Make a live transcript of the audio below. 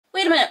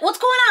minute, what's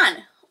going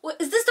on?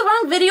 Is this the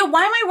wrong video?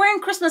 Why am I wearing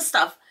Christmas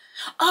stuff?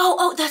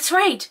 Oh, that's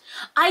right.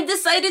 I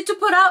decided to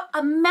put out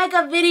a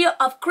mega video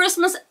of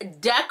Christmas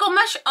Deco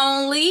Mesh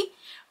only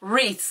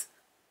wreaths.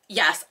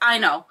 Yes, I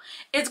know.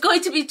 It's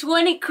going to be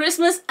 20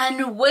 Christmas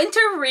and winter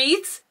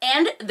wreaths,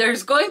 and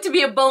there's going to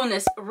be a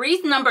bonus.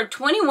 Wreath number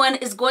 21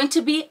 is going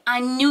to be a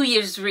New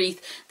Year's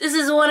wreath. This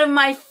is one of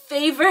my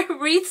favorite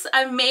wreaths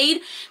I've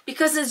made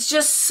because it's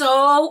just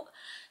so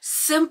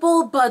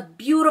simple but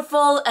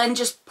beautiful and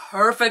just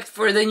perfect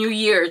for the New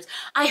Year's.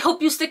 I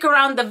hope you stick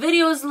around. The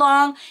video is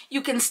long.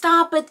 You can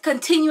stop it,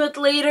 continue it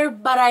later,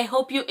 but I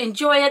hope you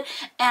enjoy it,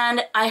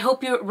 and I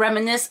hope you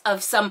reminisce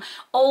of some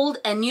old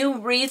and new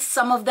wreaths.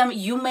 Some of them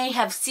you may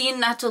have seen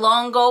not too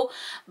long ago,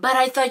 but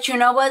I thought, you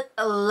know what?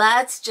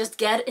 Let's just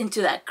get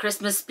into that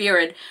Christmas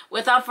spirit.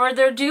 Without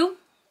further ado,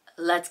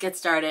 let's get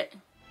started.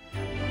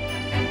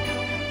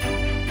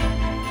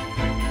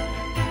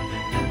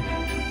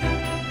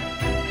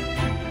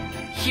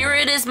 Here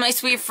it is, my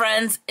sweet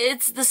friends.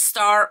 It's the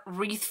star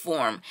wreath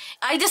form.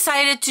 I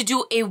decided to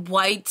do a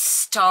white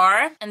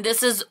star, and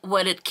this is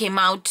what it came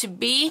out to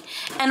be.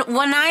 And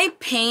when I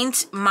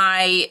paint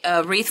my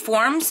wreath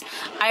forms,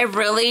 I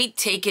really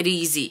take it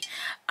easy.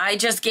 I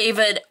just gave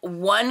it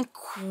one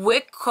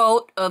quick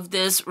coat of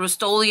this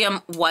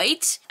Rust-Oleum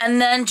white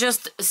and then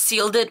just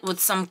sealed it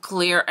with some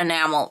clear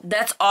enamel.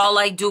 That's all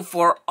I do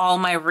for all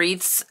my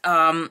wreaths,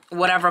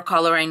 whatever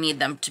color I need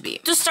them to be.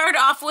 To start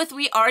off with,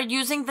 we are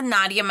using the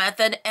Nadia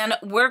method, and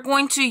we're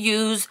going to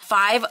use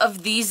 5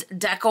 of these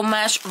Deco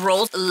Mesh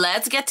rolls.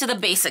 Let's get to the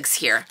basics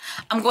here.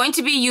 I'm going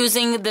to be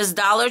using this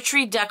Dollar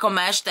Tree Deco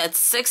Mesh that's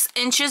 6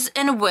 inches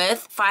in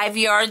width, 5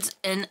 yards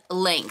in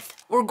length.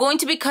 We're going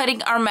to be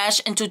cutting our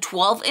mesh into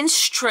 12-inch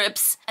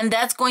strips, and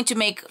that's going to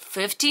make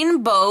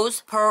 15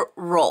 bows per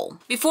roll.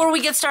 Before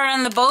we get started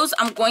on the bows,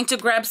 I'm going to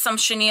grab some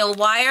chenille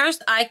wires.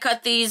 I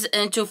cut these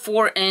into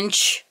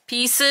 4-inch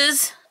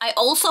pieces. I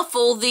also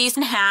fold these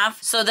in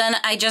half, so then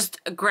I just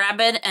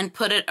grab it and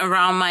put it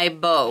around my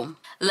bow.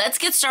 Let's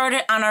get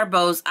started on our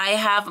bows. I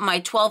have my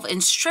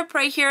 12-inch strip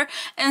right here,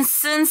 and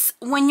since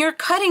when you're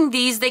cutting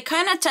these, they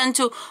kind of tend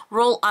to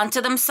roll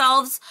onto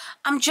themselves,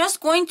 I'm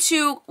just going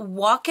to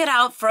walk it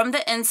out from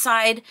the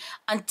inside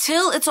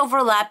until it's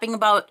overlapping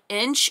about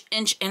inch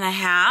and a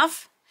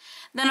half.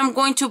 Then I'm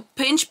going to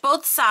pinch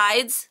both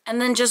sides,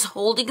 and then just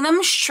holding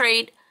them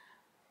straight,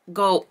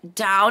 go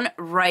down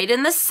right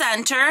in the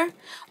center.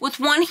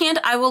 With one hand,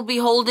 I will be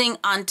holding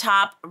on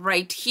top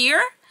right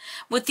here.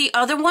 With the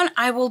other one,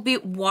 I will be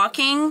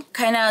walking,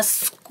 kind of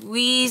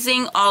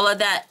squeezing all of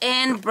that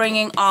in,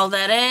 bringing all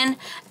that in,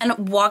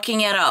 and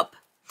walking it up.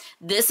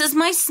 This is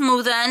my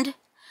smooth end,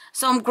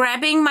 so I'm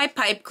grabbing my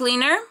pipe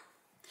cleaner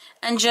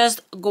and just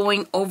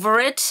going over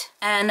it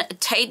and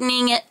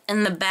tightening it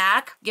in the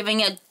back, giving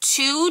it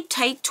 2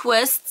 tight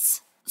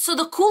twists. So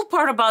the cool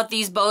part about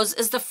these bows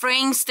is the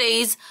fraying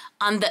stays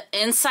on the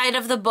inside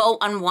of the bow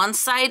on one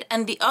side,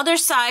 and the other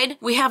side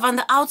we have on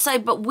the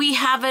outside, but we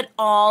have it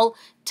all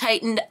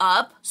tightened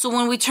up. So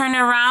when we turn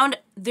around,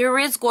 there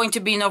is going to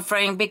be no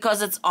fraying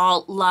because it's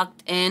all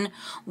locked in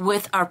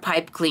with our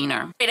pipe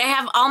cleaner. I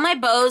have all my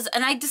bows,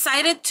 and I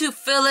decided to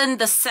fill in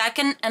the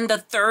 2nd and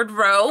the 3rd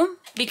row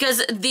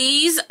because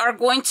these are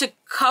going to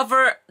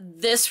cover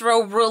this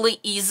row really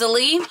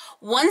easily.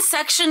 One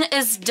section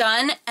is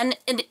done, and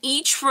in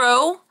each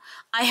row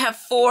I have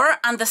 4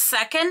 on the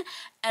 2nd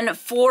and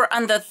 4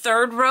 on the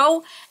 3rd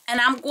row,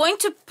 and I'm going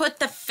to put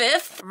the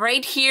 5th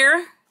right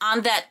here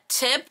on that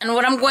tip. And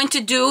what I'm going to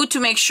do to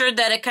make sure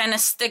that it kind of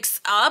sticks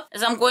up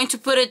is I'm going to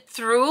put it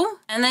through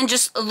and then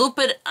just loop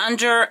it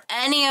under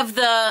any of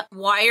the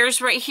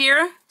wires right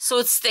here so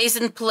it stays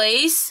in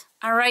place.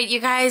 All right, you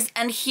guys,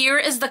 and here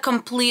is the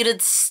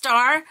completed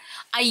star.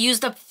 I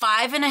used up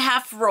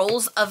 5.5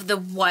 rolls of the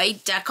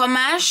white Deco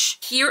Mesh.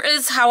 Here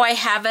is how I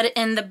have it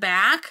in the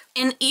back.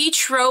 In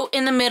each row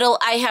in the middle,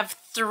 I have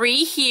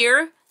 3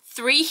 here,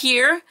 3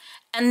 here,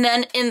 and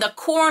then in the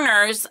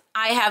corners,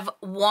 I have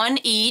 1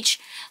 each.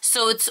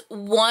 So it's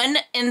 1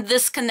 in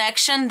this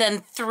connection,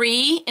 then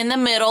 3 in the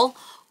middle,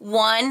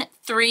 1,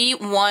 3,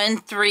 1,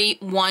 3,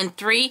 1,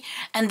 3.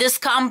 And this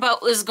combo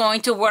is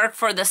going to work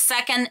for the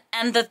 2nd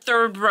and the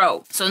 3rd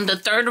row. So in the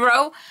 3rd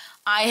row,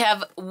 I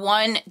have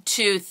 1,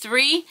 2,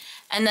 3,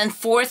 and then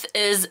 4th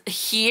is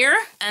here,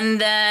 and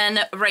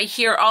then right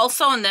here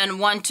also, and then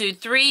 1, 2,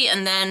 3,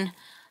 and then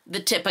the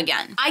tip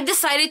again. I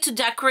decided to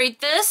decorate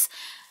this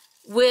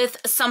with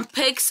some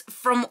picks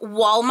from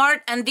Walmart,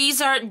 and these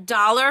are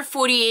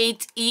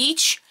 $1.48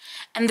 each,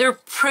 and they're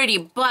pretty,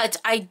 but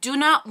I do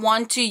not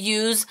want to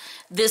use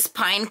this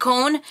pine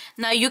cone.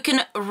 Now you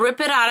can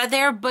rip it out of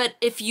there, but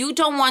if you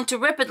don't want to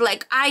rip it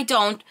like I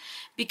don't,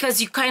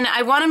 because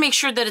I want to make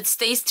sure that it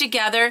stays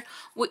together,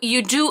 what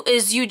you do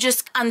is you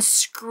just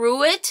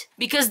unscrew it,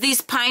 because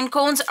these pine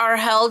cones are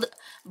held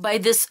by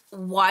this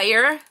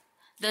wire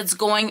that's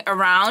going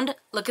around.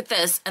 Look at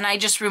this. And I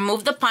just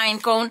removed the pine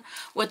cone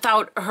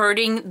without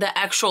hurting the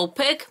actual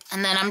pick.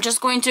 And then I'm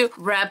just going to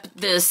wrap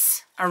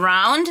this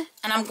around,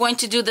 and I'm going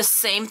to do the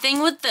same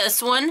thing with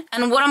this one.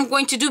 And what I'm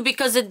going to do,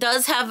 because it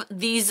does have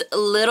these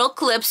little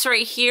clips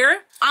right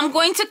here, I'm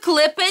going to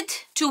clip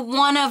it to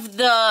one of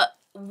the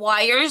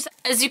wires.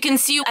 As you can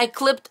see, I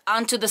clipped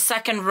onto the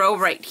second row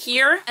right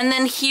here, and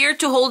then here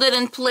to hold it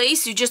in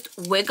place, you just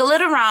wiggle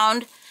it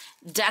around.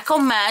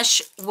 Deco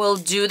mesh will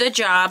do the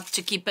job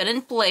to keep it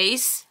in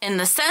place. In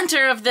the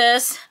center of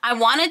this, I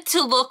want it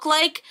to look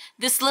like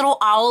this little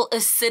owl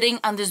is sitting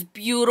on this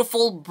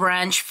beautiful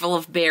branch full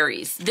of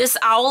berries. This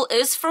owl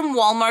is from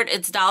Walmart.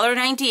 It's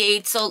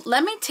 $1.98. So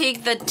let me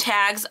take the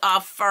tags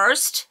off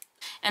first.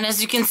 And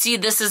as you can see,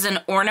 this is an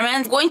ornament.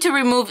 I'm going to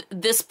remove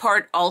this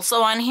part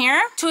also on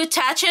here. To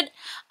attach it,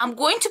 I'm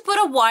going to put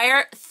a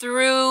wire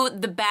through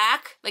the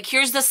back. Like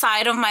here's the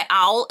side of my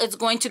owl. It's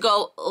going to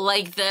go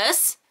like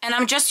this. And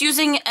I'm just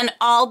using an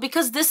awl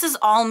because this is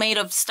all made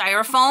of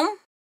styrofoam.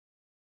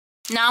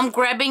 Now I'm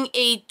grabbing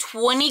a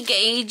 20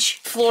 gauge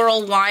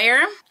floral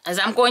wire as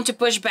I'm going to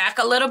push back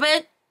a little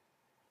bit.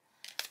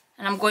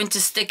 And I'm going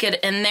to stick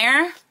it in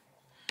there.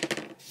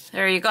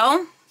 There you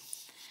go.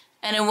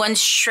 And it went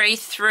straight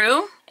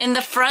through. In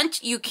the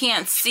front, you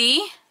can't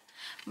see,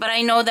 but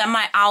I know that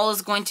my owl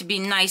is going to be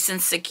nice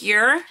and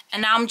secure.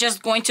 And now I'm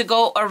just going to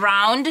go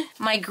around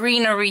my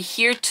greenery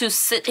here to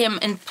sit him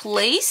in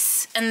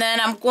place. And then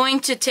I'm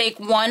going to take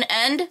one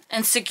end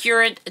and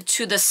secure it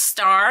to the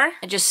star.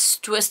 I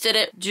just twisted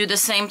it, do the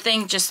same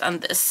thing just on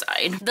this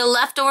side. The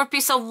leftover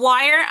piece of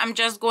wire, I'm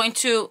just going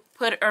to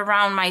put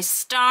around my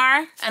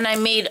star. And I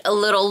made a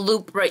little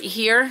loop right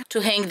here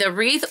to hang the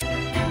wreath.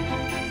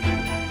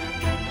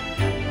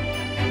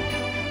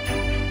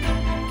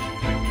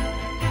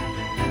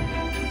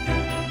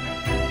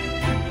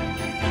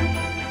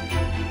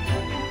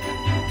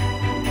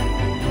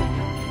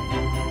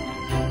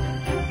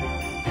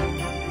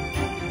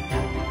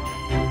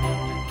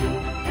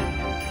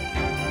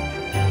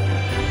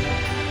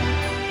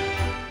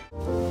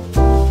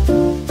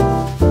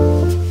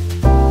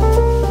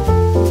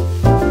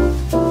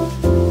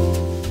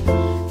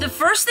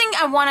 First thing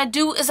I want to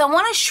do is I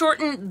want to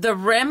shorten the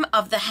rim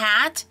of the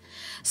hat.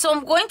 So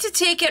I'm going to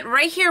take it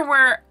right here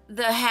where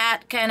the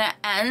hat kind of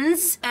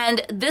ends,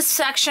 and this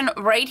section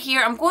right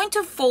here, I'm going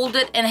to fold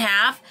it in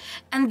half,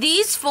 and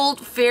these fold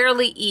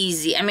fairly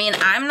easy. I mean,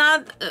 I'm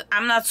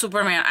not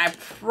Superman, I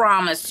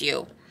promise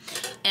you.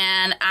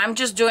 And I'm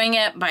just doing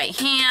it by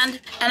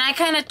hand, and I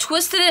kind of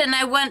twisted it and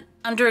I went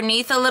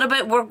underneath a little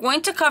bit. We're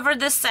going to cover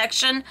this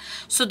section,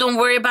 so don't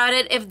worry about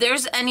it. If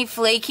there's any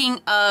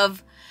flaking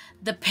of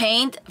the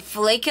paint,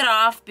 flake it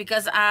off,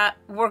 because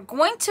we're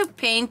going to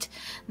paint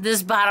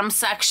this bottom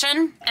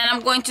section, and I'm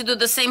going to do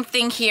the same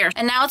thing here.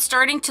 And now it's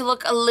starting to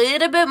look a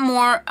little bit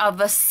more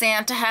of a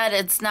Santa hat.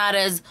 It's not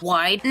as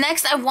wide.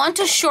 Next, I want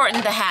to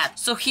shorten the hat.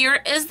 So here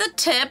is the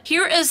tip.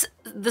 Here is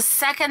the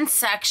second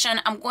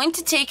section. I'm going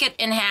to take it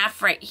in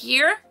half right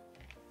here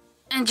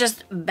and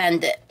just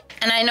bend it.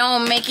 And I know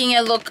I'm making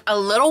it look a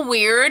little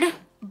weird,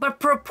 but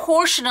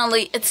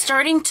proportionally, it's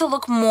starting to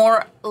look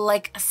more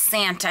like a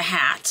Santa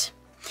hat.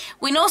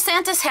 We know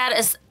Santa's hat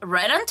is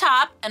red on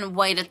top and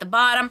white at the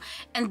bottom,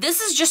 and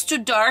this is just too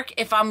dark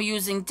if I'm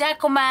using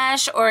Deco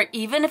mesh or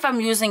even if I'm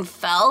using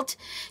felt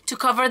to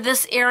cover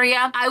this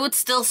area. I would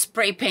still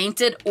spray paint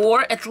it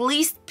or at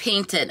least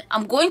paint it.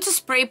 I'm going to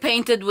spray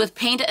paint it with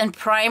Paint and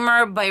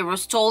Primer by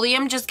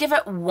Rust-Oleum. Just give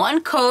it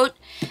one coat.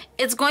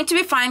 It's going to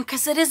be fine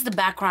because it is the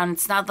background.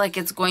 It's not like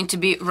it's going to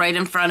be right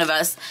in front of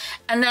us.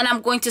 And then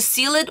I'm going to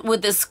seal it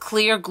with this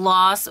clear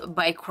gloss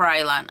by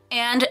Krylon.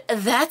 And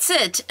that's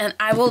it. And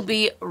I will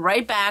be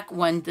right back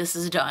when this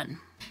is done.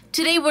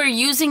 Today we're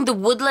using the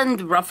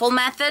woodland ruffle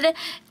method,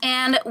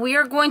 and we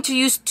are going to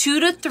use 2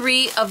 to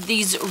 3 of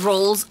these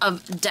rolls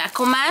of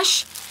Deco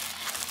mesh.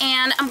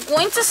 And I'm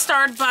going to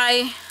start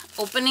by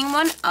opening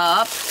one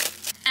up,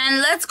 and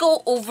let's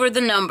go over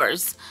the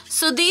numbers.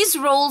 So these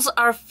rolls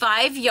are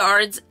 5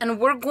 yards, and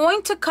we're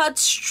going to cut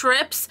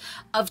strips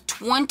of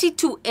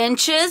 22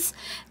 inches.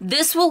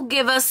 This will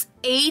give us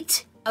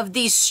 8 of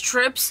these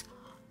strips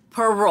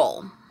per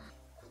roll.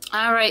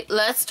 All right,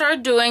 let's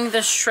start doing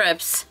the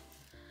strips.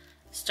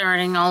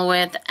 Starting all the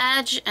way at the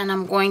edge, and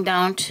I'm going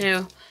down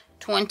to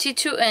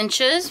 22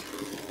 inches.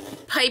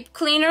 Pipe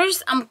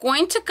cleaners, I'm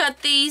going to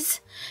cut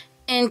these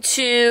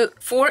into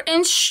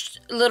 4-inch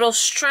little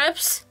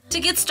strips.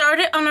 To get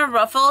started on our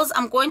ruffles,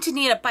 I'm going to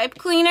need a pipe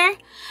cleaner,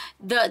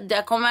 the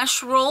Deco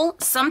mesh roll,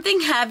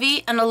 something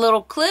heavy, and a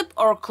little clip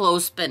or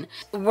clothespin.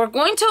 We're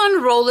going to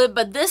unroll it,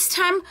 but this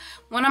time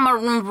when I'm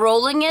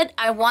unrolling it,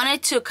 I want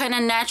it to kind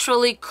of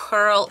naturally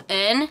curl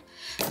in.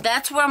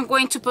 That's where I'm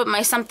going to put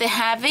my something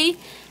heavy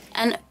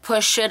and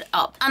push it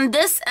up. On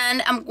this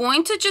end, I'm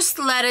going to just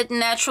let it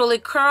naturally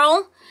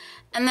curl,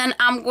 and then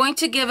I'm going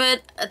to give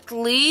it at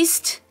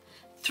least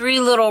 3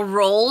 little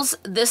rolls.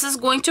 This is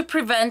going to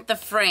prevent the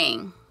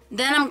fraying.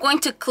 Then I'm going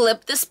to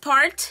clip this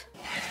part.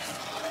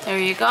 There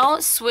you go.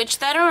 Switch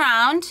that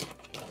around.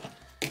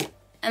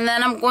 And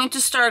then I'm going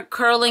to start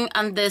curling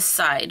on this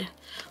side.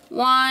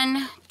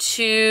 1,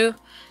 2,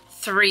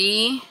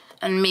 3,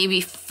 and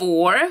maybe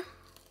 4.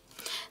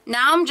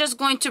 Now I'm just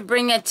going to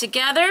bring it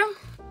together.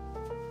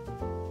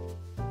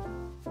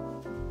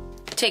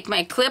 Take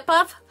my clip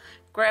off,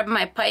 grab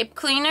my pipe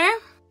cleaner,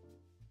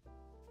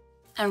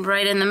 and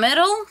right in the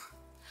middle,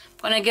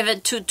 I'm gonna give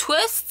it 2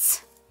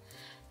 twists,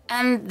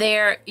 and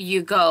there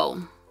you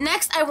go.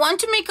 Next, I want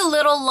to make a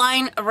little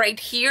line right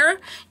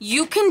here.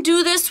 You can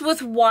do this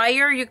with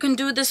wire, you can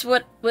do this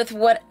with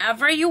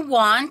whatever you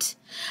want.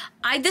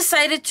 I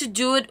decided to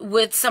do it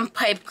with some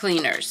pipe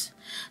cleaners.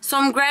 So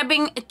I'm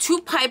grabbing 2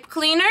 pipe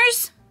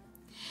cleaners,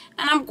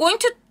 and I'm going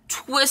to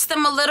twist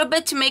them a little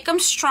bit to make them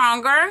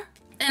stronger.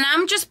 And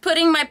I'm just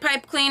putting my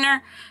pipe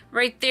cleaner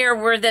right there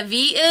where the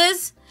V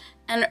is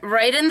and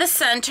right in the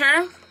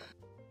center.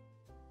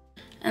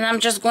 And I'm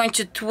just going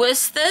to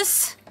twist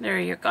this. There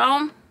you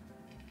go.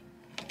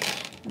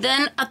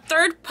 Then a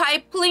 3rd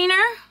pipe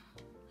cleaner.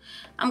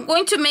 I'm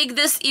going to make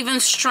this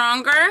even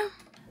stronger.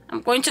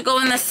 I'm going to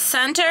go in the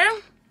center,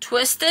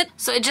 twist it.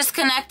 So I just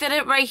connected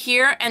it right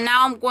here. And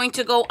now I'm going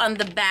to go on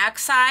the back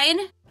side.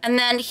 And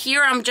then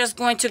here I'm just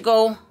going to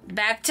go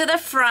back to the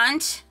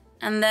front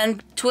and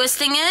then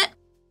twisting it.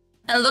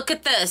 And look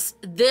at this.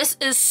 This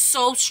is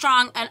so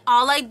strong, and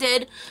all I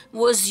did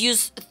was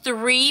use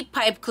 3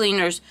 pipe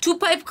cleaners. 2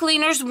 pipe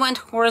cleaners went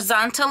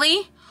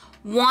horizontally.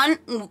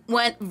 1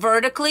 went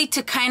vertically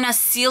to kind of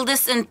seal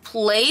this in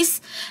place.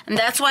 And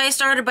that's why I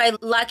started by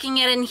locking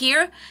it in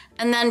here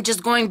and then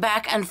just going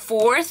back and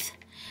forth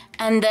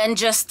and then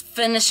just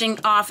finishing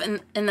off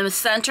in the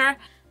center.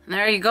 And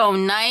there you go,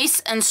 nice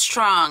and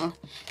strong.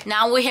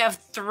 Now we have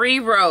 3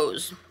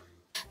 rows.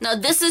 Now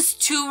this is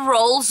 2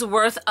 rolls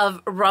worth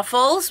of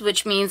ruffles,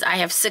 which means I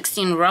have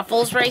 16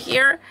 ruffles right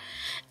here.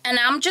 And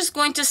I'm just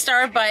going to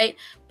start by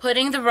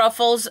putting the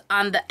ruffles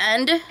on the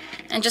end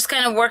and just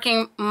kind of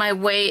working my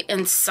way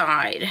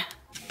inside.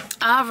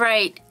 All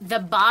right, the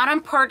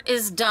bottom part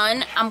is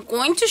done. I'm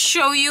going to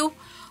show you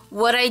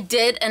what I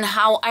did and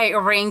how I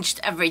arranged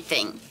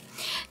everything.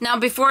 Now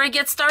before I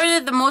get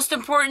started, the most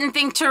important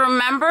thing to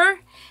remember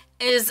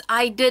is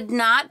I did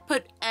not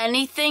put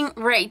anything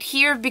right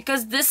here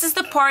because this is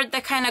the part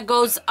that kind of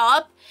goes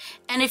up,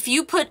 and if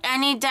you put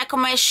any deco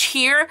mesh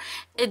here,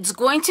 it's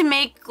going to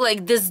make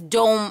like this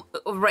dome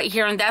right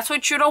here, and that's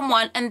what you don't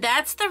want. And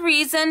that's the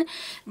reason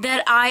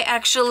that I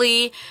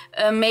actually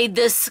made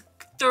this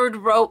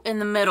 3rd row in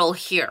the middle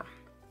here.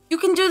 You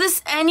can do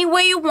this any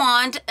way you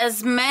want,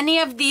 as many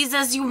of these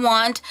as you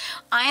want.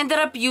 I ended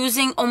up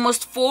using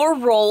almost 4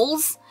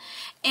 rolls,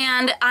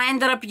 and I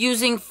ended up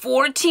using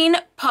 14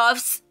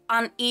 puffs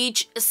on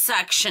each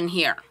section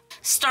here.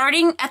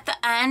 Starting at the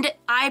end,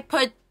 I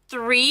put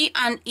 3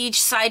 on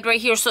each side right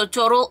here, so a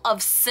total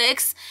of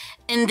 6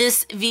 in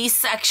this V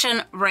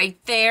section right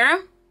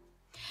there.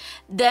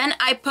 Then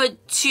I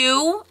put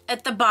 2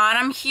 at the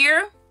bottom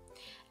here,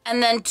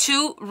 and then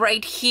 2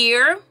 right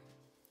here.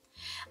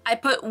 I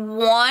put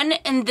 1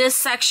 in this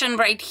section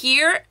right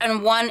here,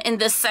 and 1 in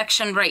this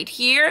section right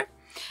here,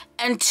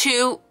 and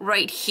 2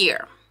 right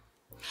here.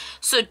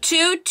 So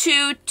 2,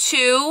 2,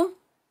 2,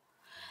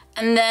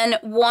 and then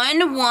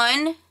 1,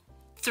 1,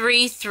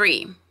 3,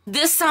 3.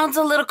 This sounds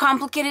a little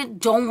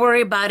complicated. Don't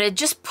worry about it.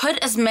 Just put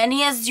as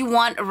many as you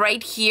want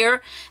right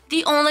here.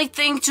 The only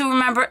thing to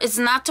remember is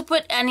not to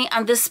put any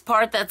on this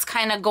part that's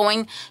kind of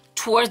going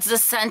towards the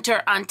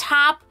center on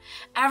top.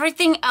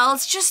 Everything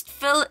else, just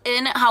fill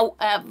in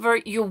however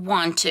you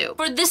want to.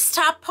 For this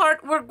top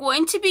part, we're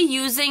going to be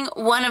using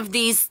one of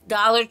these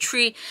Dollar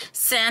Tree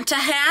Santa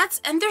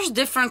hats, and there's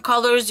different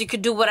colors. You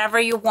could do whatever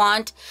you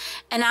want.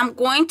 And I'm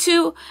going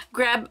to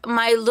grab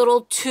my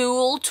little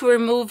tool to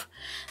remove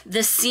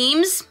the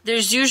seams.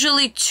 There's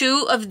usually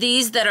 2 of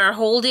these that are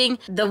holding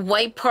the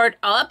white part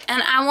up,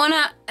 and I want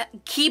to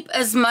keep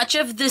as much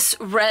of this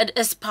red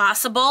as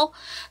possible.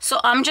 So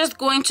I'm just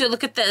going to,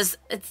 look at this,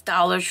 it's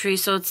Dollar Tree,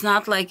 so it's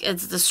not like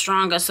it's the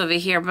strongest over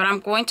here, but I'm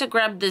going to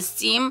grab this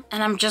seam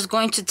and I'm just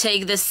going to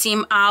take this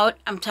seam out.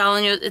 I'm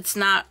telling you, it's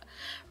not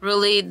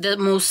really the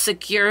most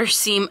secure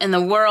seam in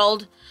the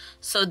world,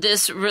 so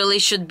this really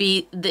should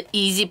be the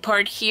easy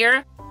part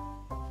here.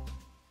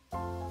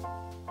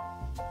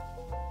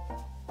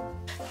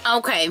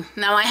 Okay,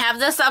 now I have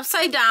this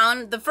upside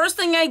down. The first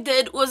thing I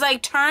did was I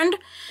turned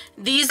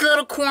these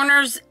little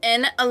corners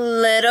in a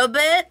little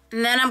bit,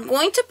 and then I'm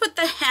going to put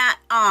the hat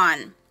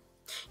on.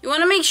 You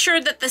want to make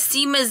sure that the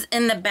seam is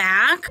in the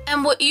back,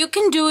 and what you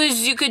can do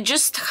is you could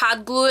just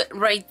hot glue it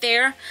right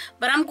there,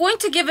 but I'm going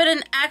to give it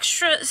an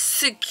extra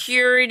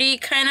security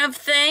kind of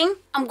thing.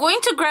 I'm going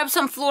to grab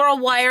some floral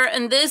wire,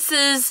 and this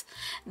is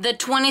the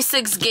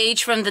 26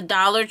 gauge from the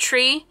Dollar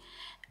Tree.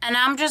 And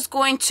I'm just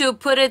going to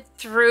put it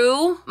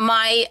through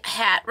my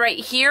hat right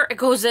here. It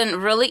goes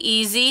in really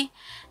easy.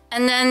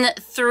 And then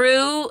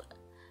through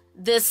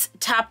this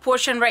top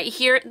portion right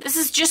here. This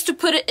is just to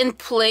put it in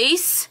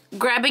place.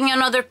 Grabbing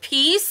another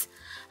piece,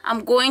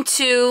 I'm going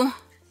to,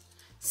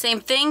 same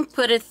thing,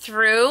 put it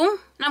through.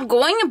 And I'm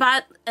going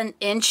about an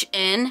inch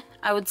in,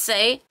 I would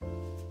say.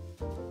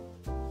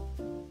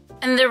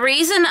 And the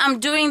reason I'm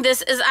doing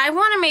this is I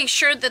want to make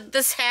sure that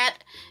this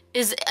hat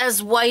is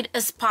as white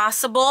as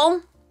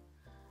possible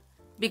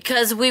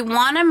because we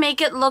want to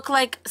make it look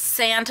like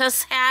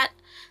Santa's hat,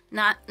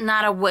 not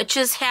a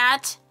witch's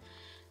hat.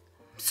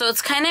 So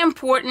it's kind of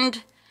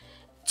important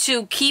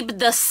to keep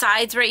the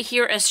sides right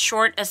here as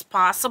short as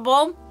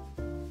possible.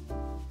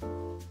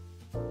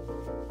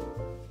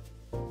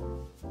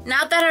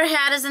 Now that our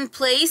hat is in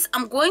place,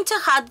 I'm going to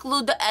hot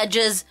glue the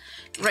edges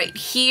right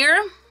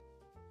here.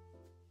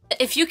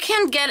 If you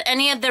can get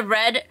any of the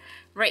red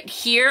right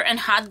here and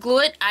hot glue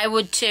it, I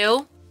would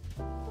too.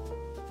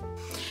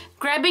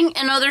 Grabbing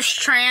another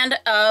strand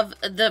of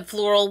the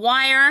floral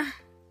wire,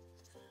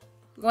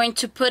 I'm going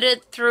to put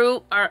it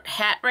through our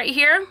hat right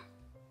here.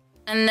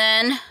 And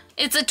then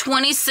it's a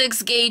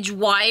 26 gauge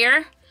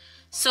wire,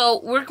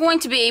 so we're going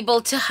to be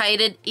able to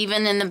hide it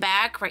even in the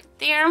back right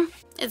there.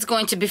 It's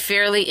going to be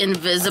fairly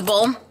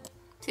invisible.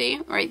 See,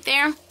 right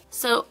there.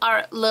 So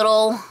our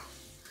little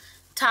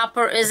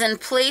topper is in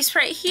place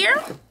right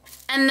here.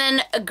 And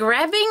then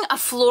grabbing a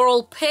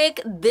floral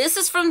pick. This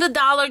is from the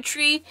Dollar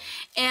Tree,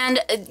 and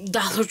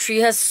Dollar Tree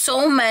has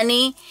so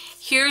many.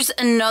 Here's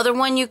another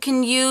one you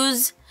can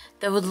use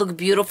that would look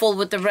beautiful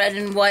with the red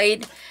and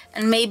white,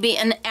 and maybe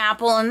an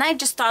apple. And I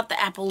just thought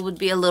the apple would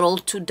be a little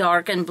too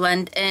dark and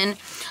blend in.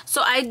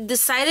 So I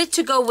decided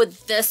to go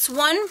with this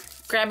one.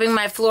 Grabbing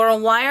my floral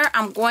wire,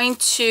 I'm going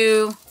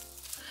to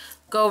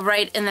go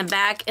right in the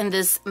back in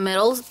this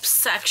middle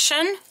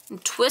section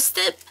and twist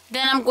it.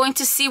 Then I'm going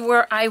to see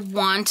where I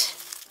want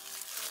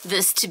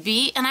this to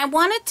be, and I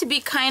want it to be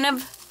kind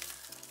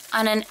of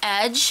on an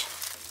edge.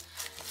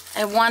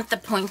 I want the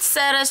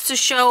poinsettias to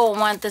show. I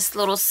want this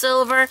little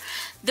silver.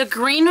 The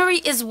greenery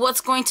is what's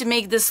going to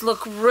make this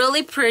look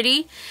really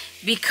pretty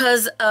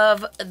because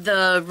of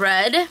the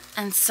red.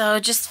 And so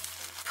just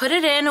put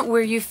it in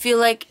where you feel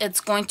like it's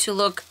going to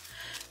look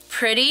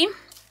pretty,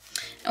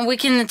 and we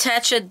can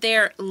attach it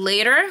there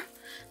later.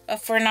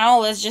 But for now,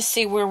 let's just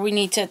see where we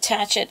need to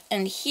attach it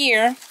in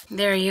here.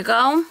 There you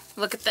go.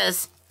 Look at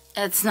this.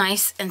 It's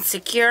nice and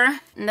secure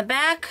in the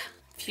back.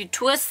 A few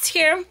twists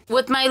here.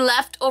 With my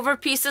leftover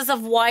pieces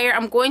of wire,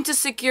 I'm going to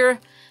secure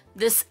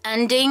this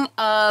ending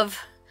of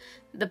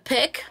the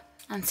pick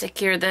and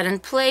secure that in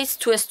place.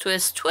 Twist,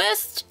 twist,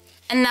 twist.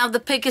 And now the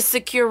pick is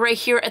secure right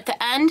here at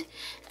the end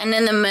and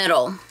in the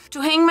middle.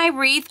 To hang my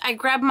wreath, I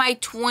grabbed my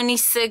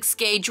 26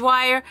 gauge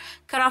wire,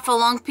 cut off a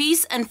long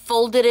piece, and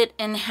folded it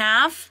in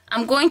half.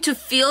 I'm going to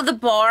feel the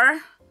bar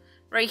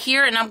right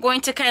here, and I'm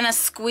going to kind of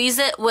squeeze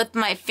it with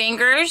my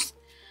fingers.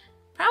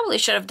 Probably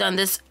should have done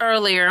this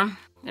earlier.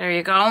 There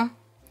you go.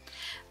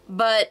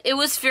 But it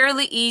was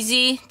fairly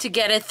easy to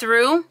get it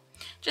through.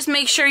 Just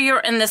make sure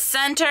you're in the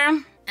center.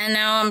 And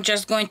now I'm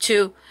just going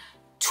to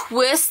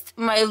twist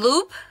my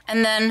loop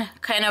and then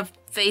kind of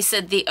face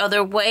it the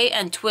other way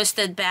and twist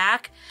it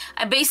back.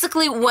 I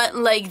basically went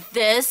like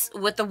this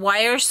with the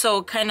wire, so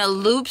it kind of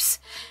loops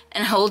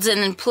and holds it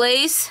in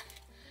place.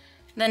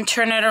 Then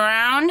turn it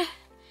around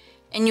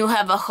and you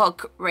have a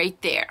hook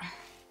right there.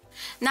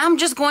 Now I'm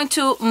just going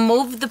to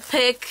move the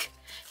pick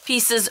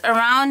pieces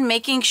around,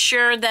 making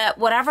sure that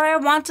whatever I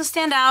want to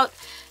stand out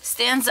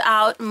stands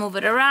out. Move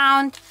it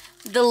around.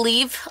 The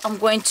leaf, I'm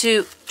going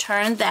to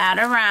turn that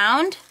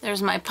around.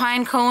 There's my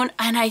pine cone,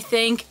 and I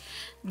think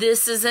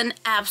this is an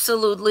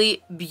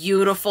absolutely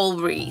beautiful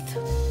wreath.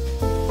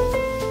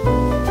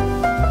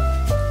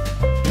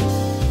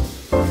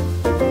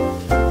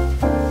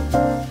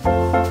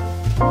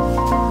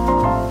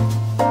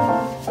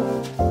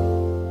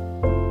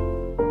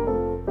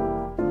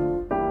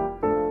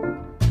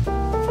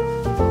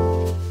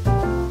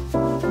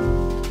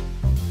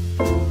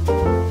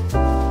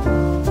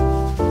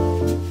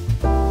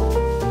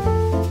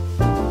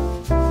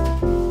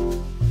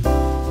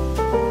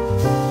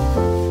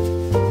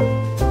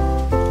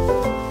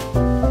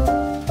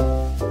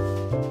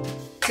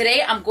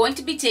 Today I'm going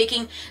to be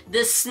taking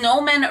the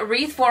Snowman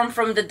Wreath form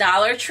from the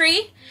Dollar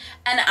Tree,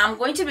 and I'm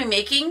going to be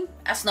making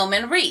a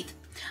snowman wreath.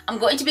 I'm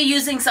going to be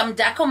using some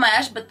Deco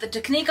mesh, but the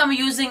technique I'm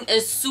using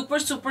is super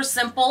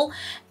simple,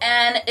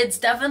 and it's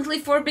definitely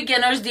for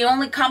beginners. The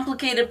only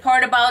complicated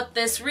part about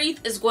this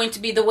wreath is going to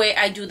be the way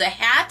I do the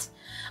hat.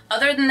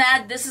 Other than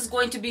that, this is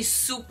going to be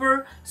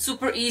super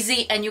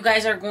easy, and you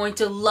guys are going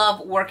to love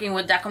working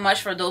with Deco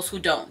mesh for those who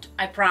don't.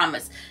 I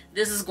promise.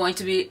 This is going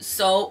to be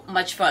so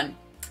much fun.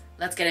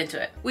 Let's get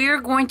into it. We are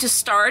going to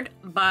start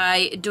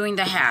by doing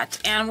the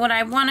hat. And what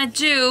I want to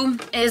do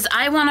is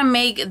I want to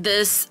make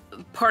this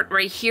part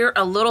right here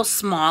a little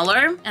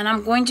smaller. And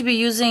I'm going to be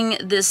using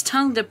this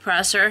tongue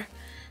depressor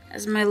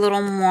as my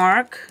little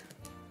mark.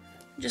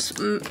 Just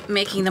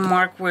making the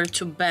mark where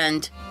to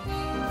bend.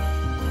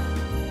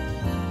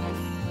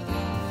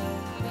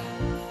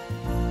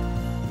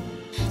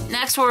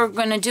 Next, what we're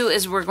going to do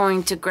is we're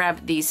going to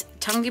grab these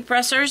tongue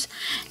depressors,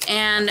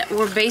 and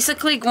we're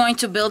basically going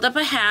to build up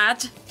a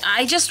hat.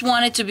 I just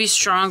want it to be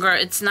stronger.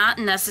 It's not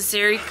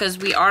necessary because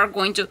we are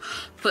going to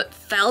put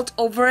felt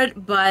over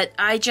it, but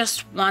I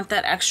just want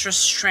that extra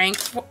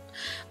strength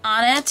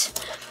on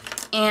it.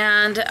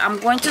 And I'm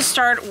going to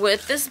start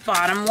with this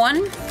bottom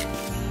one.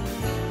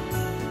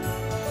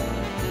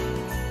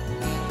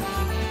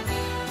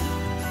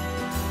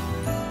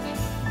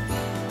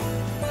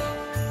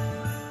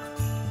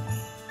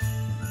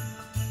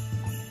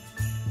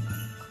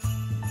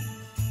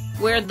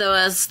 Where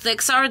the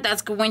sticks are,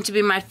 that's going to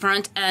be my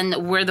front,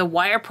 and where the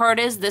wire part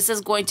is, this is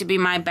going to be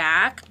my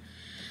back.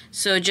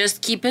 So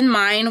just keep in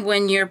mind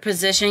when you're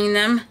positioning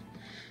them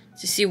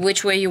to see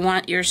which way you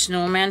want your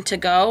snowman to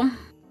go.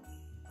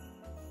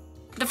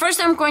 The first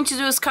thing I'm going to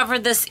do is cover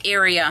this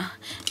area.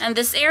 And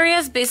this area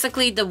is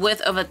basically the width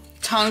of a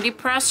tongue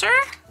depressor.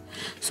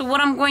 So what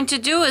I'm going to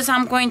do is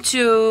I'm going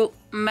to,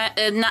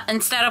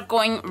 instead of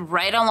going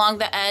right along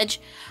the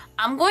edge,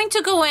 I'm going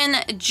to go in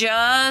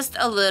just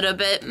a little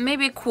bit,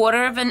 maybe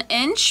 1/4 of an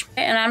inch.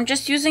 And I'm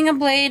just using a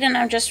blade and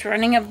I'm just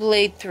running a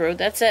blade through.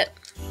 That's it.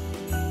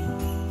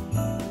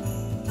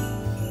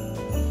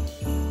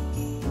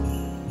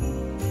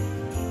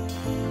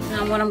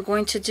 Now what I'm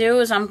going to do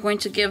is I'm going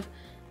to give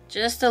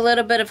just a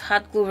little bit of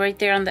hot glue right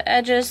there on the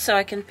edges so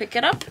I can pick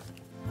it up.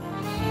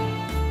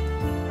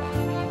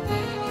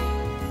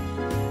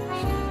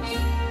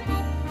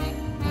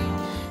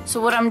 So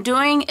what I'm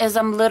doing is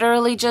I'm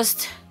literally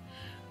just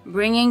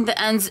bringing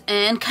the ends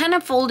in, kind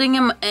of folding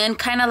them in,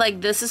 kind of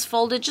like this is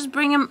folded. Just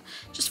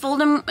fold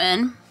them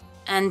in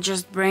and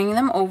just bring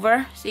them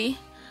over. See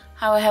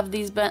how I have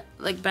these bent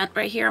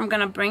right here? I'm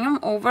gonna bring them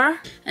over.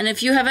 And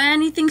if you have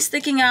anything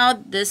sticking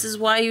out, this is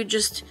why you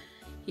just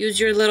use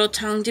your little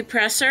tongue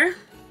depressor.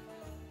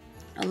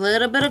 A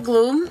little bit of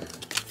glue.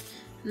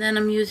 And then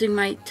I'm using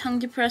my tongue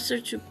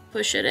depressor to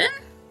push it in.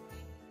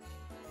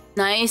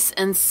 Nice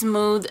and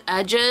smooth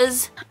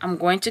edges. I'm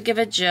going to give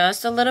it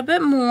just a little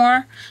bit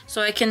more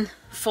so I can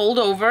fold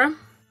over.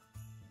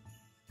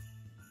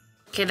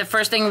 Okay, the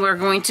first thing we're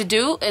going to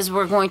do is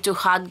we're going to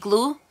hot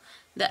glue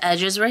the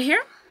edges right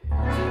here.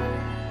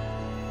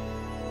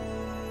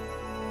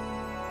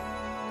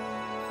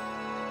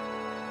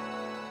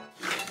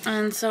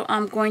 And so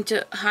I'm going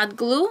to hot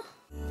glue.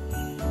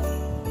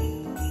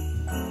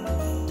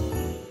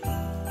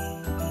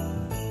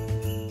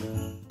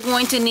 You're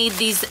going to need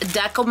these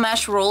Deco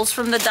mesh rolls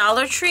from the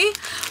Dollar Tree,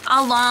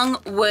 along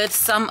with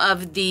some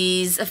of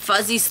these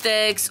fuzzy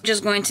sticks.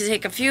 Just going to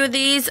take a few of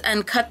these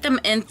and cut them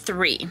in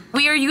 3.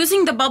 We are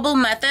using the bubble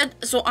method,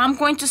 so I'm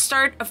going to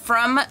start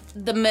from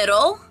the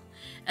middle,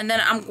 and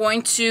then I'm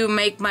going to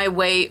make my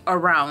way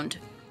around.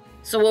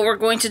 So what we're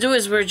going to do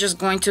is we're just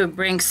going to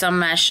bring some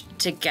mesh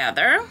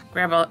together.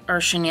 Grab our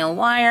chenille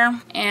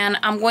wire, and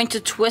I'm going to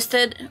twist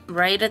it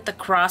right at the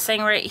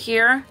crossing right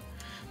here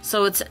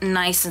so it's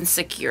nice and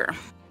secure.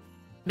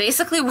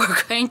 Basically,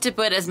 we're going to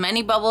put as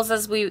many bubbles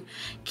as we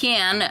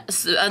can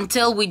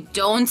until we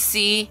don't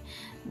see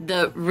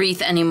the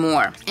wreath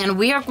anymore. And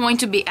we are going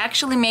to be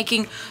actually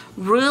making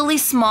really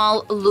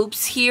small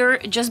loops here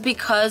just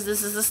because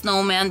this is a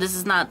snowman. This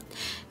is not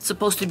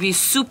supposed to be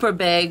super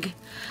big.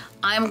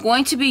 I'm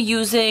going to be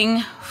using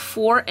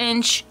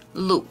 4-inch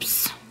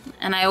loops,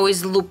 and I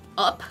always loop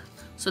up,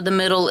 so the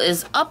middle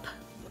is up,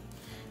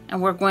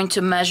 and we're going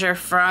to measure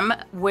from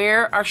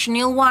where our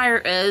chenille wire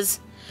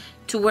is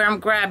to where I'm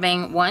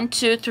grabbing 1,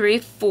 2, 3,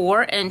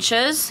 4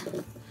 inches,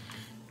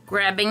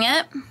 grabbing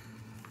it,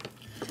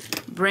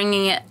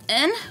 bringing it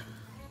in,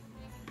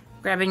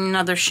 grabbing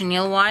another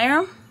chenille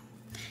wire,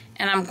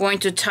 and I'm going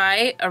to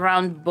tie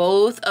around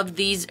both of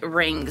these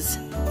rings.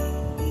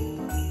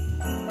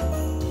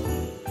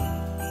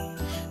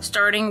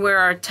 Starting where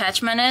our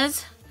attachment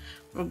is,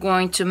 we're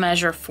going to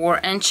measure 4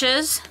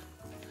 inches,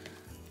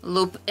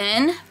 loop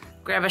in,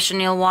 grab a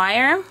chenille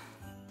wire,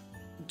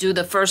 do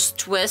the first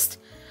twist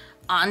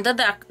on the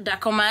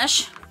Deco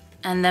mesh,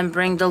 and then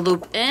bring the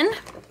loop in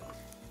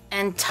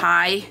and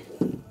tie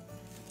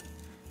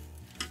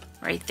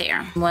right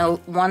there.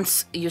 Well,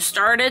 once you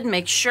started,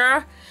 make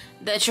sure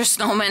that your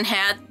snowman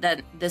hat,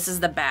 that this is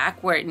the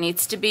back where it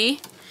needs to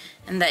be,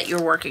 and that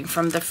you're working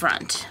from the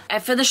front. I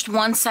finished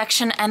one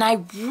section and I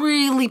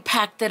really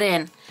packed it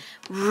in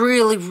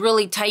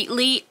really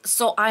tightly,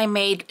 so I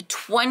made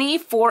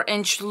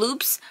 24-inch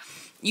loops.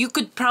 You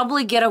could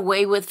probably get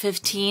away with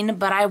 15,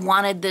 but I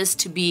wanted this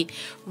to be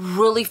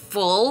really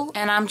full,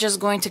 and I'm just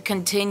going to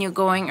continue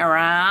going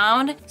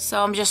around.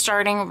 So I'm just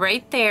starting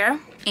right there,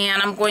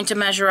 and I'm going to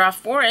measure off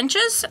 4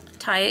 inches,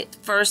 tie it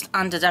first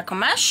on the Deco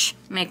mesh,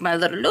 make my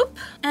little loop,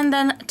 and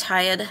then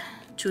tie it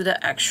to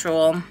the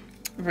actual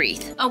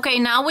wreath. Okay,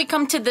 now we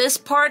come to this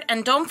part,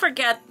 and don't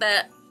forget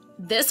that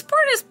this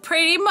part is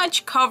pretty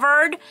much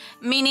covered,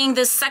 meaning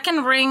the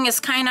second ring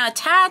is kind of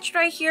attached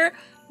right here.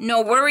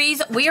 No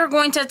worries, we are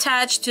going to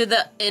attach to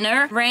the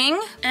inner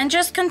ring and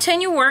just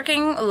continue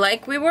working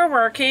like we were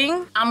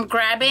working. I'm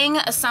grabbing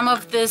some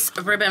of this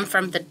ribbon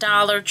from the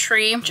Dollar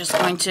Tree. I'm just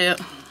going to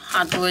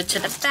hot glue it to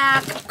the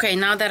back. Okay,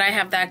 now that I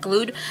have that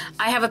glued,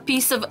 I have a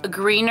piece of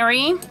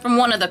greenery from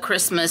one of the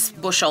Christmas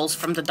bushels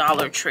from the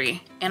Dollar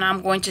Tree. And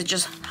I'm going to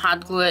just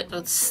hot glue it.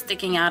 It's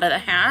sticking out of the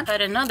hat.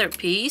 Cut another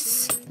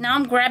piece. Now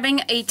I'm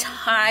grabbing a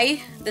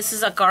tie. This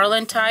is a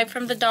garland tie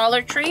from the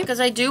Dollar Tree because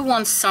I do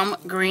want some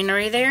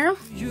greenery there.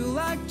 You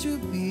like to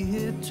be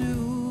here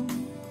too.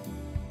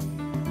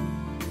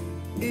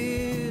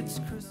 It's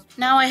Christmas.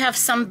 Now I have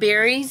some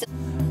berries.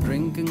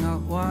 Drinking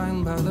hot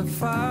wine by the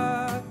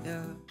fire.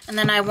 And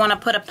then I want to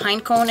put a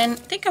pine cone in. I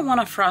think I want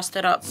to frost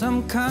it up.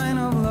 Some kind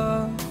of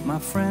love, my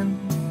friend.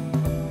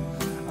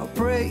 I'll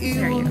pray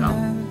there you go.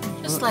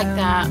 just like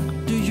that.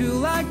 Do you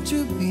like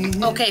to be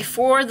Okay,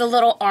 for the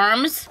little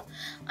arms,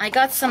 I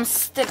got some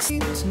sticks.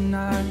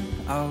 tonight?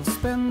 I'll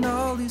spend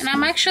all these And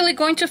I'm actually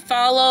going to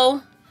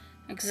follow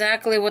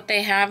exactly what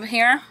they have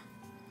here.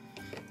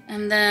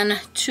 And then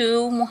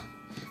 2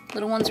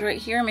 little ones right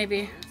here,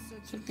 maybe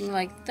something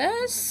like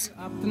this.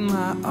 up in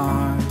my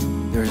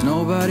arm. There's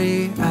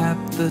nobody at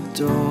the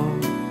door.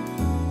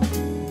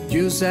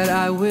 You said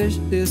I wish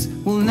this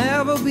will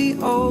never be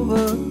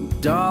over.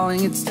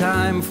 Darling, it's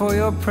time for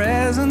your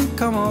present.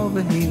 Come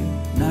over here.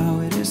 Now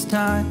it is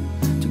time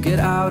to get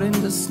out in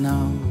the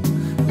snow,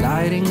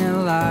 lighting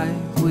a light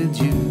with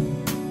you.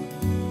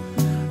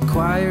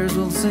 Choirs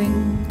will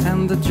sing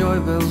and the joy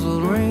bells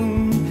will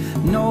ring.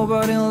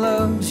 Nobody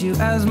loves you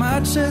as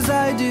much as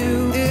I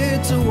do.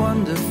 It's a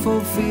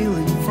wonderful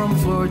feeling from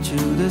floor to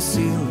the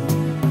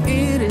ceiling.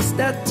 It is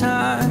that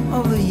time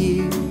of the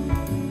year,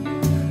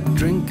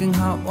 drinking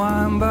hot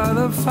wine by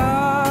the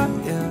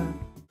fire.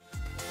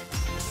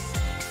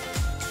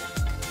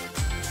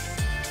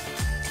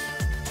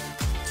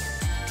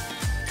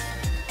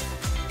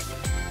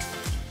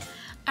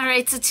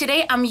 Alright, so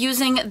today I'm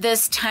using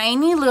this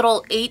tiny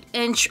little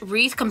 8-inch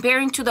wreath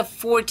comparing to the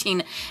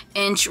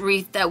 14-inch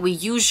wreath that we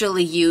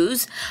usually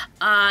use.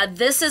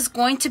 This is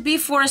going to be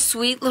for a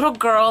sweet little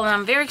girl, and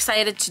I'm very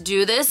excited to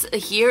do this.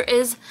 Here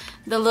is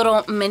the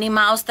little Minnie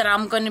Mouse that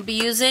I'm going to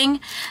be using.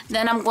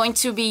 Then I'm going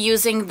to be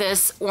using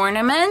this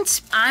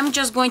ornament. I'm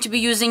just going to be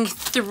using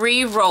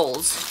 3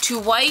 rolls, 2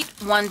 white,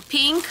 1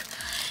 pink.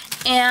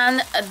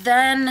 And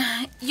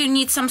then you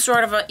need some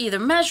sort of either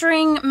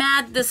measuring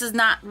mat. This is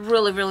not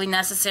really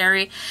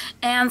necessary.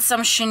 And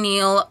some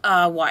chenille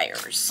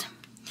wires.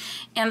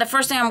 And the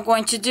first thing I'm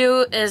going to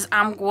do is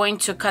I'm going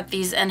to cut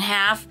these in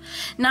half.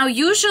 Now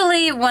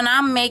usually when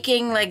I'm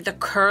making like the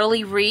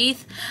curly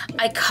wreath,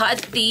 I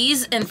cut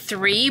these in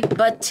 3.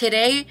 But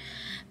today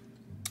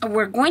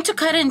we're going to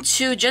cut in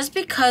 2 just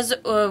because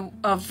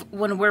of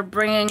when we're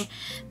bringing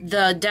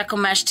the Deco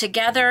mesh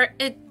together.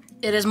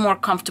 It is more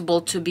comfortable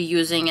to be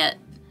using it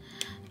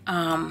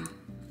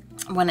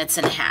when it's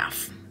in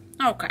half.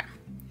 Okay,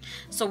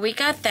 so we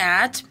got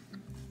that.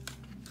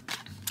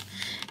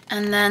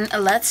 And then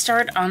let's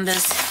start on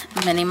this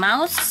Minnie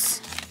Mouse.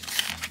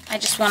 I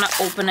just want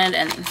to open it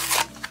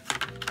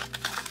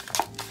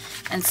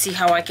and see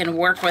how I can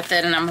work with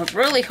it. And I'm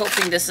really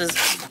hoping this is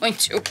going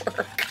to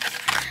work.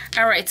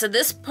 All right, so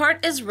this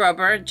part is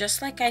rubber,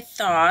 just like I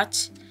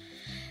thought.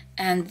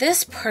 And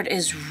this part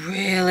is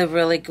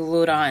really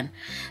glued on.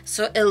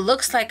 So it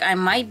looks like I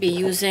might be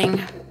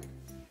using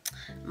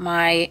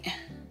my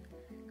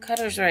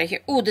cutters right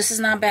here. Oh, this is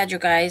not bad, you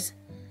guys.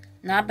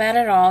 Not bad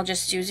at all.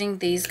 Just using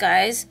these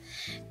guys.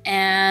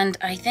 And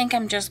I think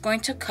I'm just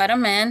going to cut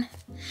them in.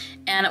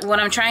 And what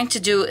I'm trying to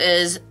do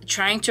is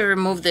trying to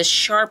remove this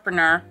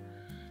sharpener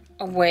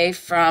away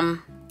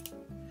from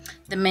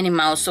the Minnie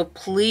Mouse. So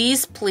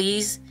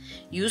please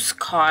use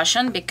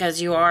caution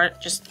because you are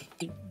just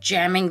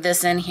jamming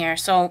this in here.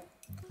 So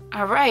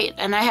all right,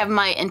 and I have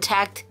my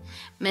intact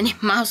Minnie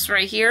Mouse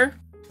right here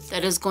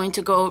that is going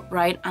to go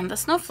right on the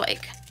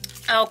snowflake.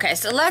 Okay,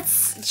 so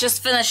let's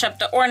just finish up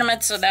the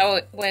ornament so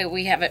that way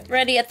we have it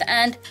ready at the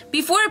end.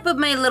 Before I put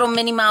my little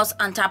Minnie Mouse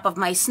on top of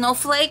my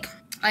snowflake,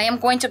 I am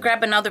going to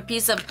grab another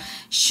piece of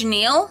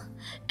chenille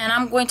and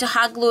I'm going to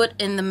hot glue it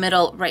in the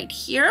middle right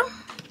here.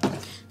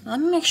 Let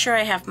me make sure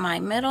I have my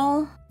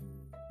middle.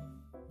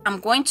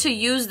 I'm going to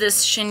use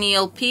this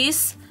chenille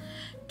piece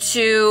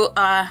to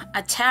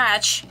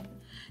attach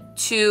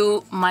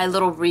to my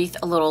little wreath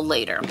a little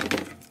later.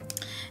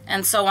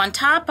 And so on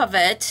top of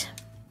it,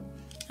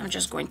 I'm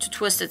just going to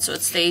twist it so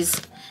it stays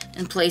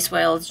in place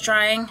while it's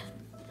drying.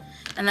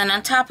 And then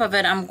on top of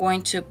it, I'm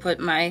going to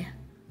put my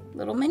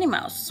little Minnie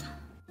Mouse.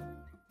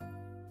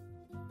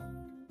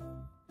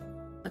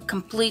 I'm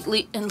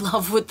completely in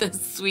love with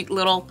this sweet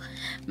little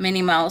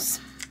Minnie Mouse.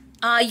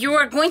 You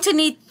are going to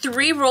need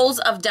 3 rolls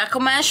of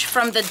Deco mesh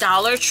from the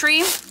Dollar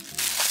Tree.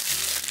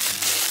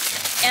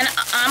 And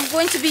I'm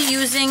going to be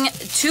using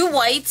 2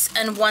 whites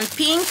and 1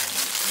 pink.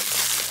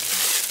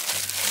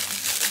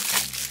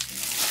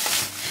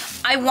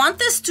 I want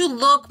this to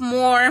look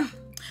more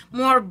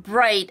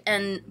bright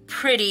and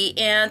pretty,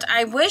 and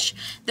I wish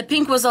the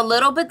pink was a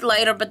little bit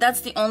lighter, but that's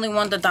the only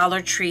one the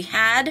Dollar Tree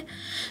had.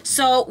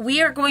 So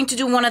we are going to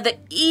do one of the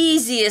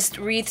easiest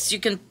wreaths you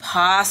can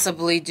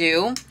possibly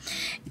do,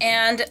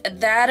 and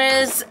that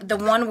is the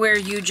one where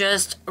you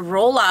just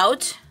roll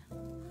out.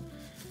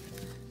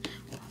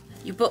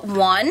 You put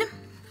 1,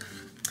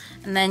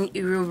 and then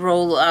you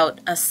roll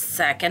out a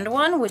second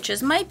one, which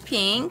is my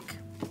pink.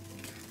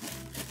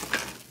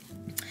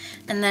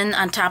 And then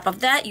on top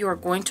of that, you are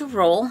going to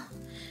roll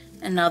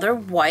another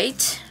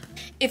white.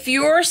 If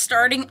you're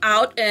starting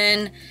out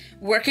and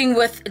working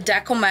with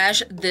Deco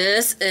mesh,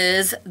 this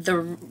is the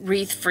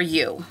wreath for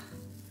you,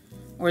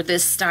 or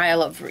this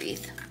style of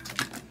wreath.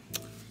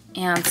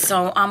 And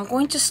so I'm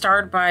going to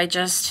start by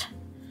just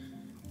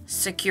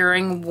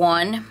securing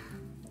 1.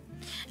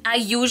 I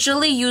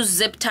usually use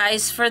zip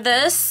ties for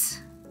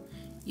this,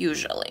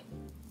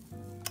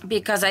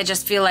 because I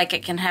just feel like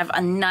it can have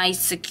a nice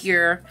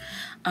secure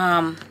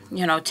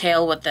you know,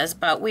 tail with this,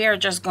 but we are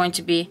just going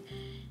to be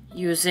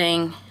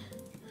using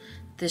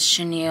this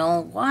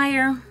chenille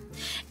wire.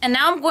 And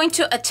now I'm going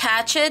to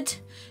attach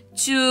it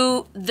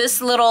to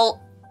this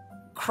little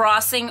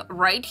crossing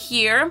right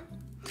here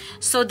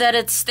so that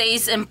it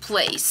stays in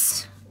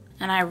place.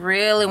 And I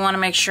really want to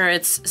make sure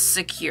it's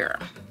secure.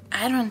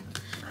 I don't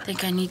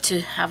think I need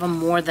to have a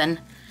more than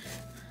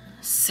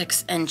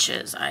 6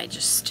 inches.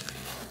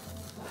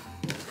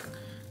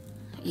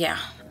 Yeah,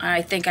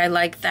 I think I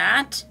like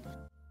that.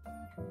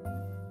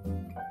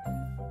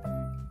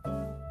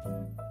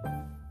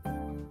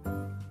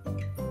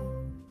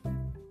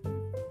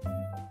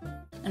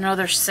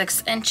 Another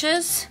 6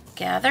 inches.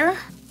 Gather,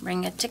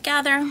 bring it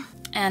together,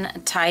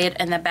 and tie it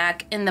in the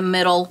back in the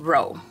middle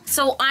row.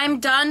 So I'm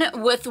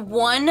done with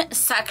one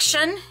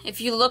section.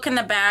 If you look in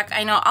the back,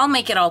 I know I'll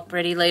make it all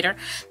pretty later.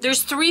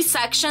 There's 3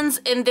 sections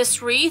in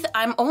this wreath.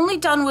 I'm only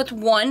done with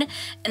one,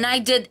 and I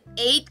did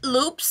 8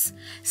 loops,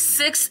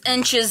 6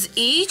 inches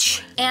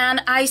each,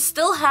 and I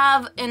still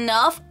have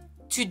enough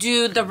to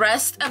do the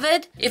rest of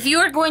it. If you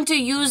are going to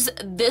use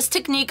this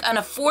technique on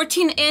a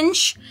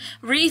 14-inch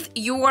wreath,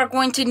 you are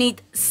going to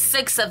need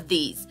 6 of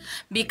these,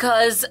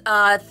 because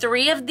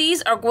 3 of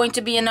these are going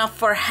to be enough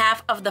for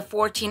half of the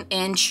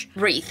 14-inch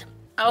wreath.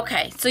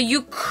 Okay, so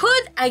you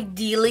could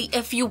ideally,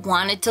 if you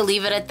wanted to,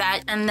 leave it at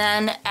that and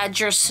then add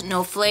your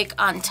snowflake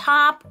on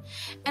top,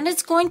 and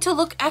it's going to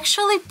look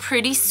actually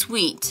pretty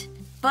sweet.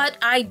 But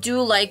I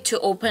do like to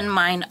open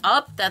mine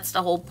up. That's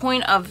the whole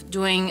point of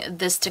doing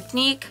this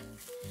technique.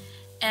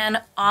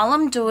 And all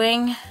I'm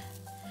doing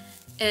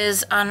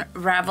is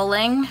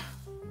unraveling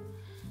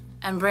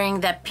and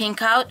bring that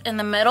pink out in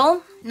the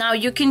middle. Now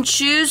you can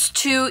choose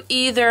to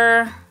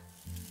either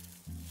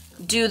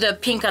do the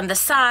pink on the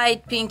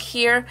side, pink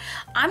here.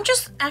 I'm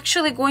just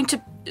actually going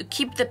to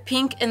keep the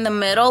pink in the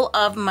middle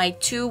of my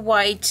 2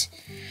 white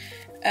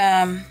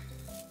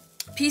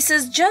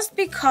pieces, just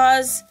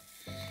because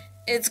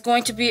it's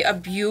going to be a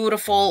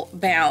beautiful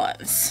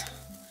balance.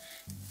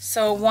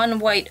 So one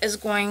white is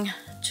going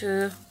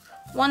to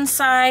one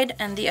side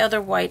and the other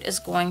white is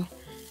going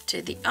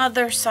to the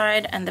other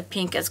side, and the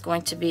pink is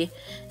going to be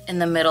in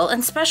the middle.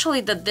 And especially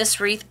that this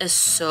wreath is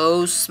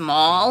so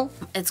small,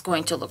 it's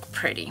going to look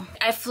pretty.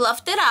 I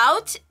fluffed it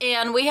out,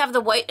 and we have the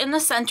white in the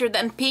center,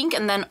 then pink,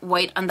 and then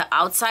white on the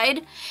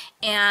outside,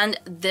 and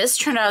this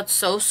turned out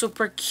so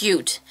super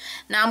cute.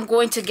 Now I'm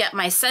going to get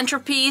my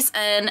centerpiece,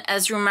 and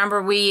as you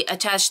remember, we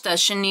attached the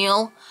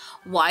chenille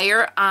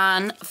wire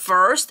on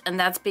first, and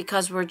that's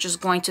because we're just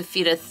going to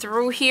feed it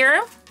through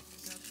here.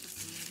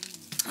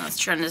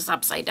 Let's turn this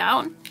upside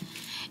down.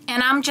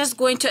 And I'm just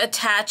going to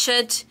attach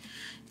it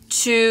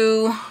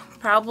to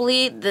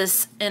probably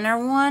this inner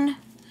one.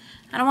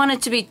 I don't want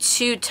it to be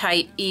too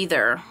tight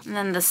either. And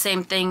then the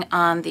same thing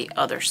on the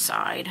other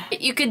side.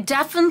 You could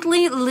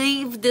definitely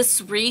leave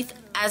this wreath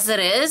as it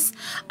is.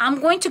 I'm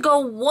going to go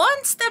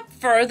one step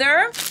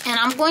further, and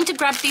I'm going to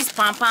grab these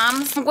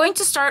pom-poms. I'm going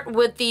to start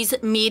with these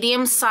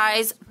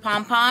medium-sized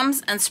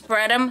pom-poms and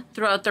spread them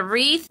throughout the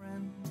wreath.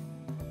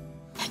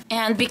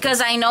 And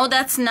because I know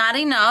that's not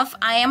enough,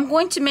 I am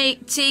going to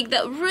take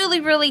the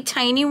really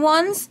tiny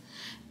ones,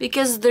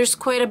 because there's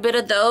quite a bit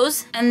of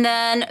those. And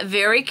then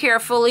very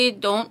carefully,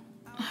 don't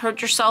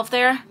hurt yourself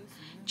there,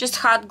 just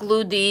hot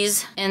glue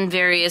these in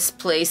various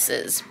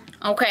places.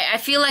 Okay, I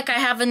feel like I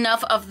have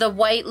enough of the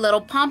white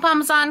little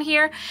pom-poms on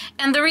here.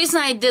 And the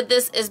reason I did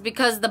this is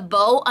because the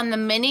bow on the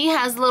Minnie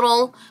has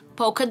little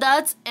polka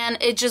dots, and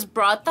it just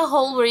brought the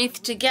whole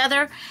wreath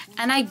together,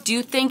 and I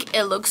do think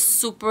it looks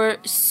super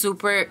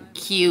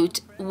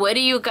cute. What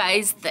do you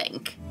guys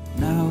think?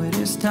 Now it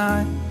is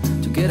time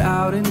to get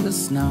out in the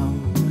snow,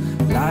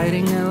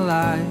 lighting a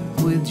light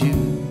with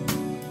you.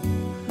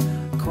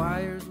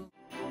 Choirs.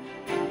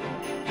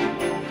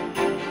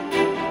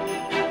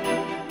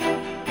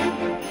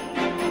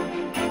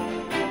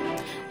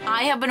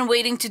 I have been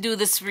waiting to do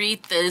this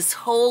wreath this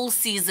whole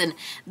season.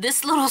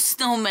 This little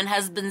snowman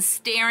has been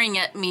staring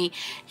at me.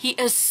 He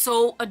is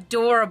so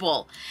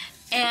adorable.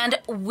 And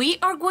we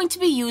are going to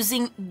be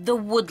using the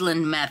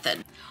woodland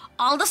method.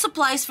 All the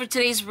supplies for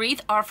today's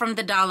wreath are from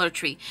the Dollar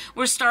Tree.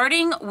 We're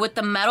starting with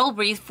the metal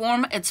wreath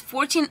form. It's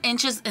 14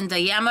 inches in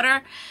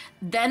diameter.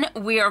 Then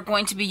we are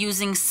going to be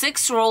using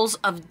 6 rolls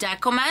of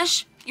Deco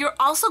mesh. You're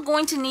also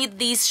going to need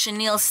these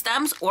chenille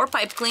stems or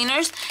pipe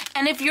cleaners,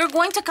 and if you're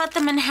going to cut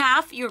them in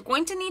half, you're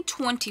going to need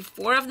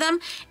 24 of them.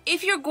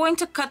 If you're going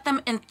to cut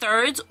them in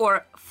thirds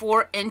or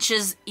 4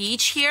 inches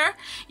each here,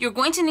 you're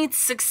going to need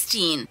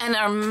 16. And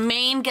our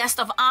main guest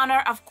of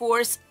honor, of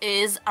course,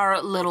 is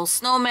our little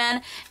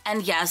snowman,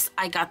 and yes,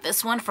 I got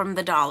this one from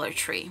the Dollar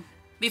Tree.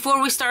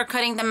 Before we start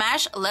cutting the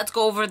mesh, let's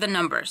go over the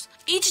numbers.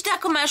 Each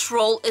Deco mesh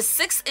roll is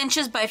 6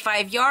 inches by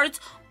 5 yards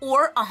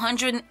or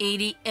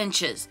 180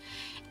 inches.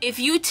 If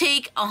you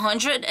take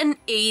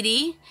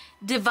 180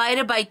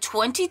 divided by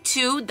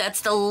 22,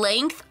 that's the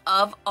length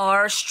of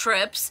our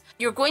strips,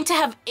 you're going to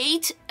have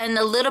 8 and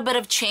a little bit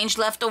of change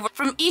left over.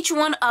 From each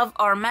one of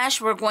our mesh,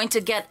 we're going to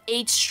get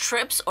 8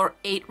 strips or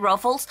 8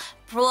 ruffles,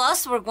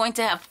 plus we're going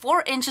to have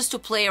 4 inches to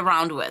play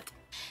around with.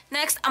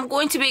 Next, I'm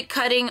going to be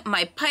cutting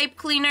my pipe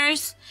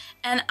cleaners,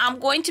 and I'm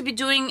going to be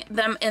doing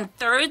them in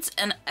thirds.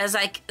 And as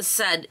I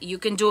said, you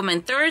can do them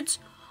in thirds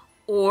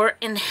or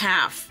in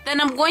half. Then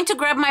I'm going to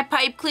grab my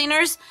pipe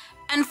cleaners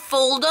and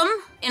fold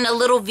them in a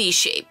little V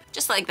shape,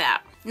 just like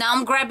that. Now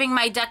I'm grabbing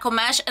my Deco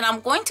mesh and I'm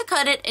going to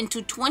cut it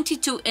into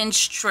 22-inch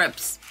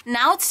strips.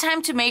 Now it's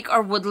time to make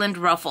our woodland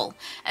ruffle.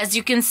 As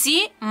you can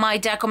see, my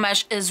Deco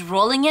mesh is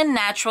rolling in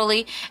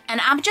naturally,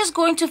 and I'm just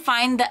going to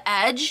find the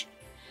edge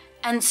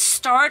and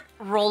start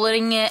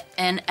rolling it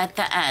in at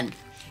the end.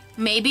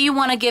 Maybe you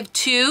want to give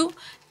 2,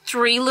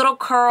 3 little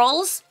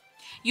curls.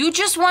 You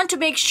just want to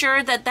make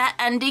sure that that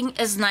ending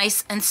is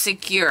nice and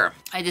secure.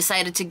 I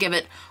decided to give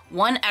it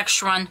 1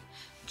 extra one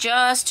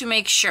just to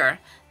make sure.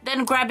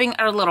 Then grabbing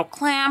our little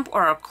clamp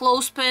or a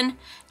clothespin,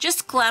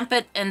 just clamp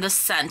it in the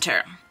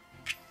center.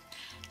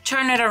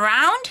 Turn it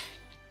around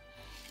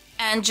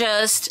and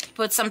just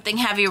put something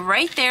heavy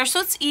right there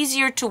so it's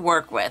easier to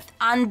work with.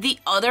 On the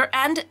other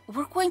end,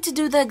 we're going to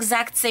do the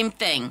exact same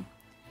thing.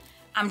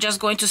 I'm just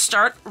going to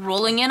start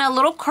rolling in a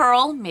little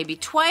curl, maybe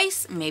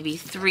twice, maybe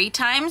 3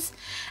 times.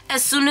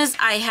 As soon as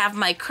I have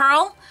my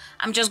curl,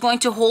 I'm just going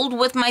to hold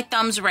with my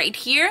thumbs right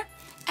here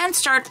and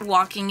start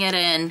walking it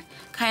in,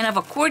 kind of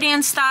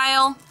accordion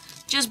style.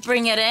 Just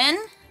bring it in,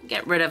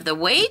 get rid of the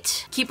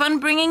weight, keep on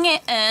bringing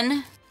it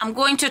in. I'm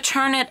going to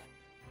turn it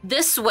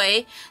this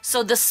way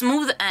so the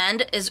smooth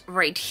end is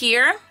right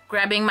here.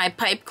 Grabbing my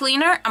pipe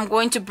cleaner, I'm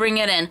going to bring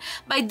it in.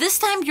 By this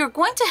time, you're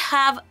going to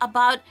have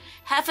about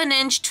 1/2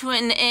 inch to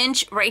 1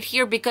 inch right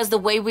here because the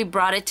way we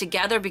brought it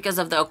together because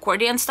of the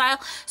accordion style.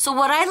 So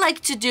what I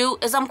like to do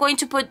is I'm going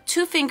to put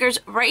 2 fingers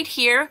right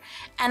here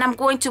and I'm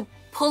going to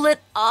pull it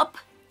up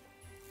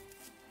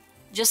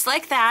just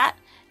like that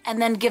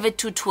and then give it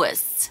 2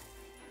 twists.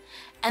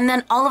 And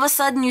then all of a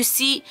sudden you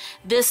see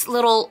this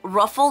little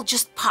ruffle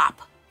just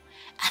pop.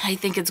 And I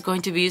think it's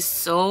going to be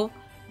so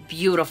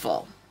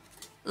beautiful.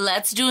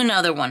 Let's do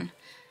another one.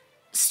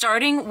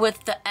 Starting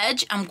with the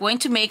edge, I'm going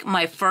to make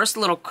my first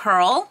little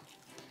curl.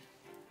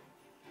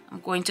 I'm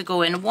going to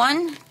go in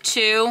 1,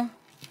 2,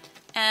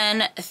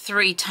 and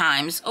 3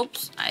 times.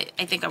 Oops,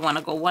 I think I want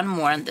to go 1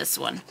 more on this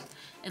one.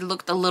 It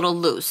looked a little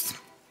loose.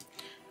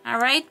 All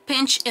right,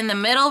 pinch in the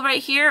middle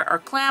right here or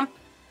clamp.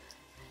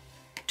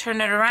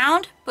 Turn it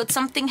around, put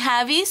something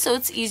heavy so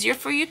it's easier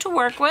for you to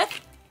work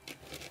with.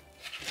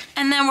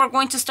 And then we're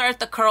going to start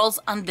the curls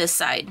on this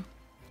side.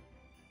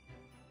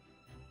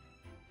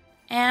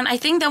 And I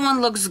think that one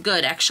looks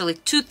good actually.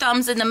 2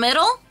 thumbs in the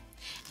middle,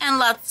 and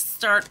let's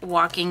start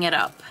walking it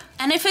up.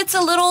 And if it's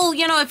a little,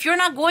 if you're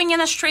not going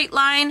in a straight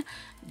line,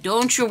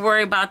 don't you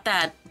worry about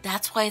that.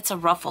 That's why it's a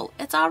ruffle.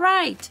 It's all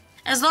right.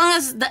 As long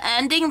as the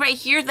ending right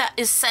here that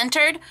is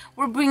centered,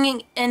 we're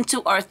bringing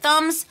into our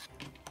thumbs.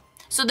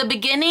 So the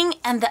beginning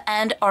and the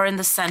end are in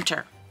the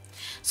center.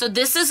 So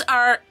this is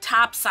our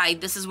top side.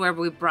 This is where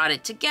we brought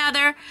it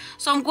together.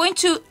 So I'm going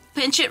to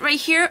pinch it right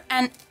here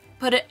and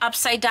put it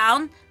upside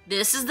down.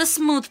 This is the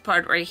smooth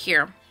part right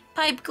here.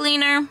 Pipe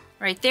cleaner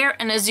right there.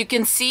 And as you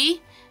can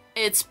see,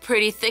 it's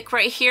pretty thick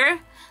right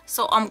here.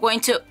 So I'm going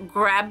to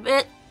grab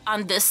it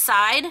on this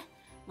side.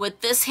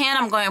 With this hand,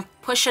 I'm going to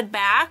push it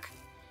back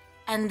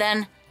and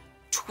then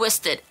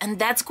twist it. And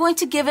that's going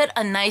to give it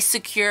a nice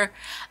secure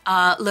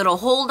little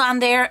hold on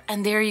there.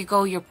 And there you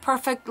go, your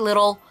perfect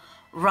little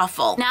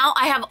ruffle. Now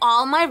I have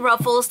all my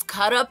ruffles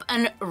cut up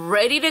and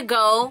ready to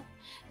go.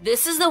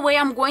 This is the way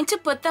I'm going to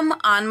put them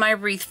on my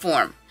wreath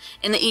form.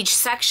 In each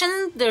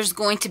section, there's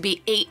going to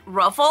be 8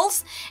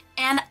 ruffles,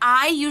 and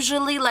I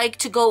usually like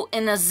to go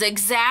in a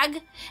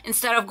zigzag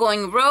instead of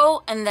going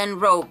row and then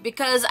row,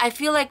 because I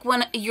feel like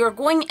when you're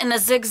going in a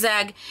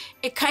zigzag,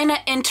 it kind of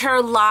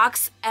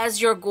interlocks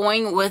as you're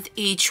going with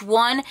each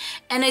one,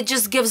 and it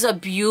just gives a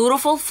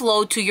beautiful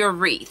flow to your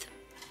wreath.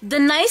 The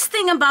nice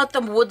thing about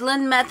the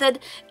woodland method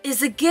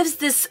is it gives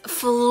this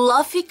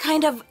fluffy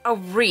kind of a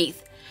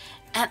wreath,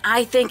 and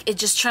I think it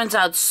just turns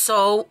out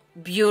so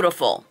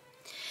beautiful.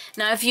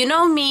 Now, if you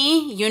know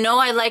me, you know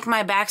I like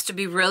my backs to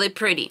be really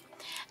pretty.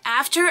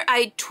 After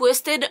I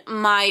twisted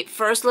my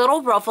first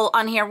little ruffle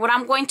on here, what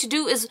I'm going to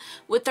do is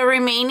with the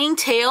remaining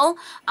tail,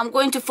 I'm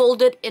going to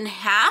fold it in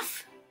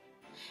half,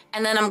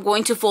 and then I'm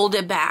going to fold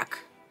it back,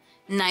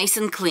 nice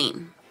and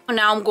clean.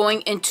 Now I'm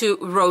going into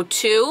row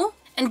 2.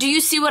 And do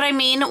you see what I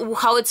mean?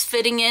 How it's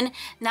fitting in?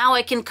 Now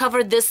I can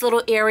cover this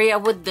little area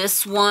with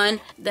this one,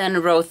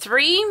 then row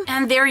 3.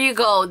 And there you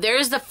go.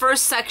 There's the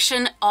first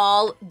section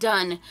all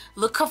done.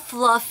 Look how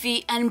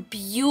fluffy and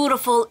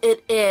beautiful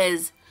it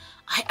is.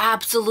 I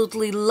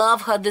absolutely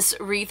love how this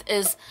wreath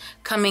is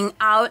coming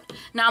out.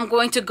 Now I'm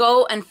going to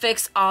go and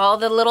fix all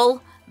the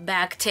little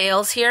back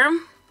tails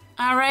here.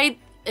 All right.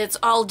 It's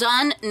all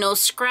done, no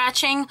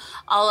scratching.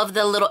 All of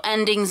the little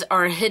endings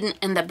are hidden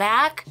in the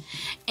back.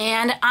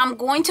 And I'm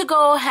going to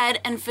go ahead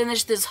and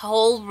finish this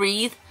whole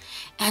wreath.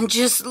 And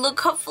just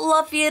look how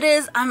fluffy it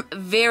is. I'm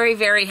very,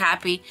 very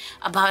happy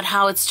about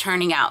how it's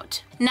turning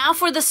out. Now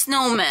for the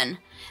snowman.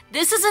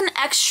 This is an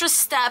extra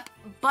step,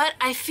 but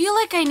I feel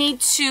like I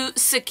need to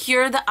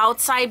secure the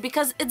outside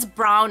because it's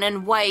brown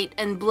and white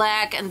and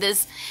black and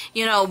this,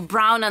 you know,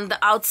 brown on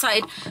the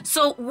outside.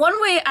 So one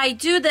way I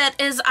do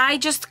that is I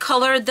just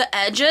color the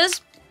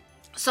edges.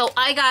 So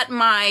I got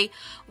my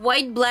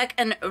white, black,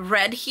 and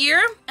red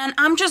here, and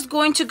I'm just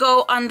going to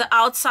go on the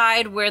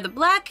outside where the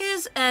black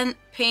is and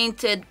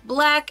paint it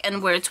black,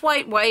 and where it's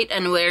white, white,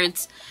 and where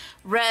it's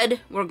red,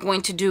 we're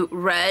going to do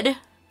red.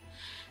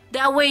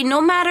 That way,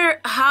 no matter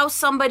how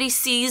somebody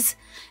sees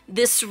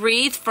this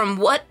wreath, from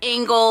what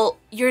angle,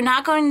 you're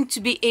not going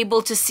to be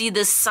able to see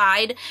this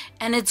side,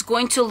 and it's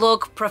going to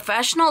look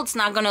professional. It's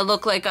not going to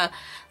look like a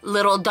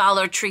little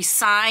Dollar Tree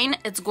sign.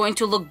 It's going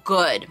to look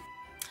good.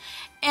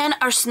 And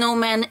our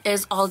snowman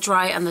is all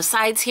dry on the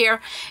sides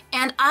here.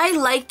 And I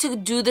like to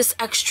do this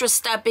extra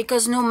step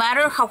because no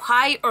matter how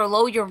high or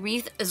low your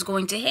wreath is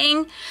going to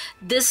hang,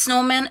 this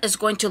snowman is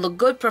going to look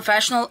good,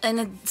 professional, and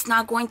it's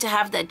not going to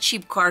have that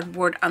cheap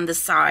cardboard on the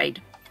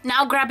side.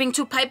 Now grabbing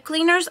 2 pipe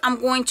cleaners,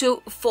 I'm going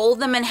to fold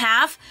them in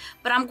half,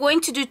 but I'm going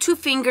to do 2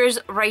 fingers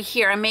right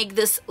here. I make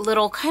this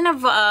little kind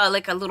of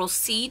like a little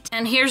seat.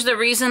 And here's the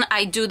reason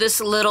I do this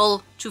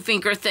little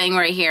 2-finger thing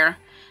right here.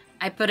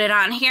 I put it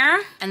on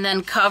here and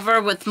then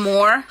cover with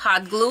more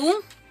hot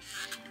glue.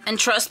 And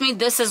trust me,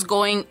 this is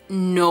going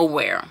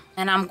nowhere.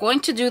 And I'm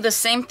going to do the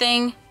same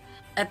thing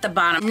at the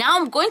bottom. Now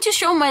I'm going to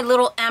show my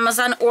little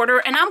Amazon order,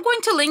 and I'm going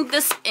to link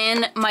this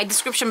in my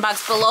description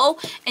box below.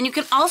 And you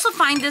can also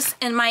find this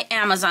in my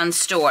Amazon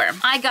store.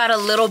 I got a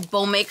little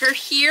bow maker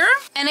here,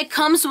 and it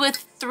comes with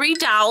 3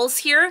 dowels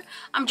here.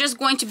 I'm just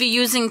going to be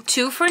using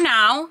 2 for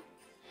now.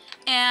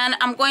 And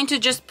I'm going to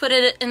just put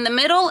it in the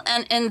middle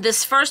and in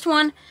this first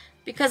one,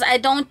 because I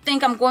don't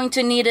think I'm going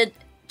to need it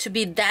to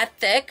be that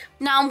thick.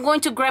 Now I'm going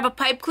to grab a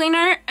pipe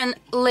cleaner and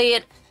lay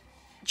it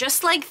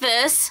just like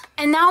this.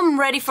 And now I'm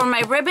ready for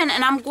my ribbon,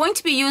 and I'm going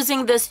to be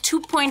using this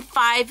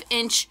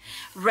 2.5-inch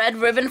red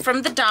ribbon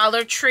from the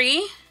Dollar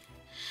Tree.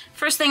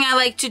 First thing I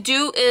like to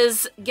do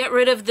is get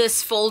rid of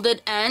this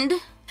folded end.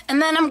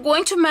 And then I'm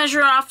going to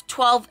measure off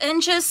 12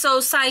 inches, so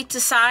side to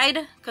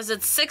side, because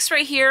it's 6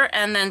 right here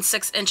and then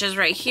 6 inches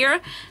right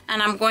here.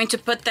 And I'm going to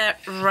put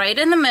that right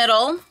in the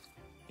middle.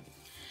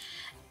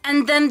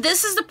 And then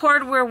this is the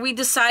part where we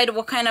decide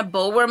what kind of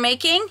bow we're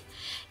making.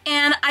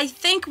 And I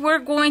think we're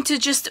going to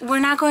we're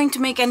not going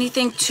to make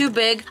anything too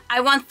big. I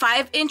want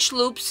 5-inch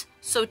loops,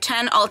 so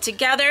 10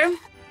 altogether.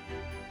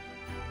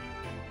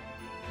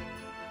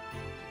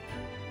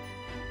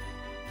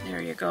 There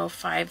you go,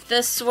 5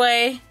 this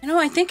way. You know,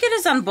 I think it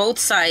is on both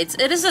sides.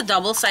 It is a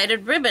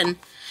double-sided ribbon.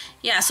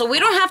 Yeah, so we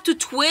don't have to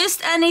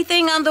twist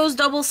anything on those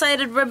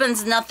double-sided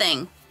ribbons,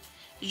 nothing.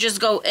 You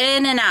just go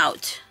in and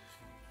out.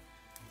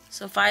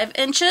 So 5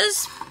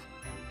 inches,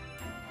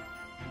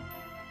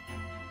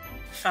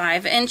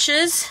 5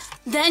 inches.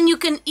 Then you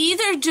can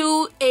either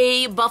do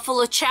a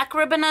buffalo check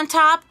ribbon on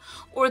top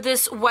or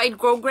this white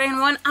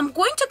grosgrain one. I'm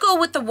going to go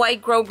with the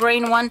white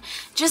grosgrain one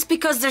just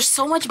because there's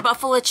so much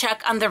buffalo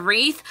check on the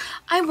wreath.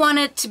 I want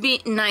it to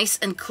be nice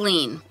and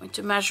clean. I'm going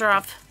to measure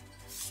off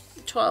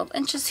 12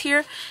 inches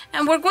here.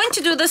 And we're going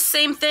to do the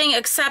same thing,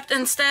 except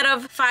instead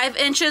of 5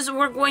 inches,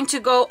 we're going to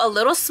go a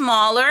little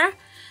smaller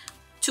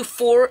to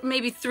 4,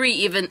 maybe 3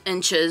 even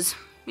inches,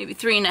 maybe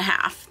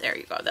 3.5. There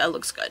you go, that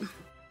looks good.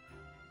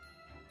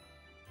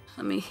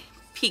 Let me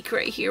peek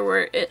right here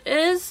where it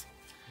is,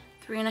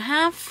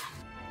 3.5.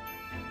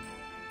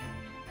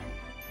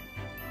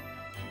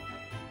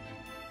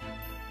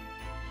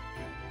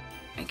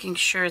 Making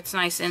sure it's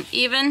nice and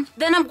even.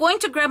 Then I'm going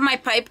to grab my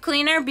pipe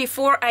cleaner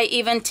before I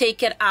even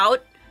take it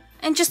out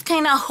and just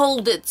kind of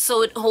hold it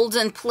so it holds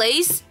in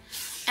place.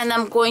 And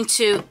I'm going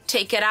to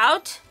take it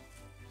out,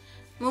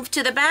 move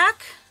to the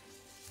back,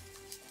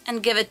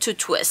 and give it 2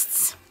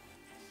 twists.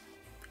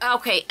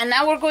 Okay, and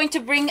now we're going to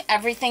bring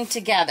everything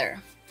together.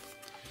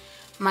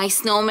 My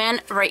snowman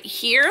right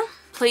here,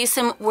 place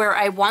him where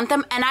I want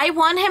them, and I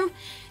want him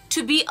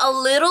to be a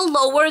little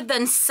lower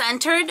than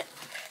centered,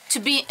 to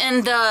be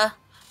in the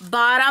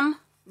bottom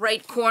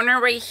right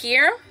corner right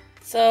here.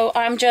 So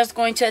I'm just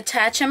going to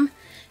attach him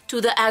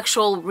to the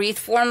actual wreath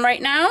form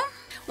right now.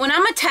 When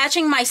I'm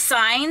attaching my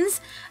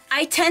signs,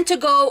 I tend to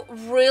go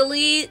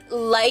really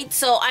light,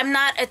 so I'm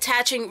not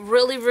attaching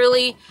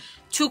really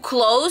too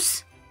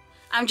close.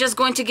 I'm just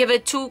going to give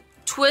it 2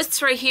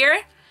 twists right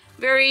here,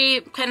 very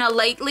kind of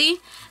lightly,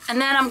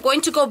 and then I'm going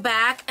to go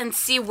back and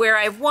see where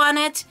I want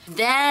it.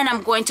 Then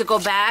I'm going to go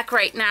back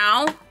right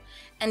now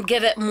and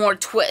give it more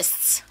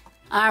twists.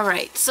 All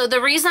right, so the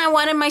reason I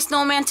wanted my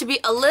snowman to be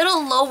a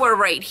little lower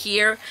right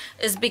here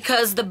is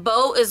because the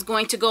bow is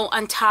going to go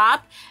on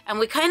top, and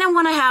we kind of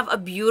want to have a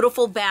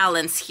beautiful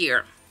balance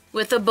here.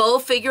 With the bow,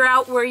 figure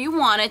out where you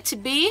want it to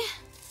be.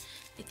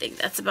 I think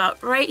that's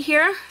about right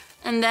here.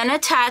 And then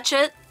attach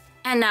it,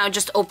 and now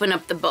just open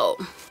up the bow.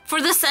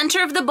 For the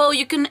center of the bow,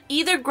 you can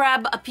either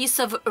grab a piece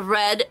of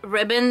red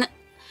ribbon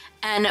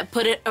and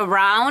put it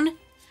around,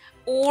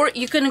 or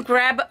you can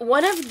grab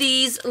one of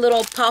these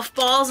little puff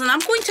balls, and I'm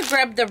going to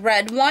grab the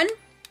red one,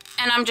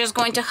 and I'm just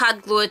going to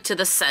hot glue it to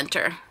the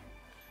center.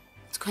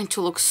 It's going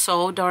to look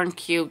so darn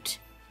cute.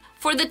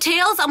 For the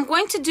tails, I'm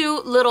going to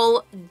do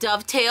little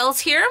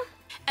dovetails here,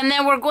 and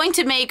then we're going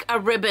to make a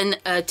ribbon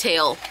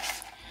tail.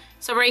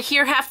 So right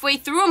here, halfway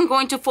through, I'm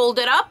going to fold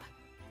it up,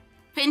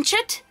 pinch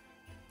it,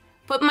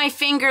 put my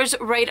fingers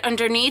right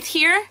underneath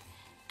here,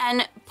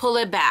 and pull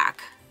it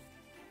back.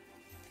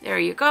 There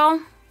you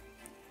go.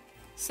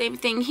 Same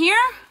thing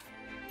here.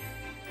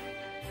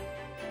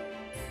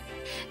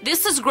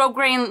 This is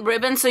grosgrain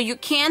ribbon, so you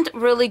can't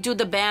really do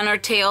the banner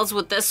tails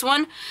with this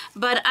one,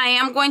 but I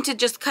am going to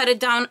just cut it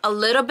down a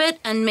little bit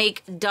and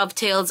make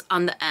dovetails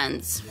on the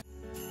ends.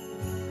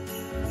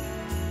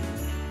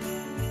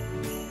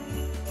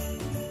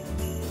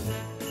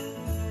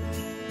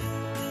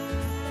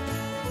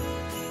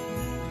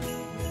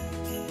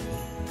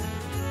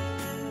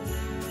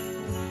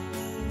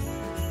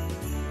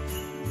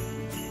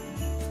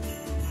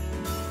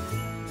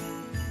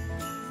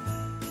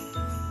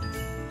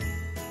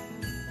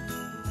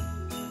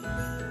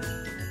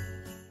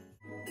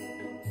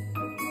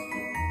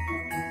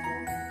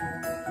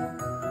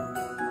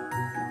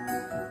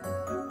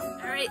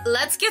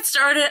 Let's get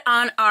started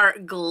on our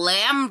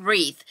Glam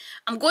wreath.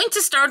 I'm going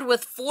to start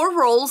with 4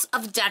 rolls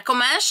of Deco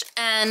mesh,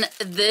 and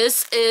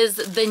this is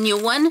the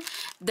new one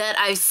that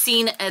I've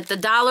seen at the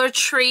Dollar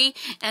Tree,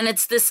 and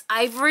it's this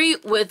ivory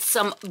with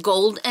some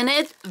gold in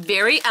it.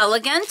 Very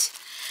elegant.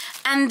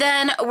 And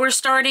then we're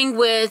starting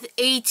with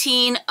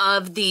 18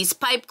 of these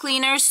pipe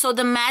cleaners. So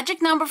the magic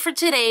number for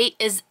today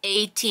is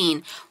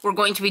 18. We're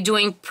going to be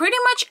doing pretty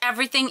much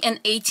everything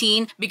in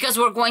 18 because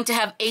we're going to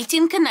have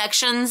 18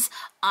 connections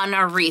on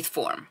our wreath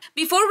form.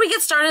 Before we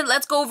get started,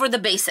 let's go over the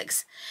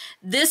basics.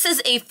 This is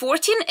a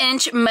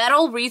 14-inch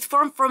metal wreath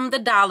form from the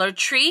Dollar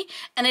Tree,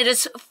 and it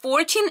is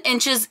 14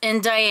 inches in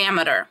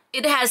diameter.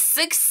 It has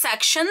 6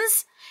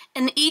 sections.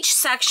 In each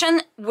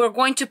section, we're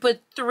going to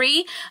put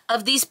 3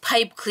 of these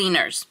pipe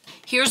cleaners.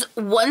 Here's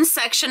one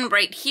section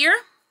right here.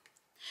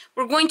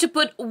 We're going to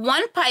put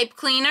 1 pipe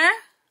cleaner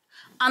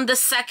on the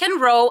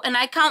second row, and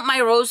I count my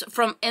rows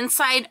from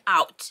inside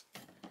out.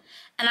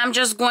 And I'm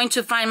just going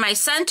to find my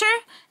center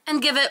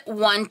and give it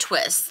 1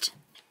 twist.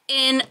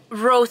 In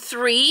row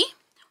 3,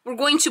 we're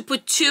going to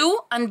put 2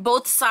 on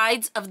both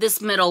sides of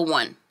this middle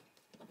one.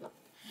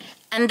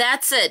 And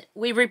that's it.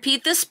 We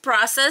repeat this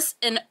process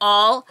in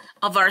all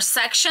of our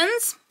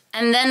sections,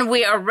 and then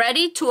we are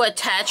ready to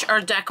attach our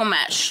Deco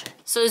mesh.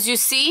 So as you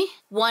see,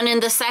 1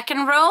 in the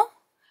second row,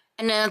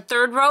 and in the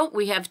third row,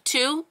 we have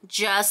 2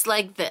 just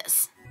like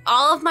this.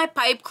 All of my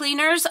pipe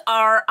cleaners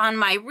are on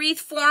my wreath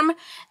form.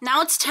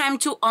 Now it's time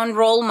to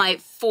unroll my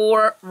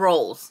 4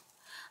 rolls.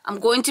 I'm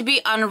going to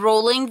be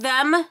unrolling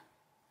them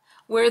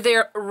where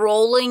they're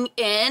rolling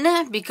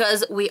in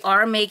because we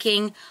are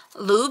making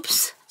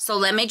loops. So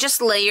let me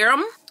just layer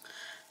them.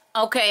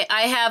 Okay,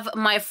 I have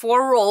my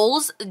 4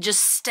 rolls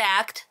just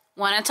stacked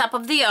one on top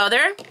of the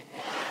other.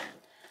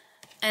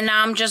 And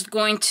now I'm just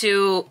going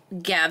to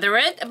gather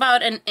it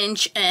about 1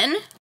 inch in.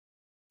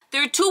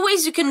 There are 2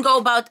 ways you can go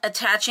about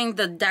attaching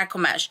the Deco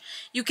mesh.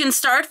 You can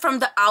start from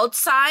the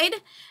outside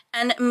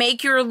and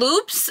make your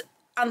loops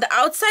on the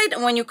outside,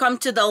 and when you come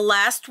to the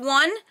last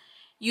one,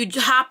 you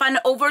hop on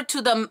over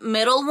to the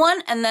middle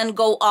one and then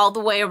go all the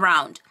way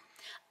around.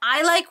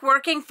 I like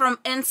working from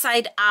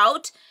inside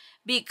out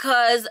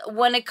because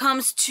when it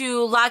comes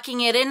to locking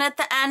it in at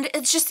the end,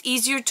 it's just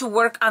easier to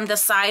work on the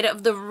side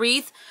of the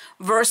wreath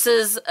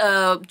versus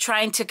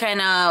trying to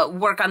kind of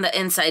work on the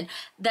inside.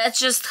 That's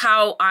just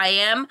how I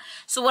am.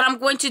 So what I'm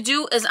going to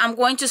do is I'm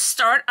going to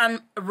start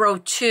on row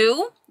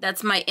 2.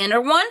 That's my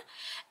inner one.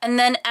 And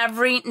then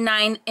every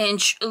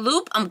 9-inch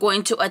loop, I'm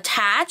going to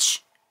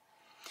attach.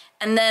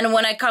 And then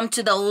when I come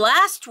to the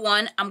last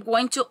one, I'm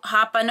going to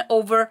hop on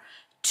over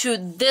to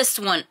this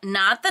one,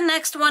 not the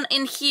next one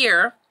in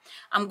here.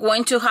 I'm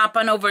going to hop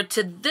on over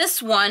to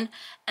this one,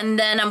 and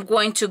then I'm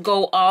going to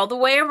go all the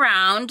way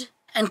around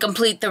and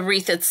complete the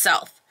wreath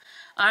itself.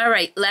 All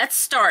right, let's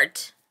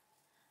start.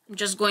 I'm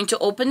just going to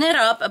open it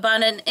up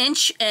about 1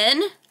 inch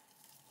in.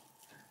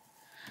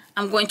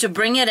 I'm going to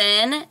bring it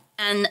in,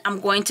 and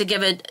I'm going to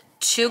give it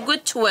 2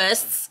 good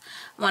twists.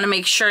 I want to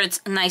make sure it's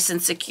nice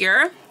and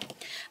secure.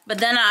 But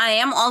then I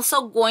am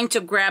also going to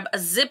grab a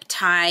zip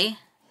tie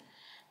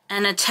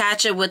and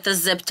attach it with a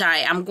zip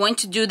tie. I'm going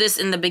to do this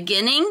in the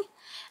beginning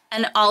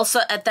and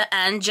also at the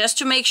end just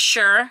to make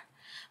sure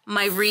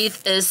my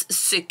wreath is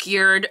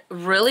secured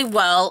really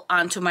well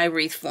onto my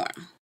wreath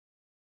form.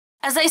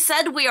 As I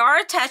said, we are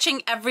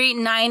attaching every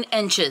 9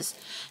 inches.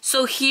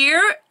 So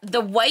here,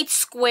 the white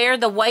square,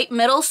 the white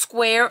middle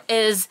square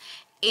is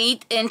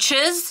 8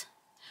 inches.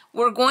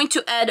 We're going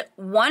to add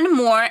 1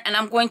 more, and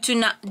I'm going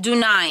to do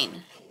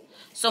 9.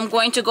 So I'm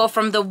going to go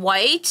from the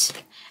white,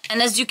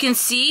 and as you can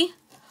see,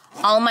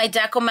 all my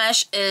Deco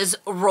mesh is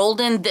rolled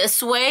in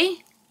this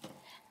way,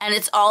 and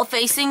it's all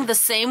facing the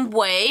same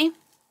way.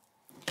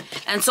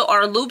 And so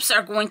our loops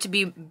are going to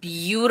be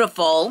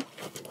beautiful.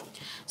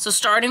 So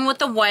starting with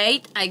the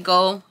white, I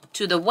go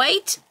to the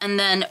white, and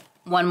then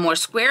 1 more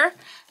square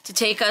to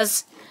take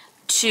us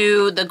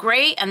to the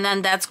gray, and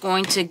then that's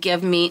going to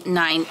give me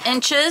 9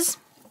 inches.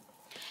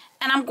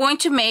 And I'm going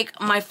to make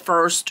my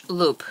first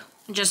loop.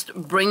 Just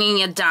bringing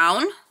it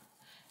down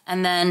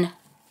and then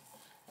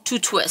 2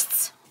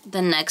 twists.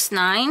 The next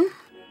 9.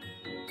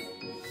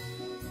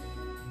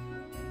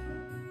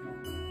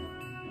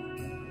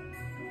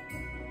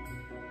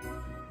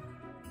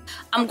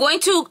 I'm going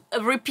to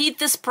repeat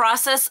this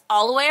process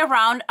all the way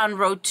around on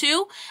row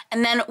 2,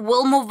 and then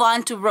we'll move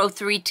on to row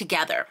 3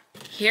 together.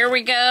 Here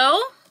we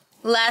go.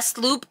 Last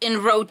loop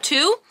in row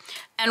 2,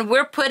 and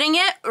we're putting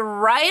it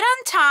right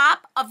on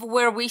top of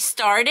where we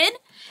started,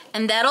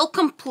 and that'll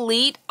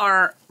complete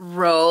our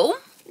row.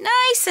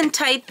 Nice and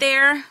tight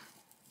there.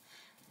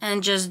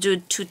 And just do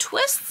 2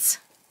 twists.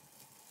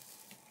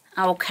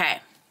 Okay.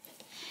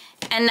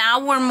 And now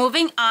we're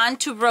moving on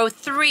to row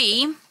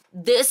 3.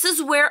 This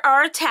is where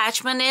our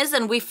attachment is,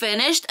 and we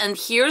finished, and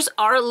here's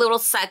our little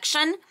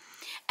section.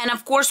 And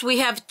of course we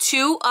have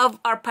 2 of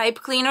our pipe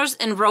cleaners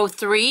in row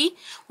 3.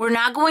 We're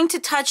not going to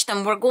touch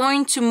them. We're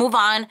going to move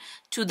on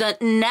to the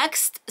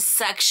next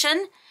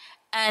section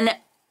and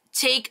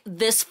take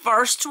this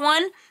first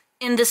one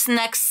in this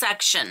next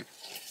section.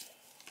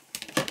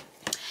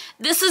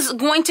 This is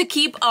going to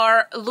keep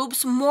our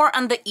loops more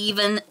on the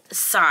even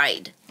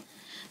side.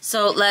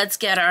 So let's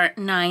get our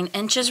 9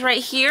 inches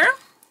right here.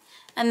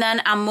 And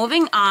then I'm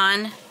moving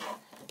on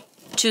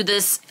to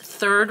this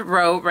 3rd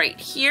row right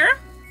here.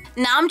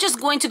 Now I'm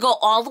just going to go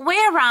all the way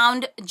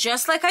around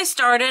just like I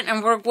started,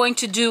 and we're going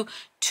to do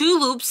 2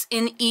 loops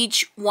in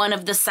each one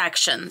of the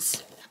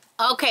sections.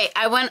 Okay,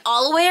 I went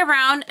all the way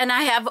around and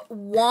I have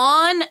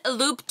 1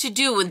 loop to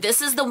do.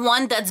 This is the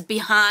one that's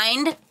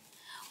behind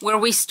where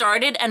we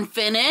started and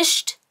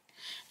finished.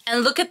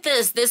 And look at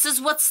this. This is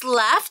what's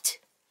left.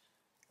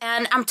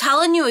 And I'm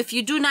telling you, if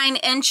you do 9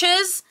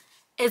 inches,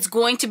 it's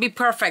going to be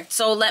perfect.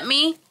 So let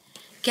me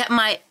get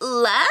my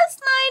last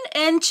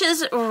 9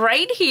 inches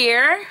right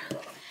here.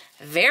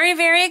 Very,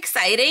 very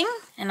exciting.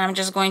 And I'm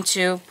just going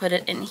to put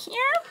it in here.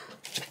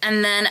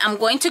 And then I'm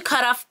going to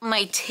cut off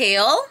my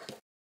tail.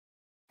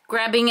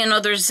 Grabbing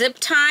another zip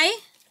tie.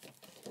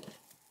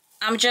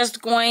 I'm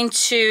just going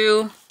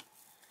to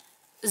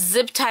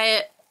zip tie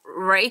it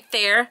right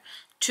there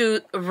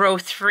to row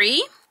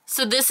 3.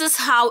 So this is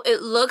how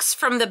it looks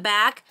from the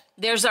back.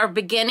 There's our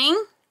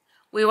beginning.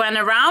 We went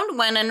around,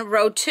 went in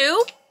row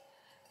 2,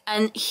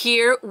 and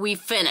here we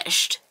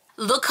finished.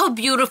 Look how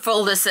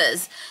beautiful this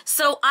is.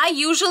 So I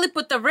usually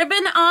put the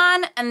ribbon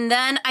on and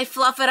then I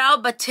fluff it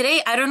out, but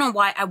today I don't know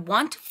why I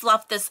want to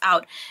fluff this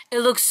out. It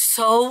looks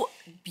so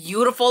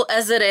beautiful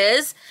as it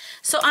is.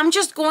 So I'm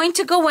just going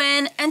to go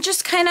in and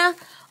just kind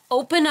of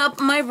open up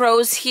my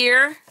rows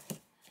here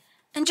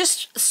and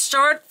just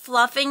start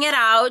fluffing it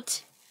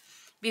out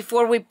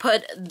before we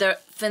put the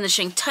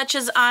finishing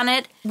touches on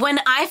it. When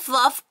I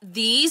fluff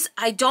these,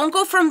 I don't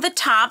go from the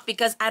top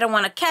because I don't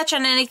want to catch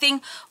on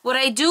anything. What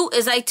I do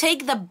is I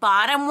take the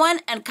bottom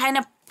one and kind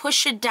of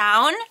push it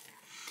down.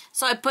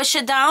 So I push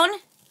it down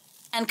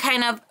and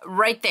kind of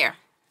right there.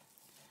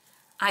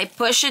 I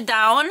push it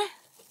down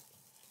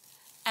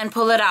and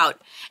pull it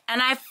out.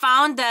 And I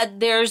found that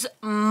there's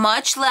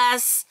much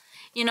less,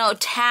 you know,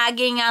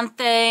 tagging on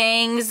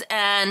things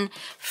and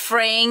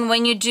fraying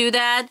when you do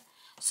that.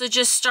 So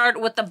just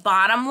start with the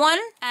bottom one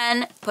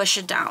and push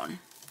it down.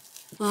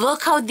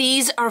 Look how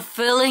these are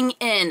filling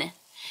in.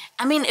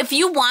 I mean, if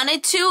you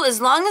wanted to,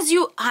 as long as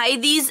you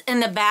hide these in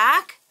the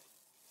back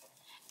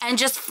and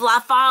just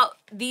fluff out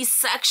these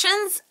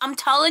sections, I'm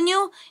telling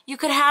you, you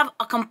could have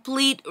a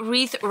complete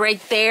wreath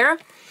right there.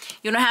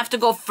 You don't have to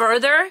go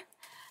further.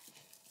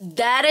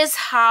 That is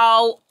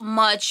how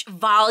much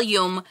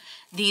volume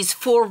these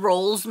 4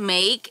 rolls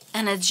make,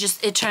 and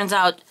it turns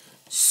out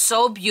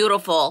so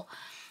beautiful.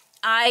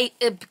 I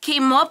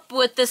came up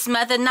with this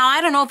method. Now, I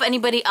don't know if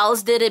anybody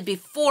else did it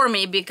before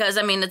me because,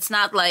 I mean, it's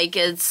not like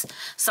it's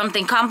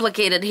something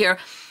complicated here.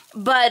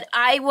 But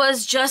I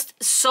was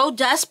just so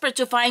desperate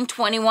to find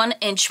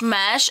 21-inch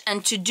mesh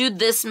and to do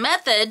this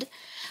method.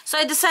 So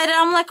I decided,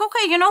 I'm like,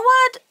 okay, you know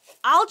what?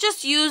 I'll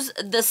just use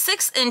the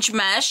 6-inch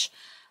mesh,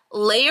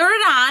 layer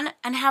it on,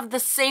 and have the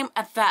same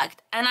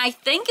effect. And I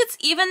think it's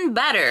even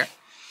better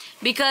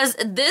because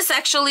this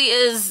actually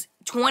is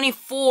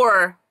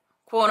 24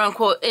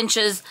 quote-unquote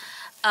inches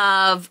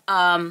of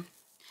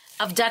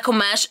deco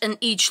mesh in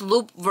each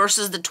loop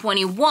versus the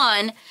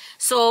 21.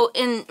 So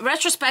in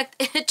retrospect,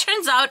 it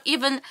turns out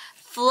even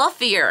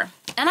fluffier.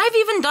 And I've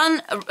even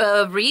done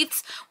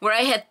wreaths where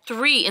I had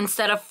 3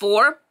 instead of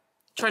 4.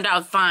 Turned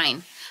out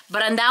fine.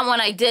 But on that one,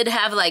 I did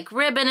have like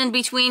ribbon in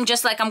between,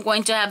 just like I'm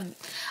going to have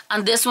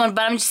on this one.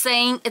 But I'm just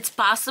saying it's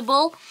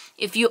possible.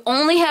 If you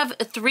only have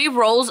 3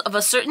 rolls of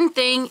a certain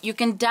thing, you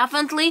can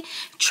definitely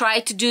try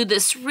to do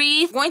this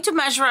wreath. I'm going to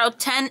measure out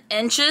 10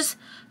 inches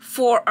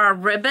for our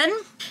ribbon.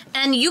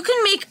 And you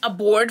can make a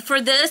board for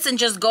this and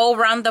just go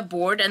around the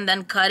board and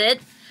then cut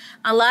it.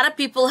 A lot of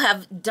people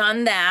have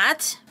done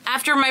that.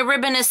 After my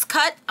ribbon is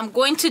cut, I'm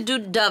going to do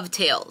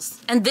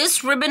dovetails. And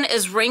this ribbon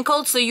is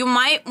wrinkled, so you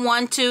might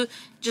want to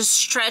just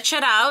stretch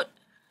it out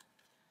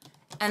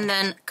and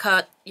then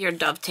cut your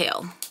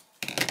dovetail.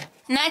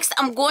 Next,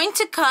 I'm going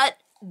to cut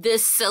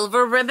this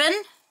silver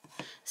ribbon.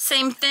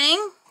 Same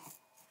thing.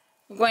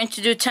 I'm going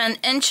to do 10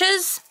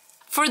 inches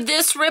For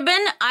this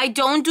ribbon, I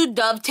don't do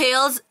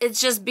dovetails. It's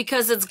just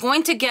because it's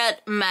going to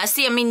get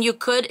messy. I mean, you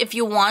could if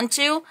you want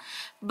to,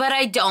 but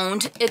I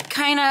don't. It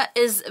kind of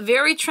is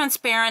very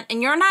transparent,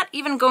 and you're not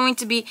even going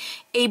to be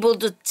able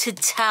to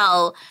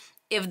tell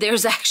if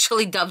there's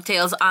actually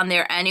dovetails on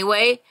there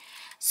anyway.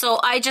 So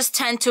I just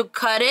tend to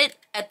cut it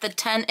at the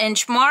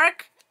 10-inch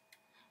mark,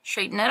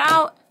 straighten it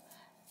out,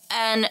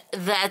 and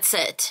that's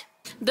it.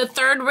 The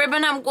third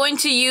ribbon I'm going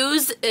to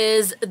use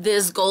is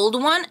this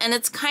gold one, and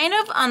it's kind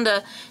of on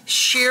the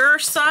sheer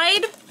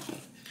side.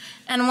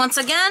 And once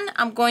again,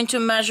 I'm going to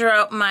measure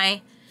out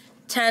my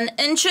 10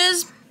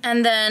 inches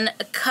and then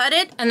cut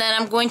it, and then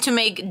I'm going to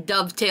make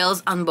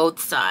dovetails on both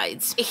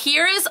sides.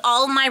 Here is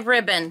all my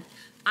ribbon.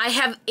 I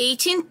have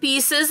 18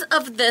 pieces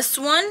of this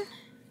one,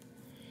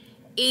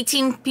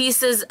 18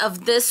 pieces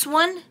of this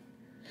one,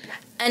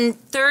 and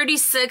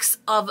 36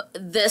 of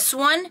this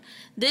one.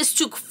 This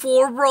took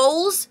 4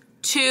 rolls,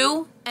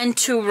 2 and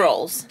 2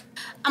 rolls.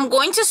 I'm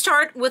going to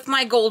start with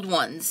my gold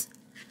ones.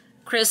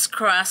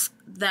 Crisscross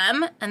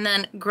them and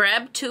then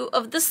grab 2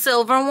 of the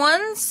silver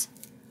ones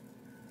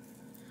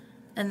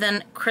and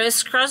then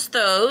crisscross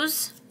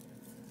those.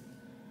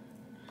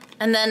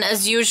 And then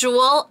as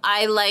usual,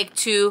 I like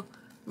to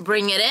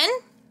bring it in,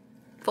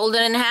 fold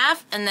it in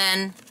half, and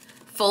then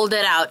fold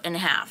it out in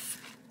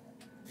half.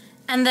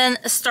 And then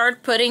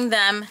start putting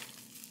them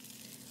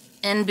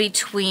in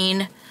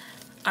between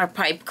our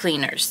pipe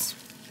cleaners.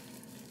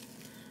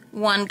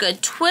 1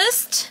 good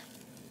twist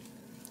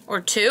or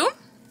 2.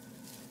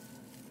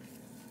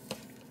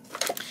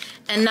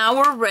 And now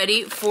we're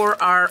ready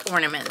for our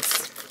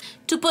ornaments.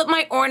 To put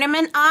my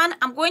ornament on,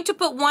 I'm going to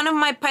put one of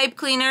my pipe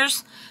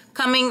cleaners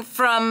coming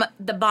from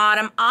the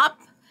bottom up.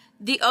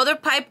 The other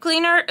pipe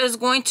cleaner is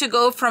going to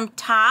go from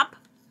top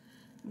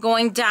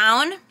going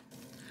down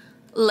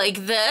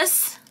like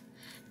this.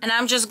 And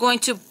I'm just going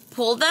to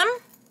pull them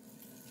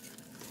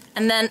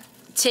and then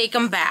take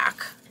them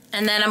back.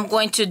 And then I'm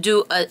going to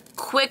do a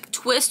quick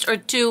twist or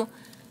 2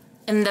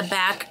 in the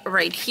back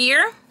right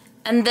here.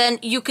 And then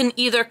you can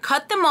either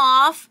cut them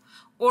off,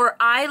 or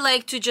I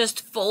like to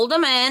just fold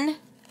them in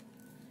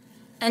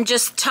and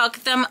just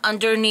tuck them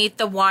underneath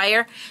the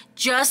wire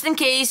just in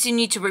case you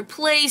need to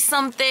replace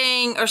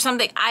something or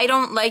something. I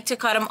don't like to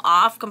cut them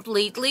off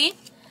completely,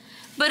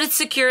 but it's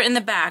secure in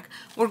the back.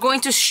 We're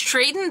going to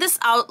straighten this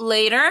out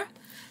later.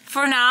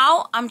 For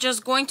now, I'm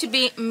just going to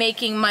be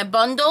making my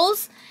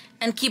bundles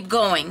and keep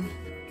going.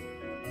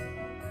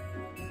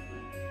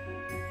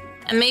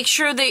 And make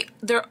sure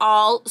they're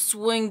all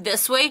swing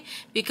this way,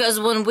 because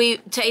when we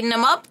tighten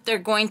them up, they're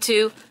going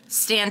to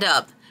stand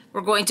up. We're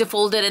going to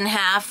fold it in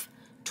half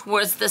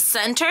towards the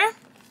center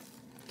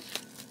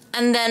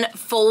and then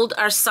fold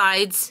our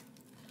sides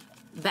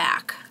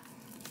back.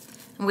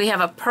 And we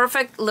have a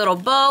perfect little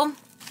bow.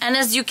 And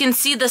as you can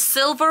see, the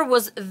silver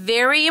was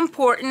very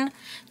important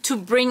to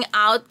bring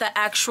out the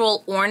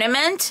actual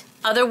ornament.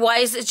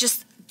 Otherwise, it's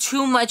just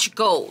too much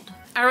gold.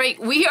 All right,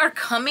 we are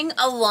coming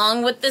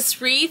along with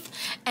this wreath,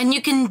 and you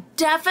can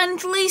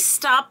definitely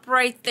stop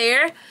right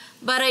there,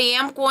 but I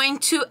am going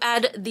to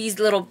add these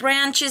little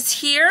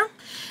branches here.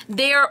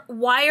 They're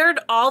wired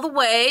all the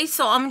way,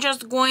 so I'm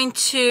just going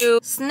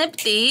to snip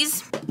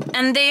these,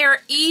 and they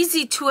are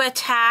easy to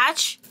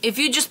attach. If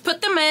you just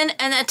put them in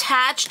and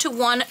attach to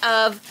one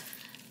of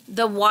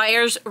the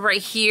wires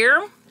right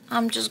here,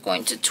 I'm just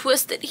going to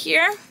twist it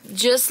here,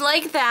 just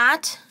like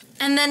that.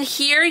 And then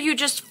here you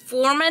just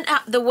form it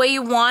the way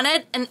you want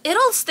it, and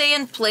it'll stay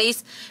in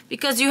place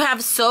because you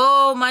have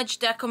so much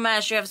deco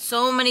mesh. You have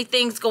so many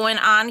things going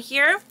on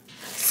here.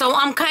 So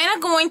I'm kind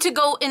of going to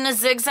go in a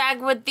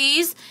zigzag with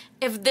these.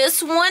 If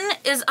this one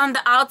is on the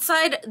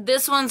outside,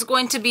 this one's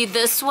going to be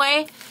this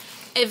way.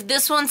 If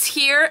this one's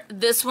here,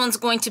 this one's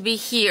going to be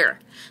here.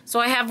 So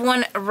I have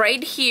one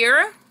right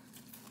here.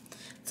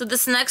 So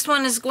this next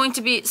one is going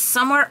to be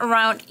somewhere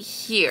around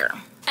here.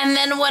 And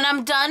then when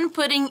I'm done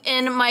putting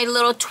in my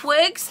little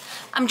twigs,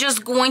 I'm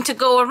just going to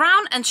go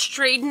around and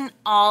straighten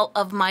all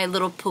of my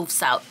little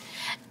poofs out.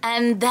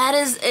 And that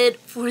is it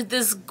for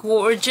this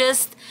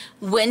gorgeous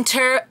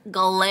winter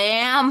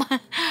glam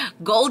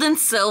gold and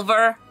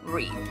silver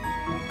wreath.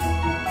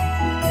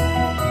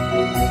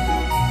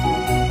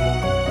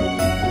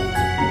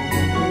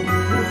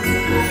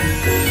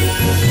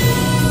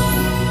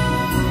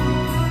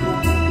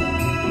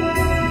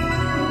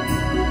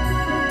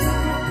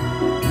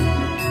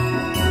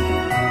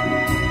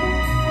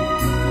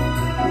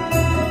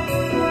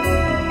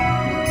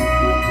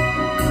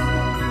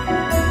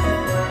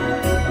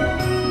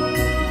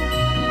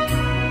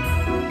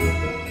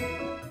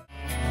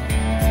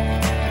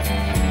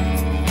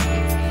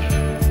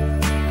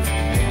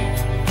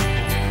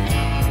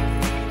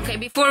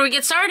 Before we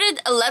get started,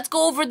 let's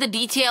go over the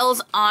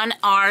details on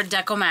our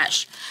deco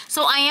mesh.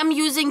 So I am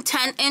using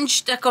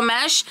 10-inch deco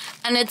mesh,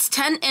 and it's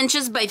 10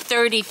 inches by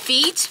 30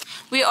 feet.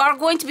 We are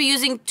going to be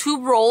using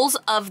 2 rolls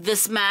of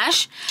this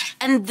mesh,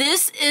 and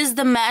this is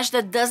the mesh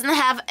that doesn't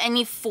have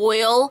any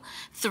foil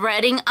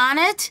threading on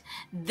it.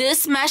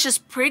 This mesh is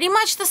pretty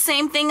much the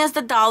same thing as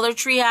the Dollar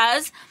Tree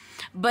has,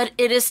 but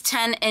it is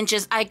 10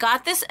 inches. I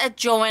got this at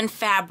Joann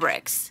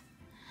Fabrics,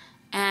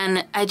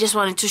 and I just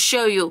wanted to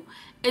show you.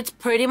 It's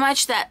pretty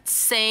much that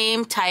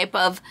same type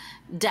of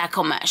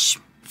Deco mesh.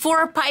 For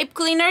our pipe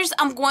cleaners,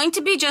 I'm going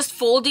to be just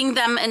folding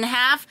them in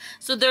half,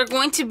 so they're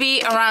going to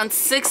be around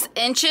 6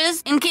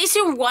 inches. In case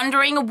you're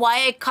wondering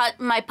why I cut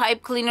my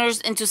pipe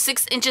cleaners into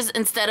 6 inches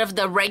instead of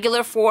the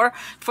regular 4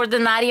 for the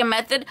Nadia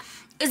method,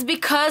 is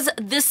because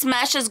this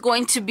mesh is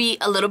going to be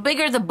a little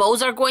bigger, the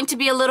bows are going to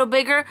be a little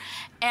bigger,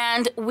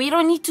 and we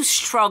don't need to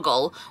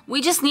struggle.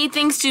 We just need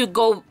things to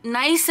go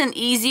nice and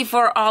easy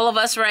for all of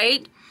us,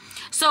 right?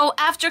 So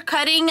after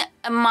cutting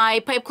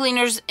my pipe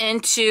cleaners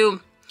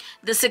into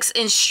the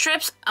 6-inch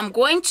strips, I'm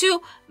going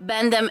to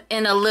bend them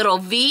in a little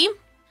V.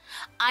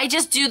 I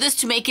just do this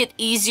to make it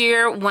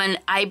easier when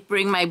I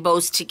bring my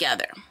bows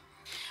together.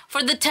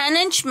 For the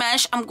 10-inch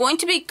mesh, I'm going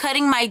to be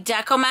cutting my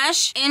Deco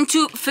mesh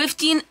into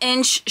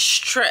 15-inch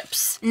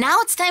strips. Now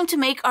it's time to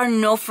make our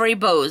no fray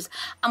bows.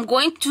 I'm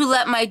going to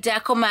let my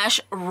Deco mesh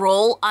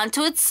roll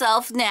onto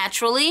itself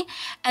naturally,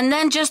 and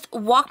then just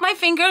walk my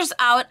fingers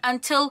out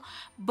until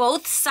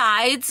both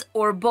sides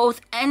or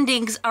both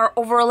endings are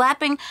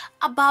overlapping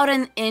about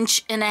 1.5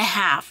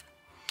 inches.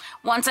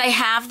 Once I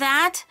have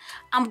that,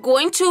 I'm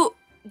going to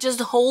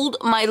just hold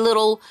my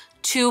little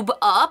tube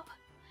up,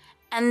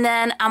 and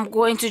then I'm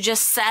going to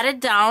just set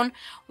it down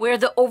where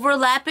the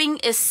overlapping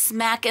is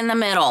smack in the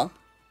middle.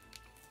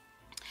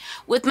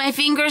 With my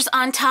fingers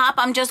on top,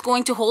 I'm just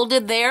going to hold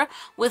it there.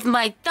 With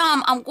my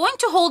thumb, I'm going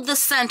to hold the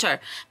center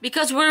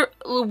because we're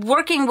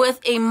working with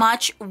a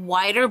much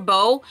wider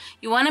bow.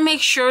 You want to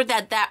make sure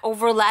that that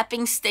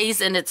overlapping stays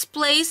in its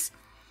place.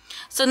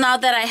 So now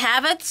that I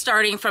have it,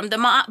 starting from the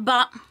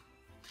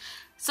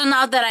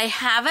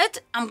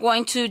I'm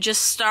going to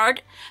just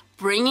start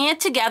bringing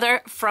it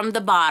together from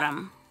the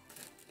bottom.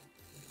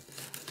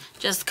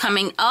 Just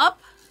coming up,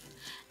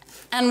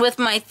 and with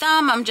my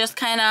thumb, I'm just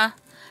kind of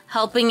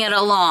helping it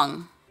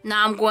along.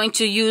 Now I'm going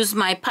to use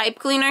my pipe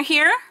cleaner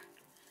here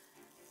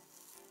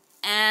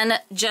and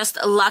just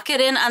lock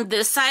it in on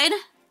this side,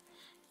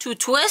 2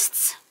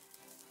 twists.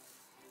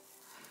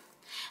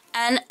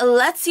 And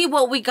let's see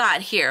what we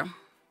got here.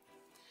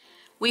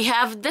 We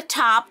have the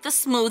top, the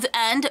smooth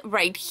end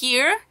right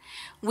here.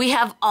 We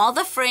have all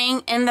the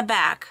fraying in the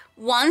back.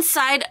 One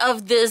side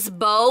of this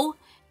bow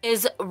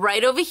is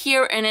right over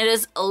here, and it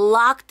is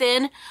locked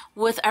in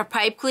with our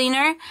pipe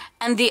cleaner,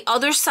 and the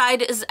other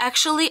side is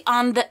actually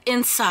on the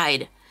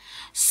inside.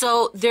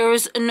 So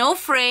there's no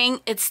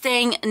fraying, it's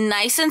staying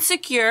nice and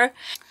secure.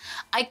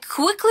 I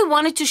quickly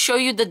wanted to show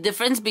you the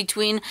difference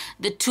between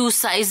the 2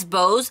 size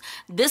bows.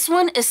 This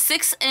one is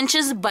 6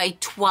 inches by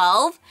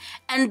 12,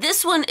 and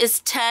this one is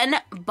 10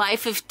 by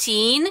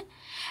 15.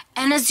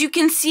 And as you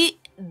can see,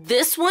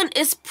 this one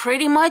is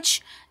pretty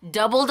much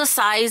double the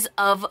size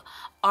of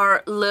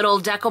our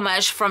little Deco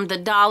mesh from the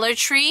Dollar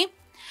Tree,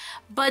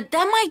 but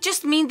that might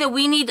just mean that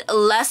we need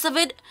less of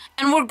it,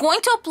 and we're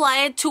going to apply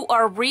it to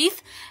our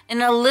wreath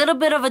in a little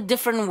bit of a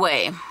different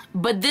way.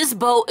 But this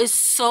bow is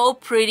so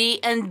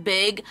pretty and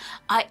big.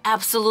 I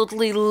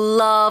absolutely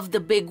love the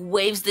big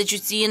waves that you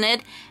see in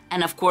it,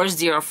 and of course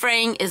zero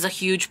fraying is a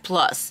huge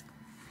plus.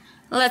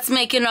 Let's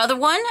make another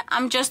one.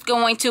 I'm just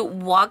going to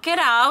walk it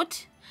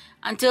out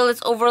until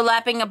it's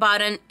overlapping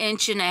about 1.5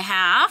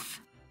 inches.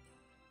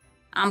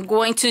 I'm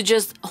going to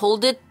just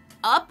hold it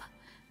up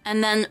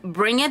and then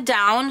bring it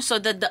down so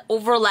that the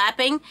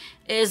overlapping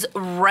is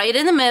right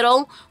in the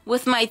middle.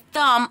 With my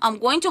thumb, I'm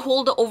going to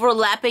hold the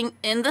overlapping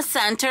in the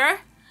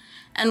center.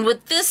 And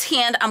with this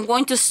hand, I'm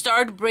going to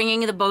start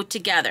bringing the bow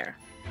together.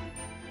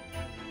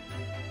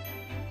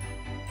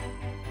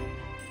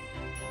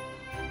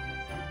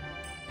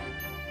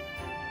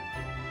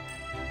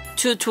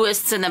 Two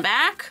twists in the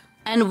back.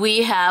 And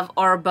we have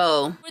our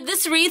bow. For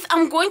this wreath,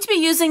 I'm going to be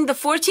using the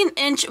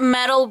 14-inch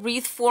metal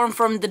wreath form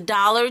from the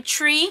Dollar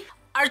Tree.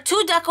 Our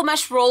 2 Deco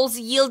mesh rolls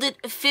yielded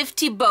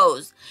 50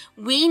 bows.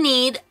 We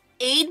need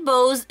 8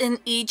 bows in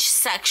each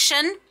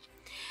section.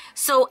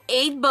 So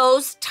 8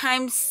 bows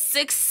times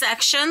 6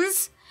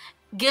 sections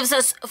gives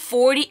us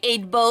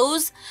 48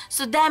 bows.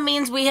 So that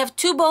means we have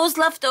 2 bows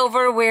left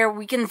over where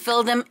we can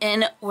fill them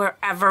in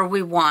wherever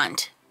we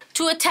want.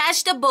 To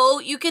attach the bow,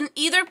 you can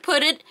either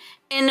put it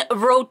in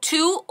row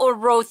 2 or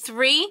row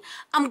 3.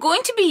 I'm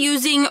going to be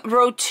using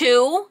row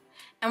 2,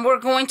 and we're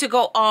going to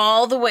go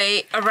all the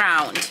way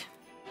around.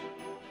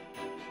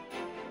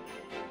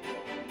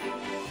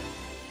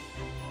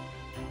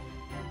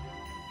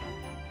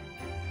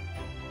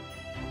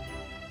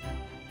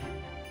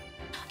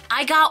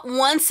 I got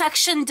one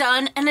section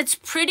done, and it's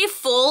pretty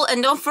full,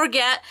 and don't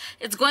forget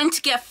it's going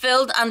to get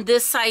filled on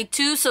this side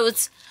too, so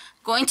it's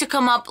going to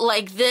come up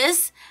like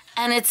this,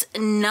 and it's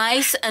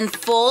nice and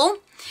full.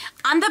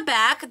 On the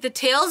back, the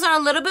tails are a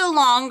little bit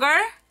longer.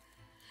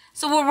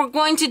 So what we're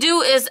going to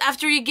do is,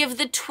 after you give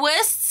the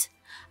twists,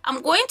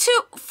 I'm going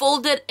to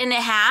fold it in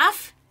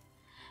half,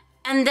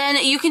 and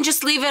then you can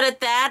just leave it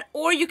at that,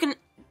 or you can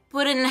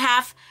put it in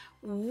half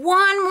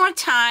one more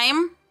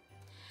time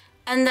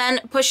and then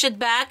push it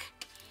back,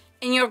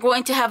 and you're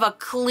going to have a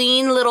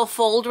clean little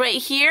fold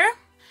right here.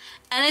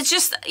 And it's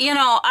just, you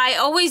know, I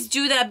always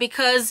do that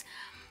because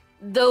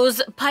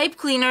those pipe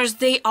cleaners,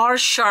 they are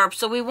sharp.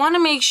 So we want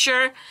to make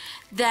sure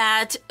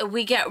that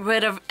we get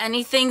rid of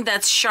anything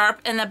that's sharp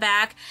in the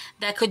back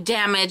that could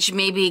damage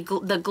maybe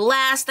the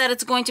glass that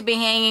it's going to be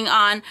hanging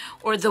on,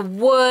 or the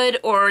wood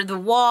or the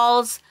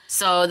walls.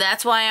 So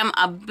that's why I'm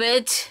a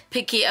bit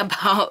picky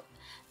about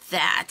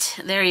that.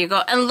 There you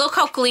go. And look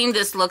how clean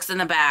this looks in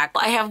the back.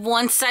 I have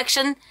one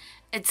section.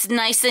 It's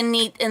nice and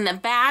neat in the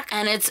back,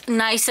 and it's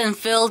nice and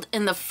filled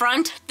in the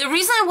front. The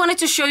reason I wanted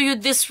to show you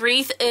this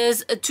wreath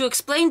is to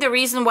explain the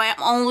reason why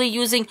I'm only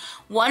using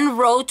one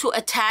row to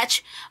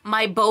attach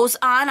my bows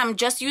on. I'm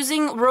just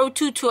using row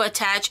 2 to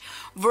attach,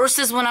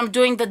 versus when I'm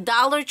doing the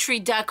Dollar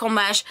Tree Deco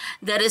mesh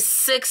that is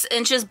 6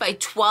 inches by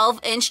 12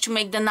 inch to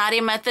make the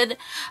Nadia method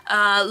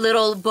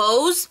little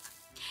bows.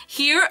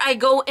 Here I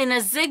go in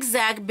a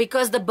zigzag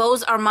because the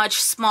bows are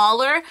much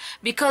smaller.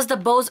 Because the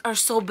bows are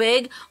so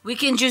big, we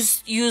can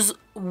just use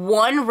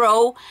one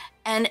row,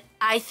 and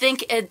I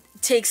think it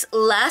takes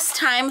less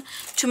time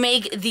to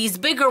make these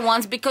bigger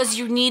ones because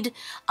you need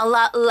a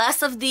lot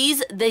less of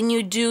these than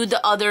you do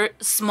the other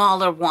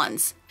smaller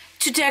ones.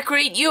 To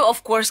decorate, you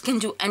of course can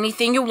do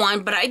anything you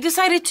want, but I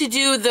decided to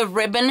do the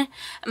ribbon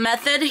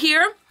method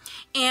here.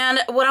 And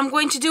what I'm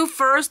going to do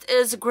first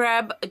is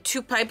grab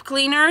 2 pipe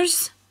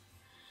cleaners,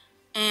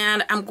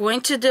 and I'm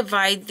going to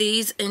divide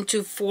these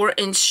into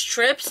 4-inch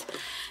strips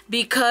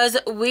because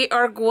we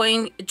are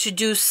going to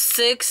do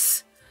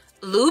 6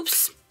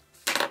 loops.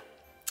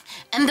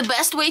 And the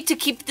best way to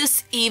keep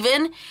this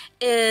even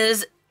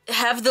is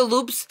have the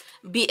loops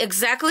be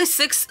exactly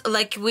 6,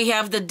 like we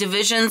have the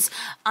divisions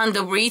on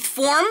the wreath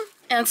form.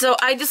 And so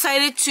I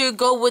decided to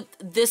go with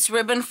this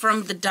ribbon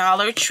from the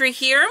Dollar Tree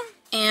here.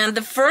 And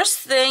the first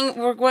thing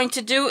we're going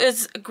to do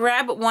is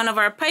grab one of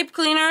our pipe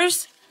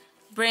cleaners,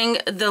 bring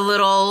the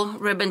little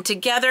ribbon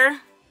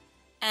together,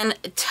 and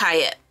tie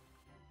it.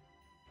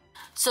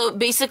 So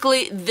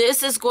basically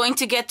this is going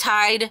to get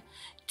tied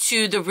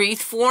to the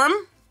wreath form.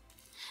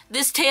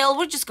 This tail,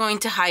 we're just going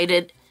to hide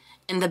it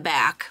in the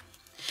back.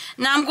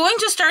 Now I'm going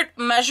to start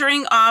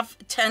measuring off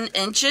 10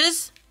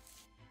 inches,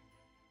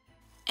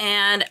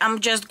 and I'm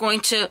just going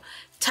to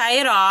tie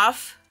it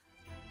off.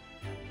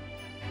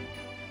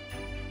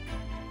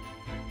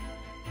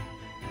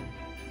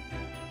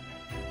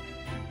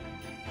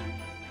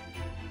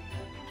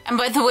 And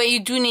by the way, you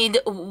do need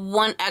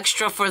 1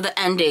 extra for the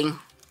ending.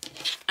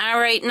 All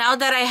right, now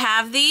that I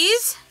have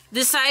these,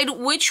 decide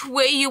which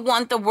way you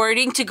want the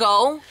wording to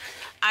go.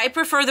 I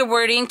prefer the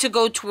wording to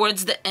go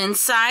towards the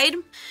inside.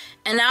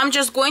 And now I'm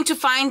just going to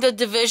find the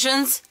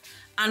divisions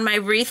on my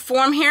wreath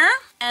form here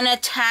and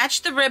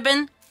attach the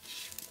ribbon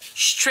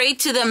straight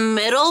to the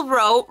middle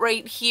row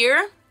right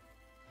here,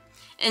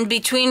 in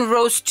between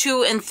rows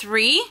 2 and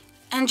 3,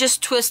 and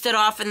just twist it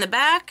off in the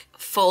back.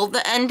 Fold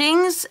the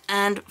endings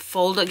and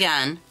fold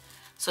again,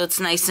 so it's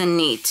nice and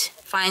neat.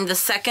 Find the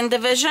second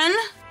division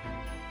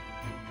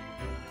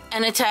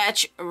and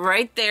attach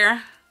right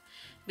there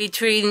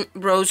between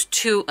rows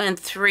 2 and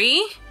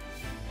 3.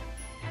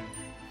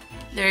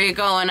 There you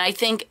go, and I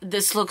think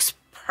this looks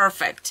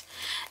perfect.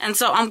 And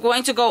so I'm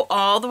going to go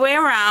all the way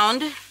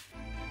around.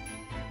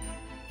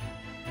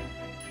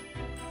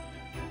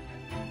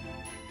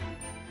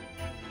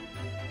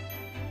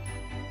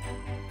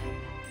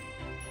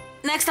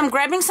 Next, I'm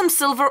grabbing some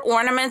silver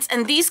ornaments,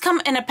 and these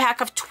come in a pack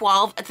of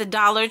 12 at the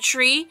Dollar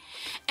Tree.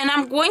 And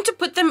I'm going to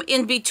put them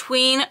in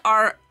between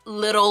our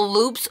little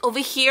loops over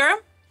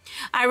here.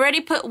 I already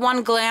put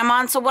 1 Glam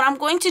on, so what I'm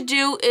going to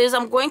do is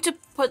I'm going to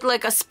put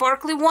like a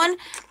sparkly one,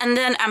 and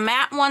then a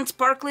matte one,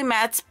 sparkly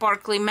matte,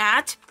 sparkly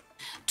matte.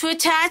 To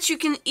attach, you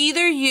can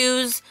either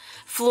use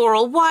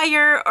floral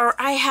wire, or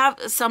I have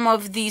some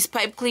of these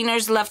pipe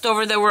cleaners left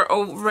over that were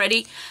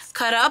already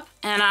cut up,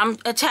 and I'm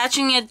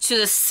attaching it to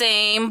the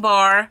same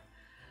bar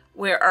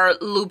where our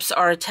loops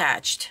are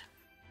attached.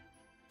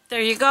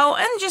 There you go,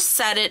 and just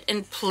set it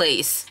in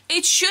place.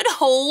 It should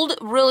hold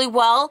really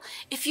well.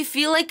 If you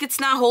feel like it's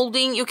not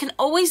holding, you can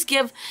always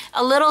give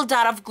a little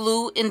dot of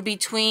glue in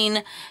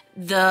between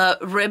the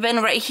ribbon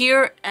right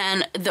here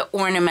and the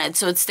ornament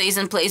so it stays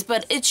in place,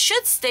 but it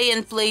should stay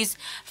in place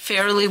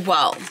fairly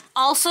well.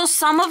 Also,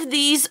 some of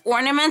these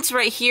ornaments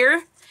right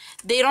here,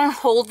 they don't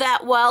hold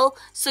that well,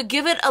 so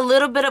give it a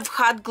little bit of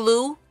hot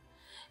glue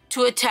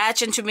to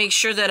attach and to make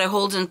sure that it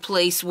holds in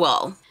place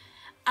well.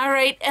 All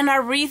right, and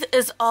our wreath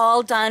is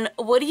all done.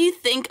 What do you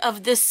think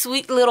of this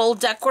sweet little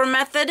decor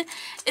method?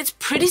 It's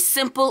pretty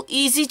simple,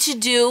 easy to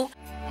do.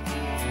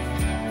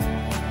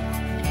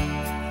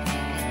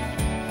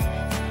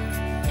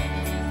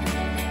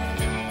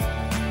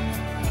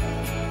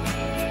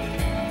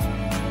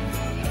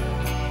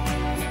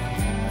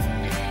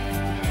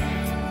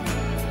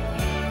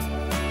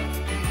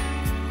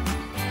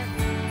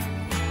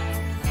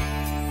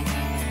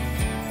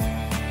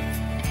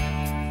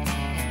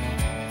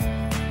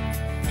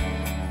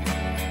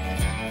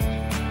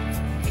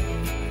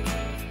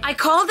 I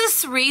call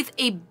this wreath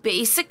a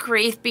basic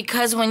wreath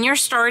because when you're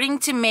starting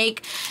to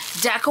make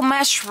deco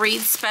mesh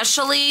wreaths,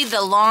 especially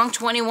the long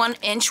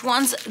 21-inch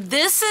ones,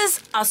 this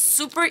is a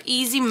super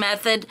easy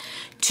method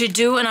to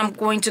do, and I'm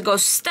going to go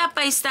step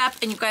by step,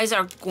 and you guys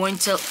are going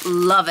to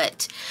love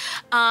it.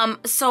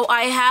 So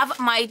I have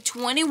my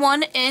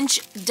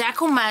 21-inch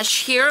deco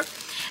mesh here,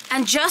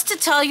 and just to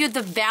tell you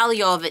the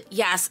value of it,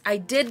 yes, I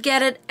did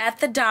get it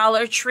at the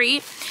Dollar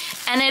Tree,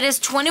 and it is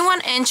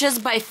 21 inches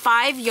by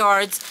 5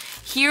 yards.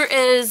 Here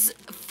is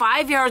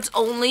 5 yards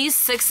only,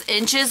 6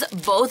 inches.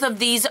 Both of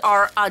these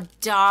are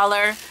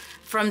 $1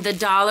 from the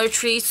Dollar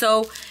Tree.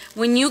 So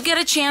when you get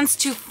a chance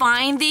to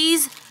find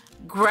these,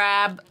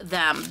 grab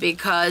them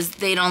because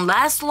they don't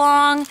last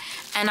long,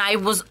 and I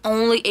was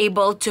only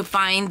able to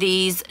find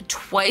these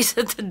twice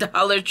at the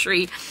Dollar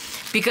Tree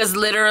because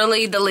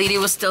literally the lady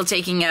was still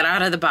taking it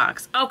out of the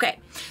box. Okay,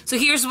 so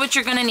here's what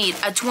you're gonna need.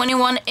 A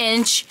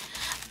 21-inch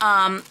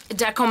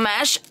deco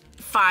mesh,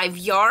 5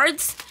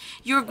 yards.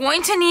 You're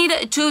going to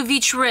need 2 of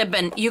each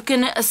ribbon. You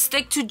can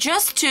stick to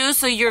just 2,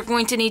 so you're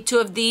going to need 2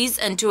 of these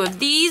and 2 of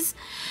these.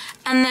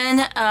 And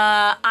then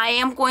I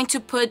am going to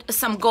put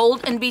some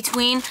gold in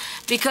between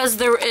because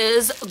there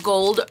is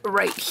gold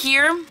right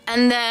here.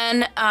 And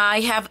then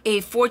I have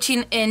a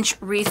 14-inch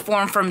wreath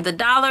form from the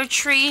Dollar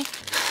Tree.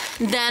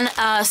 Then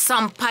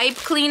some pipe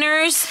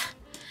cleaners.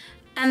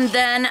 And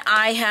then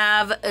I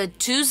have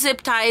 2 zip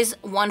ties,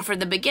 one for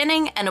the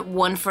beginning and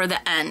one for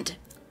the end.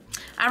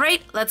 All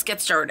right, let's get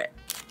started.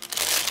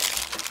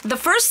 The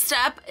first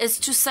step is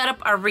to set up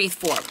our wreath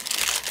form.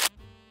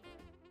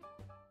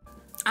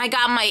 I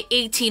got my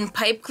 18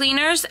 pipe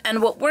cleaners,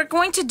 and what we're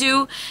going to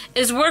do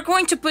is we're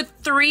going to put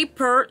 3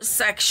 per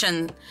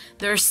section.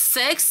 There's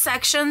 6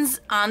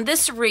 sections on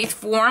this wreath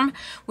form,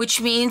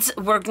 which means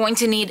we're going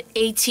to need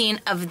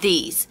 18 of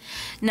these.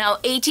 Now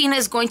 18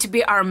 is going to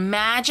be our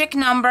magic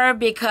number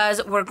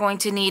because we're going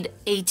to need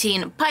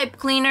 18 pipe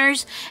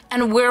cleaners,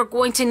 and we're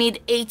going to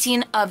need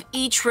 18 of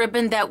each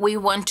ribbon that we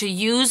want to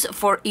use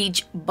for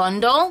each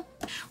bundle.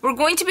 We're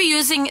going to be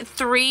using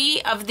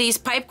 3 of these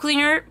pipe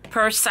cleaner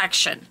per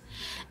section.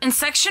 In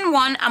section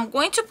 1, I'm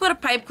going to put a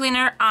pipe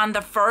cleaner on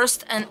the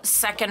first and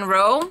second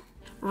row,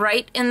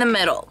 right in the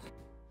middle.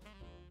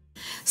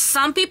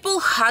 Some people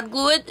hot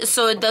glue it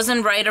so it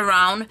doesn't ride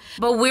around,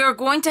 but we're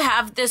going to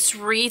have this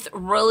wreath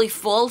really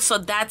full, so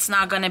that's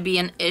not going to be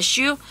an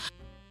issue.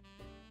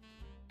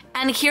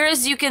 And here,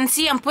 as you can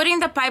see, I'm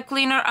putting the pipe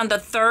cleaner on the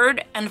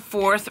third and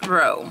fourth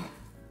row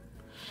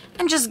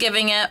and just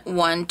giving it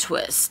one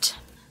twist.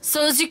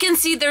 So as you can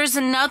see, there's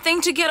nothing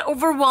to get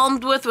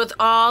overwhelmed with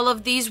all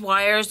of these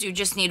wires. You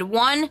just need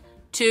 1,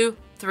 2,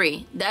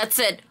 3. That's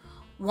it.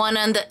 1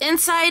 on the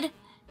inside,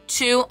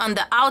 2 on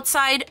the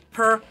outside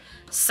per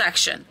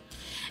section.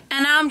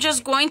 And I'm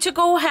just going to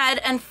go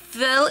ahead and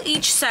fill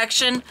each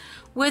section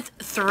with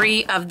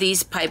 3 of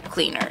these pipe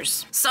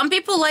cleaners. Some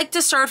people like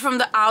to start from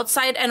the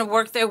outside and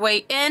work their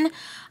way in.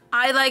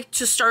 I like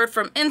to start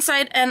from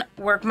inside and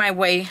work my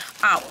way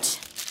out.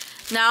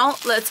 Now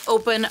let's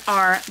open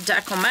our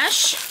deco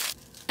mesh,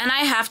 and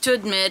I have to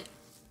admit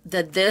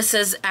that this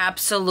is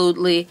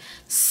absolutely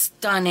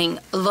stunning.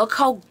 Look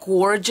how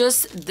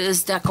gorgeous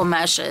this deco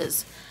mesh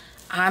is.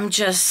 I'm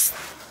just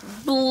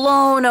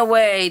blown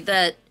away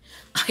that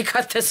I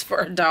got this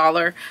for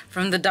 $1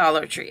 from the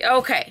Dollar Tree.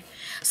 Okay,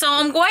 so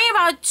I'm going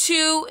about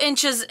 2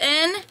 inches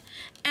in,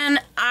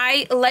 and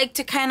I like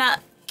to kind of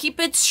keep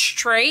it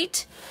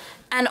straight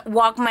and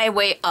walk my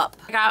way up.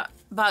 I got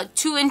about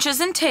 2 inches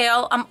in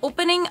tail. I'm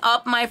opening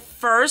up my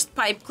first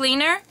pipe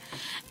cleaner,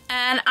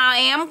 and I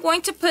am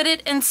going to put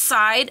it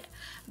inside,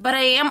 but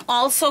I am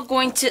also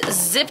going to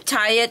zip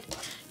tie it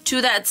to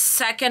that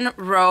second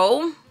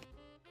row.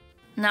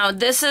 Now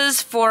this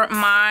is for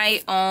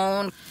my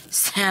own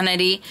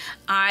sanity.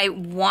 I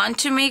want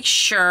to make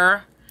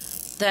sure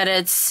that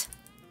it's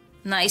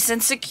nice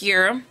and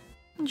secure.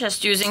 I'm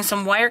just using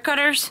some wire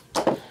cutters.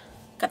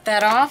 Cut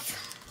that off.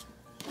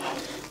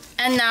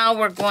 And now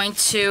we're going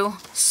to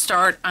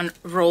start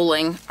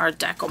unrolling our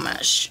deco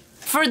mesh.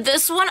 For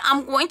this one,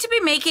 I'm going to be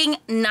making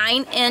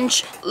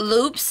 9-inch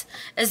loops.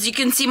 As you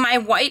can see, my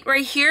white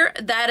right here,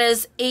 that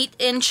is 8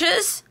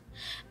 inches.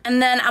 And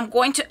then I'm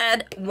going to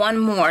add 1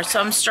 more. So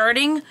I'm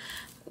starting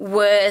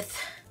with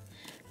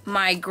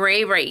my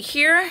gray right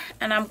here,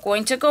 and I'm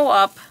going to go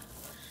up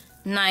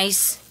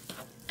nice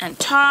and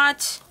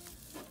taut,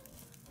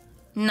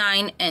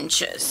 9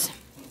 inches.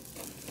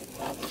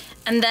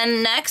 And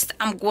then next,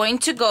 I'm going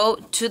to go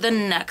to the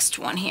next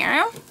one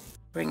here.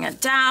 Bring it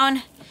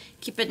down,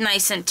 keep it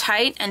nice and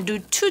tight, and do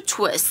 2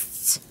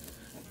 twists.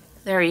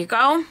 There you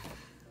go.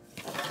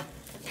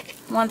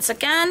 Once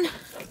again,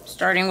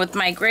 starting with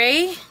my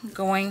gray,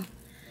 going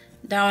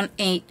down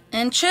 8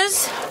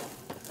 inches.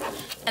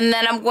 And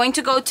then I'm going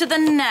to go to the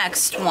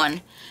next one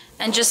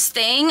and just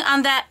staying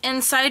on that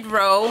inside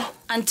row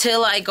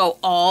until I go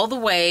all the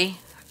way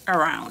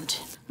around.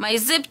 My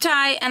zip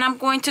tie, and I'm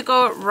going to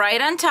go right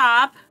on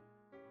top.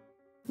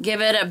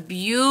 Give it a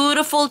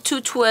beautiful 2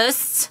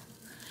 twists.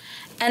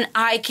 And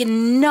I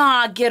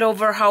cannot get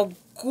over how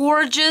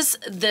gorgeous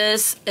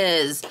this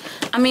is.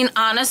 I mean,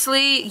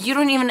 honestly, you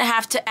don't even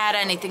have to add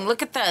anything.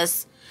 Look at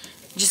this.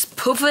 Just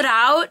poof it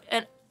out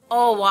and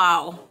oh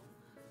wow.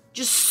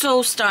 Just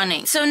so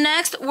stunning. So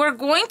next, we're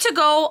going to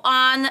go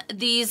on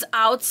these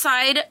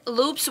outside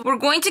loops. We're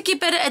going to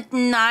keep it at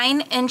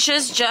 9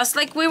 inches, just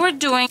like we were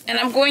doing. And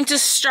I'm going to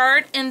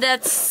start in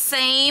that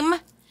same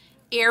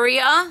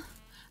area,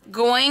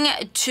 going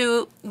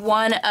to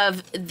one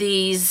of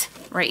these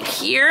right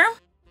here.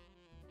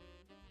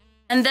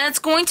 And that's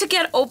going to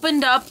get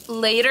opened up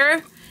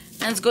later.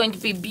 And it's going to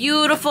be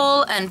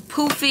beautiful and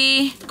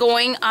poofy,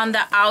 going on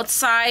the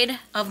outside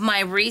of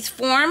my wreath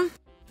form,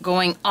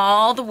 going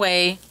all the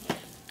way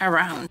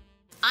around.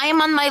 I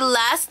am on my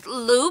last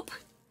loop,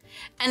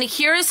 and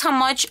here is how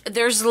much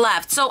there's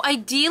left. So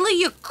ideally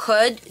you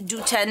could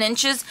do 10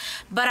 inches,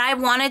 but I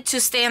wanted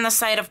to stay on the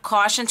side of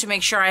caution to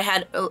make sure I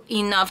had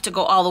enough to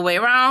go all the way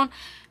around,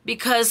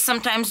 because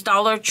sometimes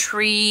Dollar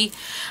Tree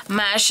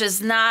mesh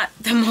is not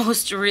the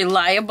most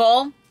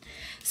reliable.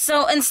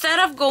 So instead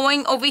of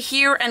going over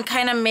here and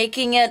kind of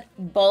making it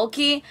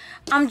bulky,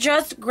 I'm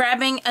just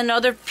grabbing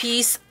another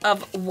piece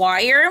of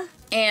wire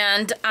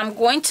and I'm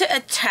going to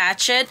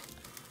attach it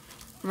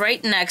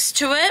right next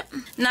to it.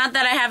 Not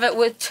that I have it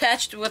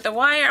attached with a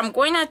wire. I'm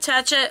going to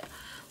attach it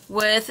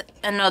with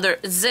another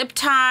zip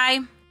tie.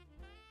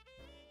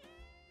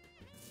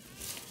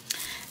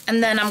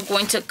 And then I'm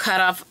going to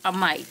cut off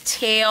my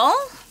tail.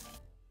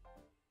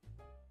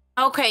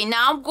 Okay,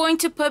 now I'm going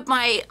to put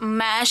my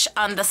mesh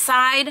on the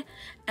side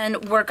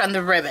and work on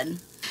the ribbon.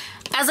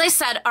 As I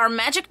said, our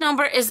magic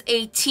number is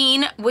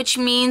 18, which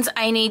means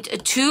I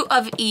need 2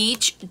 of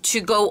each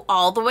to go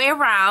all the way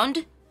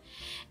around.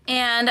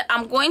 And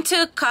I'm going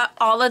to cut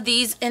all of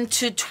these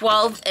into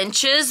 12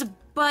 inches.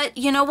 But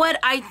you know what?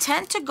 I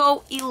tend to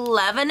go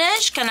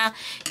 11-ish, kind of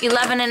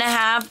 11 and a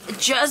half,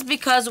 just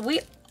because we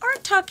are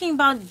talking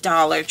about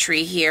Dollar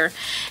Tree here.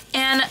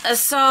 And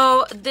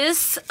so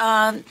this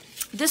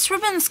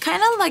ribbon is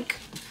kind of like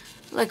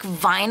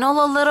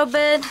vinyl a little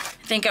bit.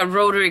 I think a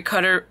rotary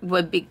cutter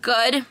would be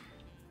good.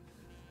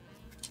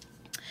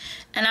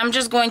 And I'm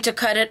just going to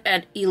cut it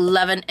at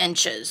 11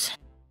 inches.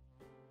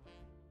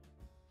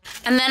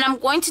 And then I'm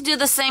going to do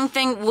the same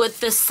thing with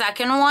the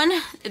second one.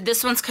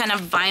 This one's kind of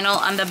vinyl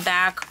on the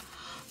back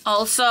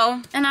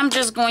also. And I'm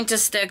just going to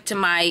stick to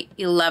my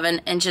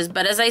 11 inches.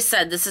 But as I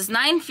said, this is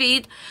 9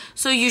 feet,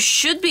 so you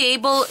should be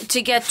able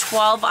to get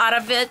 12 out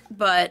of it.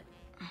 But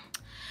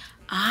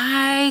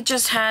I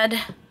just had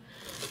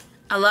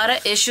a lot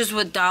of issues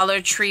with Dollar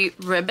Tree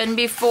ribbon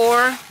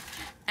before.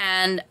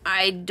 And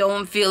I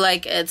don't feel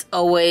like it's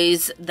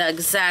always the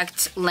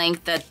exact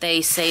length that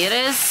they say it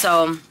is.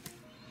 So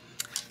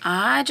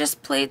I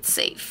just played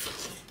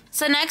safe.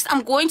 So next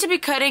I'm going to be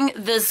cutting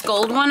this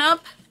gold one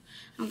up.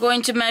 I'm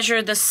going to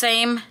measure the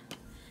same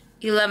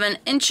 11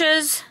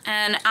 inches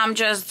and I'm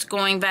just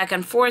going back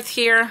and forth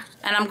here,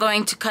 and I'm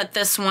going to cut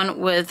this one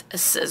with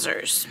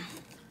scissors.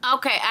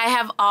 Okay, I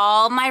have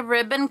all my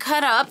ribbon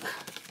cut up.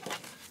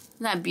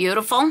 Isn't that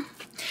beautiful?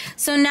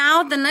 So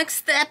now the next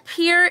step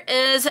here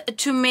is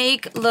to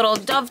make little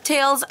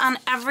dovetails on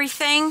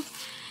everything,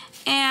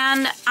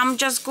 and I'm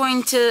just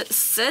going to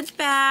sit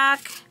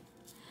back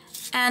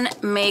and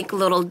make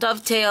little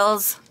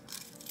dovetails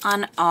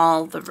on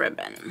all the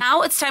ribbon.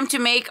 Now it's time to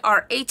make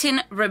our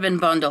 18 ribbon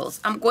bundles.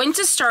 I'm going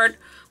to start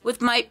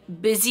with my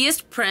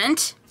busiest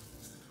print.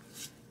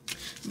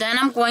 Then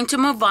I'm going to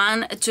move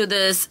on to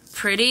this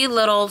pretty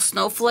little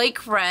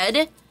snowflake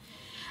red.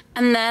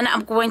 And then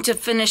I'm going to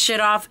finish it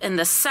off in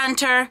the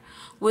center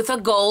with a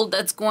gold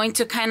that's going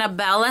to kind of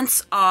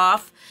balance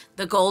off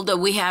the gold that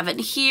we have in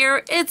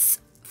here. It's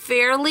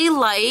fairly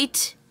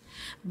light,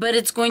 but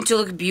it's going to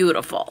look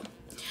beautiful.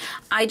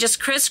 I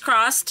just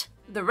crisscrossed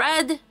the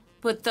red,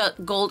 put the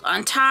gold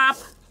on top.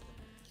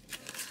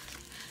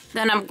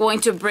 Then I'm going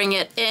to bring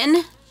it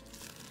in,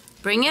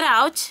 bring it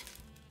out,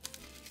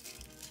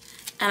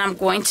 and I'm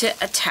going to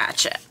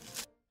attach it.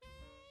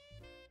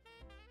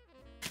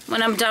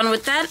 When I'm done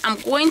with that,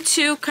 I'm going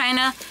to kind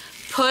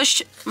of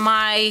push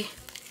my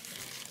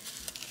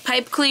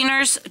pipe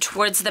cleaners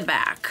towards the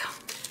back.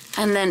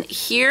 And then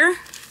here,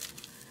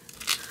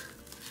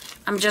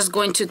 I'm just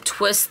going to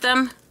twist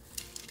them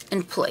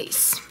in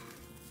place.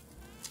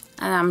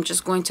 And I'm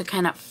just going to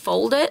kind of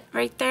fold it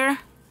right there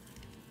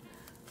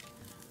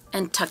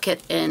and tuck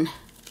it in.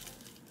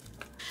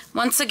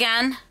 Once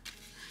again,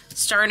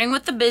 starting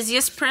with the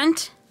busiest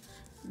print,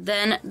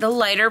 then the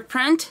lighter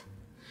print,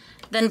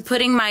 then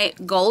putting my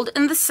gold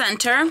in the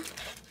center,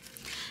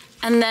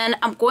 and then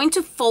I'm going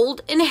to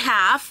fold in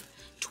half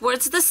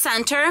towards the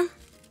center,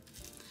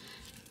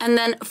 and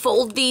then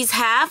fold these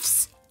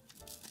halves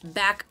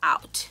back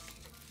out.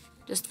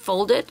 Just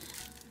fold it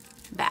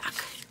back.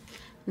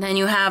 And then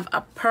you have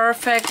a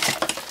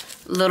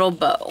perfect little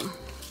bow.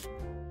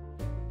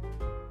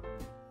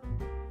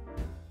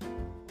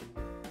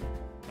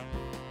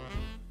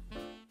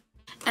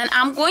 And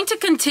I'm going to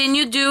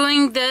continue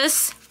doing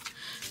this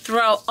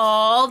throughout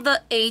all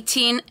the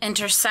 18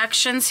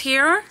 intersections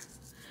here.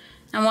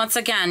 And once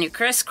again, you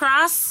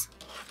crisscross,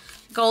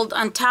 Gold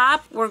on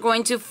top, we're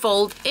going to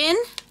fold in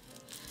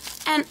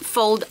and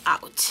fold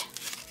out.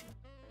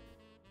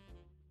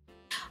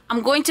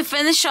 I'm going to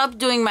finish up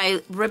doing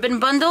my ribbon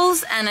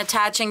bundles and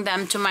attaching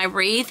them to my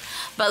wreath,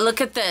 but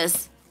look at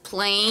this,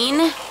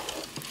 plain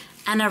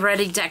and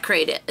already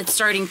decorated. It's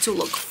starting to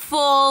look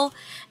full.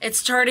 It's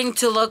starting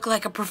to look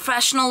like a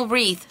professional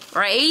wreath,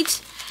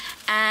 right?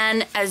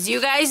 And as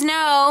you guys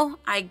know,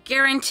 I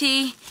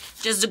guarantee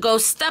just to go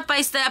step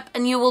by step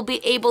and you will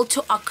be able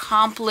to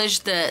accomplish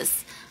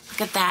this.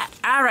 Look at that.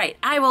 All right,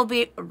 I will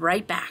be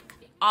right back.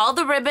 All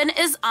the ribbon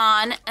is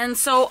on, and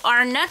so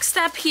our next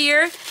step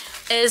here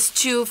is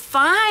to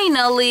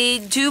finally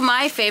do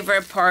my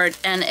favorite part,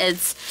 and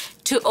it's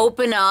to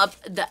open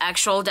up the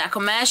actual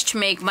deco mesh to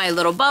make my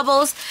little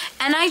bubbles.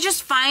 And I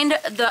just find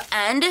the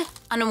end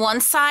on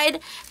one side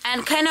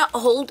and kind of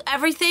hold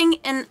everything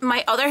in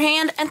my other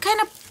hand and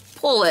kind of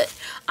pull it.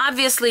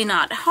 Obviously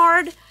not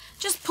hard,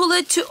 just pull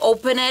it to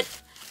open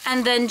it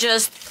and then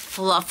just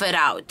fluff it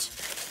out.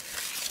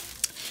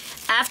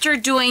 After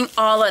doing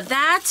all of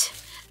that,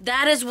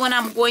 that is when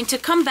I'm going to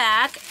come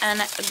back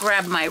and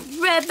grab my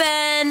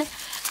ribbon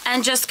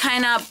and just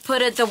kind of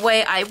put it the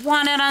way I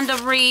want it on the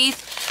wreath,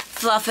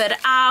 fluff it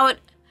out,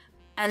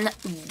 and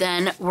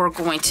then we're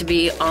going to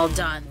be all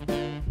done.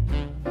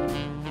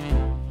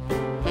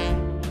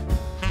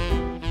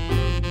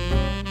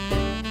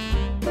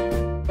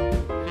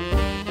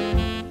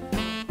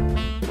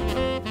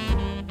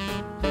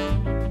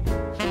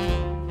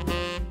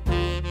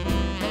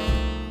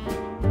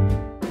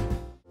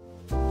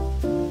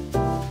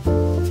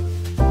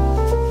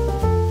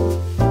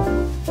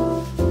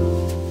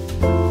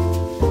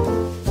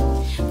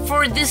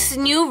 For this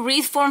new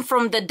wreath form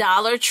from the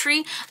Dollar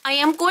Tree, I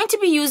am going to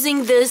be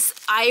using this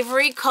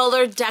ivory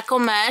colored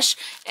deco mesh.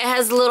 It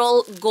has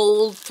little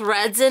gold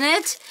threads in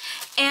it,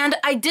 and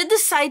I did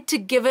decide to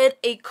give it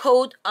a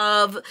coat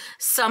of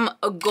some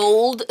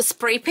gold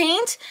spray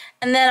paint,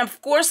 and then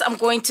of course I'm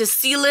going to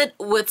seal it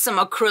with some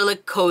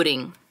acrylic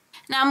coating.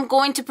 Now I'm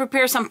going to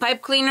prepare some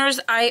pipe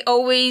cleaners. I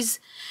always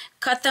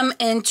cut them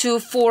into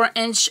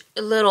 4-inch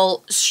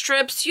little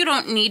strips. You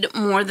don't need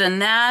more than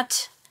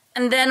that.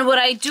 And then what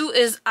I do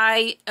is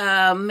I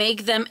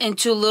make them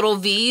into little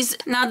V's.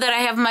 Now that I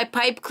have my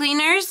pipe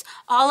cleaners,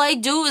 all I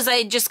do is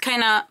I just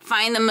kind of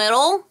find the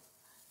middle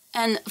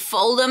and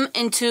fold them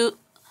into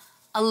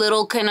a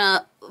little kind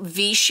of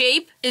V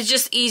shape. It's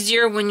just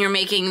easier when you're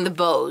making the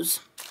bows.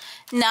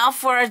 Now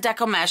for our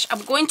deco mesh,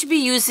 I'm going to be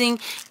using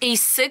a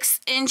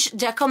 6-inch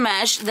deco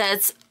mesh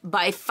that's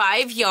by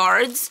 5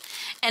 yards.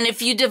 And if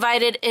you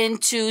divide it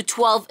into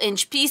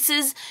 12-inch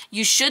pieces,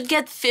 you should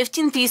get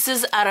 15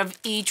 pieces out of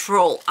each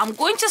roll. I'm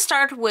going to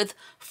start with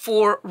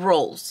 4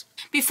 rolls.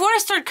 Before I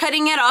start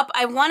cutting it up,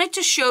 I wanted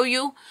to show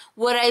you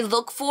what I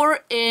look for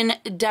in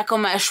deco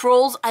mesh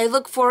rolls. I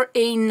look for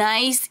a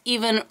nice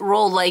even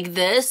roll like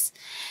this.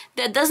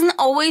 That doesn't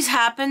always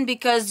happen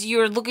because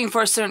you're looking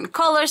for a certain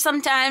color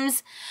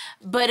sometimes,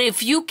 but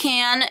if you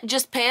can,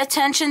 just pay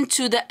attention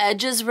to the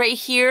edges right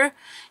here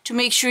to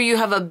make sure you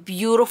have a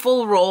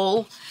beautiful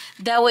roll.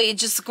 That way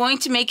it's just going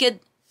to make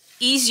it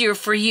easier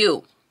for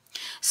you.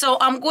 So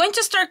I'm going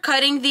to start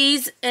cutting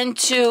these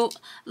into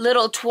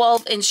little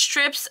 12-inch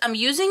strips. I'm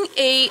using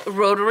a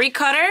rotary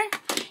cutter.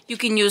 You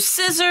can use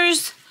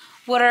scissors,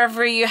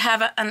 whatever you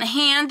have on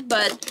hand,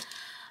 but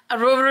a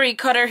rotary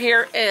cutter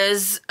here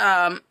is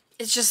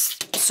it's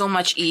just so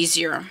much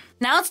easier.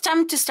 Now it's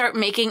time to start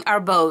making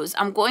our bows.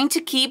 I'm going to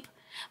keep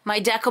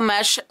my deco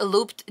mesh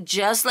looped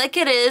just like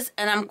it is,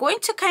 and I'm going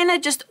to kind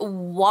of just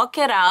walk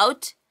it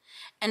out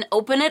and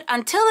open it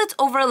until it's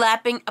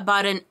overlapping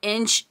about 1.5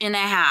 inches.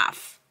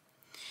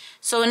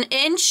 So 1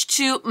 inch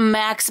to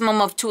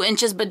maximum of 2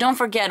 inches, but don't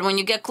forget, when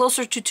you get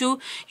closer to 2,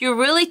 you're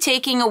really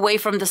taking away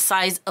from the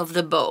size of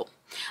the bow.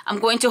 I'm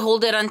going to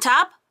hold it on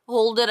top,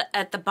 hold it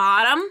at the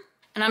bottom,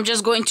 and I'm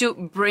just going to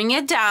bring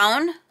it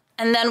down.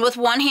 And then with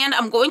one hand,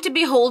 I'm going to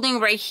be holding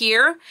right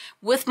here.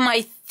 With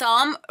my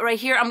thumb right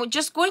here, I'm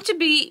just going to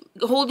be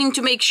holding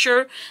to make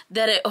sure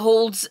that it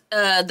holds,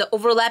 the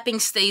overlapping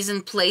stays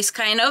in place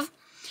kind of.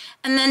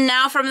 And then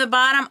now from the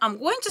bottom, I'm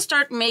going to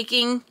start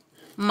making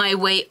my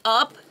way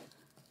up.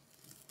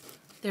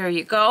 There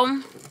you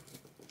go.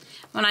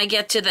 When I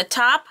get to the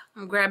top,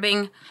 I'm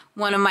grabbing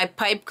one of my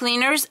pipe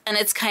cleaners, and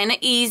it's kind of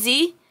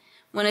easy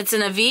when it's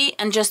in a V,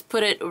 and just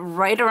put it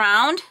right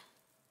around.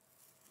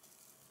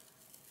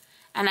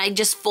 And I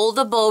just fold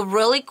the bow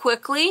really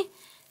quickly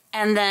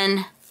and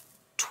then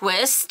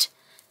twist,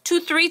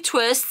 2-3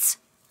 twists,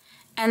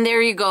 and there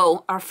you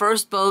go. Our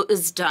first bow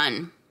is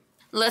done.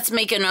 Let's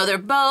make another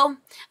bow.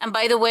 And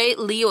by the way,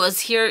 Leo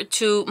is here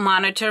to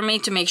monitor me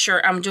to make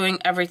sure I'm doing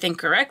everything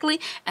correctly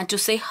and to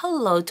say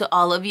hello to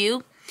all of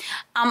you.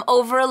 I'm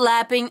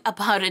overlapping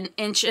about 1.5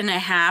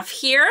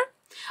 inches here,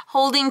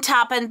 holding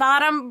top and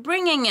bottom,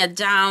 bringing it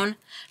down.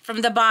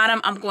 From the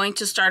bottom, I'm going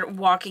to start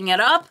walking it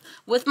up.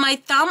 With my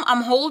thumb,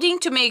 I'm holding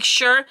to make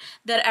sure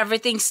that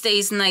everything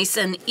stays nice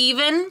and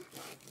even.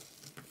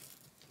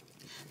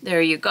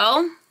 There you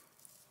go.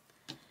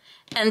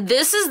 And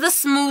this is the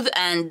smooth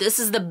end. This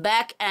is the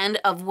back end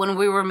of when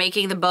we were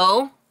making the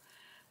bow.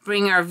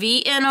 Bring our V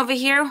in over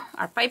here,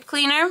 our pipe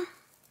cleaner.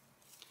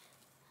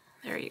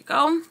 There you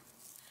go.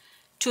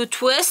 2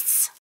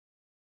 twists.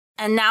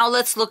 And now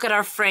let's look at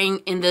our fraying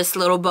in this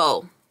little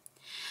bow.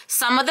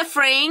 Some of the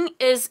fraying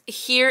is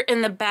here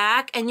in the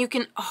back and you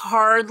can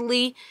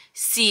hardly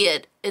see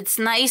it. It's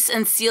nice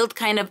and sealed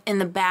kind of in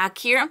the back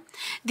here.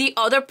 The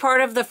other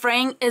part of the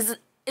fraying is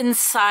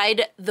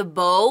inside the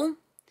bow.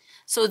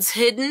 So it's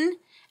hidden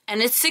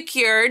and it's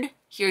secured.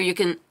 Here you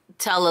can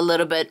tell a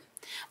little bit,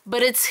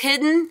 but it's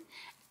hidden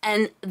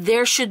and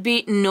there should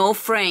be no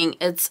fraying.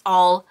 It's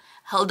all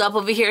held up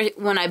over here.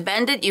 When I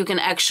bend it, you can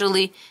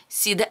actually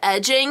see the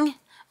edging,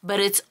 but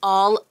it's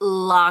all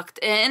locked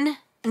in.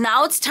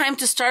 Now it's time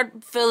to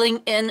start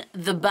filling in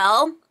the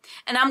bell.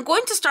 And I'm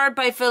going to start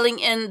by filling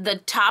in the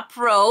top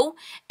row,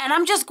 and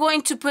I'm just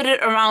going to put it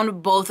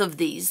around both of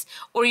these.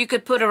 Or you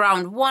could put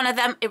around one of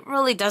them, it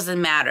really doesn't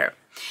matter.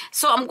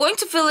 So I'm going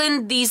to fill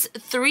in these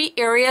 3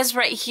 areas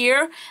right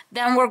here.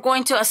 Then we're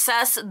going to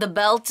assess the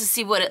bell to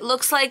see what it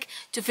looks like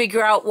to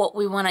figure out what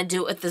we want to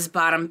do at this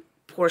bottom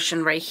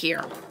portion right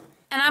here.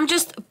 And I'm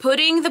just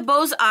putting the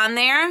bows on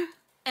there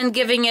and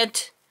giving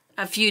it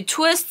a few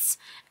twists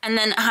and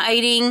then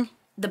hiding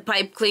the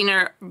pipe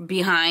cleaner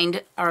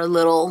behind our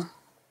little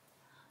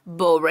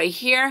bow right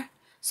here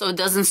so it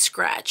doesn't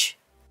scratch.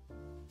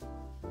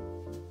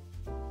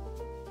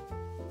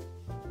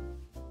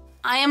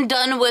 I am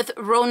done with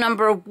row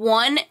number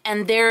 1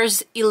 and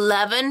there's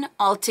 11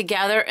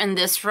 altogether in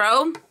this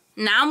row.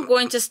 Now I'm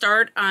going to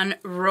start on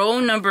row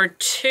number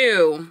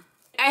 2.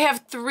 I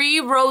have 3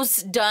 rows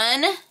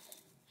done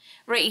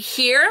right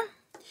here.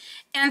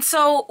 And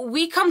so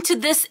we come to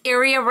this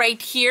area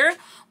right here.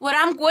 What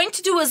I'm going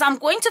to do is I'm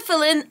going to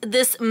fill in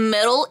this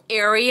middle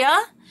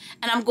area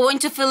and I'm going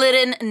to fill it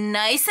in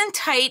nice and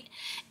tight.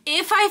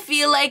 If I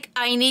feel like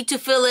I need to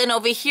fill in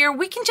over here,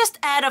 we can just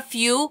add a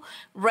few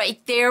right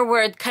there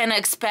where it kind of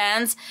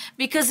expands,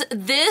 because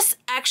this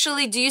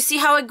actually, do you see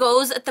how it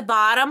goes at the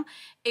bottom?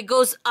 It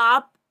goes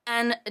up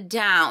and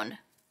down.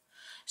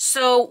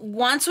 So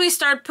once we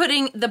start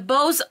putting the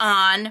bows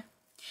on,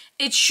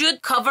 it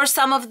should cover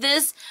some of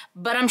this,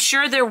 but I'm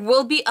sure there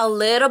will be a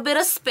little bit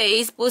of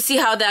space. We'll see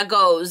how that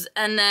goes.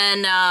 And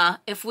then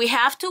if we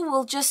have to,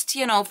 we'll just,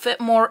 you know, fit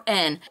more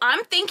in.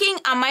 I'm thinking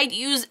I might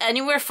use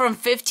anywhere from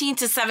 15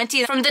 to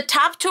 17. From the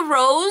top 2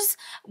 rows,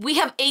 we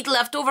have 8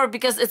 left over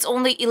because it's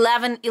only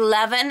 11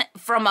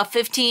 from a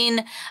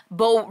 15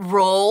 bow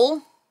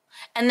roll.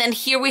 And then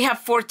here we have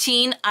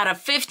 14 out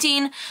of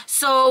 15.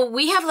 So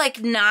we have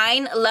like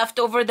 9 left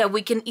over that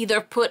we can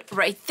either put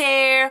right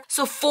there.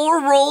 So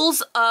 4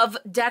 rolls of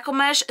Deco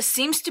mesh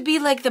seems to be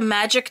like the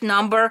magic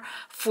number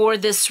for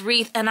this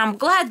wreath. And I'm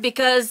glad,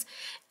 because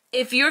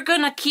if you're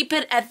gonna keep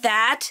it at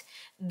that,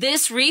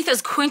 this wreath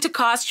is going to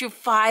cost you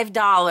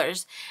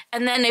 $5.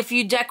 And then if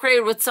you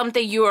decorate with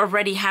something you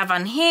already have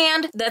on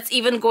hand, that's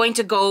even going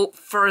to go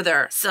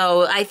further.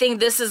 So I think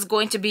this is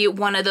going to be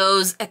one of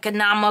those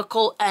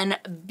economical and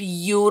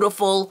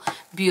beautiful,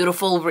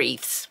 beautiful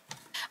wreaths.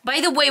 By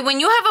the way,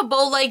 when you have a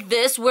bow like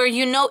this, where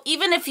you know,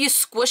 even if you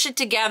squish it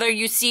together,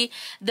 you see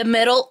the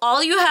middle,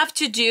 all you have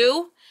to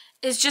do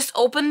is just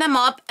open them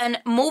up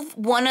and move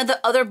one of the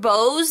other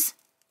bows,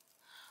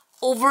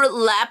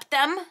 overlap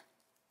them,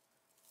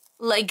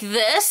 like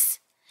this.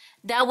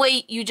 That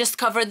way you just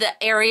cover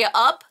the area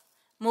up,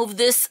 move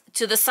this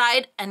to the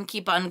side, and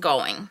keep on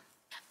going.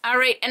 All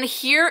right, and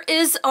here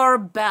is our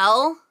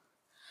bell.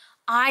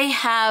 I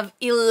have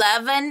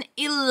 11,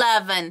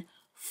 11,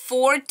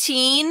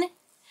 14,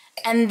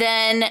 and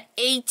then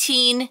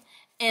 18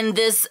 in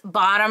this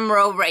bottom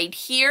row right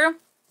here.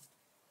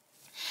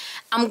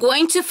 I'm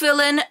going to fill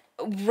in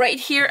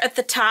right here at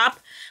the top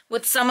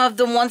with some of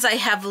the ones I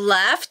have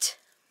left.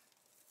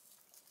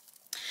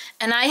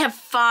 And I have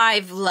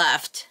 5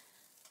 left.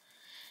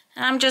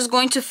 And I'm just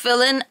going to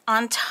fill in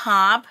on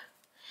top.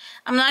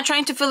 I'm not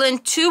trying to fill in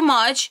too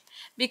much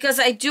because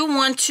I do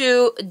want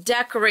to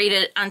decorate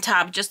it on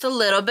top just a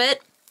little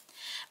bit.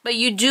 But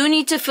you do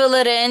need to fill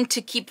it in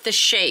to keep the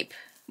shape.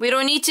 We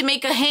don't need to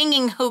make a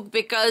hanging hook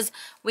because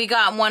we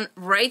got one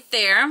right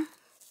there.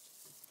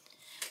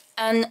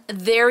 And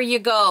there you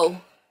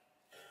go.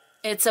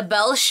 It's a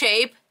bell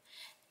shape.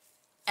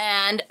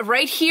 And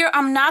right here,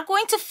 I'm not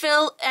going to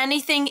fill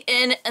anything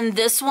in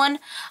this one.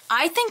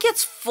 I think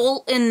it's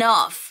full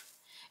enough.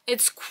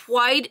 It's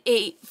quite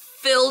a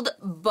filled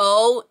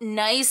bow,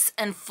 nice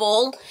and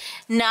full.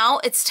 Now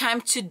it's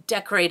time to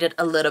decorate it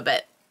a little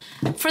bit.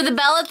 For the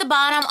bell at the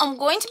bottom, I'm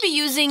going to be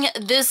using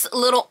this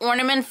little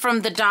ornament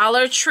from the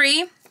Dollar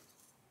Tree.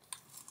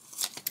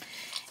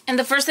 And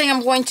the first thing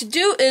I'm going to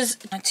do is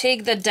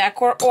take the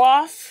decor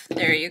off.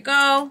 There you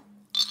go.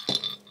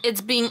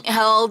 It's being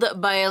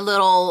held by a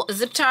little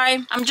zip tie.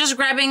 I'm just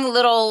grabbing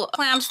little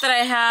clamps that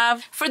I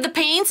have. For the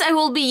paints I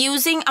will be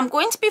using, I'm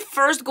going to be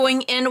first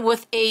going in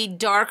with a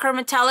darker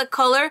metallic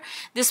color.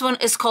 This one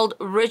is called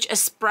Rich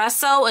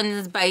Espresso and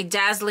it's by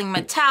Dazzling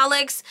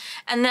Metallics.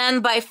 And then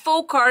by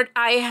Folk Art,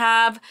 I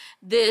have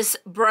this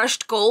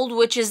Brushed Gold,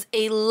 which is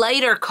a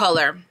lighter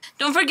color.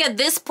 Don't forget,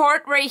 this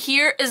part right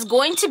here is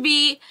going to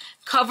be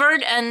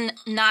covered and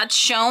not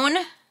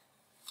shown.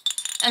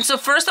 And so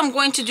first I'm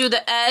going to do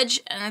the edge,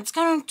 and it's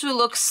going to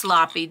look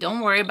sloppy.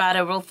 Don't worry about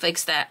it, we'll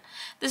fix that.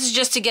 This is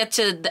just to get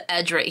to the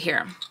edge right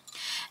here.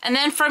 And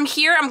then from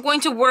here, I'm going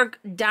to work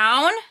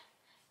down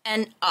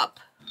and up.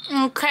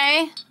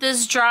 Okay,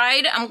 this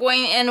dried. I'm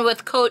going in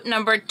with coat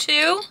number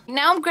 2.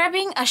 Now I'm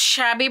grabbing a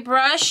shabby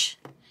brush,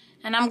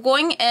 and I'm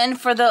going in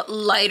for the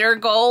lighter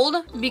gold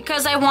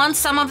because I want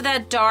some of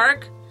that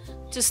dark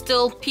to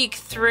still peek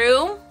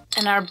through.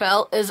 And our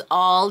belt is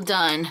all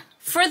done.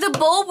 For the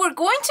bow, we're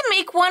going to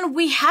make one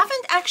we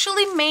haven't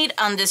actually made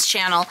on this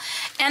channel.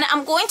 And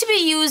I'm going to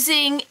be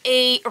using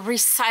a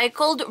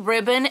recycled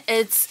ribbon.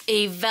 It's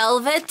a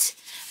velvet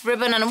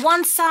ribbon on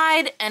one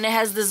side, and it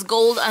has this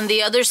gold on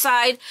the other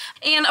side.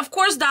 And of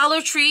course,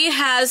 Dollar Tree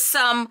has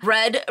some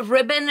red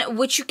ribbon,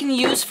 which you can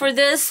use for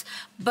this.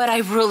 But I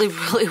really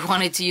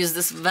wanted to use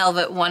this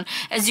velvet one.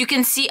 As you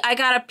can see, I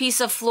got a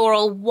piece of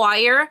floral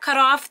wire cut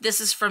off.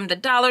 This is from the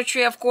Dollar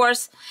Tree, of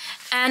course.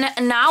 And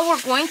now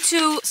we're going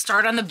to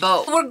start on the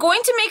bow. We're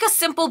going to make a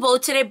simple bow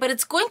today, but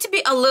it's going to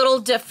be a little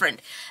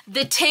different.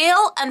 The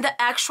tail and the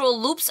actual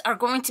loops are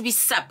going to be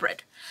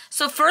separate.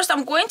 So first,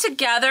 I'm going to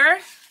gather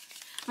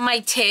my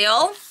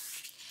tail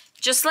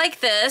just like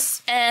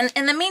this. And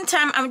in the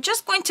meantime, I'm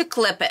just going to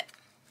clip it.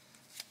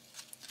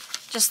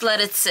 Just let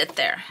it sit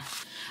there.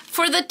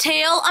 For the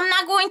tail, I'm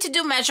not going to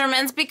do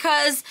measurements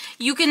because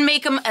you can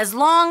make them as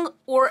long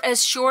or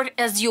as short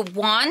as you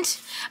want.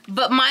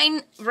 But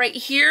mine right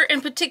here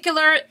in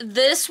particular,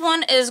 this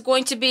one is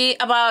going to be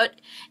about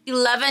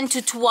 11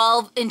 to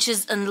 12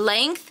 inches in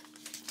length.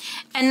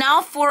 And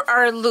now for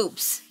our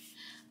loops.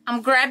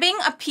 I'm grabbing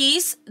a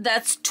piece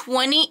that's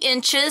 20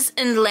 inches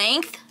in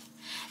length.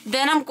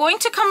 Then I'm going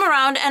to come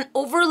around and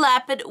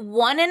overlap it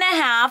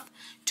 1.5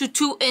 to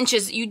 2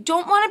 inches. You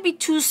don't want to be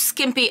too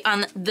skimpy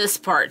on this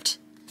part.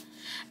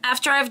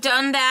 After I've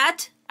done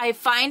that, I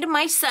find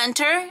my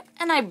center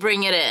and I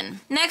bring it in.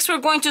 Next, we're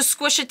going to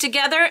squish it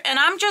together, and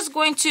I'm just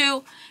going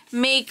to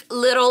make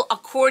little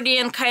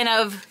accordion kind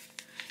of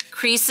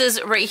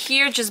creases right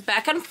here, just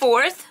back and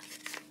forth.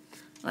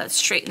 Let's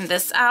straighten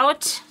this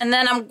out. And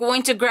then I'm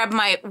going to grab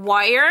my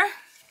wire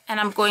and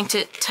I'm going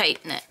to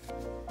tighten it.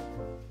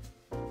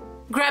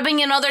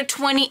 Grabbing another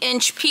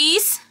 20-inch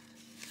piece,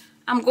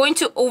 I'm going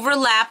to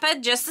overlap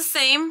it just the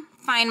same,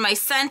 find my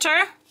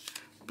center,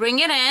 bring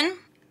it in.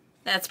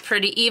 That's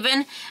pretty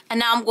even. And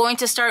now I'm going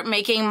to start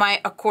making my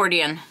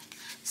accordion.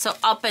 So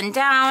up and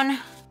down,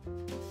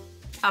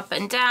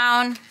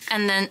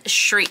 and then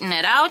straighten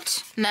it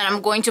out. And then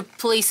I'm going to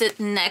place it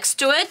next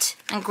to it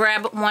and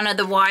grab one of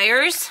the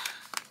wires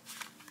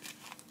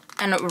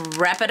and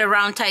wrap it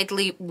around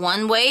tightly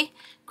one way.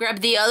 Grab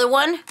the other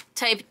one,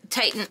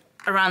 tighten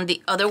around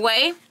the other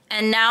way.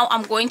 And now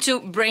I'm going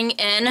to bring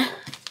in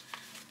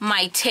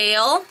my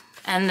tail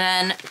and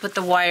then put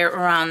the wire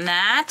around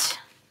that.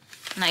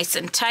 Nice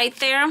and tight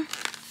there.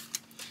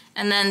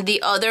 And then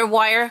the other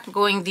wire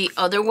going the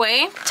other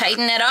way.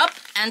 Tighten it up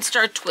and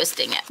start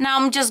twisting it. Now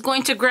I'm just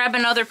going to grab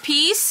another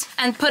piece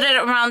and put it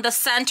around the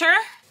center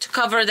to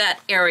cover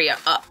that area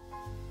up.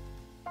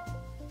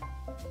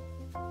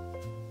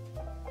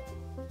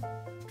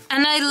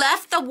 And I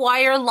left the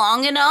wire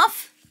long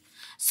enough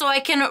so I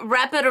can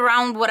wrap it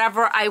around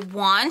whatever I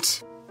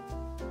want.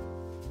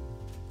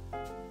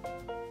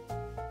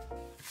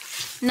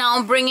 Now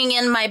I'm bringing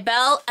in my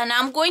bell, and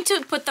I'm going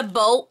to put the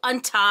bow on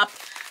top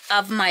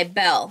of my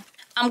bell.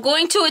 I'm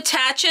going to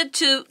attach it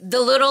to the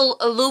little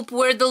loop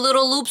where the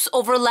little loops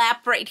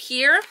overlap right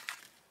here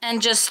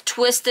and just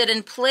twist it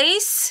in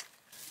place.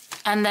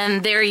 And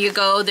then there you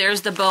go,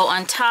 there's the bow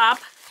on top.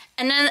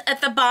 And then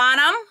at the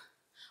bottom,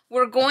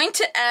 we're going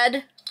to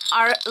add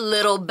our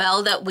little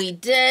bell that we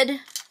did.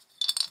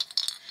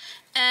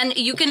 And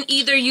you can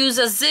either use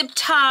a zip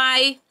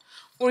tie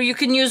or you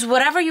can use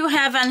whatever you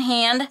have on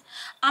hand.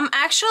 I'm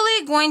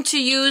actually going to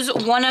use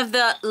one of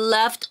the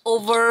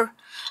leftover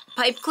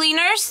pipe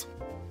cleaners.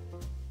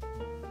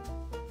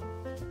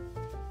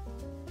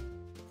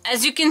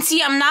 As you can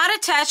see, I'm not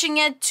attaching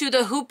it to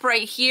the hoop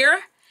right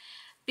here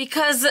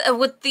because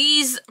with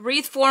these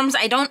wreath forms,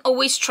 I don't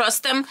always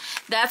trust them.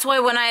 That's why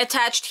when I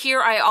attached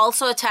here, I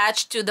also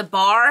attached to the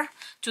bar,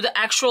 to the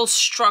actual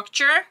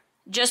structure,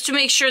 just to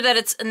make sure that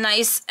it's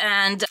nice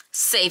and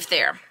safe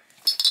there.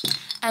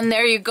 And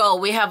there you go,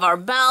 we have our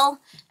bell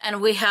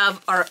and we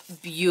have our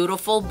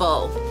beautiful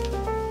bow.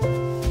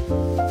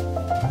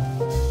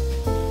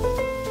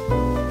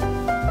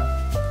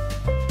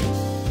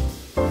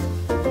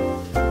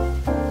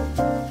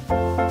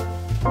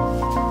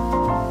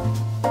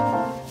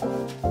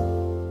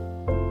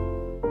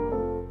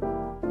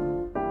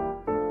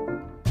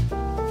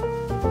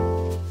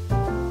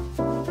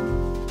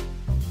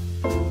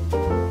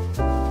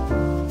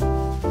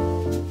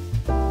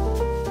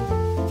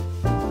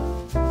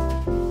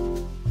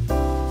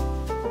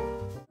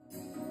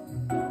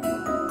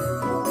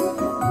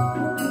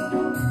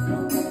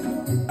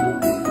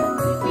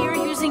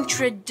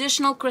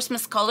 traditional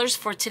Christmas colors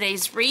for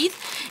today's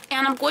wreath.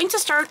 And I'm going to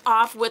start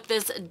off with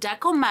this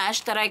Deco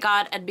mesh that I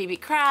got at Baby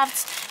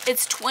Crafts.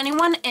 It's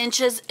 21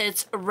 inches.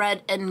 It's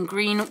red and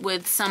green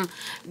with some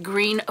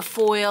green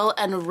foil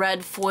and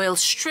red foil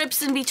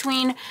strips in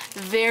between.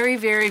 Very,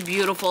 very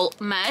beautiful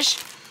mesh.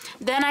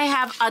 Then I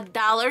have a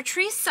Dollar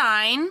Tree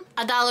sign,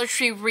 a Dollar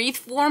Tree wreath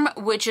form,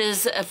 which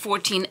is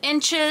 14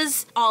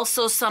 inches.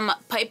 Also some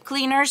pipe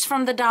cleaners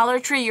from the Dollar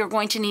Tree. You're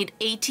going to need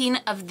 18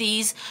 of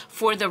these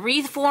for the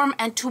wreath form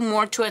and 2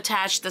 more to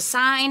attach the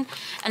sign,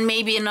 and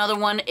maybe another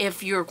one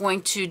if you're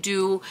going to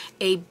do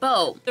a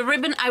bow. The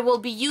ribbon I will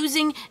be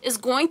using is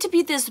going to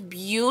be this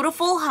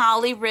beautiful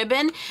holly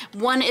ribbon.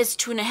 One is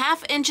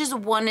 2.5 inches,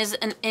 one is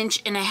 1.5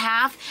 inches,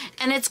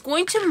 and it's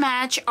going to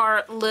match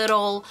our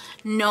little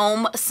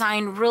gnome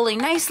sign really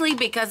nicely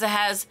because it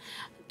has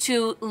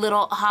 2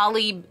 little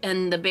holly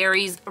and the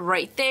berries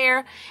right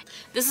there.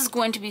 This is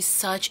going to be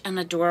such an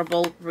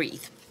adorable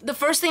wreath. The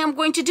first thing I'm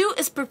going to do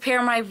is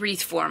prepare my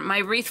wreath form. My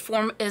wreath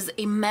form is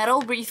a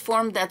metal wreath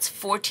form that's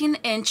 14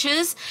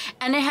 inches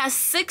and it has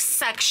 6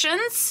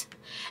 sections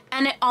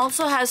and it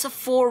also has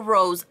 4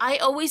 rows. I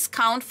always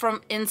count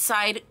from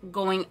inside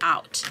going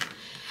out.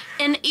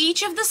 In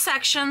each of the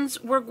sections,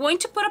 we're going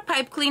to put a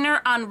pipe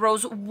cleaner on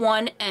rows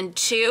 1 and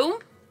 2.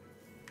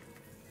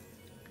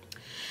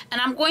 And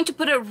I'm going to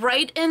put it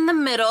right in the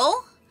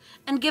middle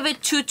and give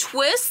it 2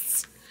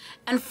 twists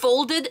and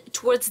fold it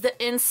towards the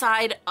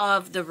inside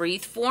of the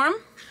wreath form.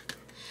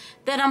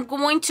 Then I'm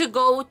going to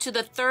go to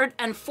the 3rd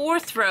and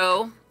 4th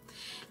row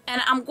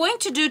and I'm going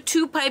to do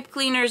 2 pipe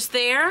cleaners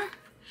there.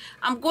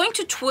 I'm going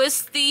to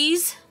twist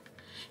these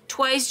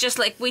twice just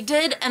like we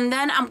did, and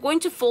then I'm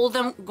going to fold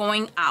them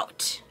going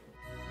out.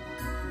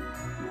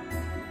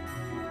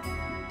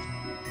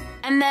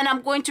 And then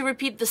I'm going to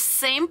repeat the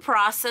same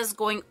process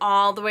going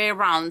all the way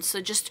around.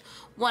 So just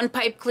 1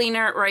 pipe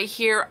cleaner right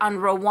here on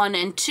row 1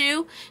 and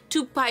 2,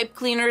 2 pipe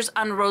cleaners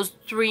on rows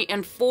 3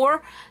 and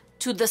 4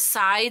 to the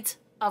sides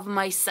of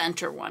my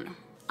center one.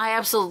 I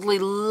absolutely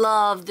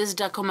love this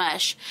Deco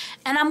mesh.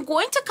 And I'm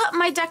going to cut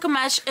my Deco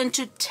mesh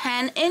into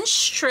 10-inch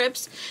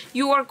strips.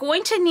 You are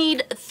going to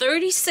need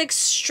 36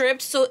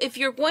 strips. So if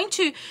you're going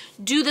to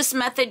do this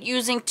method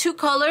using 2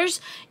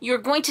 colors, you're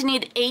going to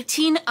need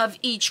 18 of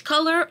each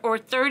color, or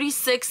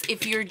 36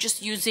 if you're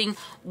just using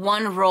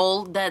 1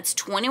 roll that's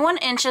 21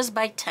 inches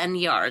by 10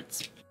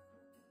 yards.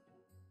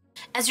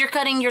 As you're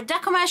cutting your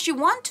Deco mesh, you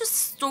want to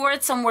store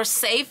it somewhere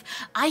safe.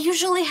 I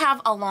usually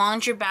have a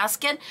laundry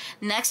basket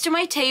next to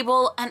my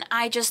table and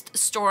I just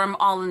store them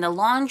all in the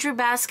laundry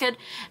basket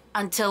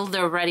until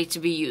they're ready to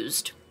be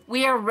used.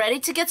 We are ready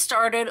to get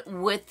started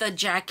with the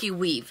Jackie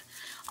weave.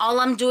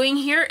 All I'm doing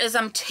here is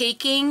I'm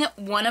taking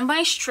one of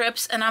my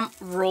strips and I'm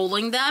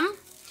rolling them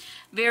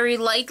very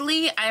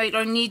lightly. I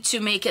don't need to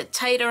make it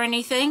tight or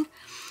anything.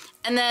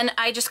 And then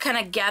I just kind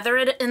of gather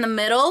it in the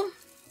middle,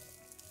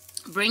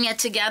 bring it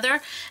together,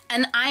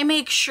 and I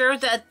make sure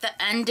that the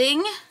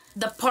ending,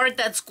 the part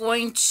that's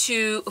going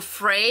to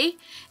fray,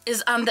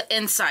 is on the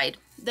inside.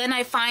 Then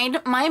I find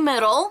my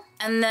middle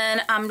and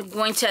then I'm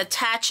going to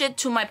attach it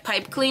to my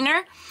pipe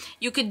cleaner.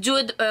 You could do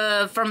it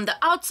from the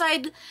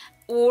outside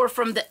or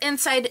from the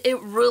inside. It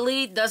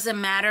really doesn't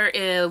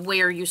matter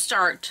where you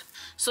start.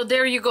 So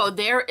there you go.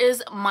 There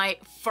is my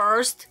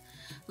first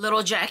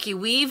little Jackie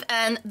weave,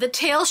 and the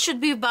tail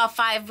should be about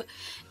 5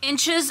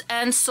 inches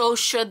and so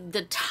should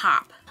the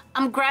top.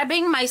 I'm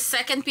grabbing my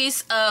second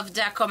piece of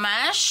Deco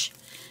mesh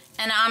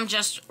and I'm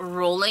just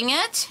rolling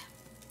it.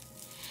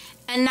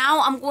 And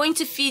now I'm going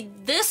to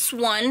feed this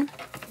one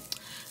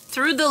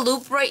through the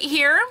loop right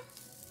here.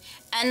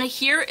 And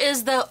here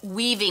is the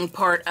weaving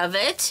part of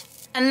it.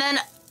 And then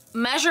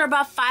measure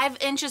about 5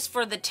 inches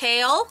for the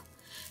tail.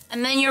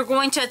 And then you're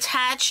going to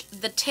attach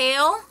the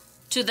tail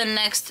to the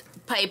next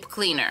pipe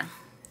cleaner.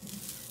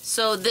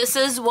 So this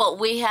is what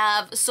we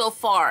have so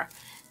far.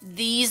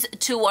 These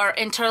 2 are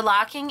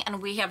interlocking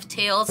and we have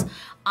tails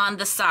on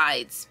the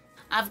sides.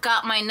 I've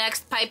got my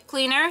next pipe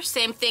cleaner.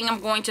 Same thing, I'm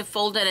going to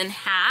fold it in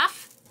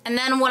half. And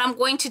then what I'm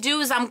going to do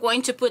is I'm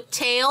going to put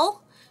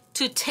tail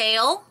to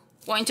tail.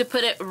 Going to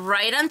put it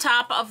right on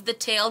top of the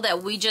tail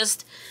that we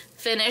just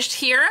finished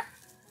here.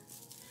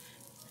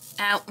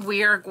 And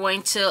we are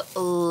going to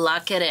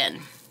lock it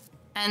in.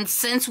 And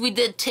since we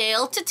did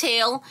tail to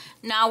tail,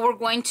 now we're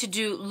going to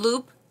do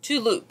loop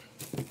to loop.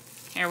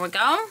 Here we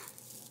go.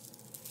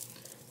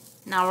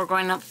 Now we're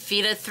going to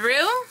feed it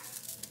through.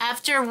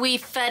 After we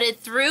fed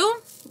it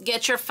through,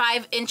 get your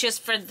 5 inches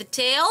for the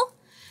tail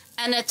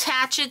and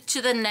attach it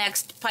to the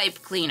next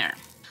pipe cleaner.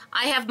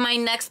 I have my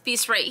next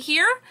piece right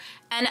here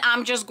and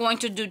I'm just going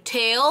to do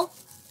tail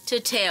to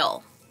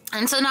tail.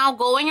 And so now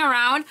going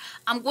around,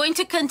 I'm going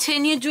to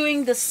continue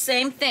doing the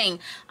same thing.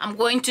 I'm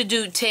going to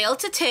do tail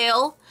to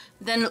tail,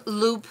 then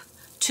loop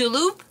to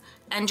loop,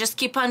 and just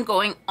keep on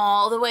going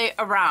all the way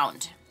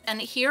around.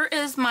 And here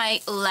is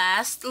my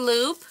last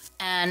loop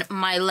and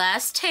my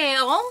last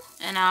tail,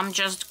 and I'm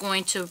just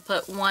going to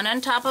put one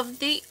on top of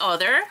the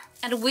other,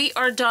 and we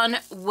are done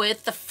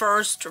with the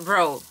first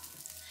row.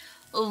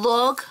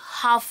 Look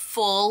how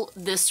full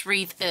this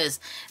wreath is.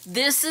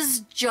 This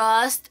is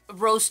just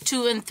rows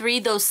 2 and 3,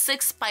 those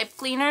 6 pipe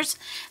cleaners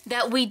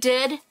that we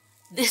did.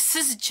 This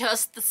is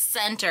just the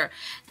center.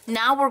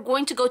 Now we're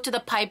going to go to the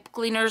pipe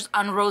cleaners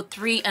on row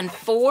 3 and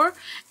 4,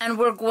 and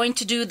we're going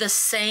to do the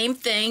same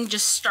thing.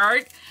 Just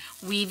start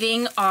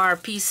weaving our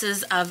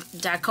pieces of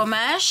Deco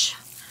mesh,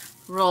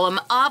 roll them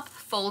up,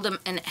 fold them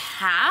in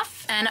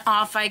half, and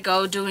off I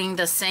go doing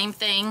the same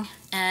thing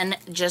and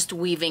just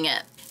weaving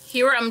it.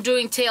 Here I'm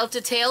doing tail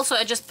to tail, so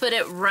I just put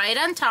it right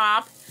on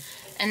top,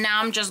 and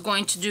now I'm just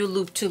going to do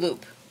loop to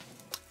loop.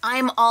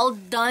 I'm all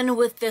done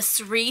with this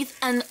wreath,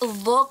 and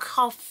look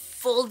how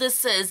full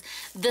this is.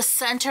 The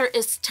center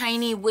is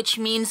tiny, which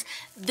means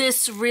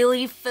this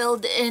really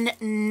filled in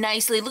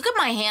nicely. Look at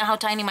my hand, how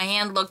tiny my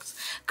hand looks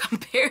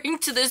comparing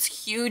to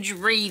this huge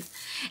wreath.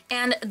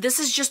 And this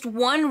is just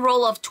one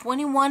roll of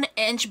 21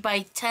 inch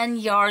by 10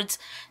 yards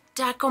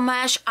Deco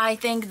mesh. I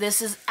think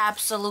this is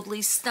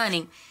absolutely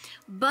stunning.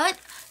 But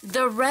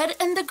the red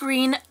and the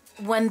green,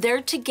 when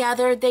they're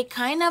together, they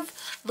kind of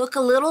look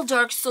a little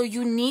dark, so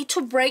you need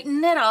to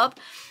brighten it up.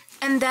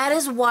 And that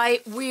is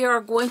why we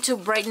are going to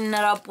brighten it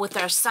up with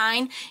our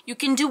sign. You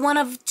can do one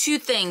of two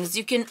things.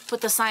 You can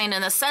put the sign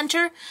in the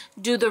center,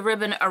 do the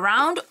ribbon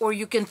around, or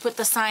you can put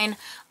the sign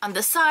on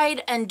the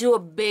side and do a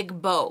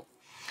big bow.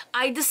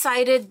 I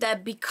decided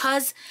that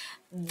because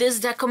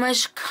this Deco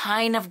mesh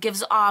kind of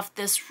gives off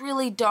this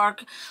really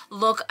dark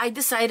look, I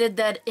decided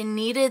that it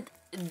needed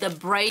the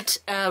bright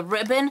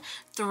ribbon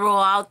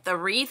throughout the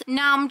wreath.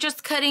 Now I'm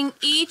just cutting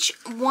each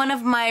one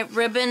of my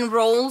ribbon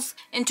rolls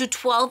into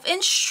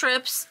 12-inch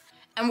strips,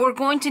 and we're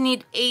going to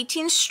need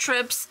 18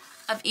 strips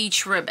of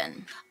each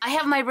ribbon. I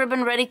have my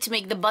ribbon ready to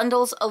make the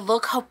bundles.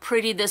 Look how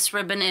pretty this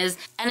ribbon is,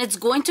 and it's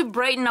going to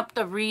brighten up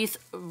the wreath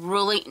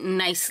really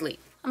nicely.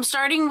 I'm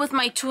starting with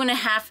my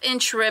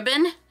 2.5-inch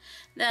ribbon,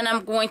 then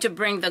I'm going to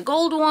bring the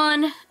gold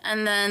one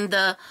and then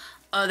the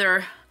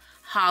other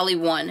holly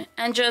one,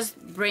 and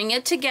just bring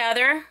it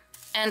together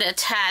and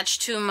attach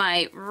to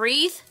my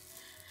wreath.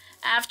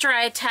 After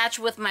I attach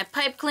with my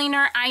pipe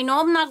cleaner, I know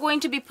I'm not going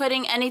to be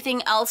putting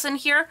anything else in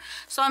here,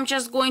 so I'm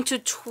just going to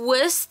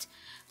twist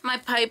my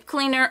pipe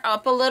cleaner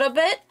up a little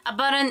bit.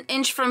 About 1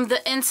 inch from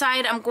the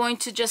inside, I'm going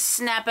to just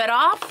snap it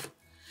off,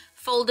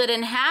 fold it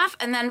in half,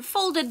 and then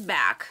fold it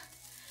back.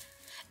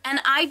 And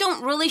I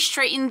don't really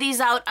straighten these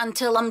out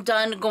until I'm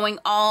done going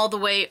all the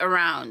way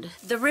around.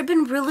 The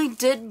ribbon really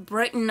did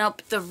brighten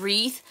up the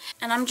wreath,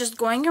 and I'm just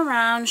going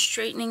around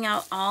straightening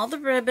out all the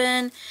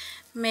ribbon,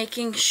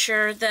 making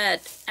sure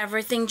that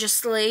everything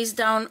just lays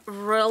down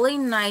really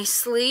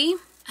nicely.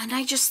 And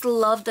I just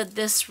love that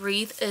this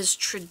wreath is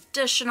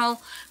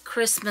traditional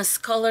Christmas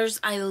colors.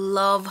 I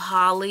love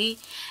holly,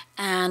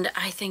 and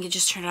I think it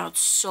just turned out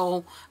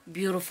so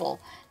beautiful.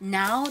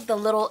 Now the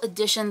little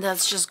addition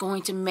that's just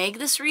going to make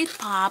this wreath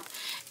pop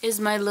is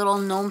my little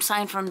gnome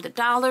sign from the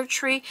Dollar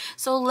Tree.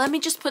 So let me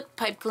just put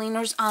pipe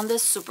cleaners on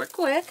this super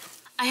quick.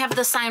 I have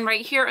the sign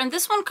right here, and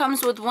this one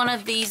comes with one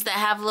of these that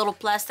have little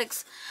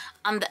plastics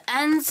on the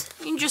ends.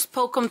 You can just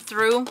poke them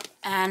through,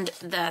 and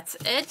that's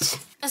it.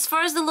 As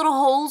far as the little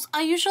holes,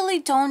 I usually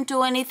don't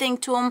do anything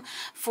to them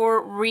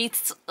for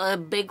wreaths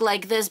big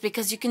like this,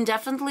 because you can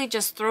definitely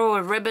just throw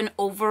a ribbon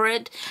over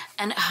it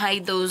and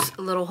hide those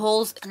little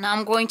holes. Now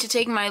I'm going to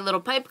take my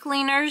little pipe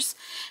cleaners,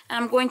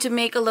 and I'm going to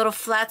make a little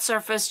flat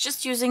surface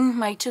just using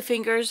my 2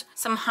 fingers,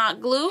 some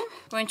hot glue.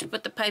 I'm going to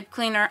put the pipe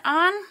cleaner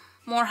on,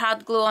 more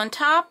hot glue on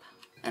top,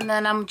 and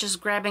then I'm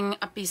just grabbing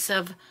a piece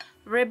of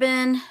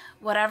ribbon.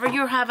 Whatever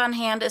you have on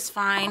hand is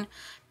fine.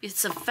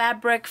 It's a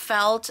fabric,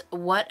 felt,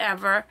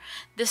 whatever.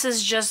 This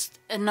is just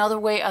another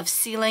way of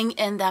sealing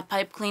in that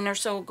pipe cleaner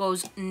so it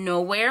goes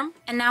nowhere.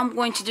 And now I'm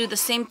going to do the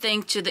same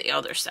thing to the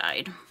other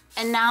side.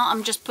 And now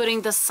I'm just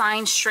putting the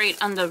sign straight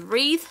on the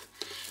wreath.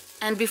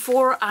 And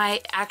before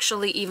I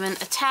actually even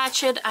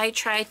attach it, I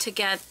try to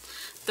get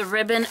the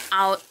ribbon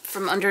out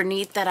from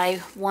underneath that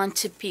I want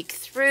to peek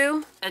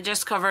through. I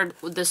just covered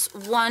this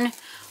one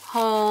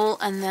hole,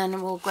 and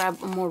then we'll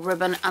grab more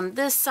ribbon on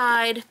this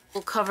side.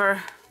 We'll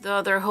cover the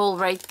other hole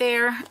right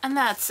there, and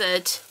that's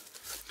it.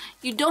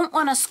 You don't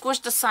want to squish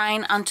the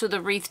sign onto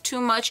the wreath too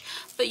much,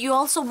 but you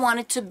also want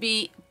it to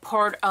be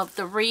part of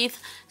the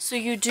wreath, so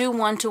you do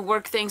want to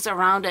work things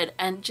around it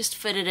and just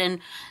fit it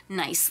in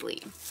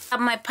nicely. I have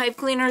my pipe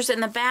cleaners in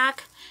the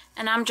back,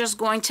 and I'm just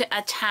going to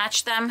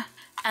attach them,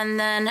 and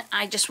then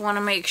I just want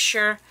to make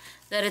sure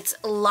that it's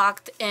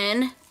locked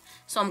in.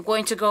 So I'm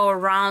going to go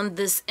around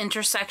this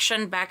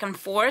intersection back and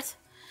forth,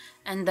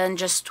 and then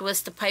just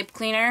twist the pipe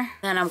cleaner.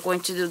 Then I'm going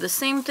to do the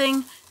same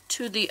thing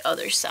to the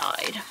other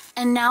side.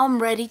 And now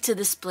I'm ready to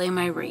display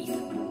my wreath.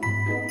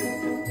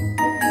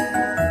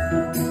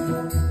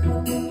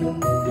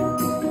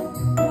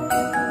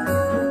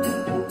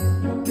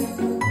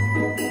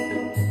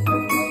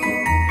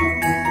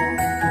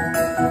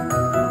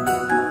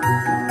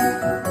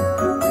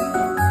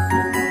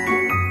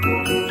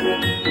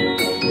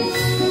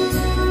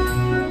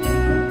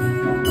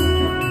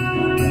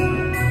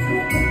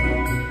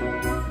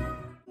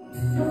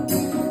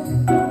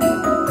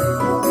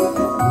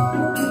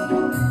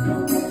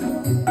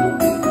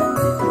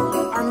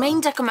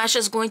 mesh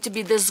is going to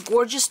be this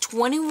gorgeous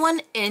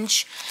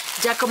 21-inch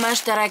deco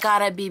mesh that I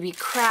got at BB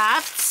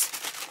Crafts.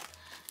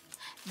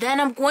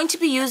 Then I'm going to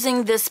be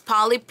using this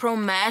Poly Pro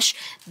mesh.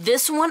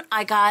 This one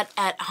I got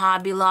at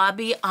Hobby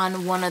Lobby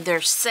on one of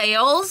their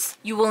sales.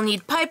 You will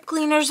need pipe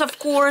cleaners, of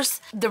course.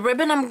 The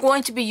ribbon I'm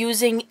going to be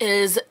using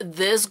is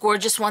this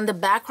gorgeous one. The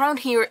background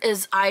here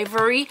is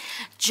ivory,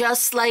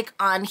 just like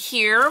on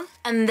here.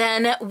 And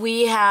then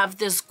we have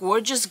this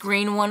gorgeous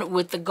green one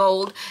with the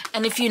gold.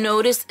 And if you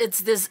notice, it's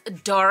this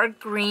dark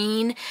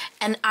green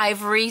and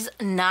ivories,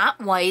 not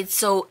white.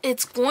 So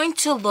it's going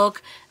to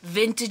look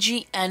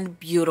vintagey and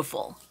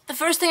beautiful. The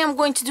first thing I'm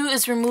going to do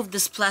is remove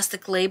this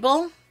plastic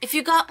label. If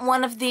you got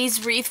one of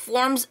these wreath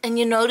forms and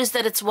you notice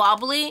that it's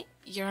wobbly,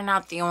 you're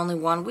not the only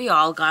one. We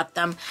all got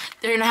them.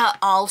 They're not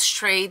all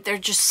straight.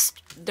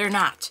 They're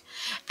not.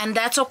 And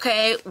that's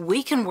okay.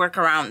 We can work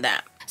around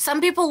that.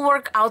 Some people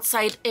work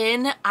outside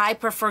in. I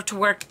prefer to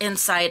work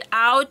inside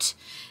out.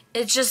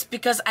 It's just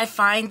because I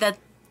find that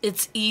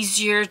it's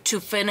easier to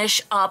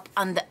finish up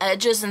on the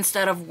edges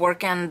instead of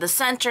working in the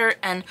center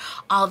and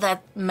all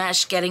that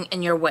mesh getting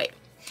in your way.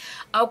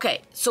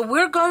 Okay, so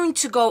we're going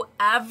to go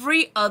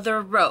every other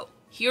row.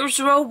 Here's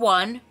row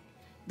 1,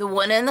 the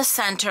one in the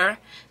center,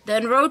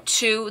 then row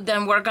 2,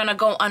 then we're gonna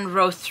go on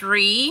row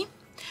 3.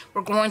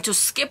 We're going to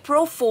skip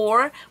row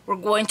 4, we're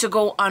going to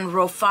go on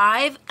row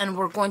 5, and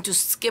we're going to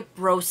skip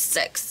row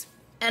 6.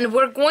 And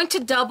we're going to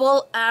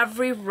double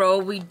every row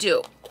we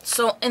do.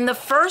 So in the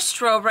first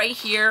row right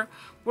here,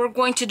 we're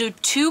going to do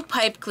 2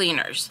 pipe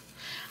cleaners.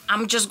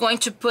 I'm just going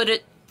to put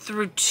it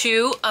through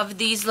 2 of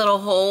these little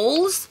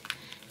holes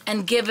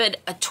and give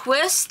it a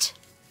twist,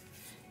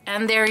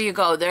 and there you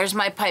go. There's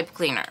my pipe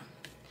cleaner.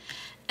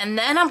 And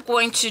then I'm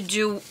going to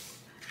do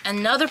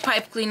another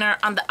pipe cleaner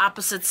on the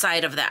opposite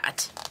side of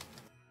that.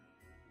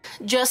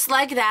 Just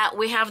like that,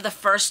 we have the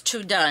first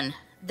 2 done.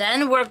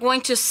 Then we're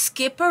going to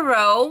skip a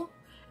row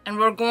and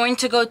we're going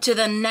to go to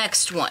the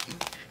next one.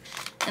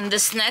 In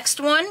this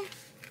next one,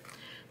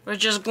 we're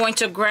just going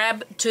to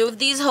grab 2 of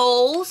these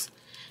holes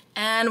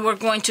and we're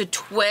going to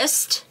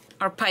twist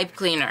our pipe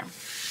cleaner.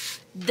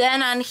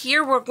 Then on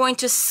here, we're going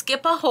to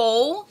skip a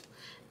hole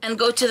and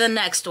go to the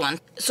next one.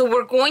 So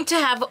we're going to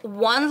have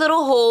 1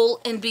 little hole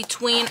in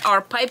between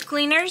our pipe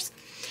cleaners,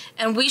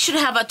 and we should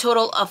have a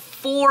total of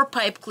 4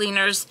 pipe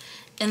cleaners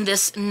in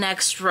this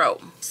next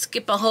row.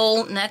 Skip a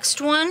hole, next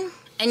one.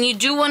 And you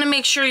do want to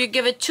make sure you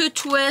give it 2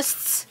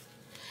 twists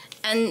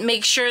and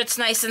make sure it's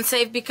nice and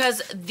safe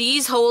because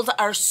these holes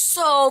are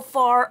so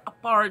far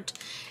apart.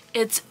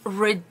 It's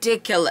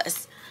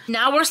ridiculous.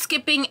 Now we're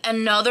skipping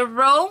another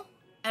row.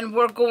 And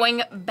we're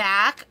going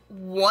back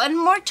 1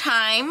 more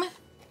time.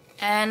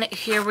 And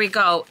here we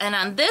go. And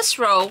on this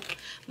row,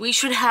 we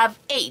should have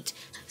 8.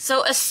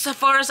 So as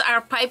far as our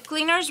pipe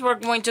cleaners, we're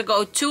going to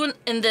go 2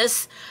 in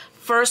this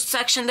first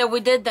section that we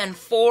did, then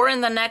 4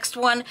 in the next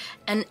one,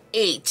 and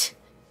 8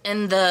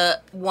 in the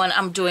one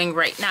I'm doing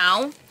right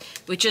now,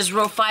 which is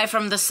row 5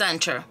 from the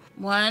center.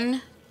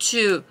 1,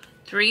 2,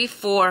 3,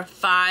 4,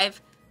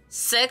 5,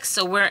 6.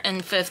 So we're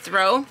in 5th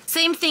row.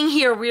 Same thing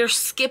here. We're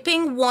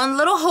skipping 1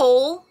 little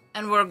hole.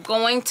 And we're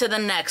going to the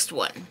next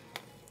one.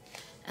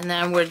 And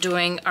then we're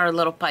doing our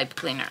little pipe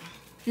cleaner.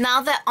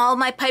 Now that all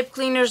my pipe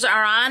cleaners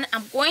are on,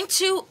 I'm going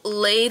to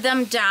lay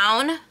them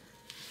down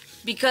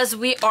because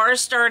we are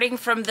starting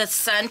from the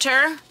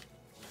center.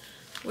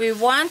 We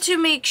want to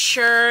make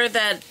sure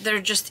that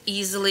they're just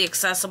easily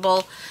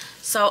accessible.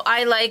 So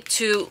I like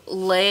to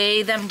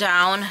lay them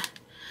down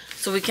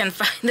so we can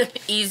find them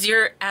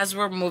easier as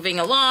we're moving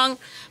along.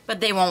 But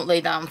they won't lay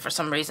down for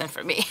some reason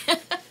for me.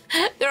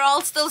 They're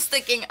all still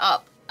sticking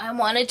up. I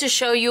wanted to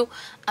show you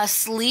a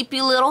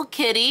sleepy little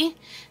kitty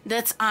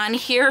that's on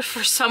here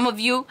for some of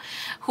you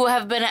who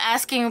have been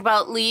asking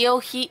about Leo.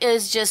 He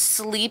is just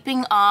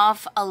sleeping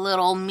off a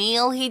little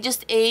meal he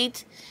just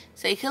ate.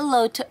 Say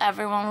hello to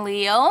everyone,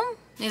 Leo.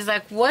 He's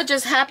like, what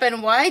just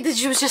happened? Why did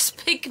you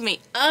just pick me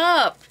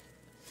up?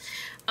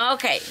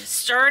 Okay,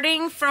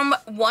 starting from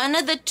one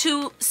of the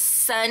 2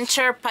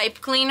 center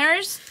pipe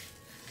cleaners,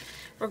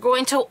 we're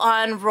going to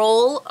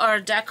unroll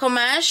our deco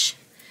mesh.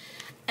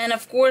 And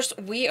of course,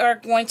 we are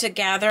going to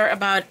gather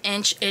about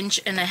inch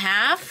and a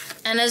half.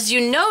 And as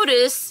you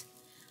notice,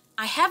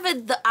 I have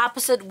it the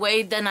opposite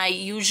way than I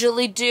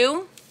usually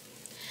do.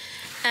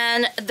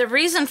 And the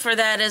reason for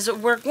that is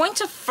we're going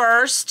to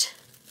first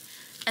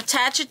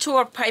attach it to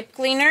our pipe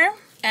cleaner.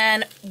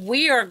 And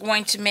we are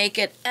going to make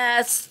it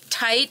as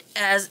tight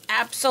as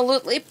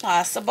absolutely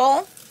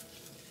possible.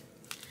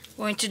 I'm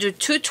going to do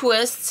 2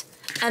 twists.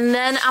 And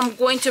then I'm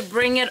going to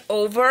bring it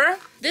over.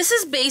 This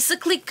is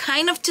basically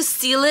kind of to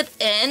seal it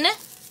in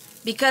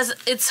because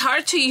it's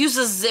hard to use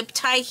a zip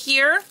tie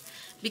here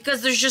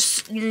because there's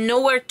just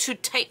nowhere to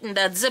tighten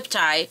that zip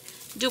tie.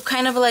 Do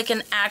kind of like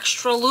an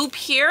extra loop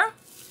here.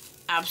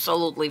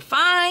 Absolutely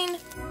fine.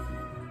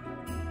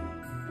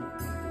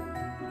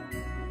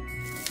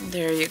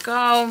 There you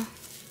go. I'm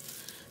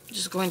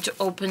just going to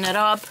open it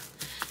up.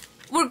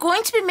 We're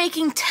going to be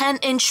making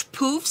 10-inch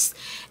poofs,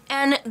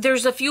 and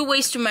there's a few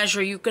ways to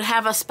measure. You could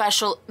have a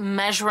special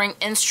measuring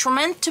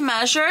instrument to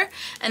measure,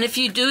 and if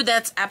you do,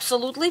 that's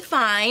absolutely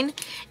fine.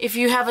 If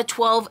you have a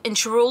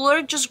 12-inch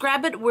ruler, just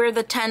grab it where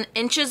the 10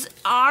 inches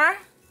are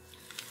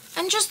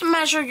and just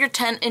measure your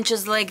 10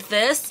 inches like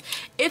this.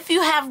 If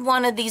you have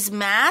one of these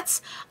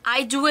mats,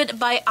 I do it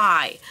by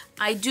eye.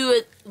 I do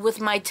it with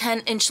my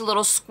 10-inch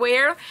little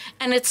square,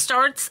 and it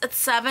starts at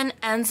 7,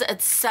 ends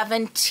at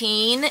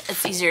 17.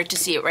 It's easier to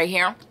see it right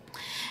here.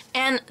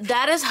 And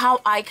that is how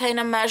I kind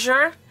of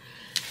measure.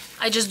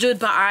 I just do it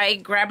by eye,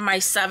 grab my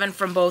 7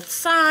 from both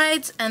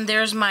sides, and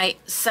there's my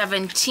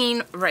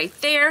 17 right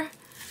there.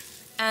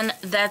 And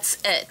that's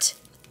it.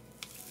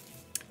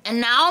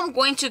 And now I'm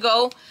going to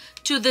go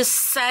to the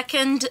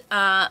second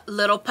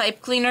little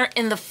pipe cleaner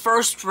in the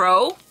first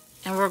row,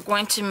 and we're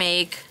going to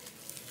make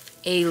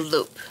a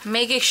loop,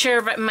 making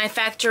sure that my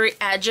factory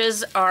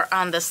edges are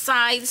on the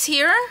sides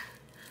here.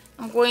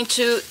 I'm going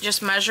to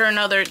just measure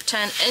another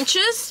 10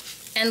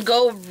 inches and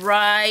go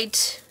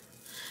right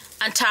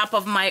on top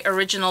of my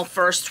original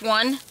first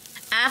one.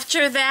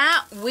 After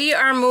that, we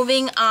are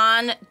moving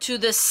on to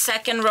the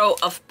second row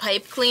of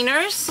pipe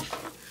cleaners.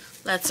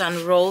 Let's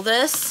unroll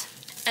this.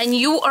 And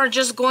you are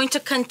just going to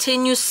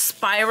continue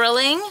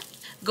spiraling,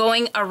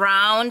 going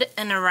around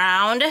and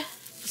around.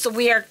 So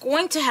we are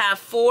going to have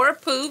 4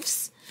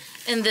 poofs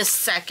in this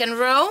second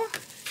row.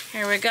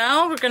 Here we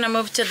go. We're gonna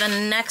move to the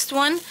next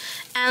one,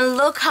 and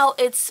look how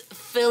it's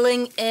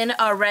filling in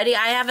already.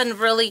 I haven't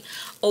really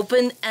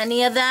opened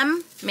any of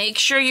them. Make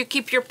sure you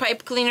keep your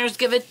pipe cleaners,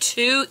 give it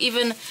 2,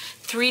 even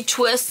 3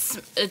 twists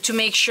to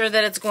make sure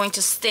that it's going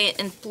to stay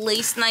in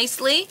place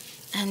nicely.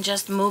 And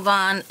just move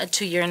on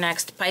to your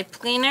next pipe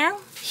cleaner.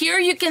 Here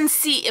you can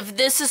see if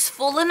this is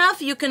full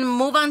enough, you can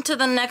move on to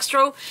the next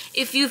row.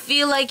 If you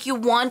feel like you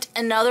want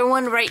another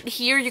one right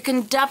here, you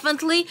can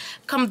definitely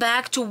come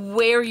back to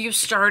where you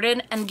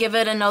started and give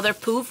it another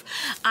poof.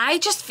 I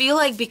just feel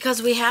like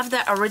because we have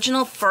that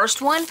original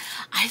first one,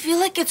 I feel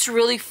like it's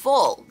really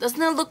full.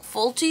 Doesn't it look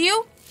full to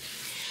you?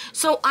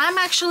 So I'm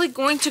actually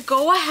going to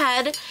go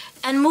ahead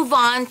and move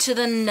on to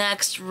the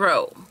next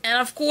row. And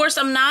of course,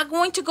 I'm not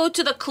going to go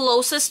to the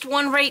closest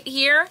one right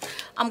here.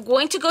 I'm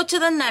going to go to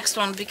the next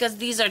one because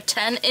these are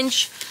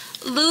 10-inch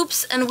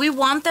loops, and we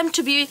want them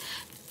to be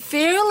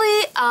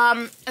fairly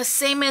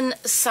same in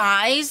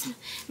size,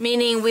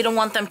 meaning we don't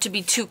want them to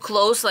be too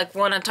close, like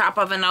one on top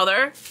of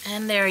another.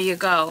 And there you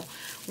go.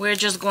 We're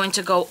just going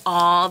to go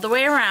all the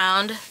way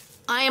around.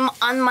 I am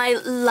on my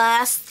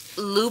last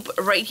loop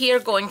right here,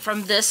 going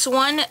from this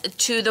one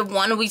to the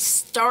one we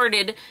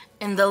started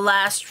in the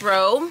last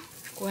row.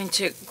 I'm going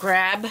to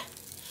grab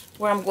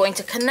where I'm going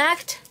to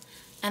connect,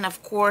 and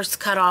of course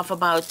cut off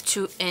about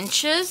 2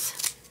 inches.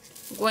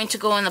 I'm going to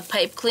go in the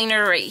pipe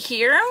cleaner right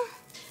here,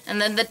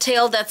 and then the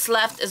tail that's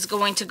left is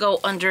going to go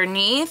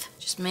underneath.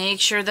 Just make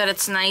sure that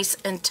it's nice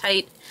and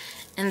tight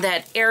in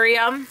that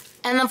area.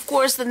 And of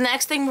course, the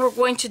next thing we're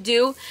going to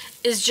do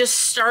is just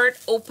start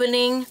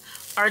opening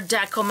our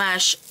deco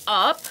mesh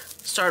up.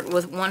 Start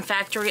with one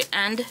factory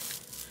end,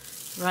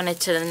 run it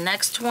to the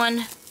next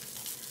one,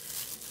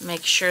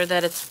 make sure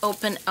that it's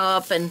open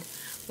up, and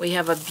we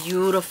have a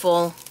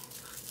beautiful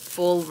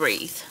full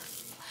wreath.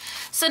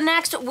 So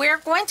next, we're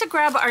going to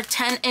grab our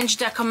 10-inch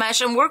deco mesh,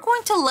 and we're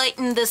going to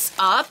lighten this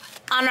up.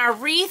 On our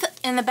wreath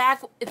in the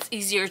back, it's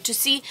easier to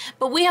see,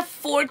 but we have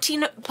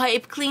 14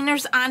 pipe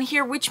cleaners on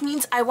here, which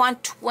means I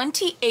want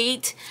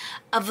 28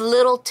 of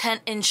little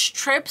 10-inch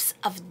strips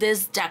of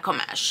this deco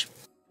mesh.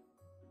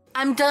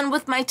 I'm done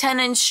with my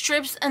 10-inch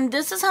strips, and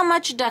this is how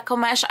much deco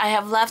mesh I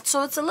have left.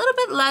 So it's a little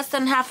bit less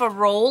than half a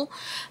roll,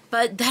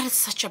 but that is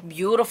such a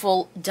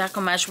beautiful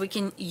deco mesh. We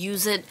can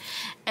use it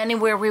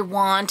anywhere we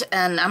want,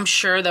 and I'm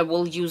sure that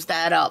we'll use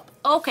that up.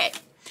 Okay,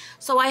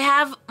 so I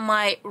have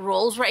my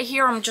rolls right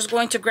here. I'm just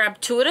going to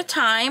grab 2 at a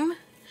time,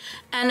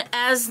 and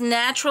as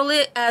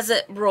naturally as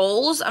it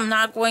rolls, I'm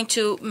not going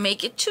to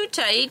make it too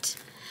tight,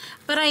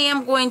 but I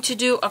am going to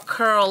do a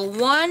curl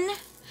 1.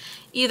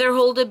 Either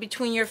hold it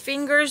between your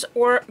fingers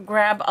or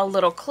grab a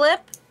little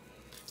clip,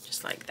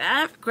 just like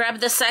that. Grab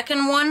the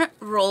second one,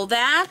 roll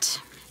that,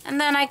 and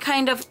then I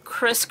kind of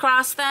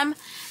crisscross them.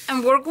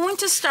 And we're going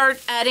to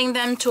start adding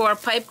them to our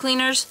pipe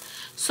cleaners.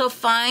 So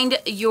find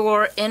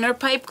your inner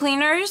pipe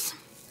cleaners.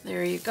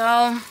 There you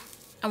go.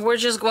 And we're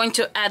just going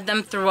to add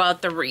them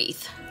throughout the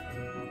wreath.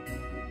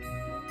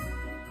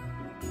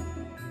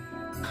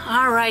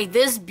 All right,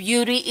 this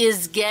beauty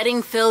is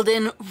getting filled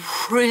in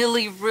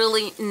really,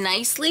 really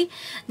nicely.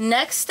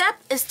 Next step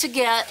is to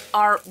get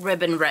our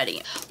ribbon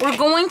ready. We're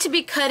going to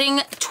be cutting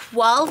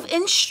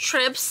 12-inch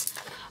strips,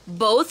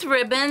 both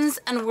ribbons,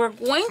 and we're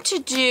going to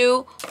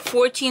do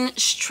 14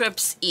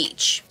 strips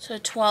each. So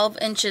 12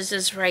 inches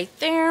is right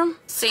there.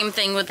 Same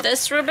thing with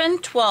this ribbon,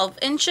 12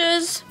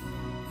 inches.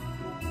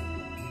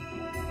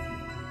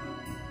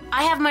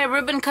 I have my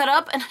ribbon cut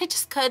up, and I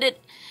just cut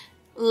it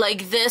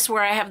like this,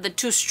 where I have the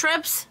 2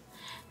 strips,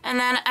 and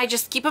then I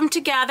just keep them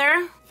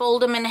together,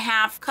 fold them in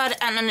half, cut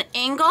at an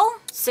angle.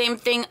 Same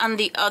thing on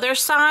the other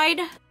side,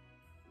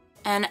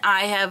 and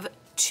I have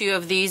 2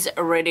 of these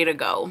ready to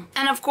go.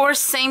 And of course,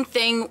 same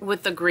thing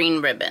with the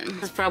green ribbon.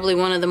 It's probably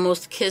one of the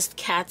most kissed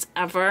cats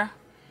ever.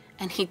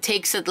 And he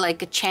takes it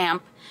like a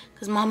champ.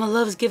 Because Mama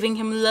loves giving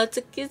him lots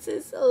of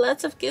kisses.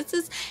 Lots of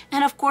kisses.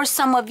 And of course,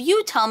 some of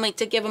you tell me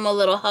to give him a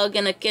little hug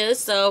and a kiss.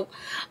 So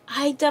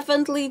I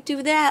definitely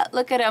do that.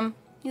 Look at him.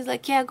 He's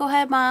like, yeah, go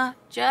ahead, Ma.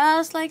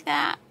 Just like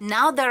that.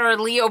 Now that our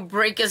Leo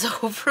break is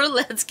over,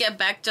 let's get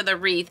back to the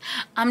wreath.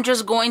 I'm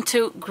just going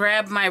to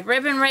grab my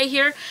ribbon right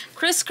here,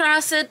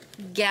 crisscross it,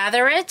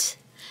 gather it,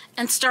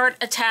 and start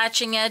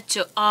attaching it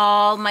to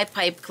all my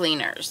pipe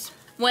cleaners.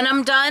 When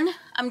I'm done,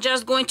 I'm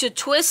just going to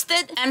twist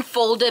it and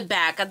fold it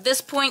back. At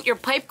this point, your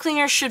pipe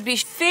cleaner should be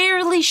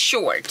fairly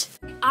short.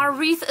 Our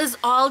wreath is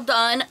all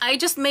done. I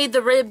just made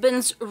the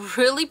ribbons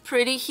really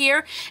pretty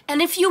here.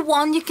 And if you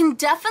want, you can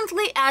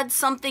definitely add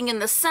something in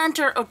the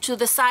center or to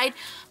the side.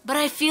 But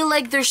I feel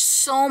like there's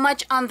so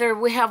much under.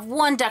 We have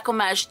 1 deco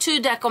mesh,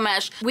 2 deco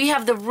mesh. We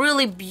have the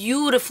really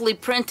beautifully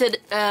printed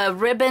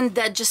ribbon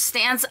that just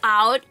stands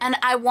out. And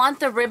I want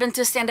the ribbon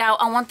to stand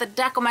out. I want the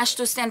deco mesh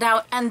to stand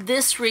out. And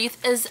this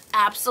wreath is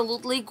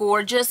absolutely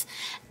gorgeous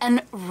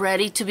and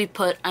ready to be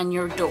put on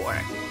your door.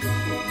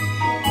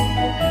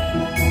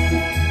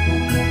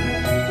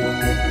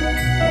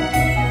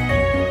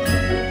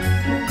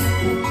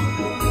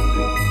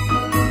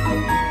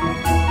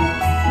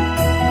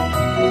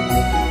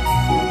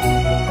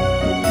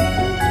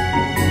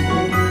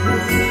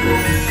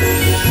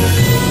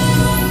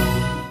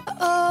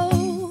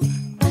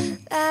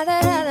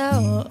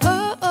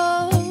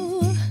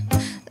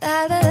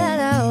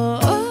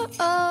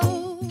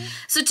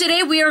 So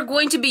today we are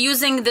going to be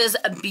using this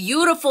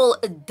beautiful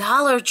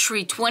Dollar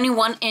Tree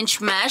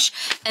 21-inch mesh,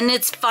 and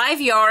it's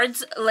 5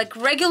 yards. Like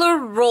regular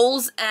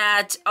rolls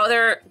at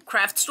other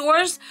craft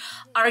stores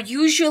are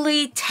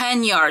usually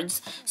 10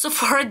 yards. So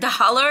for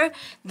 $1,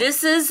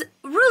 this is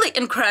really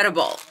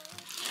incredible.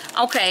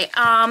 Okay,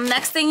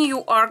 next thing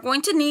you are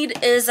going to need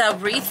is a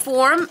wreath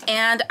form,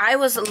 and I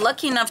was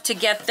lucky enough to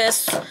get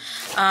this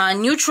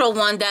neutral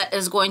one that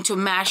is going to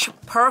mesh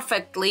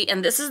perfectly,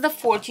 and this is the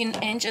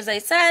 14-inch, as I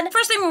said.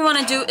 First thing we want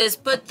to do is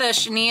put the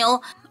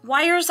chenille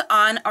wires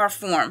on our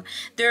form.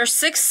 There are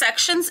 6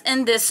 sections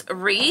in this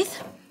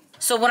wreath,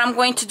 so what I'm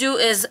going to do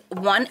is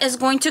 1 is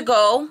going to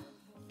go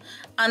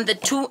on the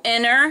 2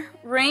 inner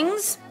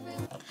rings.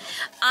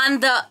 On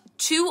the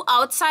 2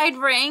 outside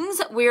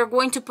rings, we are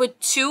going to put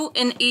 2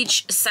 in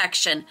each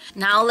section.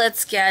 Now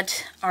let's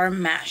get our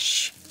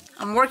mesh.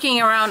 I'm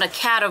working around a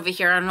cat over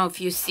here. I don't know if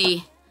you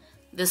see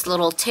this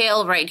little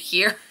tail right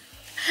here.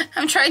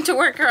 I'm trying to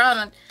work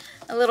around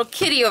a little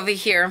kitty over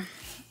here.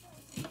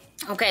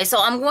 Okay, so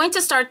I'm going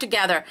to start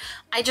together.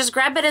 I just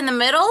grab it in the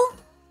middle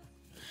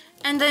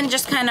and then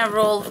just kind of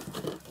roll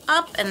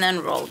up and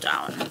then roll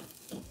down.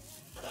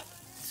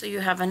 So you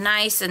have a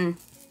nice and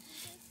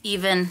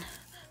even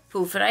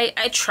poof. And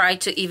I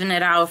tried to even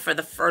it out for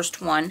the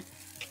first one.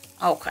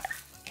 Okay.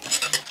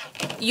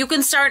 You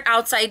can start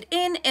outside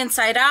in,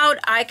 inside out.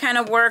 I kind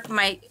of work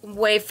my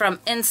way from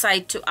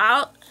inside to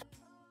out.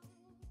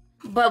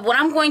 But what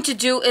I'm going to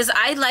do is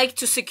I like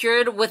to secure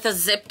it with a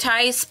zip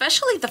tie,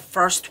 especially the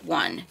first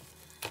one.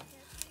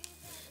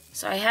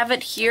 So I have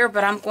it here,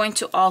 but I'm going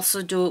to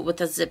also do it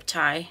with a zip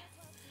tie.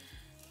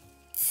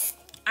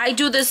 I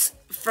do this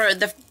for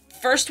the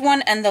first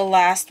one and the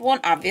last one,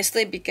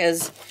 obviously,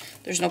 because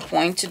there's no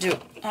point to do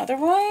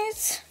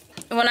otherwise.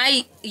 When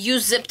I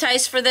use zip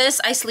ties for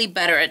this, I sleep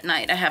better at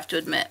night, I have to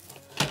admit.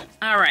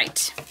 All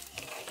right.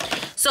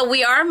 So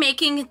we are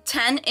making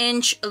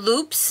 10-inch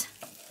loops.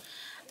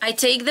 I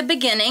take the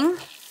beginning,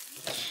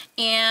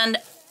 and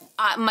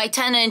my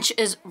 10-inch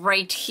is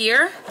right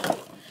here.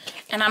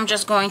 And I'm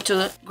just going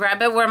to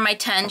grab it where my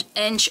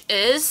 10-inch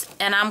is,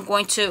 and I'm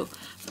going to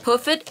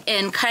poof it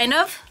in, kind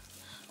of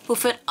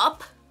poof it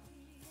up.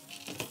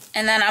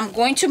 And then I'm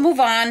going to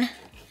move on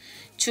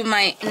to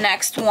my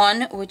next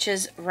one, which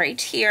is right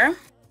here,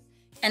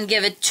 and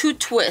give it 2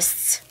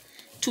 twists,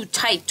 2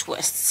 tight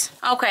twists.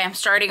 Okay, I'm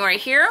starting right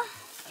here.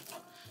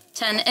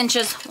 10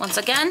 inches once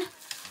again,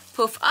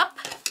 poof up.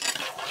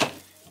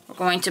 We're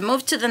going to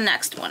move to the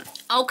next one.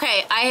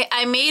 Okay,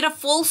 I made a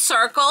full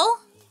circle.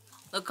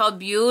 Look how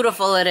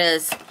beautiful it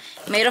is.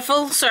 Made a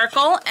full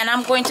circle, and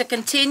I'm going to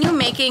continue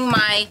making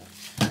my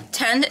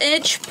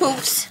 10-inch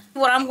poofs.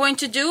 What I'm going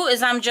to do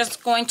is I'm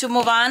just going to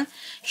move on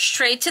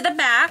straight to the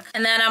back,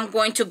 and then I'm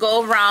going to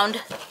go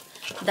around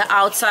the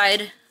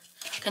outside,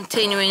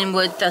 continuing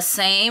with the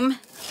same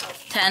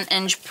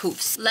 10-inch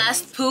poofs.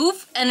 Last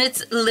poof, and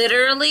it's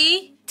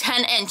literally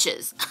 10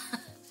 inches.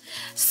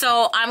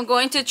 So I'm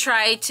going to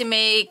try to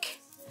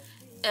make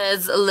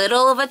as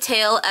little of a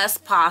tail as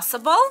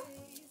possible.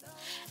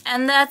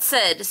 And that's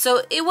it.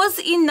 So it was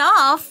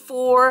enough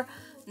for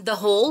the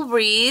whole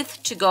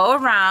wreath to go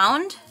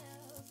around.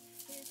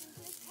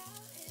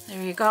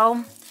 There you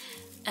go.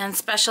 And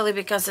especially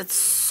because it's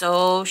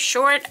so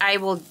short, I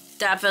will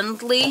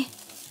definitely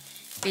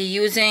be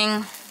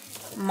using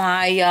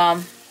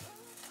my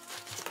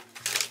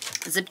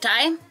zip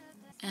tie.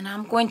 And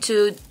I'm going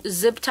to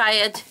zip tie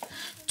it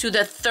to the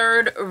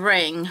 3rd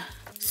ring.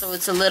 So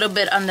it's a little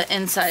bit on the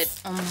inside.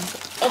 Oh my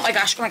God. Oh my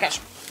gosh, oh my gosh.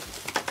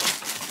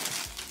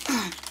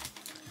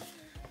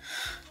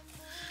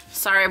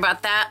 Sorry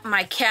about that.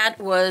 My cat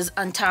was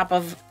on top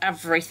of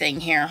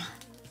everything here.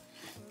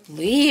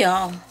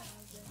 Leo.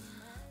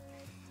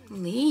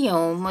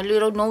 Leo, my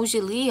little nosy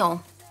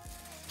Leo.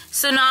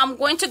 So now I'm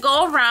going to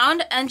go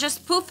around and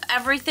just poof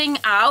everything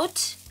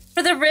out.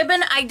 For the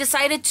ribbon, I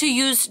decided to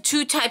use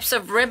 2 types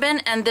of ribbon,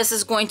 and this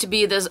is going to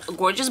be this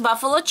gorgeous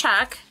buffalo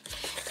check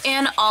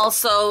and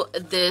also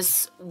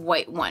this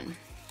white one.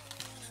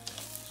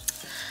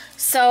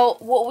 So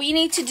what we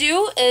need to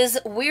do is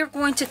we're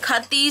going to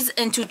cut these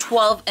into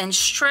 12-inch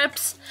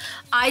strips.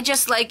 I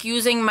just like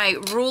using my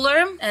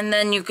ruler, and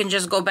then you can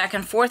just go back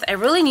and forth. I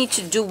really need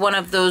to do one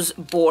of those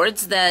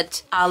boards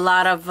that a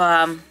lot of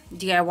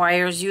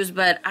DIYers use,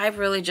 but I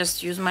really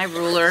just use my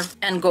ruler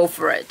and go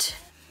for it.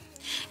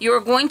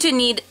 You're going to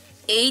need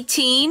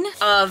 18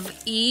 of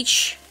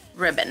each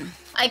ribbon.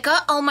 I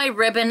got all my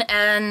ribbon,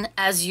 and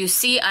as you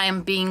see, I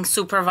am being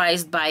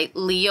supervised by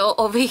Leo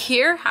over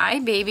here. Hi,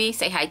 baby.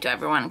 Say hi to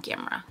everyone on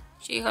camera.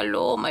 Say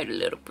hello, my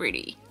little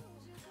pretty.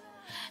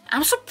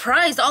 I'm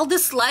surprised, all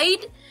this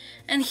light,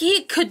 and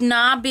he could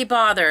not be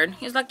bothered.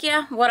 He's like,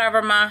 yeah,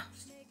 whatever, ma.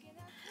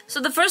 So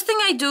the first thing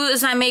I do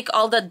is I make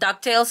all the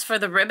ducktails for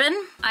the ribbon.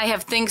 I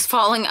have things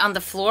falling on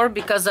the floor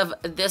because of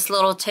this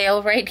little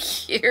tail right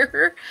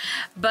here.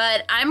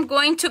 But I'm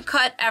going to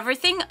cut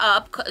everything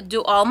up,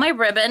 do all my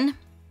ribbon,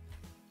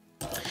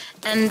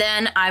 and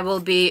then I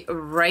will be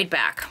right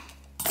back.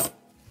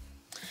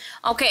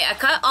 Okay, I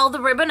cut all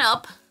the ribbon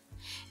up.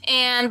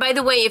 And by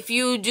the way, if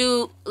you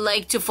do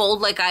like to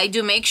fold like I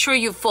do, make sure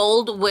you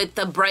fold with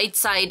the bright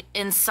side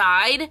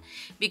inside,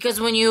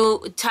 because when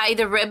you tie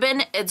the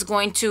ribbon, it's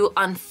going to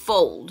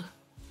unfold.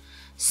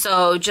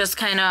 So just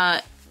kind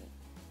of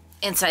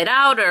inside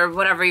out or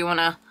whatever you want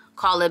to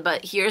call it.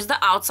 But here's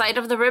the outside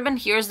of the ribbon,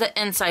 here's the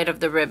inside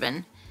of the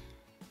ribbon.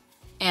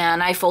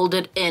 And I fold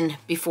it in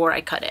before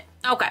I cut it.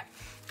 Okay,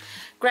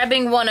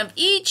 grabbing one of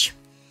each,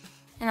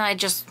 and I'm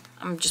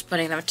just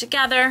putting them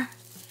together,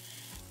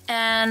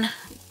 and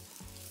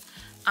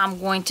I'm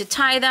going to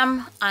tie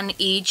them on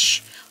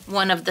each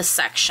one of the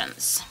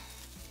sections.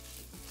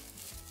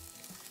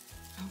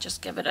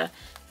 Just give it a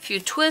few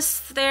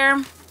twists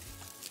there.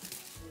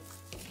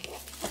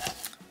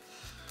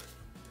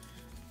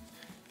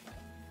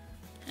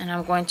 And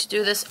I'm going to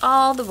do this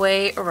all the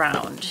way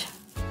around.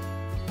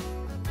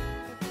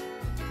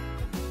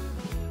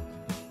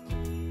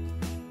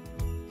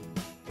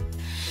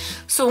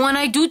 So when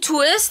I do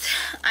twist,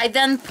 I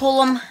then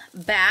pull them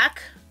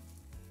back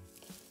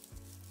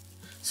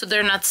so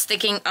they're not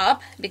sticking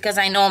up, because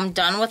I know I'm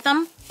done with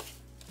them.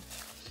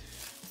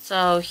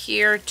 So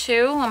here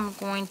too, I'm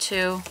going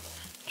to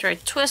try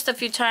to twist a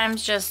few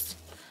times, just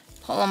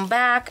pull them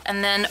back.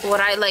 And then what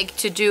I like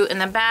to do in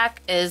the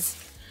back is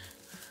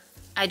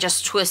I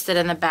just twist it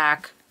in the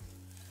back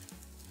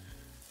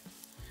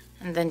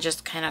and then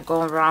just kind of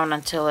go around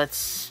until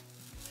it's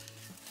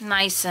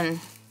nice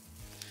and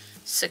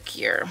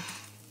secure.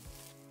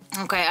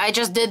 Okay, I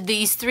just did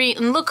these 3,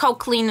 and look how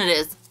clean it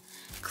is.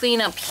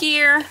 Clean up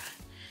here,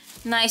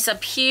 nice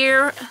up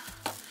here.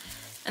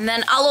 And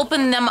then I'll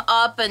open them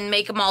up and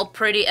make them all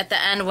pretty at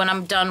the end when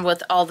I'm done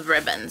with all the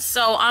ribbons.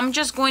 So I'm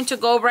just going to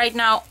go right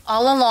now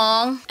all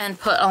along and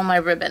put all my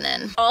ribbon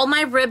in. All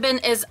my ribbon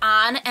is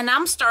on, and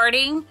I'm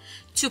starting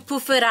to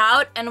poof it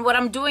out. And what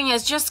I'm doing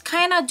is just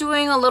kind of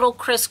doing a little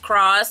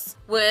crisscross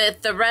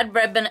with the red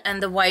ribbon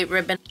and the white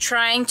ribbon,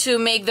 trying to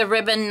make the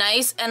ribbon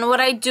nice. And what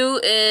I do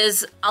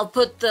is I'll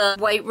put the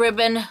white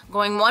ribbon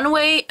going one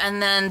way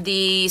and then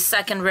the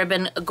second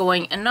ribbon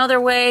going another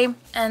way,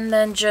 and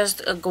then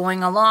just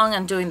going along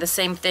and doing the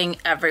same thing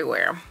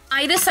everywhere.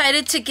 I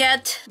decided to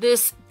get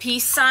this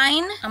peace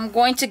sign. I'm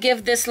going to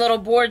give this little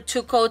board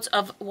 2 coats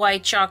of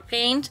white chalk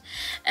paint,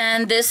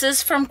 and this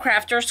is from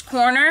Crafter's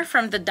Corner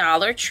from the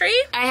Dollar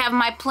Tree. I have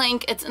my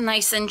plank, it's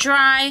nice and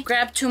dry.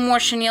 Grab 2 more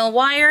chenille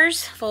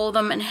wires, fold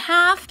them in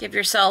half, give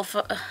yourself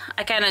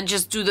I kind of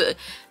just do the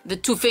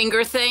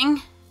 2-finger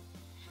thing,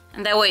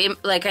 and that way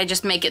like I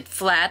just make it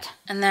flat.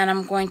 And then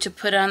I'm going to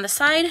put it on the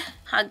side,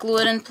 hot glue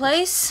it in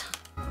place.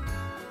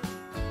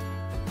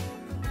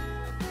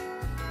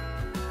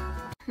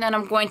 Then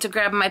I'm going to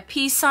grab my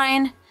peace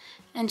sign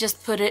and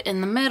just put it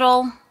in the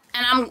middle.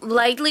 And I'm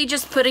lightly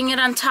just putting it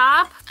on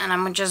top, and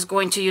I'm just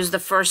going to use the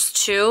first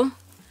 2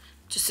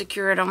 to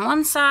secure it on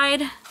one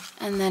side.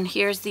 And then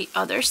here's the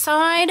other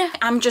side.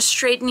 I'm just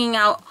straightening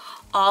out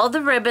all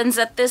the ribbons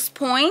at this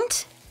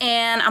point,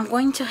 and I'm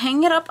going to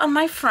hang it up on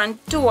my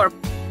front door.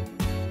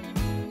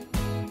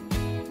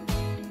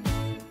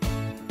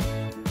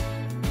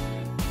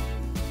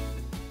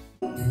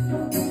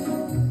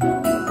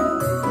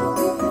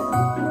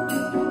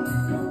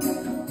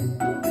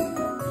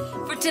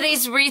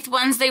 Today's Wreath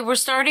Wednesday, we're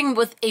starting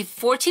with a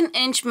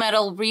 14-inch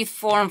metal wreath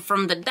form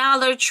from the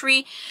Dollar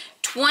Tree,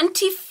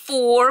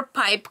 24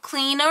 pipe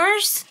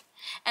cleaners,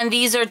 and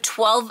these are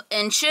 12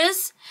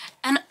 inches,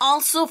 and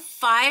also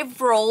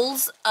 5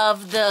 rolls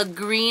of the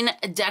green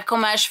Deco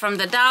mesh from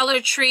the Dollar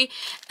Tree.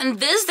 And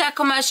this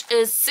Deco mesh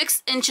is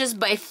 6 inches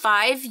by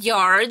 5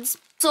 yards.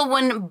 So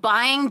when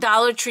buying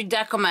Dollar Tree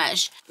Deco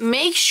Mesh,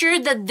 make sure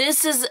that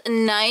this is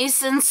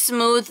nice and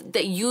smooth,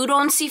 that you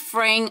don't see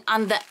fraying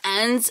on the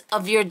ends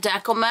of your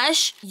Deco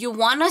Mesh. You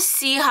want to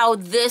see how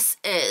this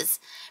is,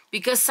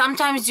 because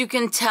sometimes you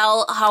can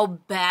tell how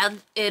bad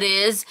it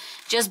is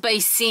just by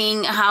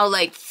seeing how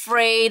like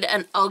frayed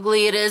and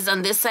ugly it is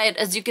on this side.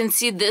 As you can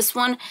see, this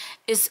one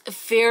is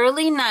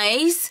fairly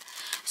nice.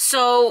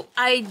 So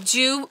I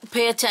do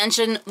pay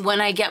attention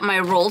when I get my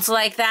rolls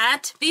like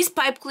that. These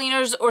pipe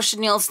cleaners or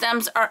chenille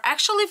stems are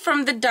actually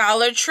from the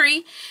Dollar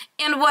Tree.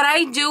 And what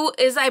I do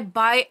is I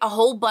buy a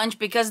whole bunch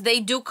because they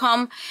do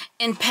come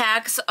in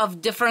packs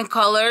of different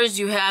colors.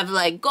 You have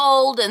like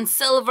gold and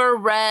silver,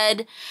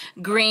 red,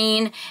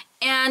 green.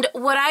 And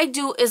what I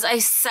do is I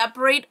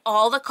separate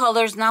all the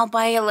colors, and I'll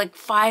buy like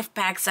 5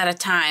 packs at a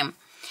time.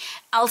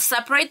 I'll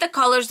separate the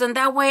colors, and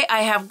that way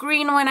I have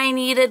green when I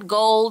need it,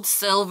 gold,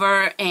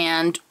 silver,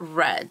 and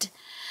red.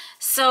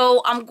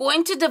 So I'm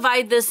going to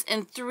divide this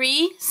in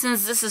 3.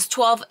 Since this is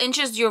 12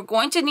 inches, you're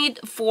going to need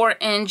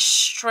 4-inch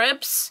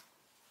strips.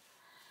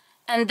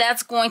 And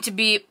that's going to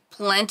be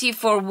plenty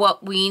for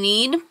what we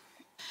need.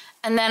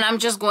 And then I'm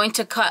just going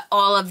to cut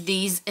all of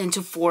these into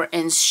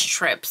 4-inch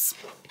strips.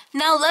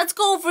 Now let's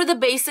go over the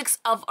basics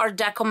of our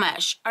Deco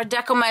Mesh. Our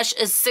Deco Mesh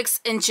is 6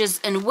 inches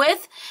in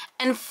width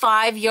and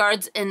 5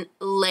 yards in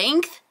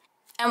length.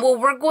 And what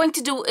we're going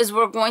to do is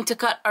we're going to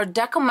cut our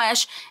Deco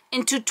Mesh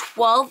into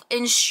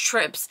 12-inch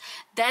strips.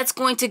 That's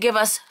going to give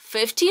us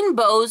 15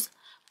 bows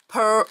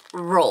per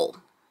roll.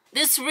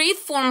 This wreath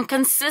form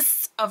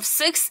consists of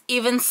 6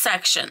 even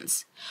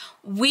sections.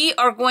 We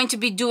are going to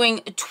be doing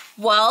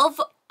 12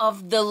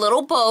 of the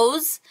little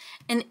bows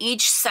in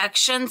each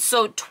section.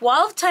 So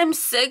 12 times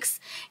 6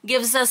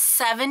 gives us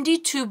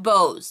 72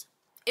 bows.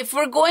 If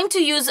we're going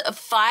to use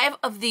 5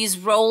 of these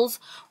rolls,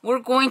 we're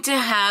going to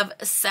have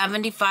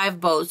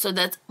 75 bows. So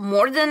that's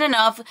more than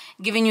enough,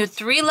 giving you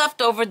 3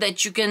 left over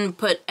that you can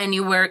put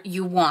anywhere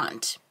you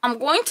want. I'm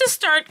going to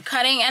start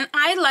cutting, and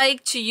I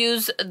like to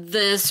use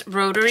this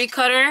rotary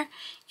cutter.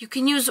 You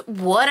can use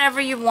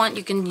whatever you want.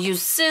 You can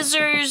use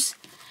scissors.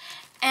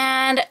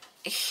 And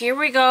here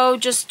we go,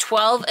 just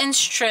 12-inch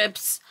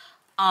strips,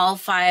 all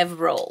 5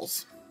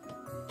 rolls.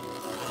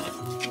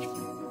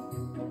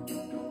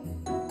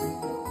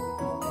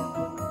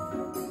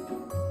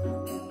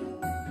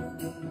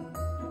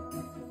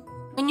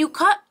 When you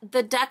cut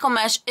the Deco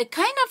Mesh, it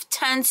kind of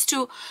tends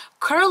to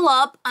curl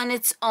up on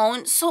its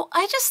own, so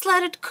I just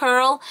let it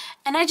curl,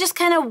 and I just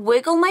kind of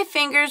wiggle my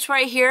fingers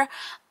right here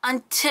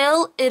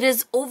until it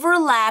is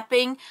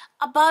overlapping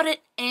about an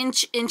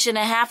inch, inch and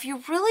a half.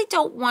 You really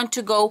don't want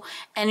to go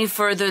any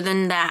further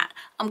than that.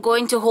 I'm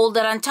going to hold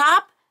it on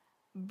top,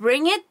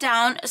 bring it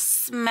down,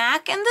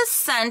 smack in the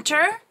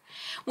center.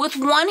 With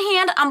one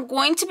hand, I'm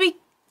going to be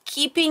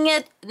keeping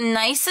it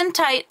nice and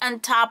tight on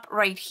top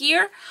right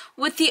here.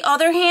 With the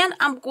other hand,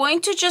 I'm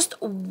going to just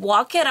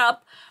walk it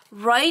up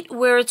right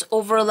where it's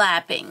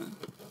overlapping.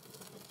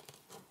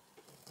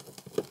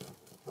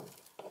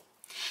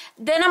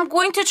 Then I'm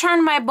going to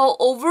turn my bow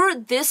over.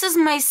 This is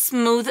my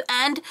smooth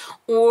end,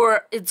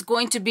 or it's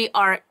going to be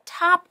our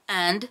top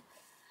end.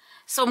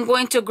 So I'm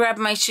going to grab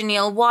my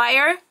chenille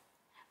wire,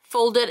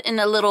 fold it in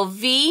a little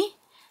V,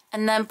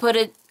 and then put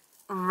it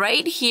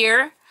right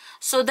here,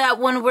 so that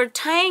when we're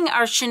tying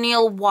our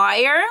chenille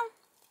wire,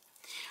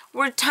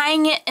 we're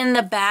tying it in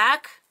the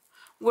back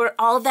where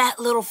all that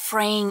little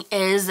fraying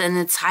is and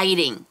it's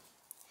hiding.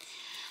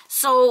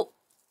 So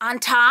on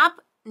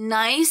top,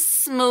 nice,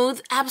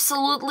 smooth,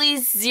 absolutely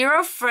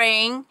zero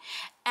fraying,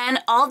 and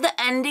all the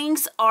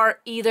endings are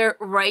either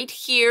right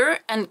here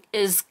and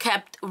is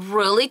kept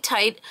really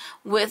tight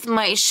with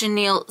my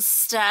chenille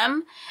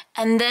stem,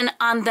 and then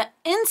on the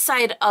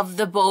inside of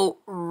the bow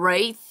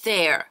right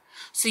there.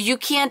 So you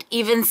can't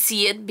even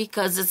see it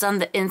because it's on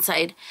the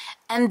inside.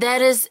 And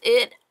that is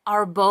it.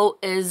 Our bow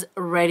is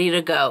ready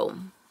to go.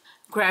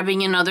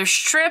 Grabbing another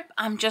strip,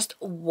 I'm just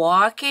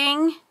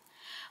walking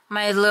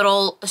my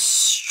little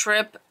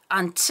strip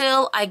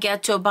until I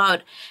get to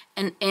about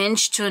an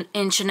inch to an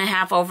inch and a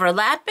half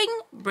overlapping.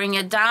 Bring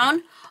it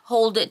down,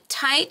 hold it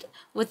tight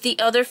with the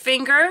other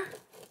finger,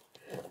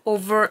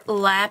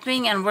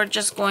 overlapping, and we're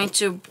just going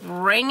to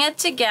bring it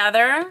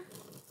together.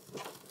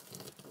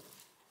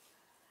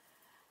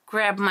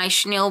 Grab my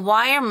chenille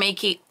wire,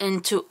 make it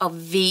into a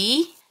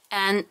V,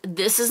 and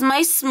this is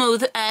my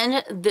smooth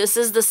end. This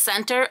is the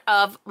center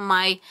of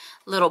my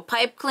little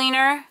pipe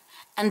cleaner,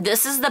 and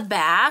this is the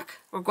back.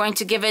 We're going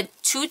to give it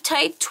 2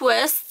 tight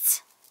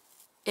twists.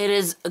 It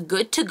is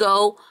good to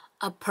go,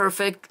 a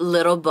perfect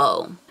little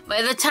bow.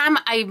 By the time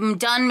I'm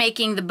done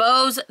making the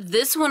bows,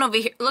 this one over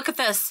here, look at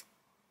this.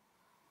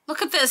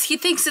 Look at this, he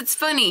thinks it's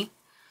funny.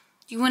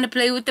 Do you want to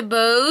play with the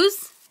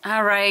bows?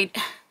 All right.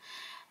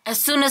 As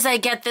soon as I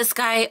get this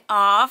guy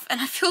off,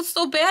 and I feel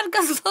so bad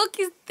because look,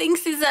 he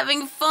thinks he's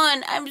having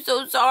fun. I'm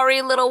so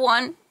sorry, little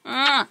one.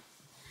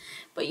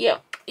 But yeah,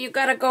 you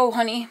gotta go,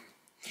 honey.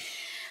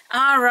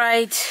 All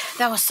right,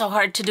 that was so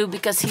hard to do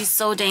because he's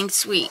so dang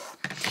sweet.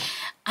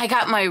 I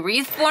got my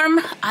wreath form.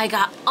 I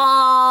got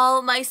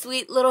all my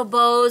sweet little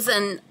bows,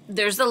 and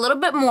there's a little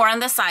bit more on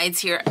the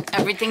sides here.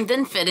 Everything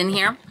didn't fit in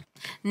here.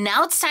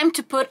 Now it's time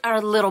to put our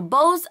little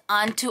bows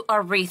onto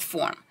our wreath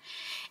form.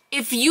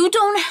 If you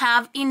don't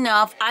have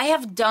enough, I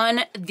have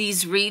done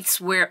these wreaths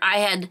where I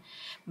had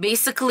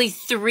basically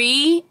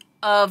 3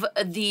 of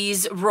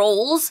these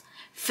rolls,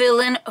 fill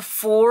in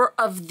 4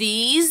 of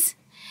these,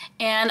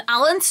 and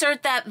I'll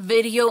insert that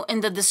video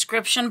in the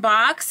description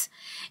box,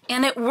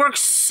 and it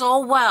works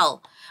so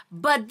well.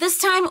 But this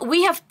time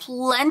we have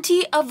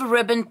plenty of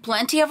ribbon,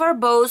 plenty of our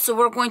bows, so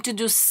we're going to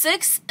do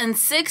 6 and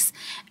 6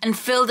 and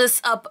fill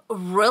this up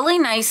really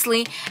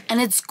nicely,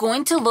 and it's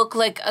going to look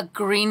like a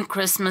green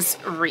Christmas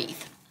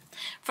wreath.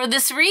 For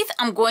this wreath,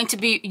 I'm going to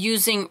be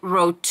using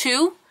row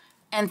 2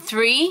 and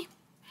 3,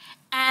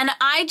 and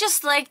I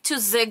just like to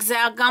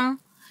zigzag them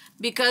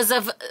because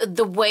of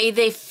the way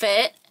they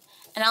fit,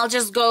 and I'll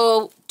just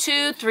go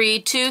 2,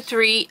 3, 2,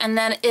 3, and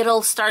then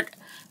it'll start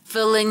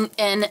filling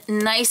in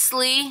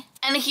nicely.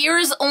 And here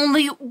is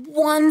only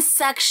one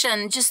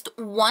section, just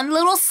one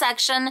little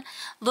section.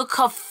 Look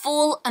how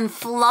full and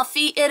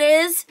fluffy it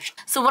is.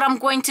 So what I'm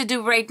going to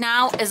do right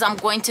now is I'm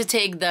going to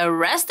take the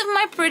rest of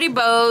my pretty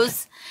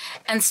bows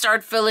and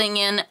start filling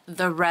in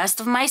the rest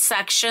of my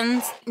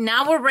sections.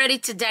 Now we're ready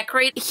to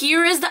decorate.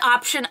 Here is the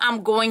option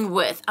I'm going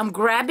with. I'm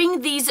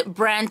grabbing these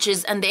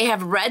branches, and they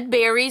have red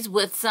berries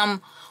with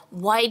some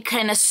white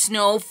kind of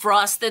snow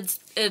frosted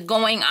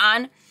going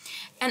on.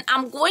 And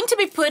I'm going to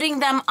be putting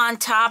them on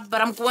top,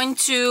 but I'm going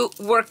to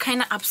work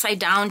kind of upside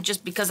down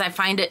just because I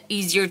find it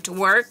easier to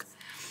work.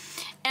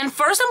 And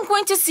first I'm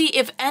going to see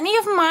if any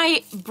of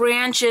my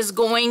branches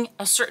going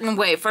a certain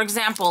way. For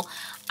example,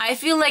 I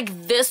feel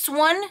like this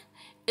one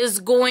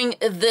is going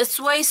this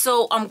way,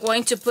 so I'm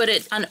going to put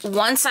it on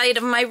one side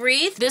of my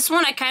wreath. This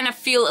one I kind of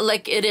feel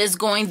like it is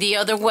going the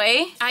other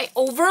way. I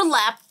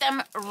overlap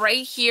them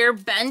right here,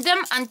 bend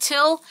them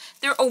until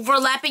they're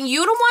overlapping.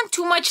 You don't want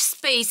too much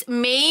space,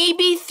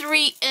 maybe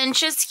 3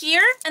 inches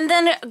here, and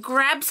then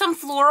grab some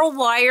floral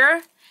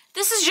wire.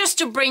 This is just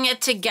to bring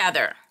it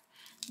together.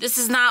 This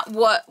is not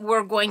what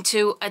we're going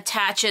to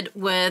attach it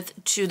with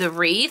to the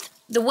wreath.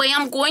 The way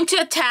I'm going to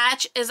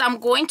attach is I'm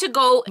going to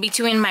go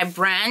between my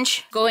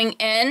branch, going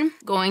in,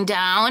 going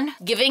down,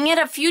 giving it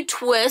a few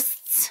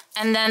twists,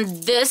 and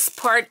then this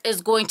part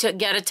is going to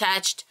get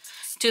attached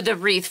to the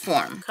wreath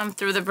form. Come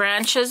through the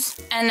branches,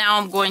 and now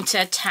I'm going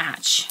to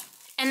attach.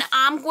 And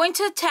I'm going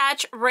to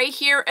attach right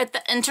here at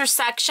the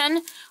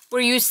intersection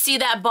where you see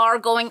that bar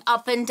going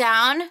up and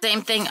down.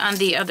 Same thing on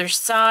the other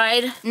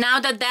side.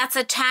 Now that that's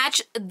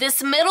attached,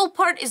 this middle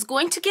part is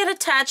going to get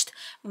attached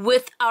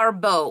with our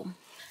bow.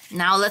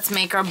 Now let's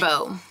make our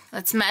bow.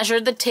 Let's measure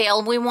the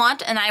tail we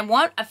want, and I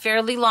want a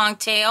fairly long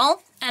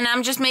tail. And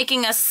I'm just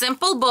making a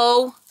simple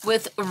bow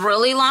with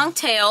really long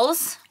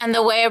tails. And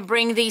the way I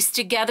bring these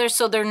together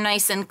so they're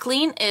nice and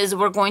clean is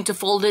we're going to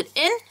fold it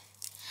in,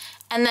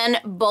 and then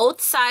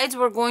both sides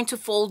we're going to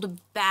fold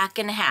back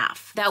in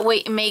half. That way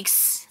it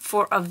makes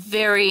for a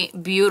very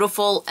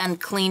beautiful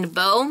and clean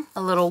bow.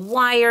 A little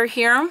wire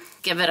here,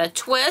 give it a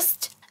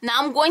twist. Now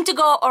I'm going to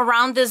go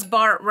around this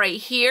bar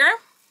right here.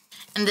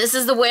 And this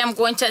is the way I'm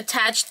going to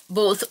attach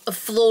both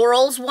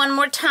florals one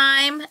more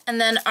time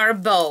and then our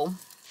bow.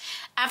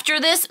 After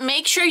this,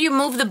 make sure you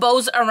move the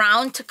bows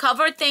around to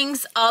cover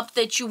things up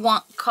that you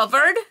want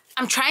covered.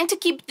 I'm trying to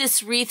keep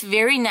this wreath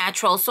very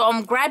natural, so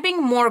I'm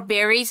grabbing more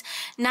berries.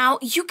 Now,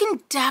 you can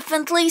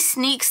definitely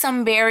sneak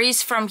some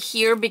berries from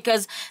here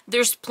because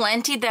there's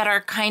plenty that are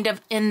kind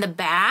of in the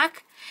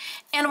back.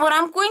 And what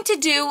I'm going to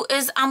do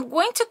is I'm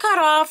going to cut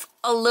off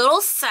a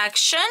little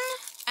section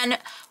and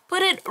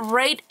put it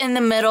right in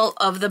the middle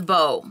of the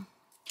bow.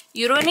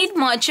 You don't need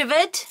much of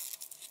it.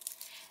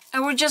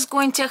 And we're just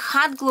going to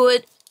hot glue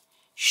it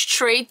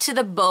straight to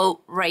the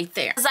bow right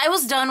there. As I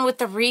was done with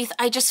the wreath,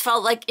 I just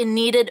felt like it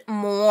needed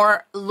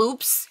more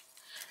loops.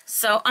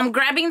 So I'm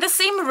grabbing the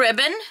same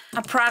ribbon,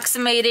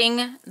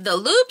 approximating the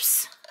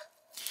loops,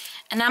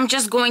 and I'm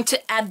just going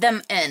to add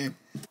them in.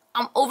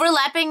 I'm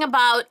overlapping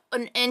about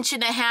 1.5 inches.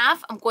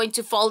 I'm going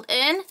to fold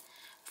in,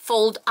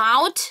 fold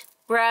out,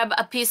 grab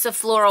a piece of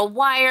floral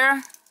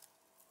wire,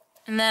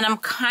 and then I'm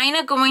kind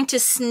of going to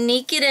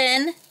sneak it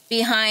in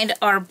behind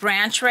our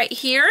branch right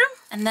here.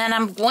 And then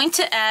I'm going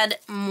to add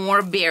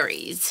more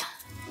berries.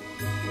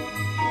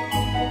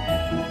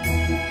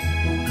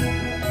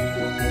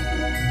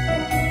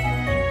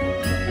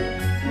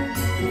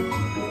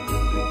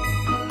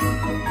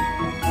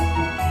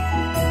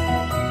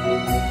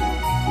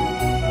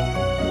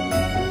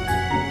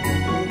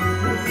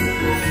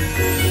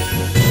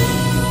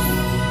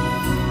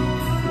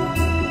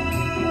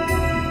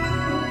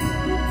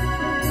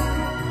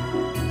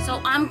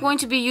 I'm going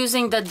to be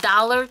using the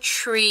Dollar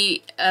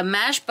Tree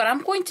mesh, but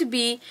I'm going to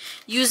be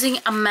using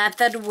a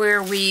method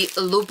where we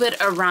loop it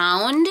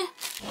around.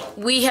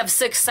 We have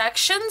 6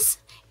 sections.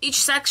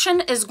 Each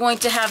section is going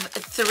to have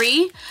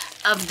 3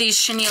 of these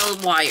chenille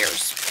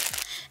wires.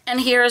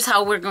 And here's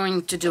how we're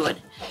going to do it.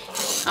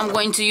 I'm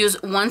going to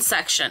use one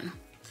section.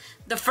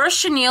 The first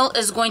chenille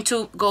is going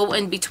to go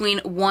in between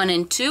 1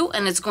 and 2,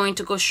 and it's going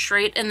to go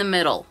straight in the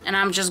middle. And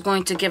I'm just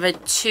going to give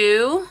it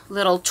 2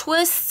 little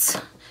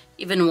twists.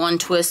 Even 1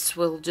 twist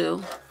will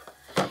do.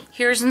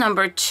 Here's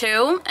number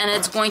 2, and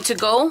it's going to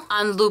go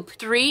on loop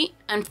 3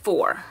 and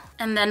 4.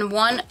 And then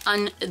 1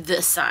 on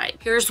this side.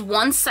 Here's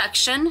 1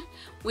 section.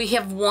 We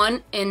have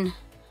 1 in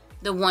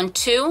the 1,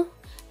 2,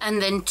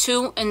 and then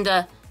 2 in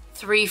the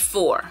 3,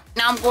 4.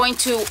 Now I'm going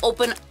to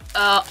open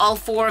all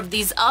 4 of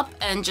these up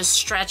and just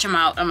stretch them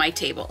out on my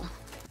table.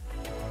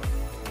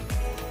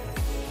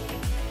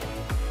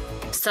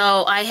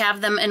 So I have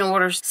them in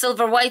order: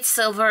 silver,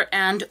 silver,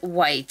 and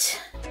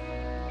white.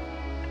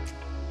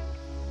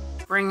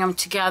 Bring them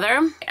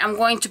together. I'm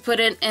going to put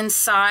it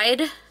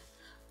inside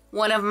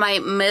one of my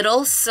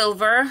middle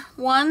silver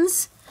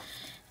ones,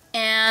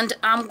 and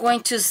I'm going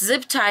to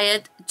zip tie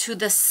it to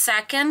the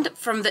second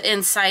from the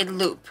inside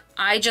loop.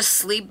 I just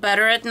sleep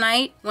better at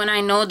night when I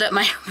know that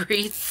my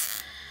wreaths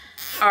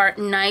are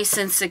nice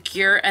and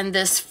secure, and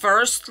this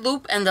first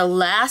loop and the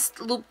last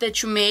loop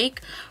that you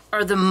make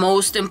are the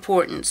most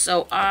important.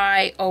 So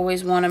I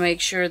always want to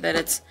make sure that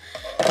it's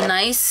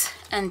nice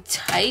and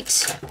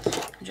tight.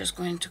 I'm just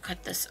going to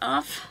cut this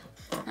off.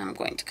 I'm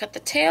going to cut the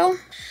tail.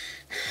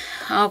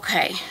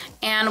 Okay,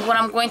 and what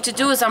I'm going to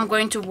do is I'm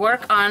going to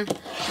work on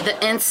the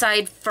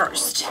inside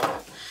first.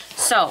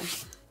 So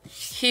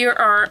here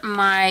are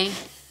my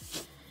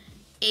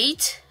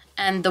 8,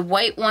 and the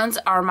white ones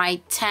are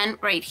my 10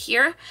 right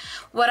here.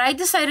 What I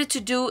decided to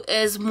do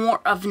is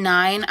more of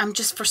 9.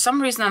 For some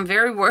reason, I'm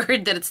very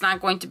worried that it's not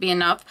going to be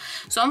enough.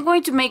 So I'm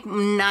going to make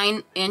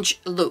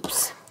 9-inch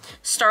loops.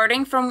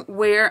 Starting from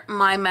where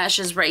my mesh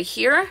is right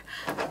here,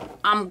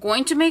 I'm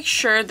going to make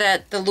sure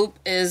that the loop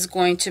is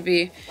going to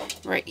be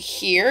right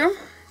here.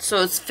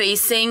 So it's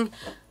facing,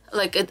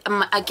 like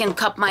I can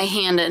cup my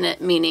hand in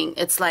it, meaning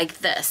it's like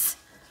this.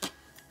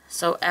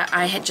 So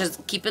I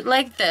just keep it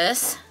like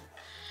this.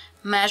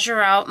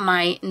 Measure out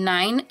my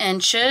 9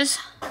 inches,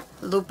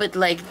 loop it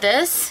like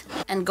this,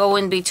 and go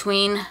in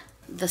between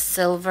the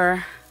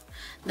silver,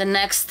 the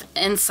next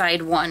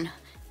inside one.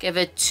 Give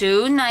it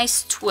 2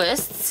 nice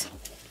twists,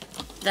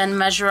 then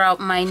measure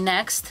out my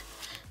next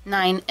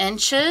 9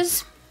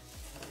 inches.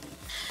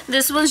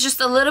 This one's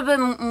just a little bit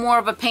more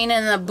of a pain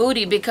in the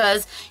booty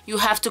because you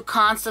have to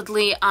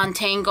constantly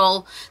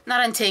unroll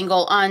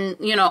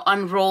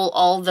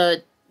all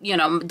the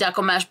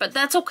Deco mesh, but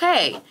that's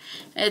okay.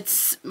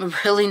 It's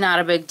really not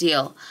a big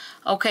deal.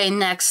 Okay,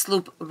 next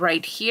loop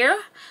right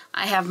here.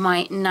 I have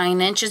my 9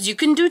 inches. You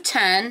can do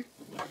 10,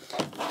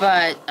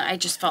 but I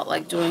just felt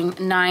like doing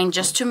 9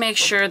 just to make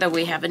sure that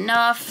we have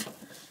enough.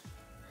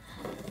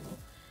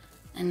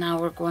 And now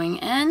we're going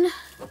in,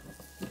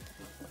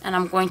 and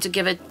I'm going to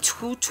give it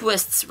 2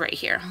 twists right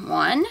here.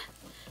 1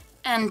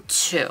 and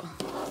 2.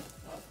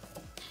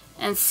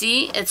 And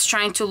see, it's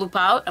trying to loop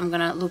out. I'm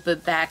gonna loop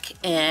it back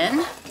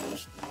in.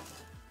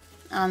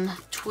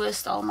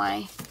 Twist all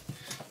my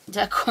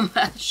Deco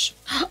mesh,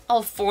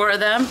 all 4 of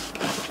them.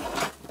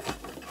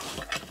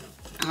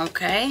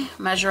 Okay,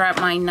 measure out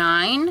my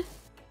 9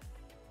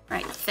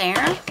 right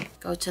there.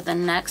 Go to the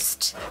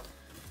next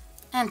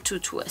and 2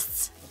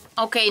 twists.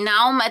 Okay,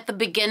 now I'm at the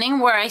beginning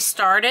where I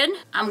started.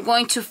 I'm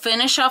going to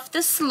finish off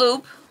this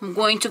loop. I'm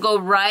going to go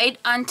right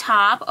on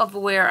top of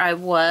where I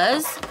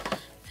was.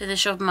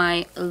 Finish off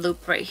my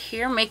loop right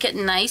here. Make it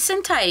nice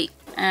and tight.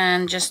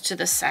 And just to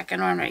the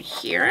second one right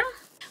here.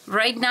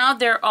 Right now,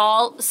 they're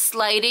all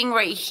sliding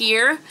right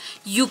here.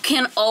 You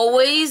can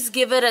always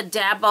give it a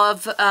dab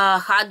of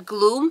hot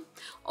glue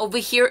over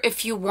here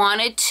if you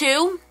wanted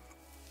to.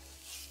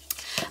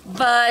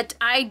 But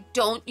I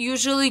don't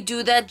usually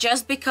do that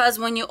just because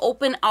when you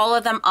open all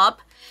of them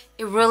up,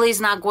 it really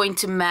is not going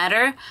to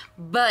matter.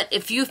 But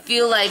if you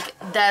feel like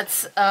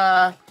that's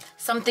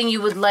something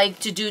you would like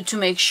to do to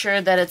make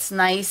sure that it's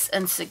nice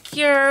and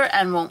secure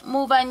and won't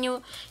move on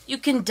you, you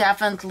can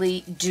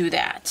definitely do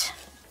that.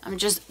 I'm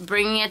just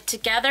bringing it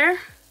together,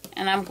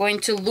 and I'm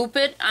going to loop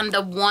it on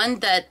the one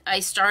that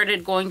I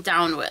started going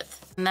down with.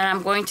 And then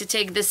I'm going to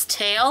take this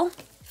tail,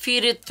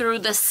 feed it through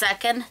the the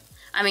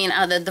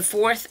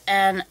 4th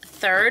and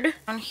 3rd.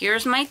 And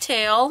here's my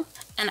tail,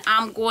 and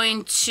I'm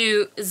going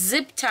to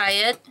zip tie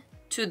it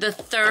to the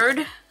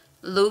 3rd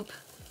loop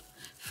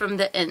from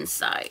the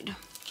inside.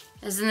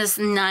 Isn't this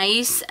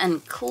nice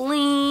and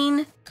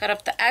clean? Cut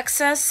up the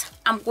excess.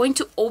 I'm going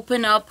to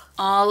open up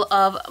all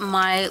of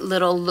my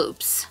little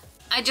loops.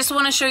 I just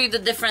want to show you the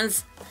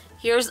difference.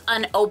 Here's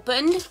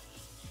unopened,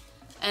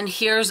 and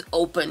here's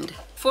opened.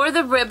 For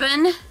the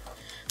ribbon,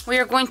 we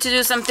are going to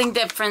do something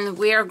different.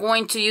 We are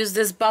going to use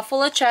this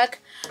buffalo check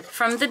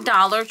from the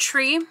Dollar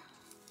Tree.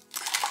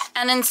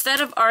 And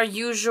instead of our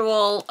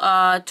usual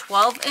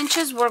 12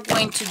 inches, we're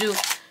going to do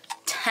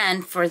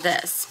 10 for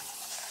this.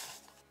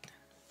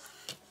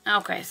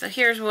 Okay, so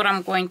here's what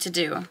I'm going to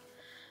do.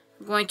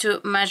 I'm going to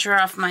measure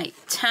off my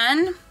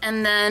 10,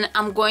 and then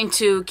I'm going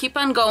to keep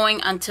on going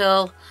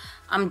until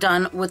I'm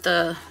done with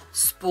the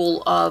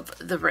spool of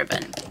the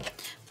ribbon.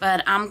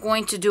 But I'm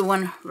going to do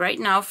one right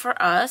now for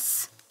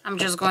us. I'm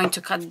just going to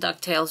cut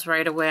ducktails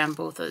right away on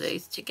both of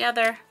these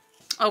together.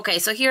 Okay,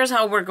 so here's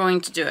how we're going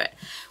to do it.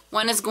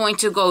 One is going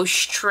to go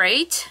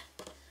straight.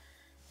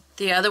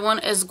 The other one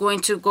is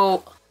going to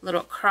go a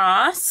little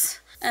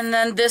cross. And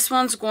then this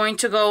one's going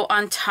to go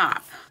on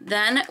top.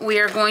 Then we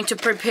are going to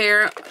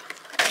prepare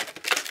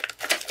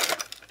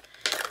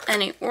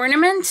any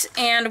ornament,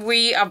 and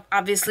we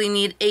obviously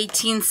need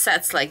 18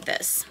 sets like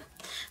this.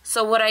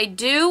 So what I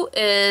do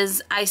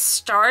is I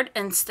start,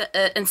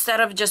 instead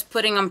of just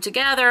putting them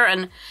together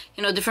and,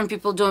 you know, different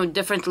people do it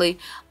differently,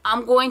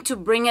 I'm going to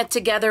bring it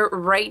together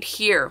right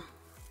here.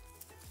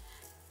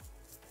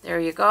 There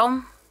you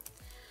go.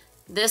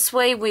 This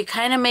way we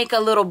kind of make a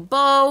little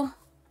bow,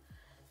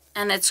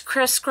 and it's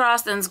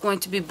crisscrossed, and it's going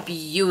to be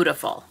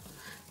beautiful.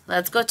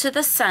 Let's go to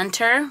the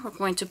center. We're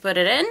going to put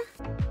it in.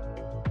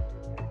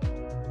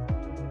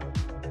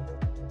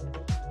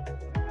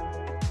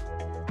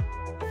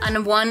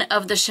 On one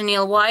of the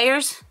chenille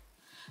wires,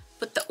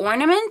 put the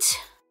ornament,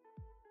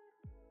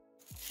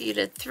 feed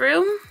it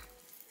through,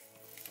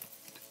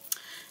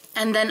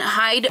 and then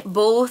hide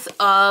both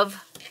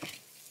of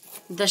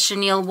the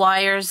chenille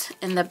wires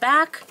in the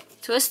back,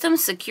 twist them,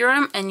 secure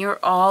them, and you're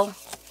all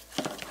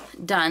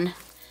done.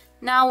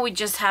 Now we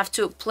just have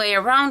to play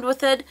around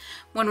with it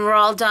when we're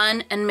all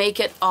done and make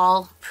it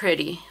all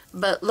pretty.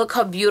 But look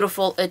how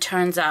beautiful it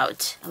turns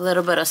out. A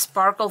little bit of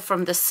sparkle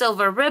from the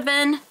silver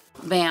ribbon.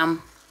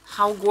 Bam.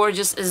 How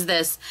gorgeous is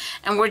this?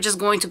 And we're just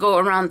going to go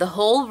around the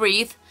whole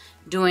wreath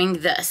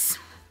doing this.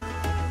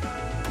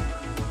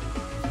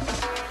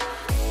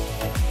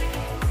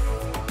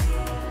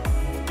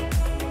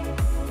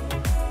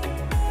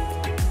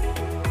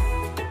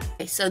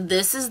 Okay, so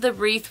this is the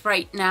wreath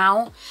right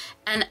now,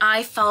 and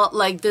I felt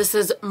like this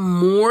is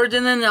more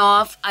than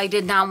enough. I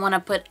did not want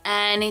to put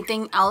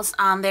anything else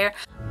on there.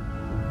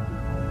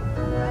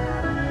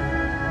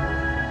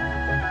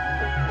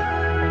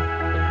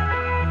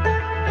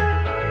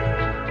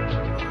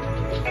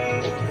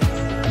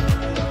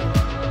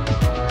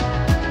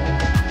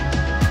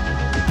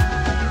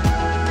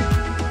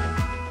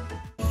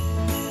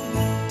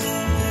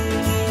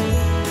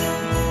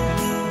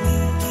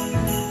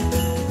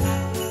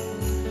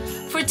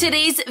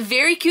 Today's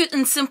very cute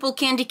and simple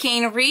candy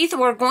cane wreath,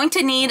 we're going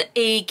to need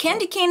a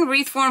candy cane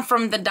wreath form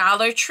from the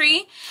Dollar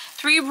Tree,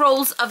 3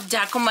 rolls of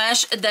Deco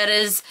mesh that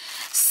is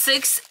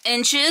 6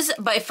 inches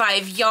by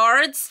 5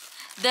 yards,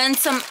 then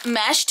some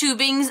mesh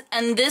tubings,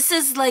 and this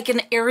is like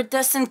an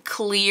iridescent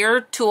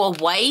clear to a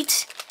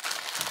white,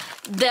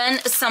 then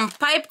some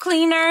pipe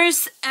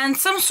cleaners and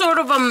some sort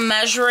of a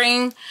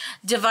measuring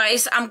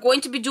device. I'm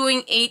going to be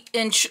doing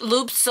 8-inch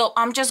loops, so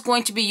I'm just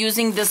going to be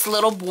using this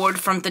little board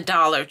from the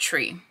Dollar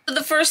Tree. So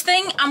the first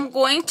thing I'm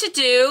going to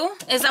do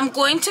is I'm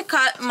going to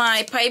cut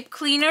my pipe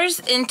cleaners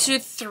into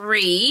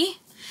 3.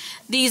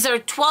 These are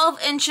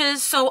 12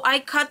 inches, so I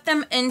cut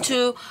them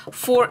into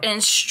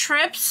 4-inch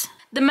strips.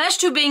 The mesh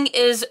tubing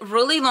is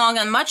really long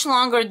and much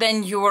longer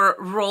than your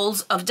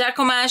rolls of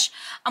Deco mesh.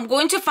 I'm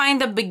going to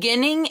find the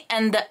beginning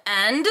and the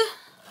end.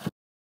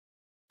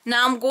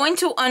 Now I'm going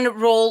to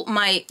unroll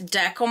my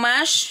Deco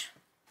mesh.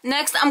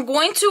 Next, I'm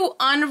going to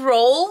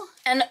unroll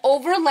and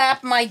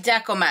overlap my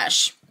Deco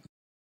mesh.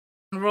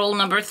 Roll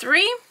number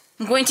 3.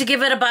 I'm going to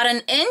give it about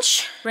 1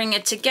 inch, bring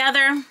it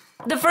together.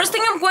 The first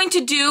thing I'm going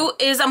to do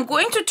is I'm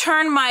going to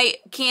turn my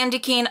candy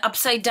cane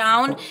upside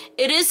down.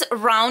 It is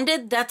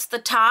rounded, that's the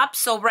top,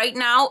 so right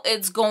now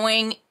it's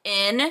going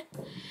in,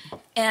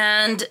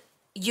 and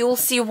you'll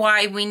see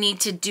why we need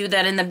to do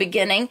that in the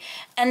beginning.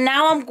 And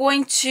now I'm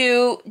going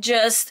to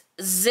just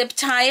zip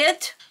tie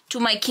it to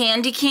my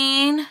candy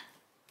cane.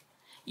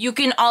 You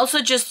can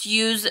also just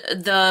use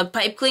the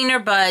pipe cleaner,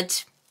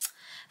 but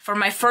for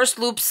my first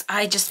loops,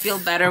 I just feel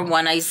better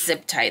when I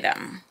zip tie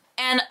them.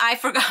 And I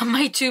forgot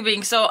my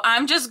tubing, so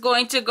I'm just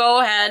going to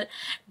go ahead,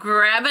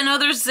 grab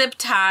another zip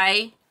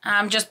tie.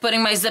 I'm just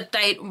putting my zip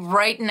tie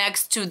right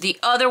next to the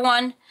other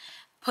one,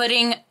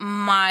 putting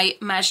my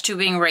mesh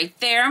tubing right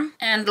there,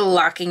 and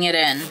locking it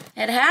in.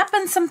 It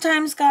happens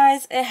sometimes,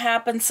 guys. It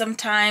happens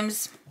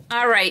sometimes.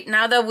 All right,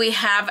 now that we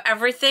have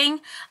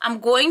everything, I'm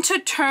going to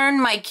turn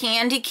my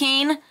candy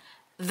cane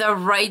the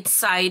right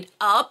side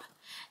up.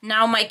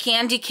 Now my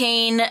candy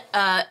cane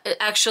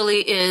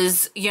actually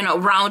is, you know,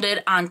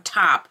 rounded on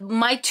top.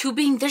 My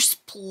tubing, there's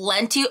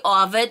plenty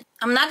of it.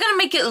 I'm not gonna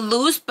make it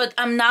loose, but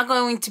I'm not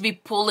going to be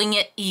pulling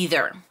it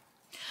either.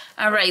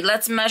 All right,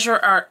 let's measure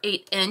our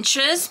 8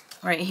 inches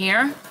right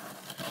here.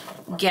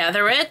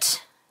 Gather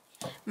it,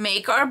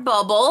 make our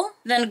bubble,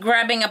 then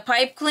grabbing a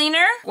pipe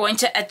cleaner, going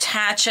to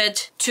attach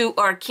it to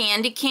our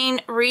candy cane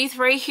wreath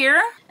right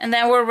here. And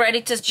then we're ready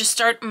to just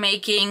start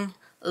making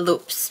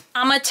loops.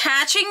 I'm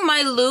attaching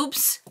my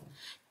loops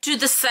to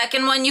the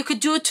second one. You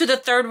could do it to the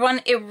third one.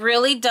 It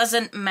really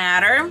doesn't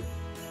matter.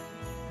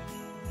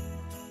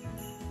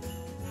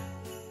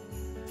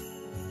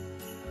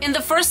 In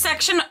the first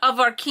section of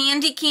our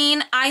candy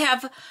cane, I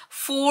have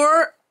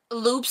 4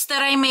 loops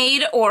that I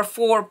made, or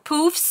 4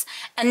 poofs,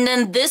 and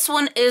then this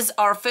one is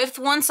our 5th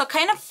one, so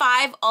kind of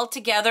 5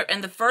 altogether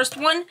in the first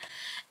one.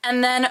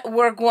 And then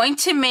we're going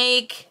to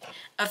make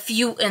a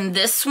few in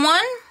this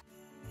one.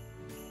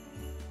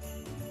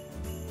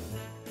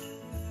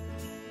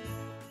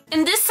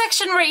 In this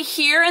section right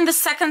here, in the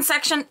second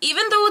section,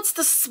 even though it's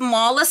the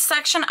smallest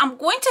section, I'm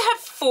going to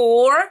have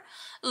 4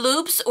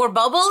 loops or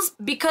bubbles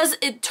because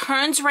it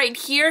turns right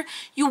here.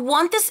 You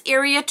want this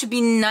area to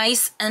be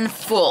nice and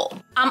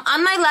full. I'm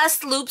on my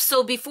last loop,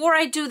 so before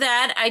I do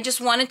that, I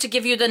just wanted to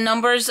give you the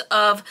numbers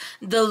of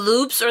the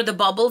loops or the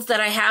bubbles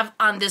that I have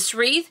on this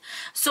wreath.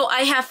 So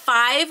I have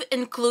 5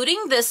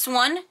 including this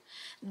one,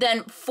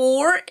 then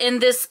 4 in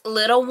this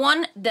little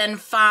one, then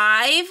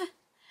 5,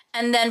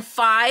 and then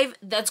 5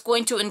 that's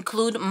going to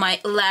include my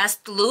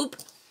last loop.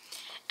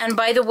 And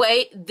by the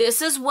way,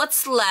 this is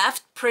what's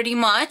left pretty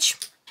much.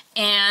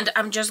 And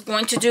I'm just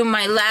going to do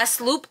my last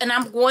loop, and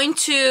I'm going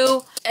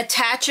to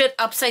attach it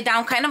upside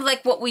down, kind of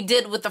like what we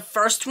did with the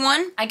first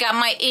one. I got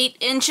my 8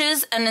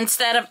 inches, and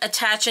instead of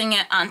attaching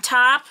it on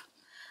top,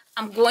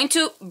 I'm going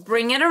to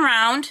bring it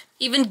around,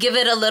 even give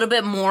it a little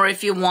bit more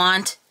if you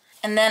want.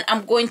 And then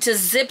I'm going to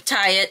zip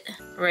tie it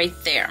right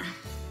there.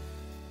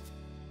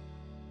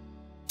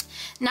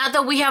 Now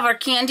that we have our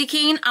candy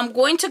cane, I'm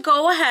going to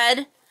go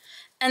ahead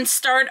and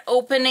start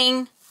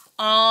opening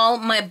all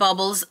my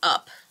bubbles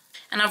up.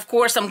 And of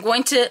course, I'm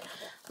going to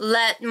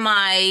let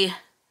my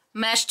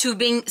mesh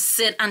tubing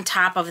sit on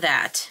top of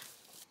that.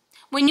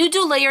 When you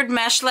do layered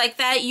mesh like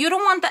that, you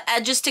don't want the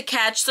edges to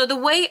catch. So the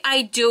way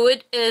I do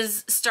it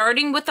is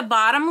starting with the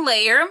bottom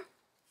layer,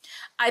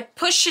 I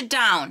push it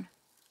down.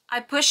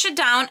 I push it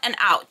down and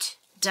out.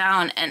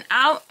 Down and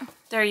out.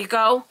 There you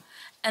go.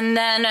 And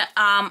then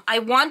I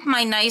want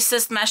my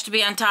nicest mesh to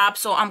be on top,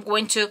 so I'm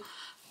going to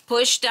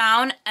push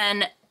down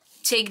and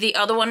take the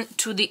other one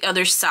to the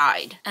other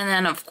side. And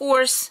then of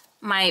course,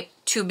 my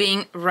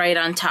tubing right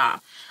on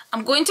top.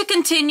 I'm going to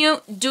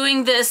continue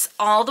doing this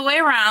all the way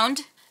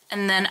around,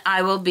 and then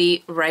I will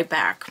be right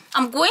back.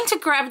 I'm going to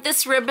grab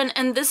this ribbon,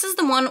 and this is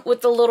the one with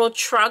the little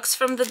trucks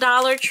from the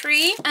Dollar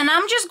Tree. And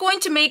I'm just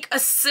going to make a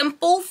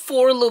simple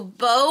 4-loop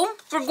bow.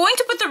 We're going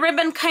to put the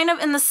ribbon kind of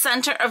in the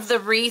center of the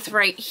wreath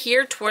right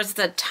here towards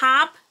the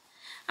top.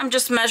 I'm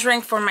just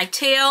measuring for my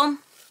tail,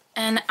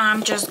 and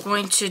I'm just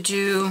going to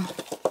do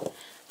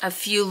a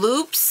few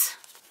loops.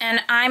 And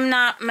I'm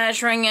not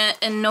measuring it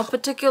in no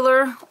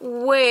particular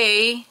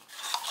way.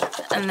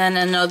 And then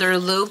another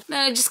loop.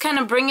 Then I just kind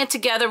of bring it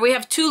together. We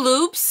have 2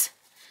 loops.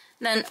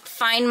 Then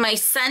find my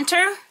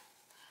center.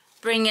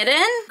 Bring it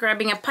in.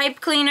 Grabbing a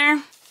pipe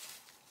cleaner.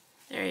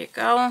 There you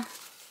go.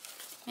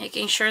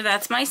 Making sure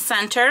that's my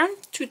center.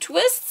 2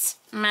 twists.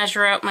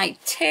 Measure out my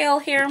tail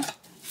here.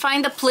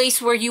 Find the place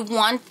where you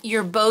want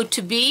your bow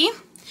to be.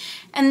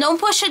 And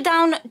don't push it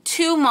down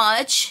too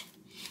much.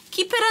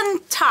 Keep it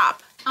on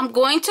top. I'm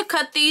going to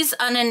cut these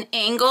on an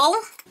angle.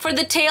 For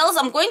the tails,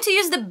 I'm going to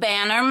use the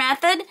banner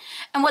method.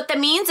 And what that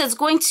means is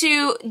going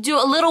to do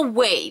a little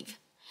wave.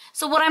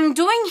 So what I'm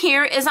doing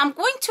here is I'm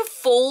going to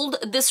fold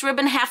this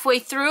ribbon halfway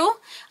through.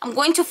 I'm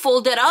going to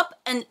fold it up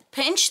and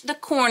pinch the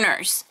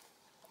corners.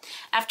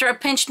 After I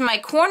pinched my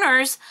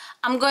corners,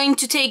 I'm going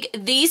to take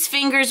these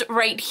fingers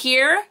right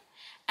here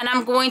and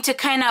I'm going to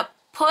kind of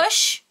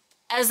push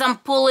as I'm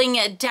pulling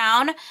it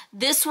down.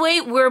 This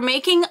way we're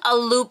making a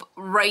loop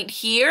right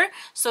here.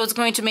 So it's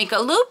going to make a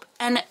loop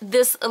and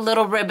this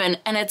little ribbon,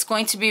 and it's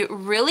going to be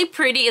really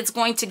pretty. It's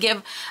going to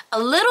give a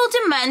little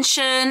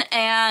dimension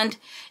and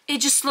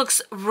it just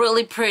looks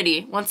really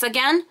pretty. Once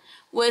again,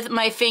 with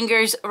my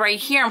fingers right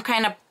here, I'm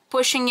kind of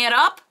pushing it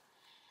up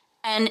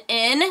and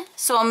in.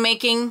 So I'm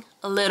making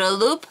a little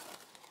loop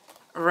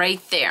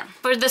right there.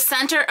 For the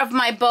center of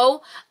my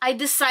bow, I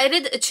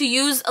decided to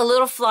use a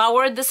little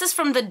flower. This is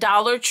from the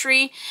Dollar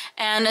Tree,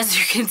 and as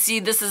you can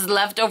see, this is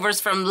leftovers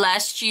from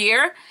last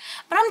year.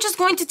 But I'm just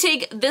going to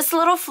take this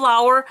little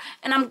flower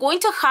and I'm going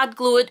to hot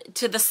glue it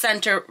to the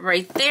center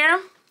right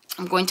there.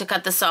 I'm going to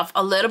cut this off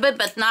a little bit,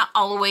 but not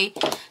all the way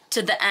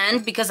to the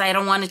end because I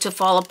don't want it to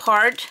fall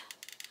apart.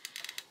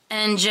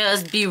 And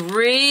just be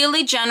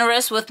really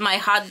generous with my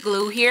hot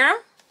glue here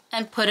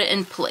and put it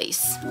in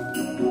place.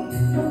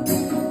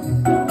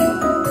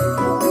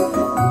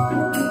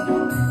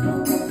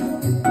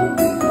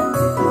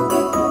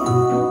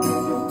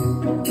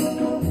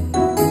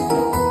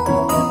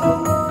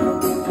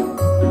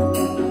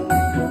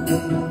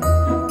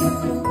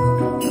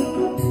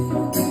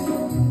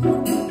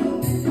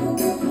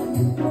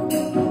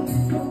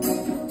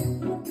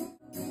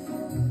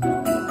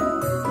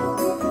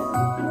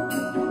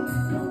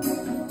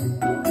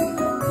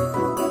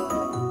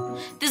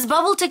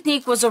 Bubble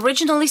technique was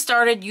originally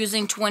started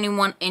using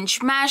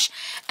 21-inch mesh,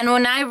 and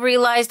when I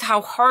realized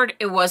how hard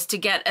it was to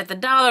get at the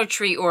Dollar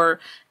Tree, or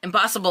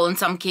impossible in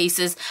some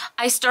cases,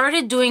 I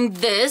started doing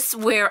this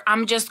where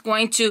I'm just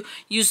going to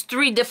use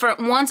 3 different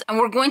ones and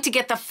we're going to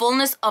get the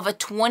fullness of a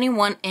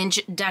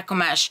 21-inch Deco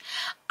mesh.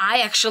 I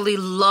actually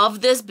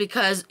love this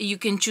because you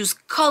can choose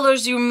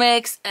colors you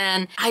mix,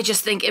 and I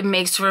just think it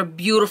makes for a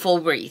beautiful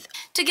wreath.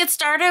 To get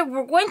started,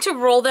 we're going to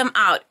roll them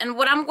out, and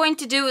what I'm going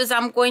to do is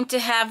I'm going to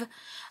have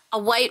a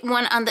white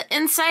one on the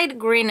inside,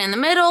 green in the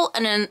middle,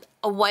 and then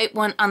a white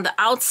one on the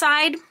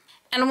outside.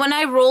 And when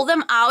I roll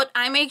them out,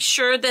 I make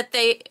sure that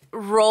they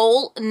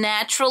roll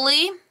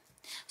naturally,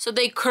 so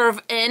they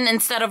curve in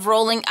instead of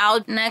rolling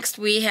out. Next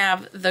we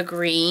have the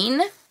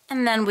green,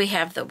 And then we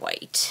have the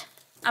white.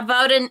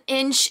 About an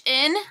inch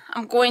in,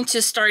 I'm going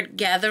to start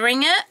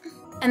gathering it.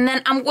 And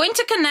then I'm going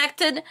to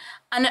connect it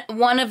on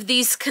one of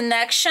these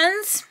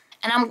connections.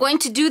 And I'm going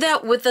to do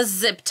that with a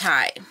zip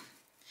tie.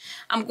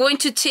 I'm going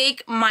to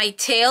take my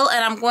tail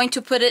and I'm going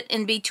to put it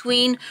in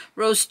between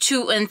rows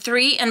 2 and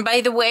 3. And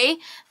by the way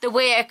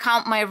I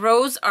count my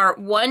rows are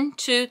 1,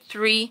 2,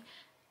 3,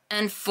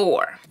 and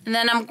 4. And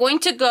then I'm going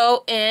to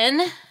go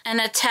in and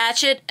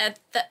attach it at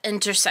the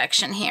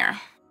intersection here.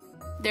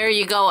 There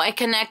you go. I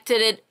connected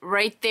it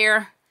right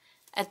there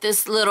at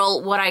this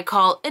little, what I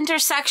call,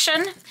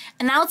 intersection.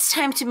 And now it's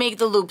time to make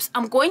the loops.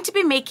 I'm going to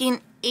be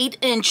making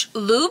 8-inch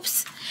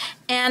loops,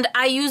 and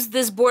I use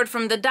this board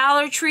from the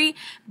Dollar Tree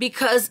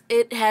because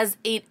it has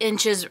 8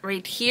 inches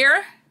right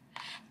here,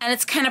 and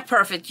it's kind of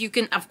perfect. You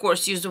can, of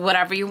course, use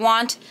whatever you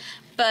want,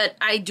 but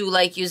I do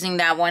like using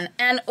that one.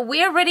 And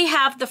we already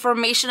have the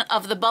formation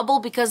of the bubble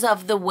because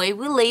of the way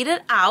we laid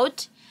it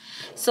out.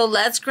 So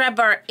let's grab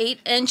our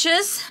 8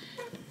 inches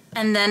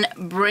and then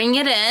bring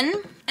it in.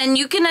 And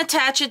you can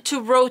attach it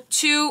to row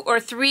 2 or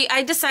 3.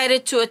 I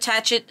decided to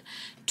attach it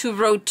to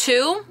row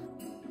 2.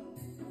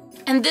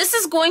 And this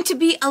is going to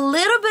be a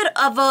little bit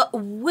of a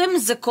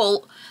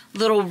whimsical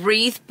little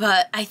wreath,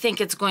 but I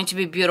think it's going to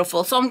be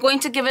beautiful. So I'm going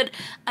to give it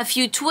a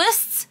few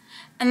twists,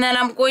 and then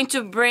I'm going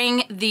to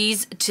bring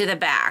these to the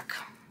back.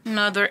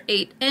 Another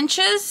 8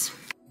 inches.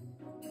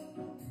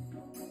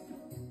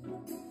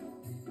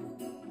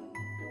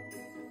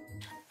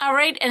 All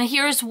right, and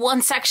here's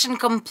one section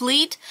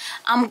complete.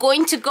 I'm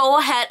going to go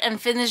ahead and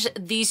finish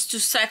these 2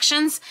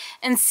 sections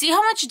and see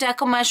how much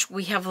deco mesh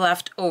we have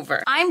left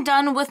over. I'm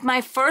done with my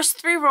first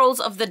 3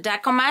 rows of the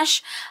deco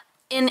mesh.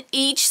 In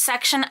each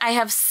section, I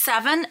have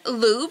 7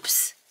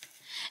 loops,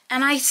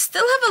 and I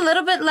still have a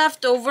little bit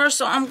left over,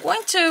 so I'm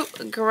going to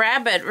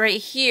grab it right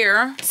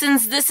here.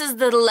 Since this is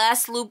the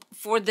last loop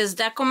for this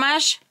deco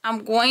mesh,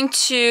 I'm going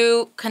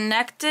to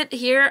connect it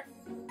here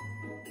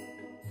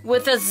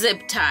with a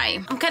zip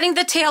tie. I'm cutting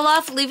the tail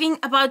off, leaving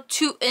about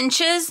 2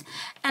 inches,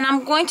 and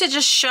I'm going to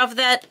just shove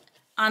that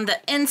on the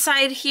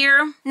inside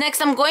here. Next,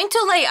 I'm going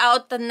to lay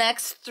out the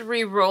next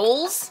 3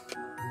 rolls.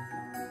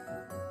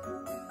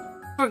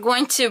 We're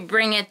going to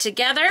bring it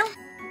together.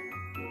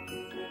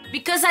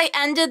 Because I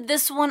ended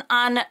this one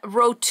on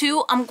row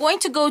 2, I'm going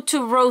to go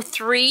to row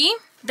 3.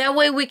 That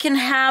way we can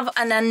have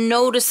an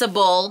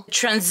unnoticeable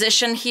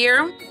transition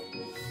here.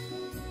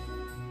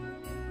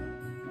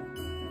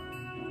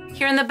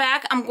 Here in the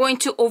back, I'm going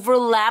to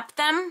overlap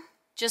them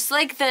just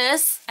like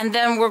this, and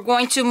then we're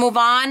going to move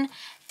on,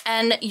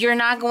 and you're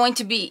not going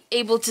to be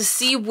able to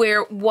see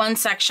where one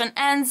section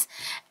ends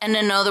and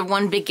another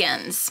one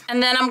begins.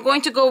 And then I'm going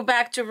to go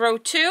back to row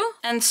 2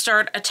 and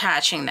start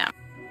attaching them.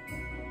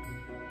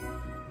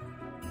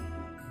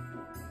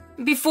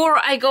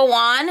 Before I go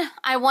on,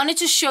 I wanted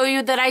to show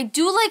you that I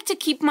do like to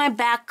keep my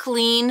back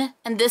clean,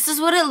 and this is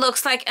what it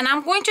looks like, and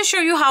I'm going to show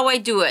you how I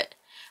do it.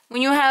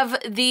 When you have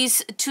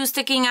these 2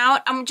 sticking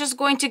out, I'm just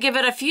going to give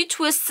it a few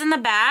twists in the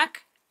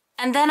back.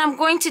 And then I'm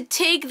going to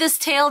take this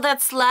tail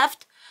that's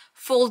left,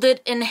 fold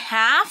it in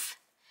half,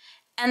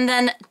 and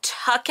then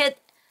tuck it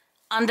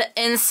on the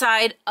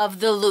inside of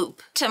the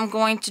loop. So I'm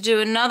going to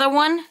do another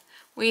one.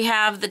 We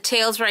have the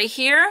tails right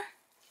here.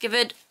 Give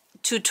it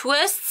 2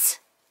 twists.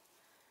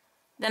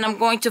 Then I'm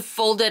going to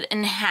fold it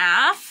in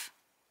half.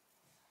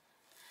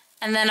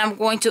 And then I'm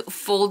going to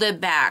fold it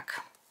back.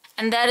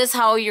 And that is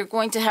how you're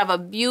going to have a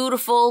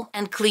beautiful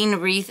and clean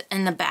wreath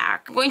in the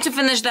back. I'm going to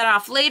finish that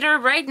off later.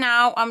 Right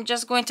now, I'm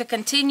just going to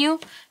continue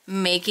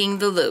making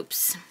the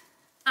loops.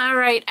 All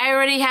right, I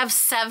already have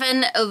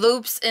 7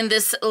 loops in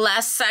this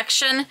last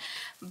section,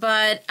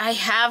 but I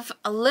have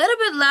a little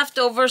bit left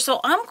over, so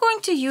I'm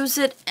going to use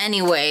it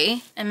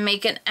anyway and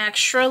make an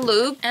extra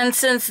loop. And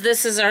since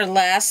this is our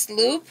last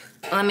loop,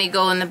 let me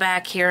go in the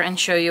back here and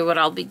show you what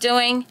I'll be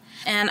doing.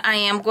 And I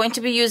am going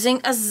to be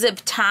using a zip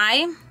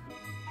tie.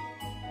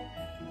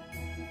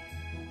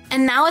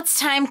 And now it's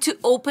time to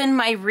open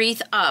my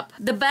wreath up.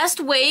 The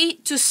best way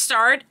to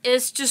start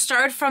is to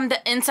start from the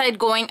inside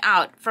going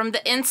out. From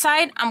the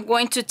inside, I'm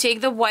going to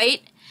take the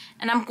white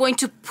and I'm going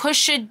to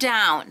push it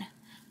down.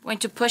 I'm going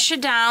to push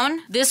it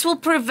down. This will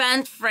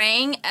prevent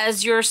fraying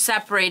as you're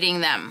separating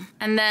them.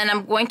 And then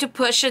I'm going to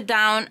push it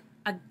down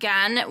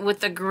again with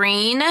the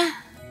green.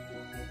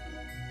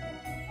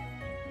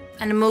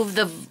 And move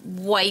the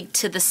white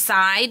to the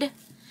side.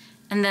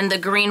 And then the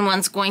green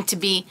one's going to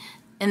be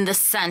in the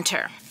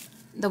center.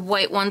 The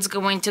white one's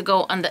going to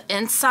go on the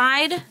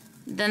inside,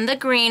 then the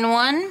green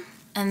one,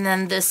 and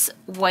then this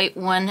white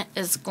one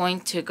is going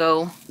to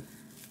go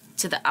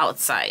to the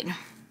outside.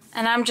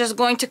 And I'm just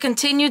going to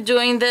continue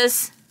doing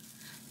this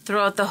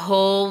throughout the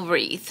whole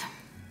wreath.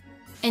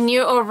 And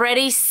you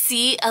already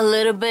see a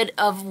little bit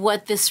of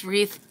what this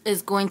wreath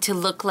is going to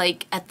look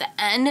like at the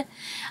end.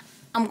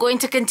 I'm going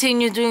to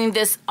continue doing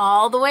this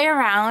all the way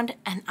around,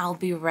 and I'll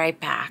be right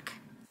back.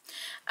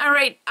 All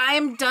right, I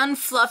am done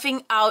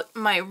fluffing out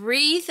my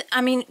wreath.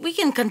 I mean, we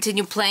can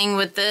continue playing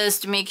with this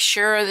to make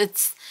sure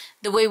it's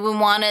the way we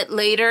want it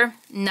later.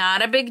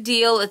 Not a big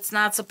deal. It's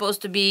not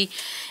supposed to be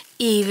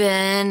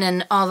even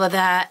and all of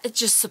that. It's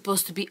just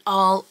supposed to be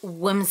all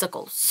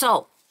whimsical.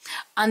 So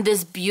on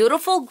this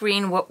beautiful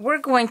green, what we're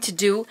going to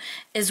do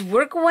is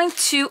we're going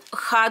to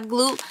hot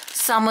glue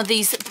some of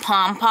these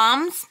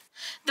pom-poms.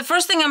 The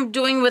first thing I'm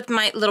doing with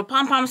my little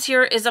pom-poms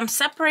here is I'm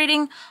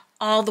separating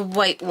all the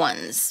white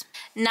ones.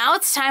 Now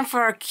it's time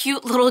for our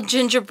cute little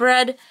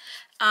gingerbread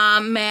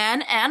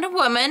man and a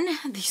woman.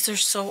 These are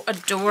so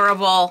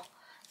adorable.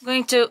 I'm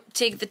going to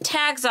take the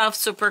tags off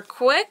super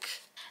quick.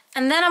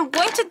 And then I'm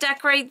going to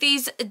decorate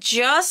these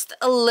just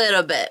a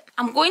little bit.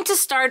 I'm going to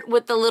start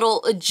with the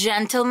little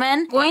gentleman.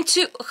 I'm going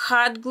to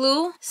hot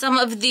glue some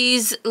of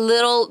these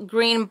little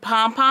green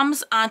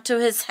pom-poms onto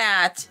his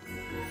hat.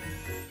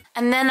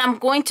 And then I'm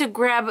going to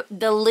grab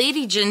the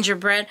lady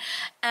gingerbread,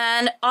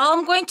 and all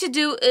I'm going to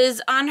do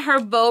is on her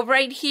bow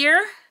right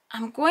here,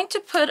 I'm going to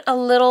put a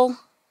little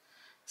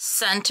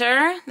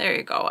center. There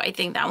you go. I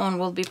think that one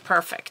will be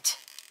perfect.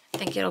 I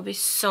think it'll be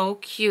so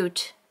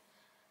cute.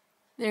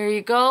 There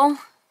you go.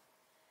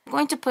 I'm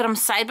going to put them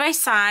side by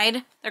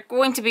side. They're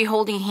going to be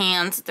holding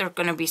hands. They're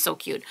going to be so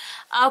cute.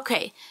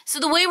 Okay, so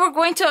the way we're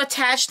going to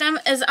attach them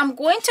is I'm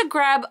going to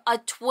grab a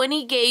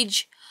 20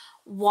 gauge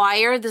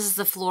wire. This is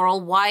the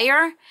floral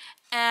wire.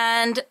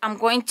 And I'm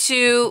going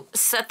to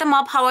set them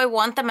up how I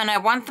want them. And I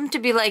want them to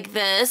be like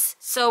this.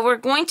 So we're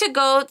going to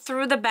go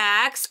through the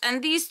backs.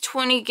 And these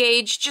 20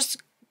 gauge, just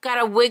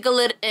gotta wiggle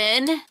it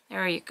in.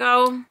 There you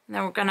go. And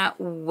then we're gonna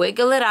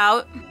wiggle it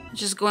out.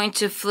 Just going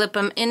to flip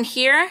them in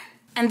here.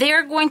 And they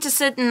are going to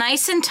sit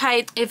nice and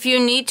tight. If you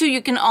need to,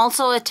 you can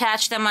also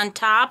attach them on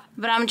top.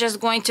 But I'm just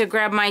going to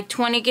grab my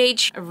 20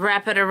 gauge,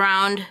 wrap it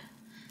around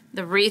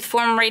the wreath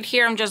form right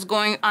here. I'm just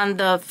going on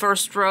the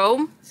first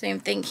row. Same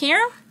thing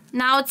here.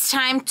 Now it's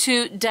time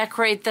to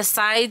decorate the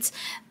sides.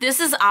 This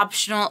is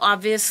optional,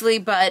 obviously,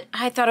 but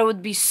I thought it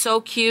would be so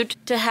cute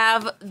to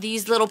have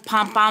these little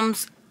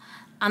pom-poms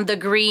on the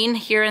green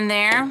here and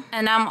there.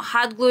 And I'm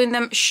hot gluing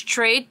them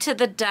straight to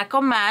the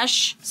Deco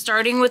mesh.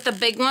 Starting with the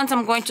big ones,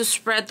 I'm going to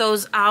spread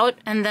those out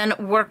and then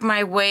work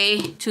my way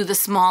to the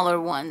smaller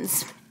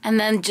ones. And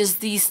then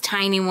just these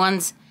tiny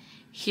ones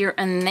here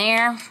and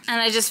there.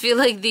 And I just feel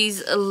like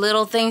these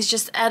little things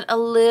just add a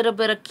little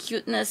bit of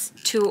cuteness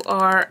to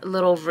our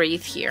little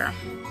wreath here.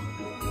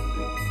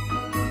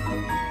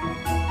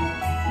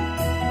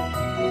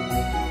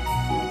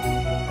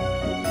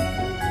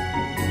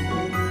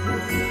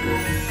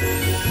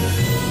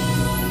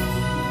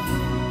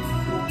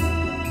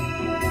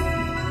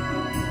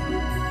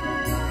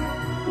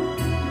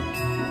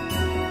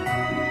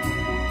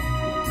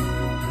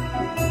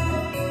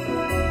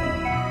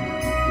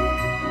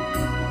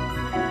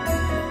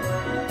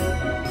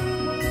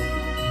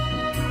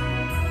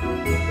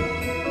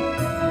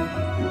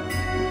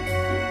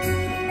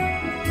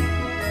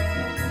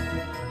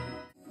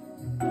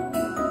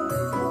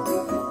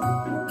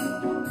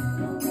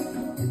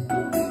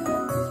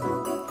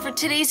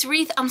 Today's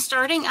wreath, I'm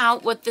starting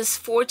out with this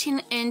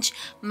 14-inch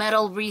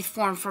metal wreath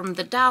form from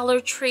the Dollar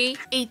Tree,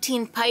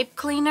 18 pipe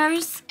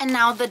cleaners, and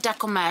now the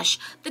Deco mesh.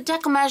 The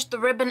Deco mesh, the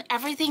ribbon,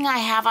 everything I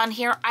have on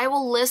here, I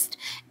will list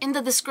in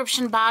the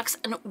description box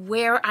and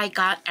where I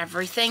got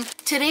everything.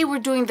 Today we're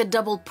doing the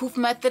double poof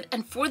method,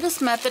 and for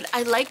this method,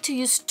 I like to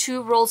use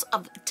 2 rolls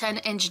of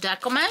 10-inch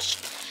Deco mesh.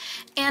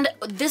 And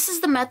this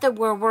is the method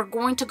where we're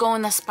going to go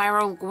in the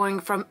spiral,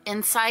 going from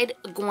inside,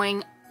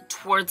 going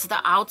towards the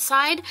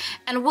outside,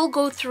 and we'll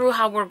go through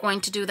how we're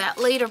going to do that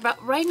later.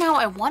 But right now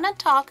I want to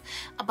talk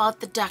about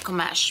the Deco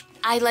mesh.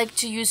 I like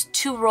to use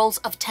 2 rolls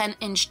of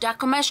 10-inch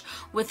Deco mesh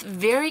with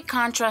very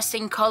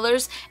contrasting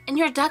colors, and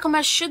your Deco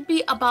mesh should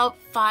be about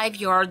 5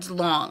 yards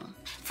long.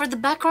 For the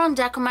background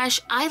Deco mesh,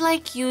 I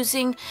like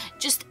using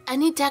just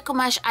any Deco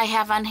mesh I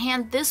have on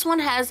hand. This one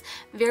has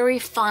very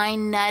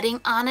fine netting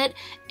on it.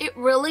 It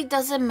really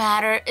doesn't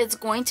matter. It's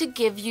going to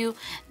give you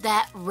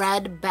that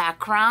red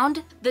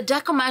background. The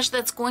Deco mesh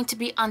that's going to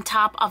be on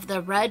top of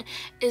the red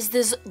is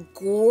this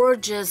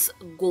gorgeous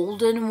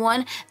golden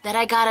one that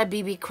I got at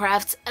BB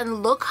Crafts,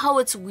 and look how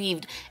it's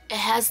weaved. It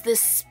has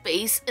this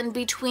space in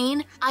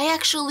between. I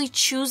actually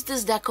choose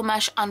this Deco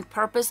mesh on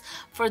purpose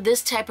for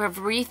this type of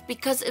wreath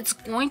because it's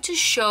going to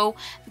show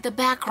the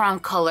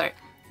background color.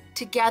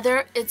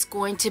 Together, it's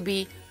going to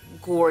be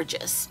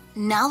gorgeous.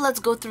 Now let's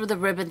go through the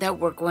ribbon that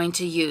we're going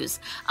to use.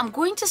 I'm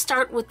going to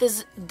start with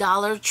this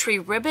Dollar Tree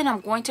ribbon.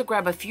 I'm going to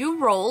grab a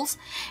few rolls,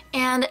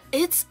 and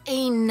it's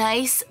a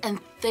nice and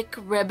thick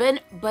ribbon,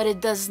 but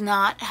it does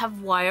not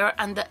have wire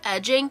on the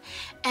edging,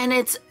 and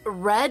it's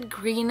red,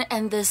 green,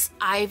 and this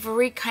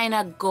ivory kind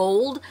of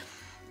gold.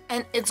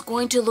 And it's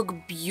going to look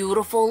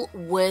beautiful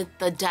with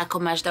the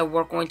Deco mesh that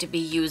we're going to be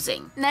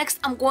using.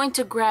 Next, I'm going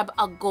to grab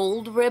a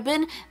gold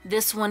ribbon.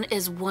 This one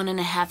is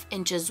 1.5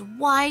 inches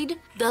wide.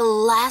 The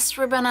last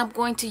ribbon I'm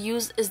going to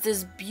use is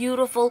this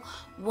beautiful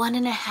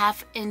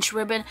 1.5-inch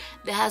ribbon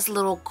that has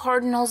little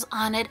cardinals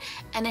on it,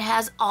 and it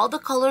has all the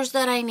colors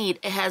that I need.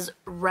 It has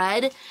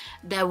red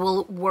that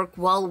will work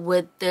well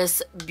with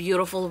this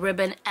beautiful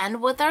ribbon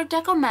and with our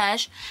deco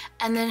mesh,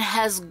 and then it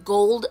has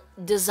gold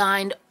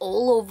designed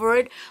all over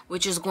it,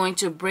 which is going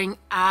to bring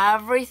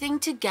everything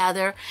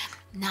together.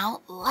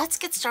 Now let's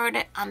get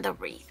started on the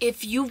wreath.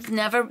 If you've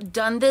never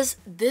done this,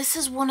 this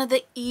is one of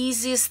the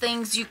easiest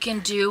things you can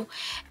do.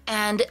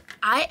 And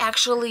I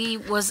actually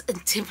was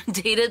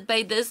intimidated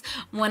by this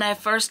when I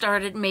first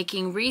started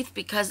making wreath,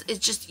 because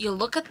it's just, you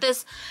look at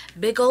this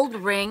big old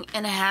ring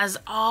and it has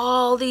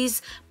all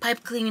these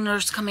pipe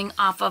cleaners coming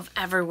off of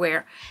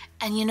everywhere.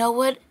 And you know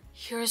what?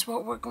 Here's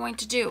what we're going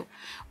to do.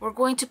 We're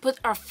going to put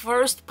our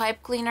first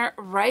pipe cleaner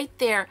right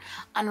there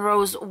on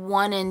rows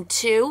 1 and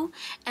 2.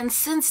 And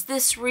since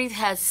this wreath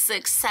has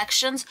 6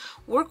 sections,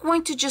 we're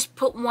going to just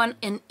put one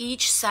in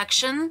each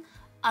section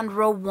on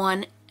row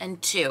 1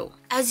 and 2.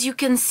 As you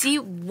can see,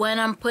 when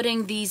I'm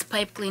putting these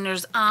pipe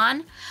cleaners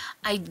on,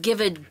 I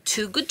give it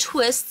 2 good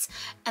twists,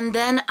 and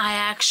then I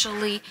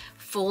actually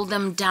fold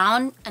them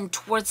down and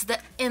towards the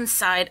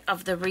inside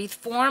of the wreath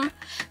form.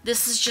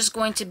 This is just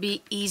going to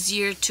be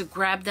easier to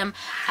grab them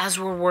as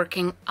we're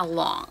working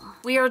along.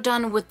 We are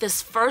done with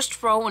this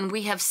first row, and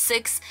we have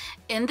 6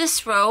 in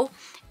this row,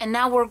 and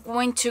now we're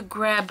going to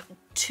grab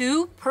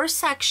 2 per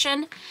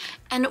section,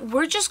 and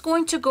we're just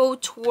going to go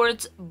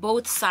towards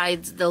both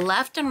sides, the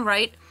left and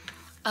right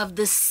of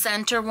the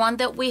center one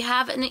that we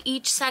have in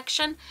each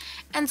section.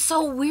 And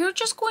so we're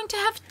just going to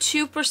have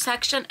 2 per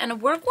section,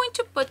 and we're going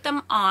to put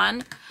them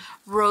on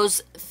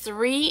rows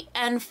 3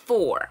 and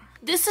 4.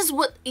 This is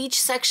what each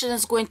section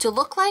is going to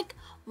look like.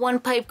 1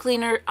 pipe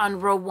cleaner on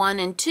row 1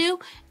 and 2,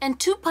 and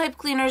 2 pipe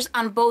cleaners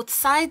on both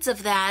sides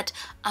of that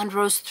on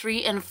rows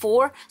 3 and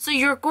 4. So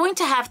you're going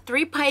to have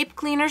 3 pipe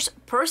cleaners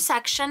per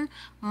section.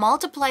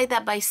 Multiply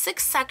that by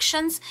 6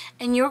 sections,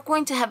 and you're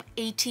going to have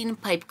 18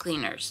 pipe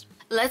cleaners.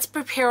 Let's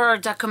prepare our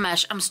deco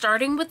mesh. I'm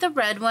starting with the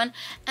red one,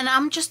 and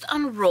I'm just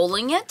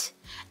unrolling it.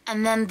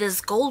 And then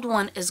this gold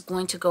one is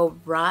going to go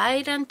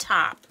right on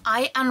top.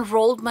 I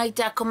unrolled my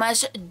deco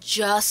mesh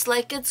just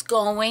like it's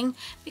going,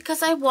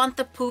 because I want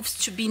the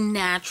poofs to be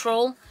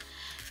natural.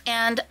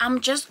 And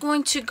I'm just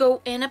going to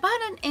go in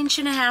about 1.5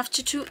 inches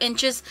to 2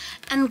 inches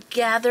and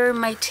gather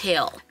my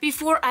tail.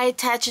 Before I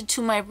attach it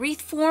to my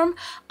wreath form,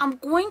 I'm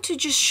going to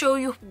just show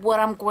you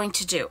what I'm going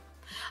to do.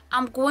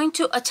 I'm going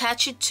to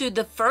attach it to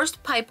the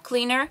first pipe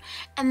cleaner,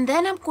 and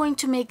then I'm going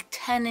to make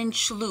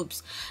 10-inch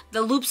loops.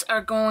 The loops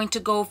are going to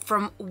go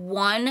from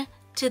one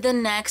to the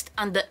next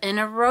on the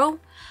inner row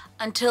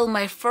until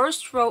my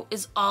first row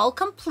is all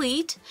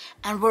complete,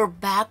 and we're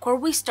back where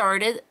we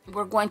started.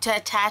 We're going to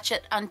attach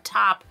it on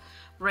top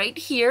right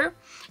here,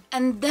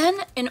 and then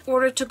in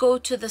order to go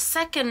to the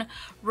second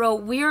row,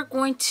 we are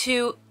going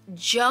to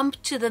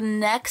jump to the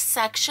next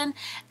section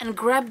and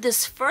grab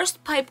this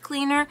first pipe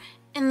cleaner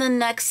in the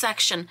next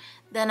section.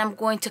 Then I'm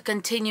going to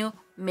continue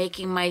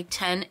making my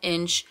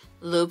 10-inch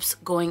loops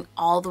going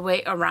all the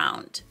way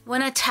around.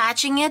 When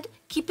attaching it,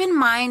 keep in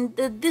mind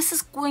that this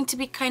is going to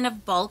be kind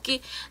of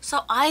bulky,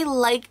 so I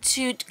like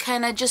to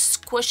kind of just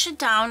squish it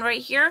down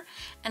right here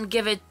and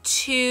give it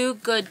 2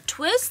 good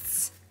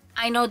twists.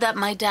 I know that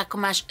my deco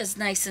mesh is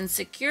nice and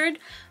secured,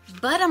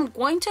 but I'm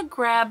going to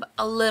grab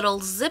a little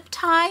zip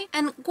tie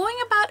and going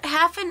about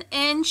 1/2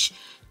 inch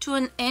to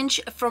 1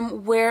 inch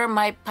from where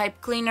my pipe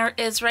cleaner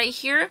is right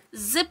here,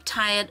 zip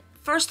tie it.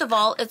 First of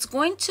all, it's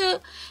going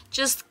to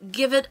just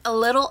give it a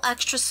little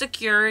extra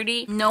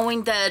security,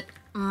 knowing that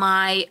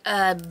my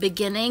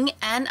beginning,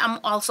 and I'm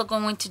also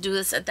going to do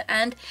this at the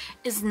end,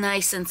 is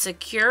nice and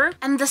secure.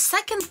 And the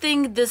second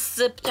thing this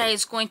zip tie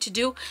is going to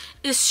do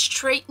is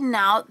straighten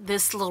out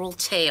this little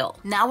tail.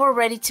 Now we're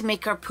ready to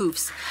make our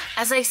poofs.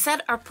 As I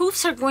said, our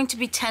poofs are going to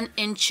be 10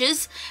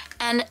 inches,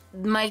 and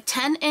my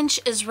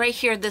 10-inch is right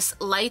here, this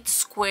light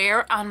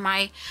square on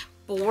my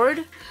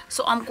board.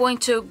 So I'm going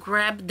to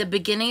grab the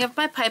beginning of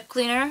my pipe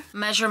cleaner,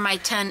 measure my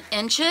 10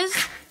 inches,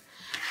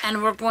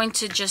 and we're going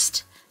to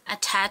just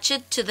attach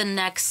it to the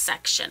next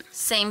section.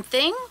 Same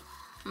thing,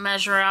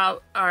 measure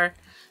out our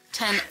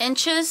 10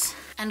 inches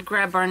and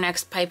grab our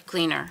next pipe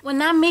cleaner.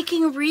 When I'm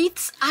making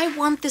wreaths, I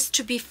want this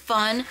to be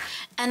fun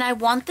and I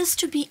want this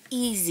to be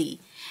easy.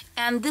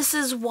 And this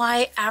is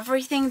why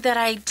everything that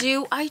I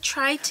do, I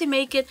try to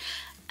make it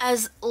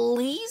as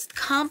least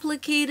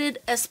complicated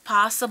as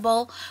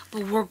possible,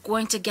 but we're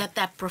going to get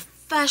that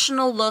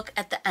professional look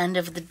at the end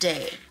of the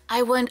day.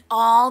 I went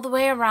all the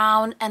way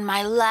around, and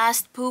my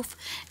last poof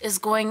is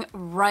going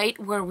right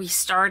where we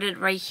started,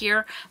 right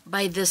here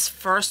by this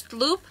first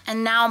loop.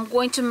 And now I'm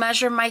going to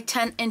measure my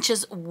 10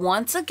 inches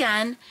once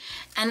again,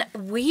 and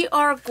we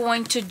are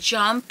going to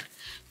jump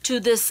to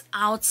this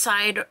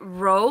outside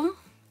row,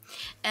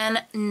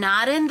 and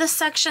not in the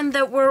section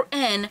that we're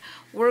in.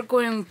 We're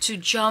going to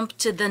jump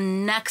to the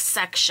next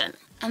section.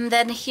 And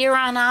then here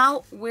on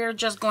out, we're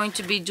just going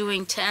to be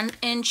doing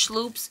 10-inch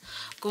loops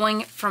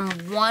going from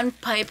one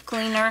pipe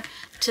cleaner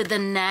to the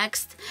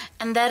next.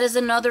 And that is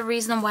another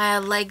reason why I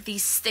like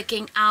these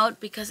sticking out,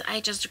 because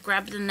I just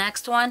grab the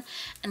next one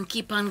and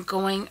keep on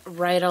going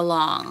right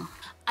along.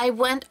 I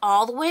went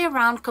all the way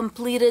around,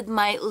 completed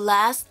my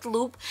last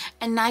loop,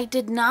 and I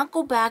did not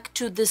go back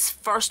to this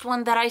first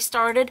one that I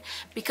started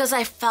because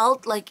I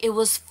felt like it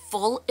was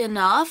full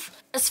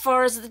enough. As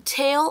far as the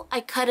tail,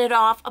 I cut it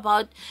off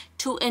about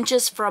 2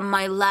 inches from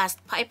my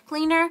last pipe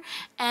cleaner,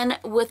 and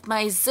with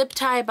my zip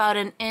tie about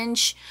 1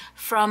 inch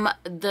from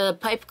the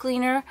pipe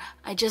cleaner,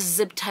 I just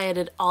zip tied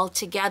it all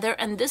together.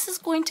 And this is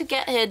going to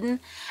get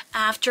hidden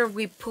after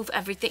we poof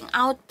everything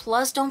out.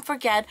 Plus, don't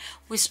forget,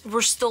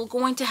 we're still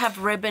going to have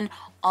ribbon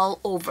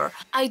all over.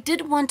 I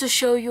did want to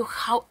show you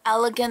how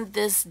elegant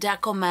this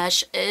deco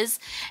mesh is,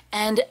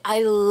 and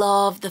I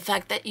love the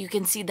fact that you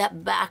can see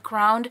that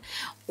background,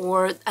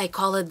 or I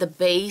call it the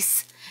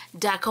base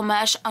deco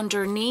mesh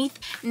underneath.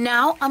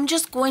 Now I'm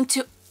just going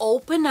to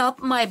open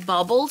up my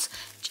bubbles,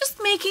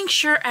 just making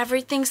sure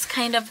everything's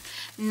kind of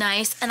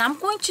nice, and I'm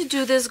going to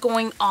do this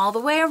going all the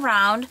way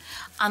around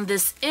on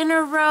this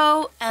inner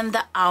row and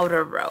the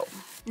outer row.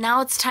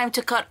 Now it's time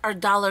to cut our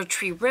Dollar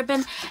Tree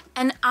ribbon,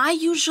 and I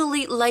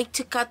usually like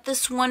to cut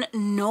this one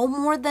no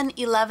more than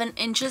 11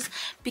 inches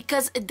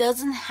because it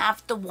doesn't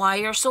have the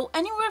wire, so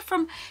anywhere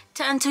from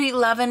 10 to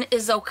 11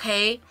 is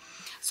okay.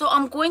 So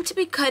I'm going to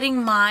be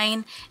cutting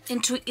mine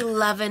into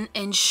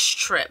 11-inch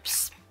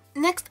strips.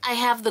 Next, I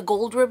have the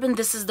gold ribbon.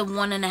 This is the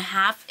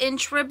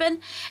 1.5-inch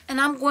ribbon, and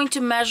I'm going to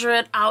measure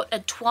it out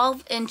at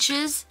 12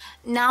 inches.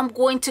 Now I'm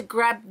going to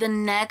grab the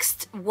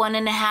next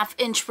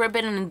 1.5-inch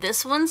ribbon, and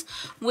this one's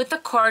with the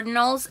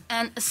cardinals,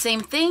 and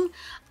same thing.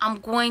 I'm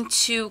going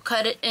to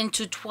cut it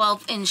into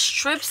 12-inch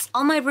strips.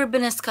 All my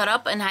ribbon is cut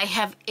up, and I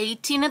have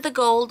 18 of the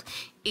gold,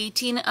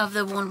 18 of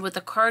the one with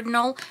the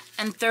cardinal,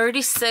 and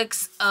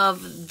 36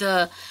 of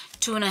the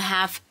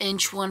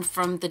 2.5-inch one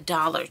from the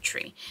Dollar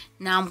Tree.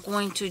 Now I'm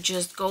going to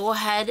just go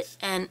ahead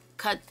and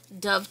cut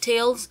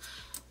dovetails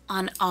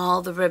on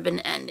all the ribbon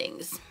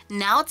endings.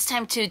 Now it's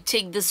time to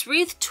take this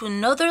wreath to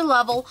another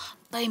level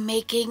by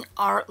making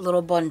our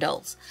little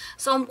bundles.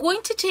 So I'm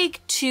going to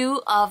take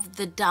 2 of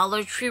the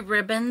Dollar Tree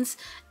ribbons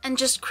and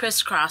just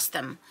crisscross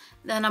them.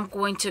 Then I'm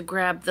going to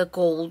grab the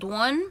gold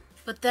one,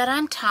 put that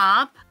on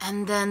top,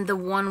 and then the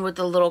one with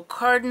the little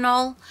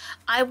cardinal.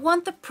 I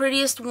want the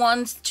prettiest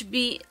ones to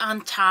be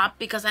on top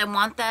because I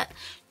want that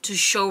to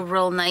show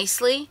real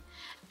nicely.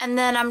 And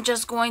then I'm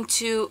just going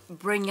to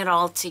bring it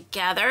all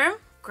together.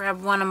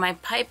 Grab one of my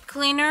pipe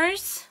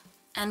cleaners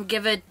and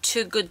give it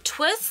 2 good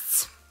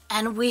twists.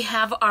 And we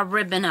have our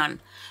ribbon on.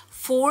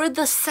 For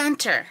the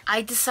center,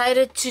 I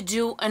decided to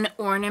do an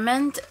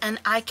ornament, and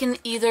I can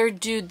either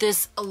do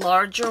this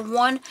larger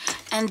one,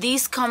 and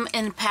these come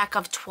in a pack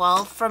of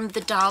 12 from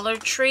the Dollar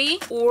Tree,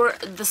 or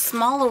the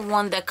smaller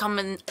one that come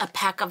in a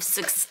pack of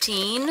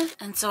 16.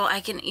 And so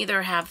I can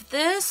either have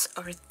this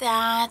or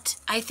that.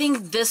 I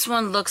think this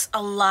one looks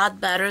a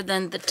lot better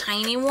than the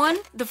tiny one.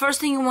 The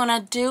first thing you want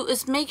to do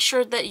is make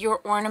sure that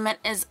your ornament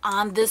is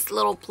on this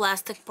little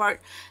plastic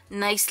part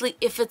nicely.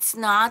 If it's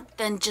not,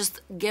 then just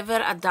give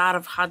it a dot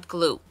of hot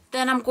glue.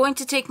 Then I'm going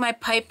to take my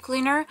pipe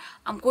cleaner.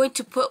 I'm going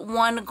to put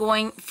one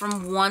going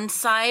from one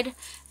side.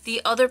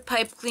 The other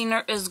pipe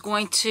cleaner is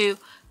going to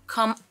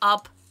come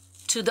up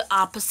to the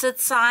opposite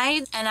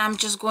side, and I'm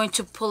just going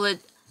to pull it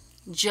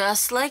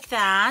just like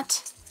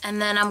that. And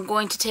then I'm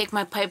going to take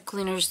my pipe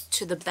cleaners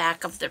to the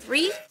back of the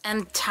wreath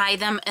and tie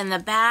them in the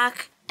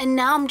back. And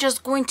now I'm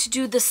just going to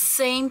do the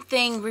same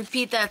thing,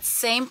 repeat that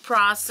same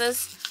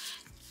process.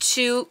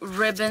 2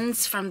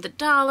 ribbons from the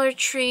Dollar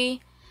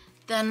Tree,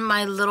 then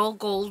my little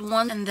gold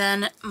one, and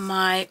then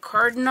my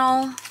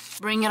cardinal.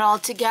 Bring it all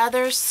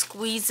together,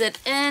 squeeze it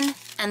in,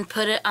 and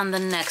put it on the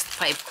next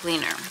pipe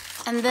cleaner.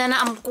 And then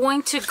I'm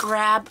going to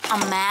grab a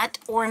matte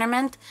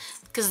ornament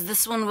because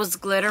this one was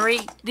glittery.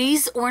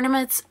 These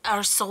ornaments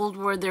are sold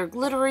where they're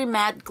glittery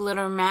matte,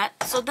 glitter matte.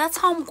 So that's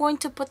how I'm going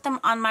to put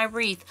them on my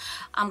wreath.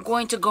 I'm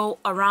going to go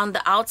around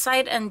the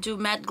outside and do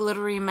matte,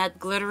 glittery,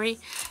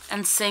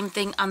 and same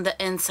thing on the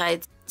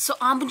inside. So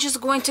I'm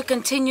just going to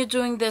continue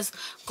doing this,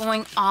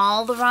 going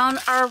all around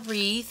our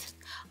wreath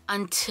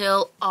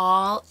until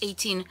all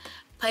 18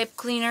 pipe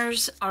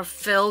cleaners are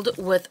filled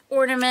with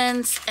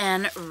ornaments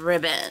and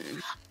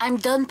ribbon. I'm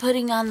done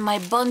putting on my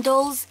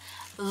bundles.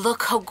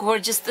 Look how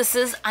gorgeous this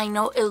is. I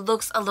know it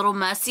looks a little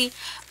messy,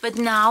 but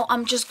now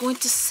I'm just going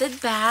to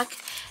sit back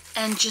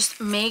and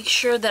just make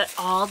sure that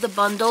all the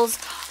bundles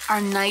are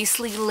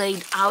nicely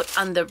laid out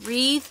on the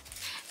wreath.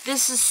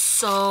 This is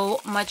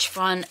so much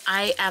fun.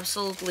 I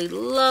absolutely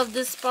love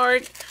this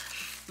part.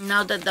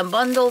 Now that the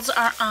bundles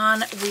are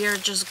on, we are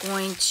just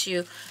going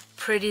to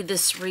pretty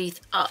this wreath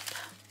up.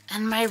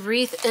 And my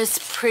wreath is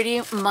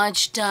pretty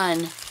much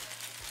done.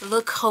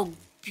 Look how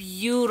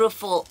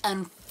beautiful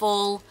and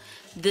full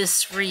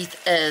this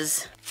wreath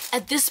is.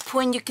 At this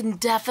point, you can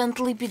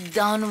definitely be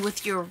done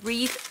with your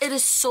wreath. It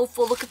is so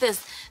full. Look at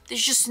this.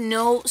 There's just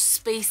no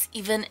space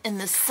even in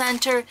the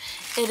center.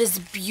 It is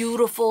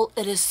beautiful.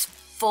 It is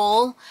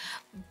full,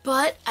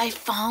 but I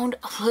found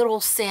a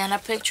little Santa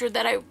picture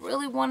that I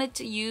really wanted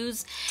to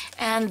use,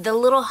 and the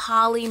little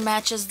holly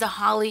matches the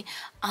holly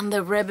on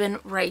the ribbon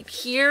right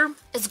here.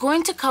 It's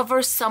going to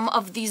cover some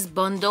of these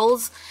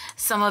bundles,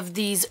 some of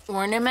these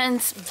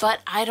ornaments, but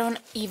I don't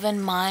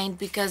even mind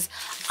because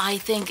I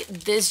think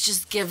this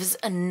just gives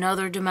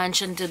another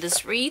dimension to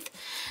this wreath.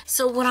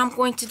 So what I'm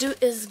going to do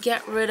is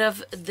get rid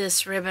of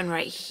this ribbon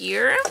right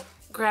here.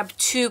 Grab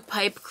 2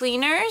 pipe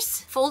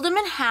cleaners, fold them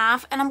in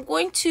half, and I'm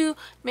going to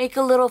make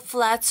a little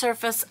flat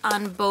surface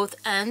on both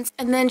ends,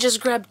 and then just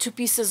grab 2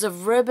 pieces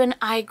of ribbon.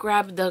 I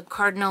grabbed the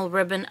cardinal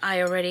ribbon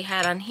I already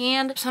had on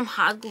hand, some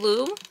hot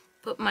glue,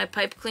 put my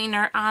pipe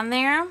cleaner on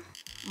there,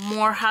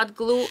 more hot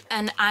glue,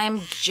 and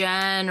I'm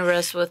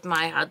generous with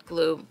my hot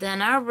glue.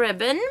 Then our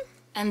ribbon,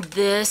 and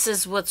this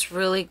is what's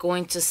really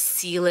going to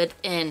seal it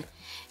in,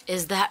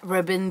 is that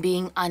ribbon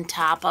being on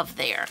top of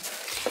there.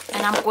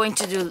 And I'm going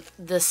to do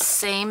the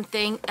same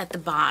thing at the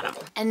bottom.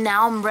 And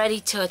now I'm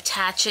ready to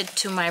attach it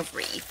to my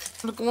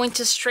wreath. I'm going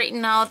to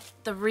straighten out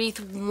the wreath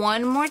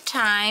one more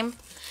time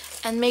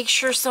and make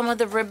sure some of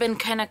the ribbon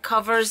kind of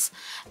covers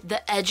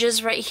the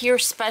edges right here,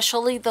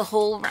 especially the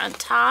hole on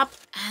top,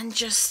 and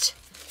just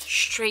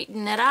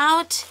straighten it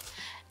out.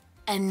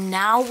 And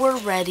now we're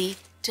ready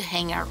to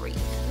hang our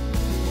wreath.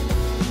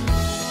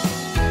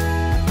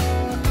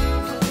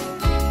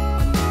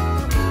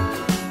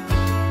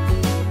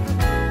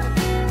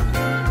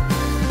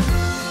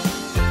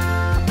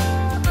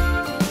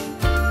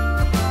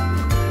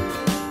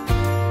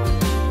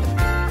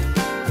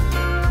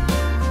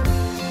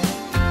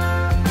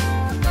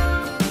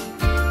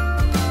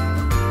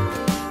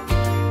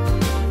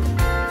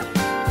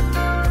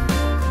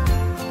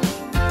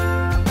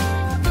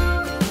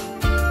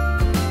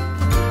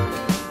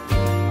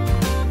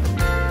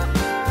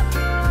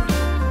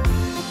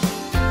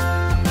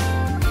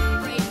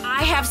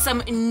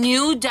 Some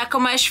new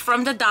Deco mesh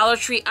from the Dollar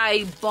Tree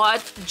I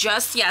bought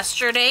just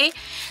yesterday.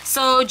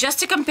 So just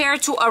to compare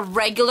to a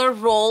regular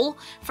roll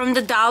from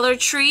the Dollar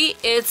Tree,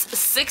 it's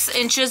 6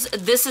 inches.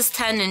 This is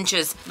 10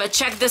 inches. But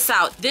check this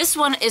out. This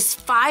one is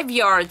 5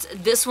 yards.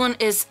 This one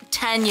is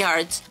 10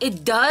 yards.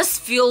 It does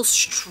feel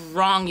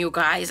strong, you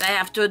guys. I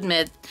have to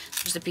admit.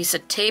 There's a piece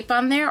of tape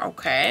on there.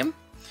 Okay.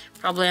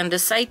 Probably on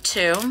this side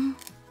too.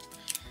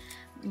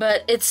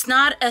 But it's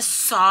not as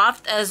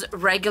soft as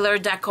regular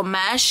Deco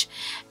mesh,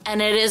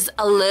 and it is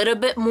a little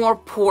bit more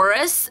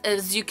porous,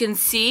 as you can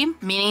see,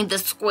 meaning the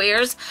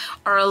squares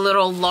are a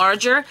little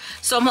larger.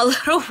 So I'm a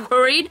little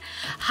worried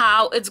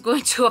how it's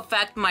going to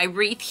affect my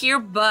wreath here,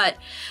 but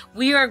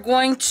we are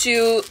going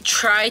to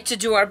try to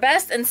do our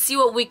best and see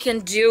what we can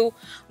do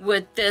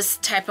with this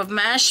type of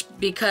mesh,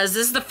 because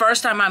this is the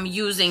first time I'm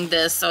using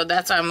this, so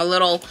that's why I'm a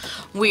little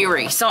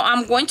weary. So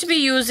I'm going to be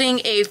using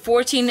a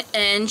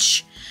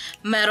 14-inch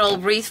metal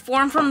wreath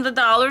form from the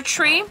Dollar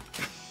Tree.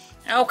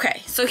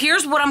 Okay, so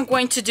here's what I'm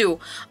going to do.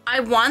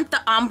 I want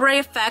the ombre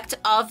effect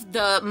of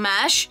the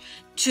mesh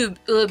to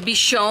be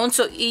shown.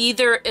 So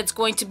either it's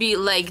going to be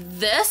like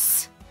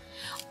this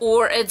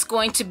or it's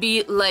going to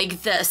be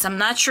like this. I'm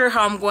not sure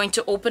how I'm going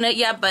to open it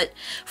yet, but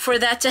for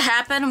that to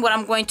happen, what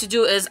I'm going to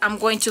do is I'm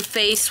going to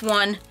face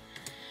one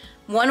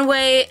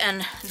way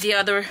and the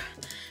other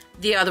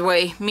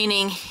way,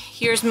 meaning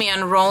here's me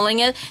unrolling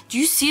it. Do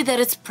you see that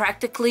it's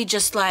practically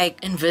just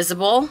like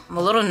invisible? I'm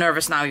a little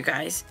nervous now, you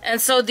guys.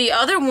 And so the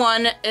other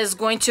one is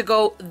going to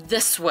go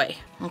this way.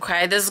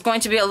 Okay, this is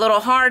going to be a little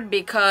hard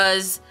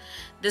because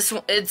this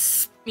one,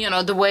 it's, you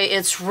know, the way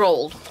it's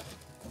rolled.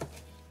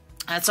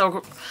 That's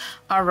all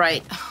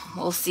right.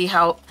 We'll see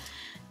how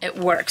it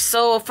works.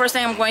 So first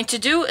thing I'm going to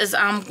do is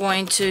I'm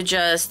going to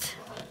just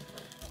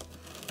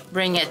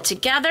bring it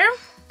together.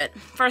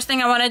 First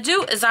thing I want to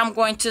do is I'm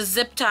going to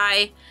zip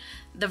tie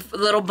the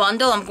little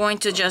bundle. I'm going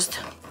to just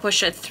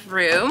push it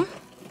through,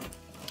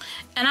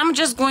 and I'm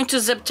just going to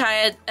zip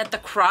tie it at the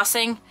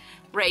crossing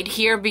right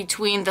here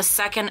between the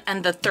second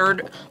and the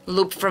third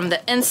loop from the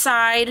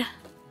inside.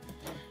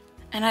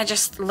 And I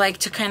just like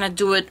to kind of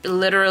do it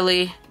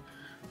literally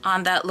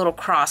on that little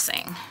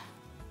crossing,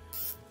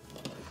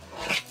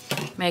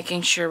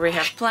 making sure we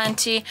have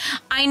plenty.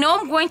 I know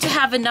I'm going to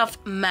have enough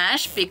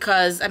mesh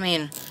because, I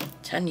mean,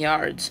 10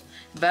 yards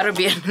better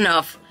be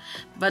enough,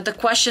 but the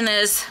question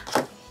is,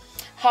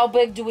 how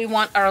big do we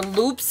want our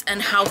loops and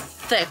how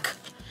thick?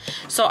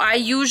 So I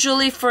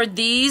usually, for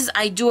these,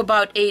 I do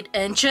about 8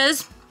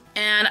 inches,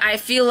 and I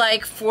feel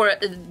like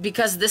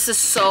because this is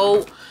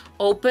so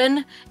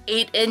open,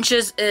 8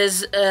 inches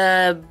is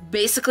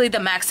basically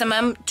the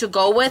maximum to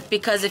go with,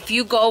 because if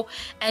you go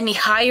any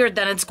higher,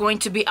 then it's going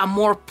to be a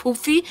more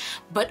poofy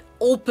but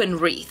open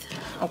wreath.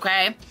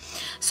 Okay,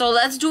 so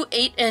let's do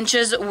 8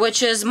 inches,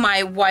 which is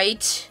my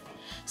white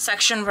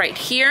section right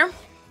here.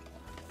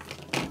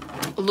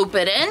 Loop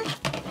it in,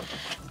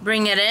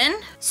 bring it in.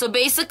 So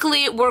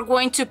basically we're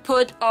going to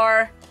put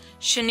our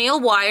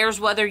chenille wires,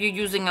 whether you're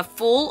using a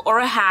full or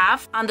a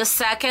half, on the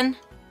second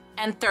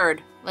and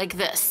third, like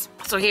this.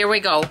 So here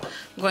we go.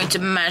 I'm going to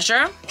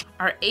measure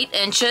our 8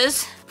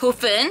 inches,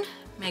 poof in,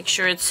 make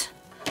sure it's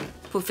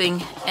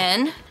poofing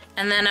in,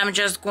 and then I'm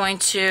just going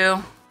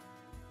to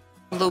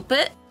Loop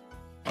it.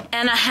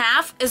 And a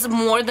half is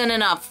more than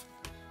enough.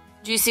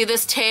 Do you see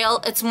this tail?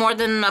 It's more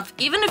than enough.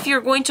 Even if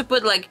you're going to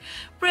put like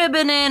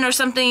ribbon in or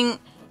something,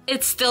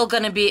 it's still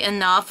gonna be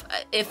enough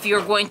if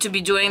you're going to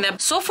be doing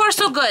that. So far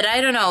so good.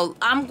 I don't know.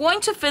 I'm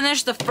going to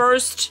finish the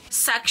first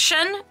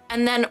section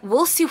and then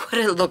we'll see what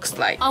it looks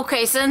like.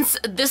 Okay, since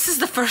this is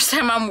the first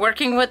time I'm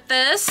working with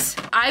this,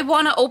 I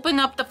want to open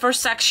up the first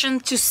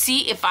section to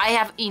see if I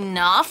have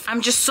enough.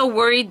 I'm just so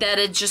worried that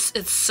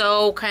it's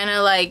so kind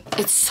of like,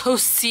 it's so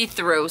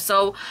see-through.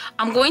 So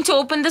I'm going to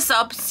open this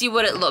up, see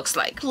what it looks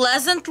like.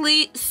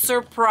 Pleasantly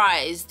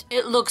surprised.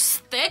 It looks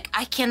thick.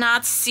 I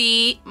cannot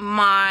see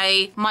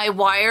my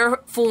wire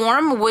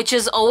form, which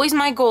is always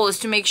my goal, is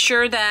to make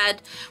sure that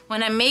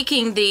when I'm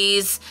making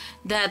these,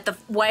 that the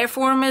wire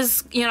form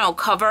is, you know,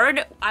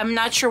 covered. I'm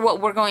not sure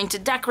what we're going to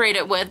decorate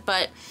it with,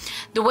 but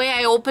the way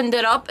I opened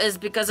it up is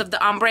because of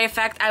the ombre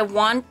effect. I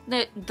want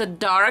the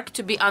dark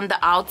to be on the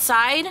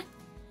outside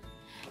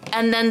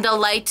and then the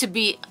light to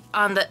be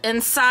on the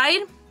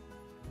inside.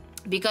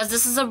 Because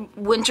this is a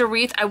winter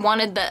wreath, I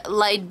wanted the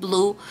light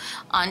blue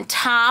on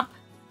top.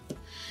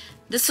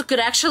 This could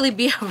actually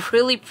be a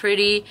really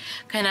pretty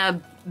kind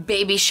of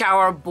baby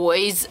shower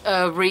boys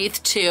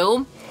wreath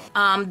too.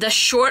 The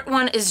short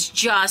one is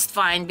just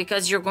fine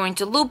because you're going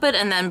to loop it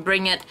and then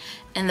bring it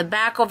in the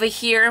back over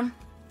here.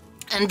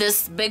 And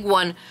this big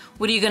one,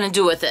 what are you gonna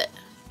do with it?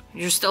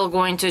 You're still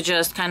going to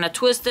just kind of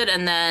twist it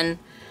and then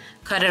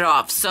cut it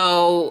off.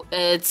 So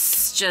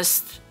it's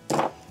just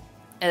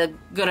a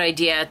good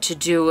idea to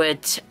do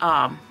it,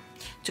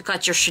 to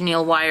cut your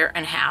chenille wire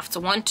in half. So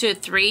 1, 2,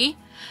 3,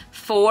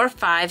 4,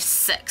 5,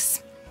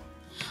 6.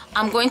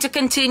 I'm going to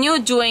continue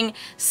doing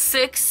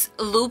 6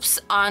 loops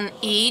on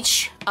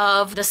each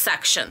of the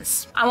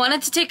sections. I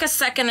wanted to take a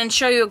second and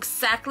show you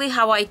exactly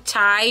how I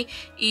tie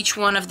each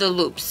one of the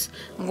loops.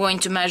 I'm going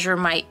to measure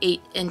my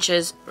 8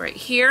 inches right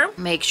here,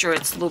 make sure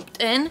it's looped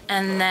in,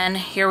 and then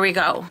here we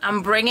go.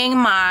 I'm bringing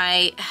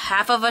my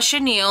half of a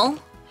chenille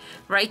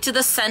right to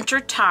the center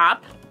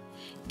top,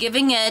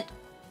 giving it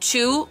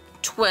 2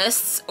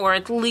 twists, or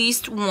at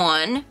least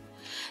 1.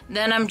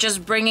 Then I'm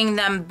just bringing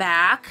them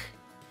back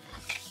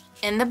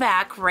in the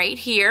back right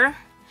here,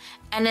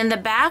 and in the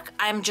back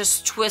I'm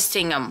just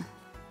twisting them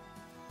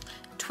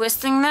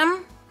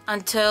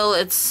until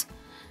it's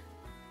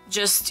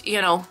just,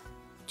 you know,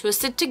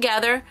 twisted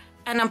together,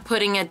 and I'm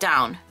putting it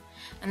down,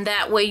 and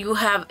that way you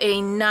have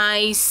a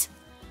nice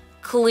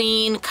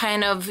clean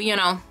kind of, you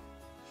know,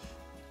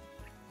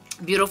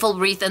 beautiful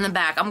wreath in the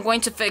back. I'm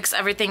going to fix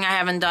everything I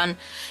haven't done,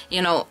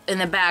 you know, in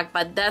the back,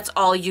 but that's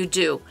all you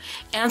do.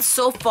 And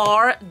so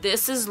far,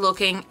 this is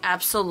looking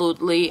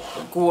absolutely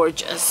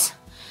gorgeous.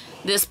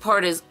 This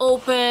part is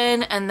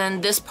open, and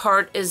then this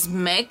part is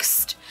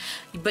mixed,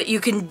 but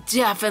you can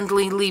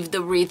definitely leave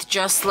the wreath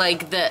just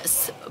like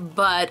this.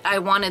 But I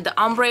wanted the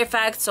ombre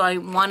effect, so I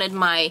wanted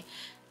my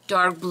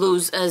dark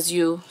blues, as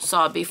you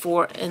saw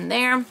before, in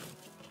there,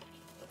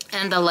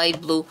 and the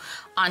light blue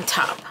on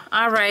top.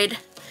 All right.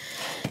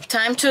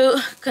 Time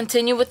to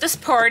continue with this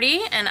party,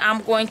 and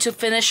I'm going to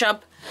finish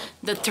up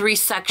the 3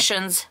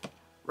 sections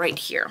right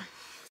here.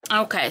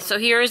 Okay, so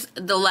here's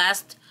the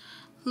last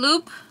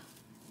loop,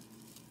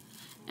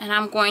 and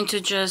I'm going to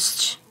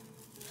just,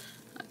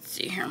 let's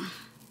see here.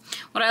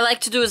 What I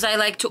like to do is I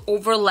like to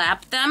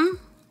overlap them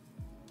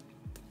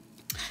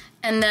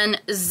and then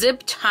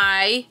zip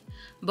tie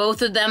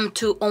both of them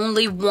to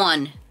only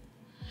one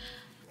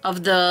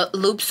of the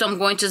loops. So I'm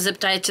going to zip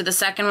tie it to the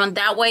second one.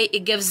 That way it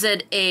gives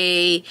it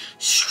a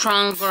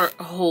stronger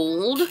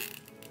hold.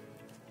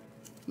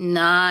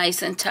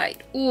 Nice and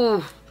tight.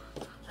 Ooh,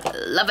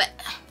 love it.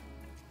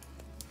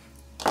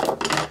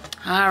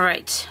 All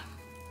right.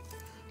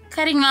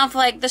 Cutting off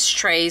like the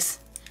strays.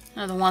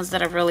 They're the ones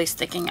that are really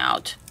sticking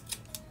out.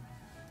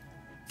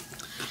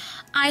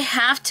 I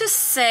have to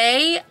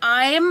say,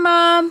 I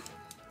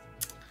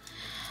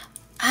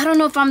don't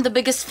know if I'm the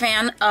biggest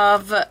fan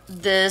of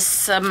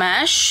this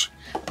mesh,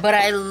 but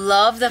I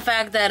love the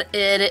fact that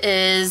it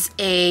is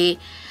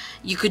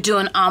you could do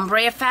an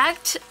ombre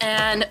effect,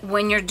 and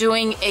when you're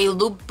doing a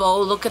loop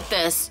bow, look at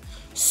this.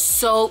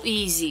 So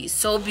easy,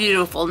 so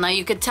beautiful. Now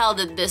you could tell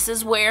that this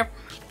is where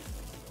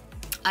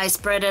I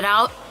spread it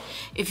out.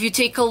 If you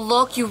take a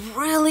look, you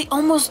really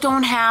almost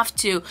don't have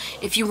to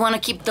if you want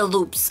to keep the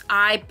loops.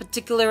 I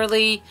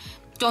particularly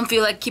don't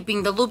feel like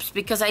keeping the loops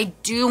because I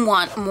do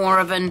want more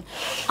of an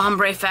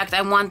ombre effect.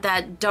 I want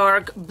that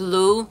dark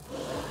blue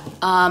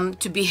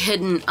to be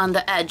hidden on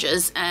the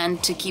edges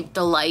and to keep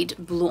the light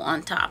blue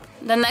on top.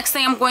 The next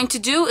thing I'm going to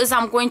do is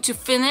I'm going to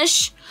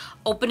finish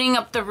opening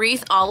up the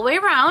wreath all the way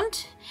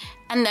around,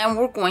 and then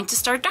we're going to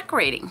start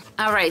decorating.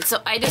 All right,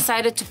 so I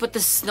decided to put the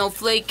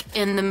snowflake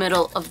in the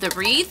middle of the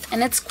wreath,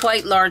 and it's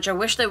quite large. I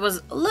wish it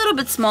was a little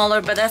bit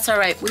smaller, but that's all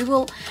right. We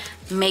will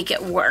make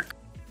it work.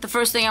 The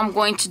first thing I'm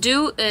going to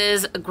do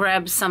is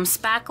grab some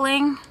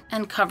spackling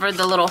and cover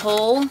the little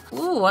hole.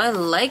 Ooh, I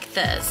like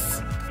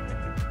this.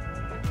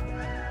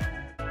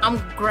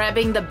 I'm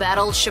grabbing the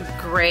Battleship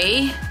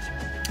Gray,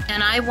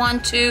 and I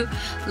want to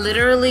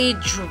literally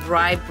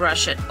dry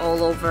brush it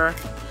all over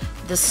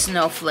the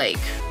snowflake.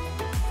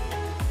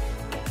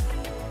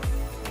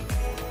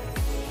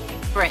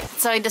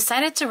 so I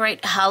decided to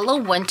write Hello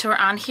Winter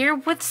on here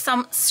with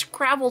some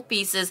Scrabble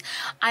pieces.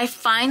 I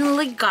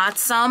finally got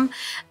some,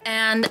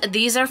 and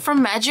these are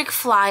from Magic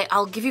Fly.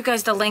 I'll give you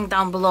guys the link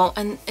down below,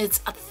 and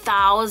it's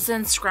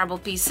 1,000 Scrabble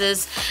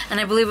pieces,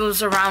 and I believe it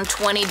was around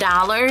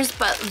 $20,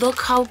 but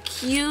look how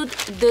cute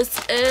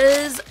this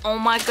is. Oh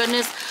my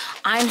goodness,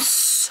 I'm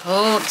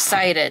so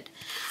excited.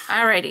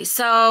 Alrighty,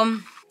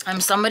 so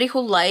I'm somebody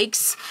who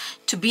likes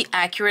to be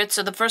accurate.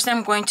 So the first thing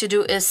I'm going to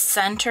do is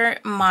center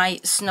my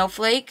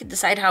snowflake.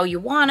 Decide how you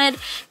want it.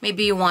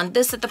 Maybe you want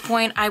this at the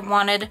point. I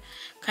wanted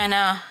kind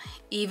of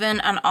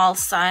even on all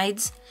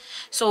sides.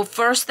 So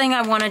first thing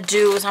I want to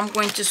do is I'm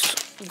going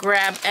to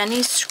grab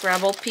any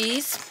Scrabble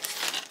piece.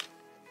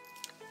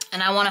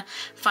 And I want to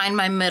find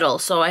my middle.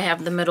 So I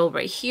have the middle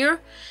right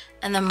here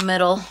and the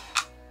middle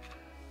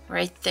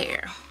right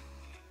there.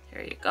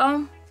 There you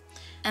go.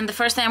 And the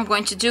first thing I'm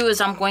going to do is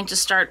I'm going to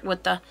start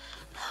with the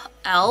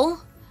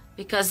L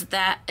because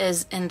that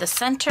is in the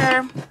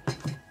center.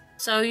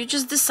 So you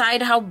just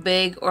decide how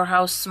big or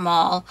how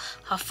small,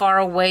 how far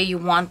away you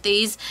want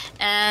these.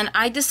 And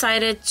I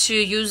decided to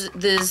use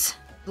this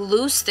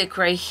glue stick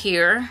right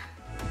here.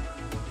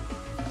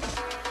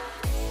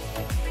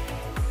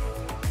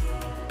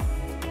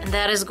 And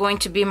that is going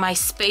to be my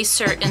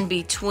spacer in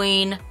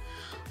between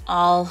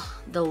all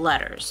the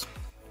letters.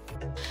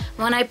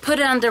 When I put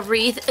it on the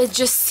wreath, it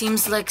just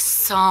seems like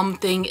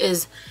something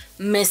is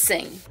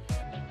missing.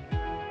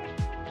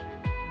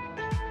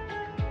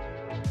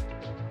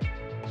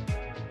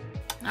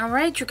 All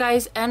right, you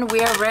guys, and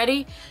we are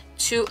ready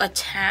to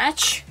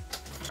attach.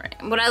 Right.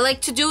 What I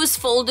like to do is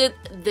fold it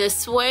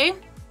this way.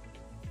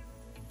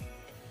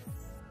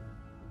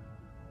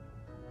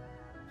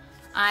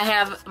 I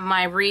have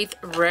my wreath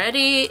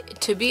ready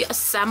to be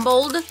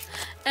assembled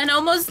and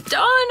almost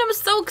done. I'm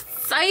so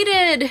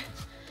excited.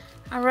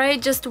 All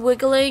right, just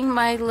wiggling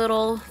my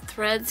little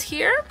threads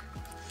here.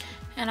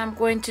 And I'm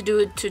going to do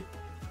it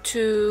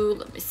to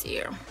let me see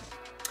here.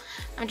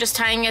 I'm just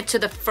tying it to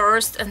the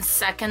first and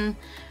second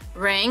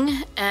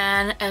ring.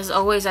 And as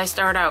always, I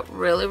start out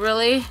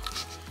really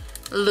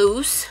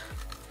loose,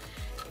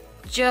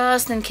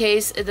 just in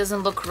case it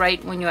doesn't look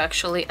right when you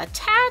actually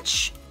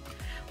attach.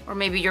 Or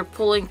maybe you're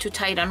pulling too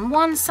tight on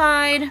one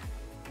side.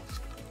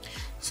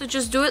 So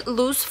just do it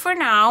loose for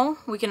now.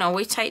 We can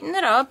always tighten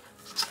it up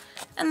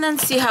and then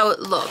see how it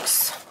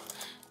looks.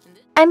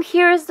 And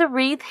here is the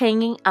wreath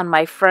hanging on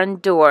my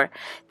front door.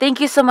 Thank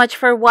you so much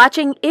for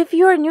watching. If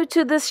you are new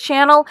to this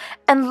channel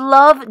and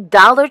love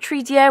Dollar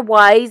Tree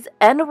DIYs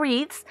and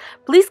wreaths,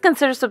 please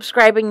consider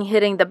subscribing and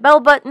hitting the bell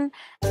button.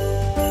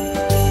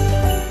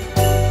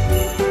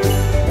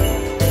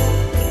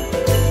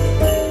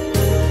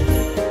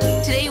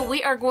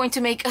 We are going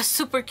to make a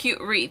super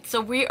cute wreath.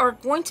 So we are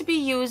going to be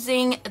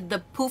using the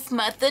Poof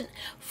method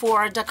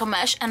for Deco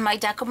mesh, and my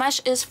Deco mesh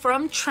is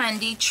from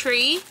Trendy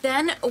Tree.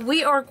 Then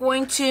we are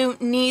going to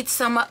need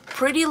some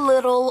pretty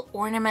little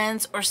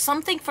ornaments or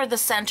something for the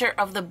center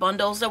of the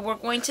bundles that we're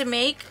going to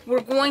make.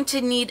 We're going to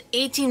need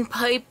 18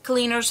 pipe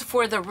cleaners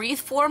for the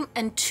wreath form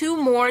and 2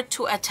 more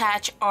to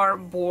attach our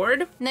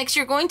board. Next,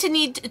 you're going to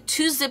need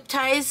 2 zip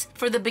ties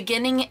for the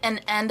beginning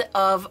and end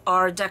of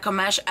our Deco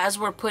mesh as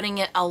we're putting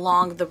it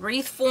along the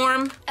wreath form.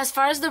 As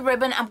far as the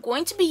ribbon, I'm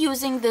going to be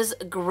using this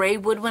gray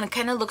wood one. It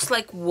kind of looks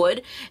like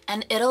wood,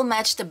 and it'll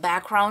match the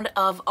background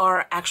of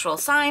our actual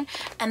sign.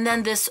 And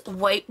then this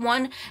white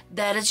one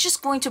that is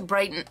just going to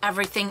brighten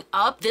everything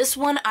up. This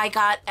one I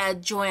got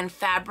at Joann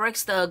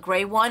Fabrics, the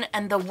gray one,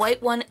 and the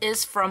white one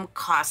is from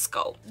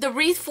Costco. The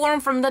wreath form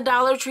from the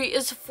Dollar Tree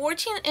is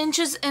 14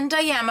 inches in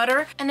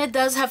diameter, and it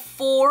does have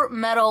 4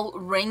 metal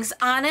rings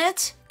on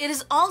it. It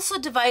is also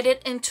divided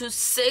into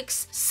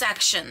 6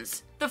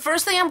 sections. The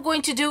first thing I'm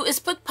going to do is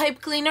put pipe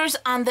cleaners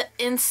on the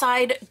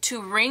inside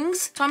 2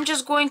 rings. So I'm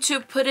just going to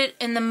put it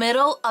in the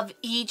middle of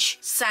each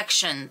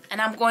section.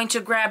 And I'm going to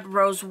grab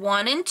rows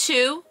 1 and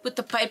 2, put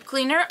the pipe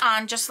cleaner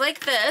on just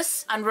like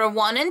this, on row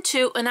 1 and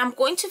 2, and I'm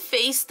going to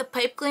face the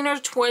pipe cleaner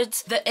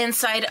towards the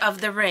inside of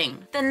the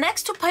ring. The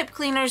next 2 pipe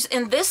cleaners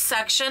in this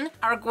section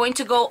are going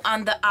to go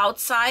on the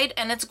outside,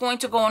 and it's going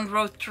to go on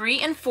row 3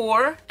 and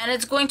 4, and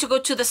it's going to go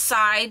to the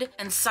side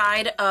and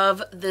side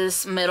of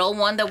this middle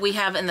one that we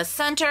have in the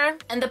center.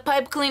 And the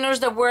pipe cleaners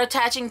that we're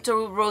attaching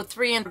to row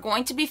 3 are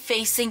going to be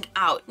facing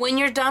out. When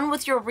you're done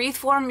with your wreath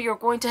form, you're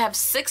going to have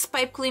 6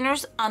 pipe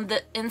cleaners on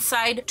the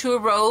inside 2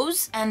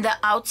 rows, and the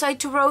outside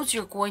 2 rows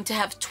you're going to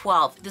have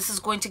 12. This is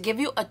going to give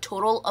you a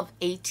total of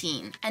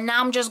 18. And now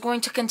I'm just going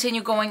to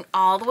continue going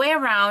all the way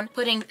around,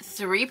 putting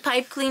 3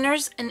 pipe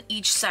cleaners in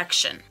each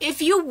section.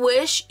 If you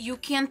wish, you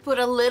can put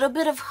a little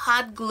bit of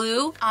hot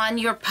glue on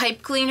your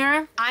pipe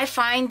cleaner. I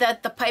find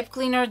that the pipe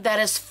cleaner that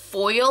is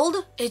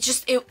foiled,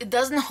 it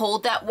doesn't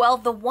hold that well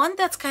the one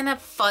that's kind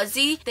of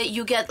fuzzy that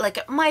you get like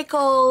at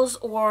Michael's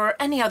or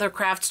any other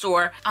craft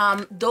store.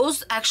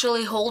 Those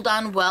actually hold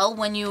on well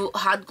when you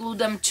hot glue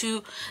them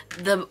to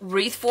the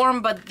wreath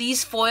form, but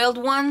these foiled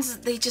ones,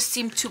 they just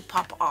seem to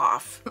pop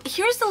off.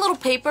 Here's the little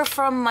paper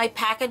from my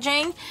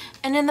packaging,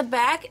 and in the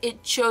back it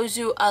shows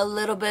you a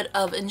little bit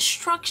of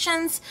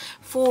instructions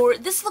for,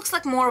 this looks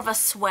like more of a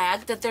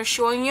swag that they're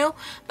showing you,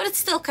 but it's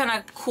still kind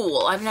of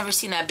cool. I've never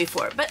seen that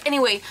before. But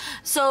anyway,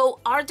 so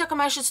our Deco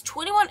mesh is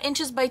 21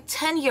 inches by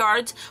 10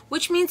 yards,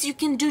 which means you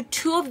can do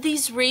 2 of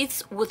these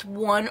wreaths with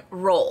 1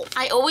 roll.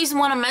 I always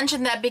want to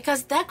mention that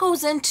because that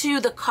goes into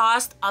the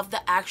cost of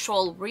the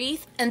actual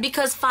wreath, and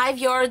because 5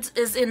 yards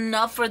is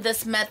enough for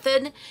this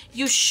method,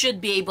 you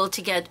should be able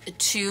to get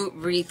 2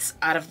 wreaths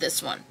out of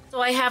this one. So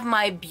I have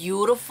my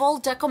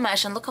beautiful Deco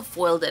mesh, and look how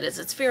foiled it is.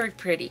 It's very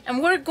pretty.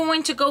 And we're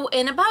going to go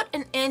in about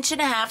 1.5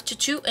 inches to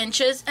 2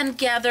 inches and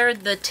gather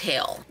the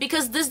tail.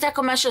 Because this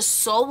Deco mesh is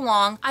so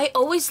long, I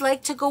always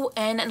like to go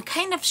in and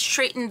kind of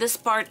straighten this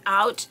part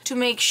out to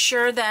make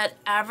sure that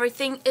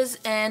everything is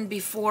in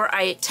before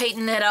I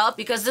tighten it up,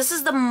 because this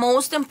is the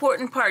most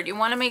important part. You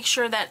want to make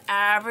sure that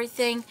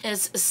everything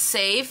is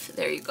safe.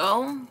 There you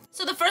go.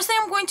 So the first thing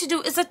I'm going to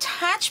do is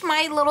attach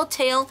my little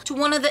tail to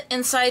one of the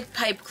inside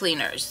pipe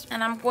cleaners.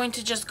 And I'm going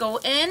to just go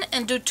in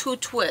and do 2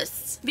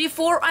 twists.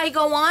 Before I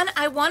go on,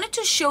 I wanted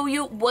to show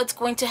you what's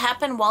going to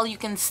happen while you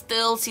can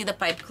still see the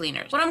pipe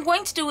cleaners. What I'm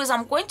going to do is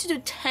I'm going to do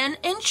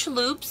 10-inch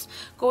loops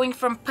going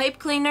from pipe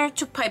cleaner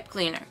to pipe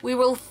cleaner. We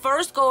will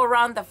first go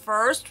around the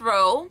first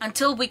row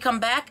until we come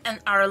back, and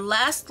our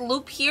last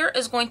loop here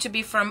is going to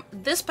be from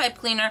this pipe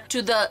cleaner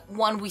to the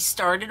one we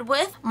started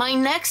with. My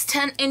next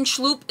 10-inch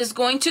loop is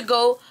going to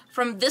go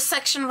from this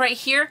section right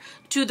here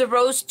to the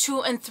rows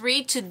 2 and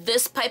 3 to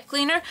this pipe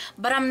cleaner,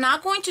 but I'm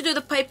not going to do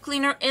the pipe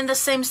cleaner in the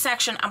same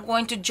section. I'm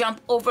going to jump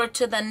over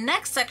to the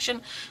next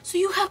section so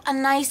you have a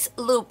nice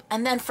loop.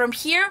 And then from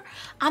here,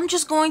 I'm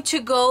just going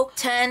to go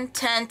 10,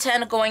 10,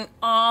 10, going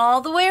all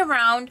the way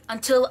around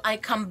until I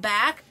come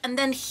back. And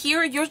then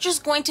here, you're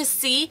just going to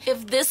see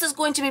if this is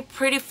going to be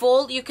pretty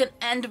full, you can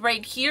end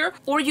right here,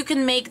 or you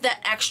can make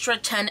that extra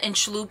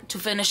 10-inch loop to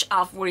finish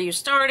off where you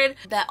started.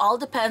 That all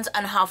depends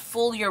on how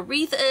full your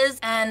wreath is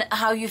and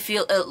how you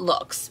feel it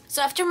looks.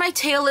 So after my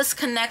tail is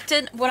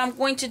connected, what I'm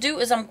going to do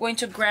is I'm going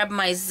to grab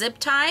my zip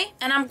tie,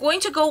 and I'm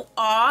going to go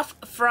off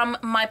from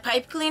my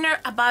pipe cleaner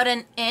about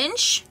 1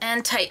 inch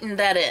and tighten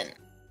that in.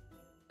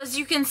 As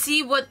you can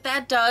see, what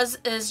that does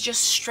is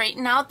just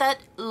straighten out that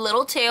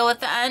little tail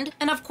at the end,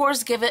 and of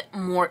course give it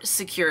more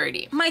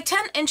security. My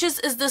 10 inches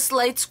is this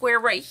light square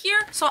right here,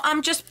 so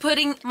I'm just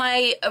putting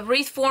my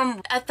wreath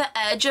form at the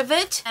edge of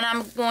it, and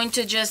I'm going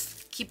to just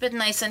keep it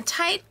nice and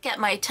tight, get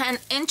my 10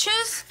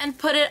 inches, and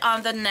put it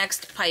on the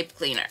next pipe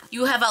cleaner.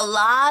 You have a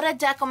lot of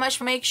Deco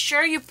mesh. Make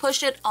sure you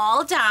push it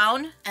all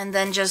down, and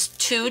then just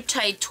 2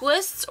 tight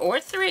twists or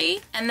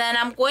 3. And then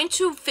I'm going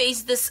to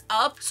face this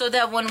up so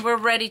that when we're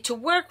ready to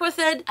work with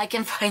it, I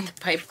can find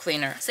the pipe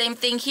cleaner. Same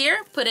thing here,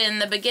 put it in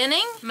the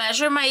beginning,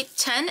 measure my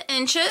 10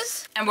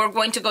 inches, and we're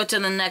going to go to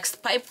the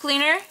next pipe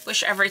cleaner,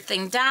 push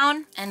everything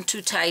down, and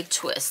 2 tight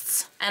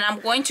twists. And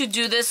I'm going to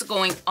do this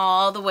going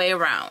all the way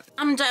around.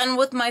 I'm done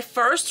with my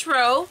first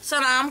row. So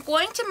now I'm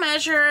going to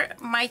measure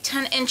my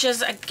 10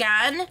 inches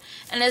again.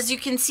 And as you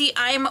can see,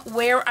 I'm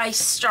where I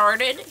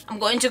started. I'm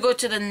going to go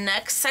to the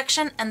next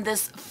section, and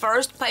this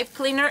first pipe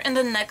cleaner in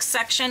the next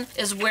section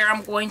is where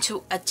I'm going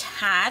to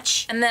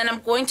attach. And then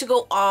I'm going to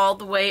go all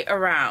the way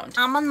around.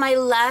 I'm on my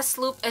last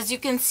loop. As you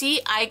can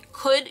see, I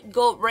could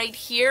go right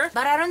here,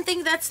 but I don't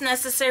think that's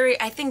necessary.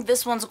 I think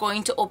this one's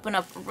going to open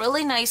up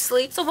really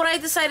nicely. So what I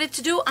decided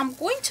to do, I'm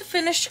going to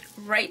finish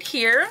right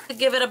here,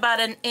 give it about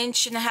 1.5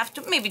 inches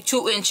to maybe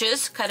 2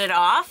 inches, cut it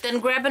off, then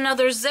grab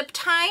another zip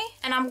tie,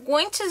 and I'm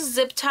going to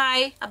zip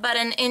tie about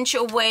 1 inch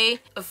away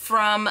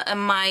from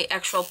my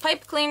actual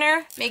pipe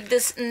cleaner. Make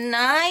this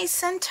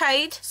nice and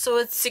tight so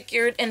it's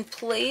secured in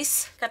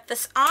place. Cut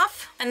this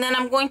off, and then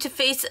I'm going to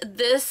face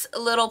this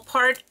little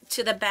part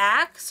to the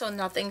back so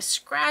nothing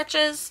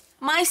scratches.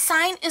 My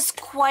sign is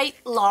quite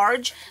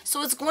large,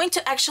 so it's going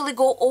to actually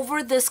go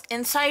over this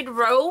inside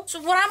row.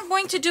 So what I'm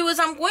going to do is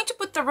I'm going to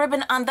put the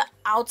ribbon on the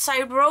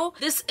outside row.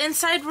 This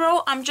inside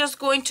row, I'm just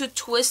going to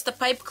twist the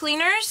pipe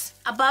cleaners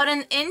about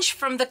 1 inch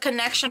from the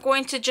connection. I'm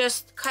going to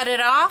just cut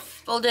it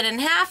off, fold it in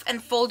half,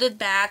 and fold it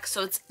back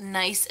so it's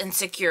nice and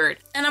secured.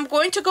 And I'm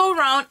going to go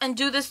around and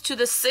do this to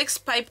the 6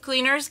 pipe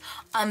cleaners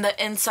on the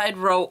inside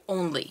row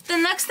only. The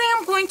next thing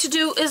I'm going to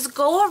do is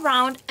go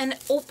around and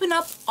open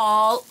up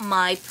all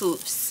my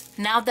poofs.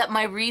 Now that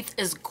my wreath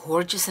is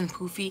gorgeous and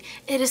poofy,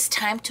 it is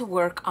time to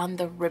work on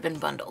the ribbon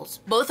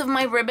bundles. Both of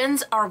my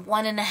ribbons are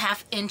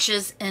 1.5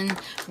 inches in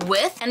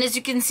width, and as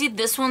you can see,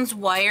 this one's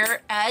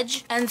wire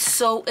edge, and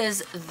so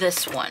is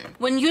this one.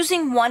 When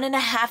using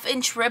 1.5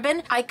 inch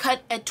ribbon, I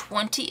cut at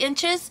 20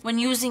 inches. When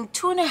using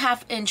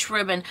 2.5 inch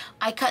ribbon,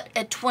 I cut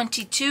at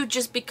 22,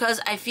 just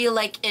because I feel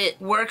like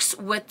it works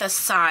with the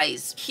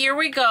size. Here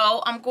we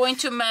go. I'm going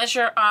to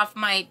measure off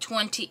my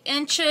 20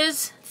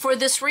 inches. For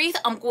this wreath,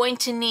 I'm going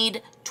to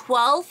need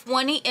 12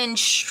 20-inch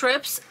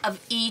strips of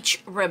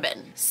each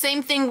ribbon.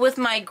 Same thing with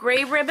my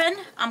gray ribbon.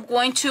 I'm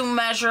going to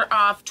measure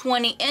off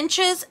 20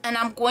 inches and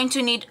I'm going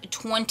to need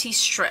 20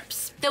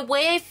 strips. The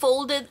way I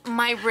folded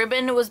my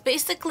ribbon was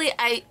basically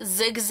I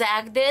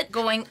zigzagged it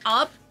going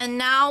up, and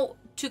now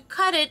to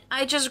cut it,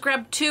 I just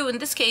grabbed 2. In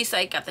this case,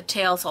 I got the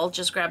tail, so I'll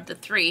just grab the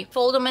 3.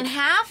 Fold them in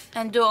half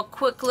and do a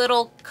quick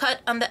little cut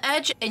on the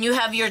edge, and you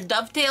have your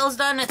dovetails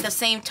done at the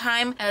same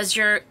time as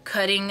you're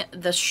cutting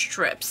the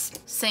strips.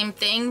 Same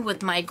thing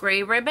with my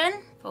gray ribbon.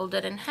 Fold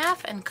it in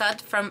half and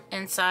cut from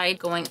inside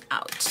going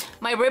out.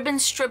 My ribbon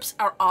strips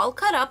are all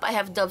cut up. I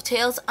have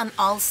dovetails on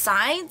all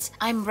sides.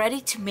 I'm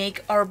ready to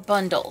make our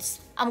bundles.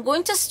 I'm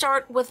going to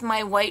start with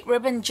my white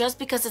ribbon just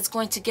because it's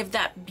going to give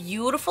that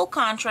beautiful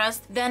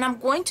contrast. Then I'm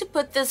going to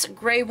put this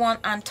gray one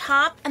on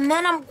top, and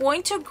then I'm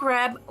going to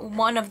grab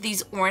one of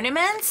these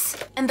ornaments,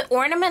 and the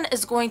ornament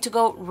is going to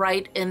go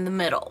right in the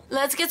middle.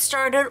 Let's get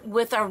started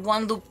with our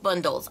 1-loop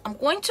bundles. I'm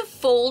going to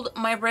fold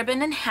my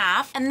ribbon in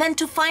half, and then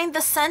to find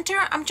the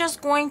center, I'm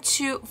just going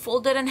to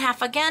fold it in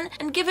half again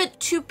and give it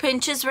 2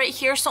 pinches right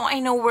here so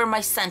I know where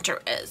my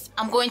center is.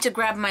 I'm going to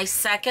grab my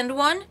second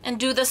one and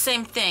do the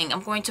same thing.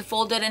 I'm going to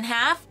fold it in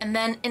half and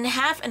then in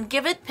half and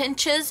give it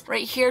pinches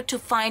right here to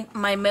find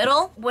my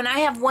middle. When I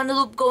have 1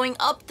 loop going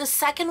up, the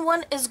second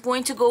one is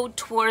going to go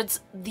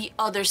towards the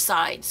other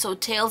side. So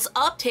tails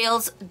up,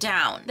 tails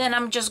down. Then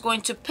I'm just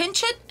going to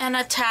pinch it and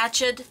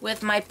attach it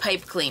with my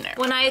pipe cleaner.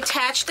 When I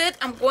attached it,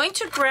 I'm going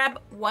to grab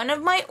one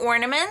of my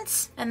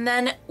ornaments, and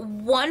then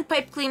one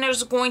pipe cleaner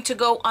is going to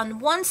go on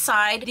one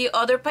side, the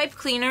other pipe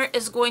cleaner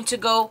is going to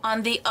go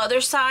on the other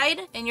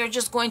side, and you're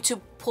just going to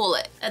pull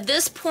it. At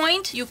this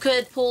point, you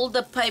could pull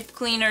the pipe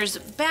cleaners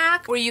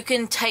back or you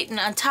can tighten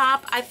on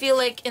top. I feel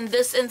like in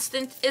this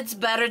instance, it's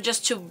better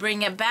just to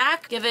bring it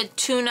back, give it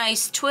 2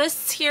 nice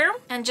twists here,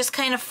 and just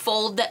kind of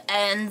fold the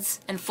ends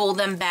and fold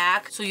them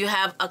back so you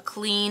have a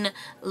clean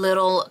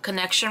little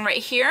connection right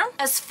here.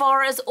 As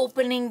far as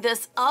opening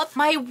this up,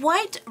 my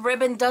white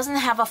ribbon doesn't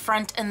have a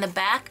front and the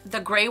back.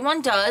 The gray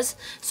one does.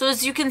 So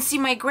as you can see,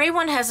 my gray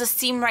one has a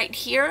seam right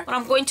here. What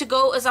I'm going to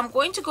go is I'm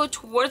going to go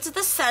towards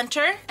the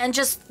center and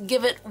just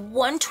give it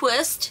 1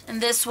 twist, and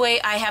this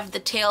way I have the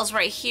tails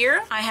right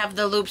here, I have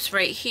the loops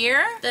right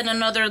here, then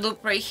another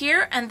loop right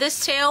here, and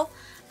this tail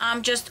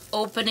I'm just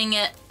opening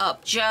it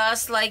up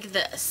just like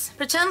this.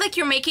 Pretend like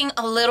you're making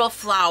a little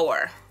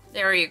flower.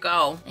 There you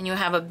go. And you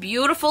have a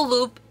beautiful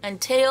loop and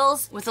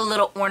tails with a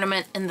little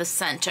ornament in the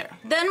center.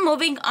 Then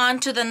moving on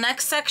to the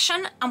next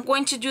section, I'm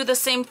going to do the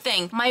same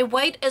thing. My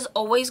white is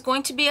always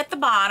going to be at the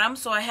bottom.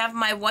 So I have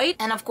my white,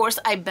 and of course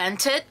I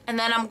bent it. And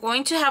then I'm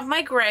going to have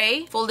my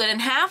gray, fold it in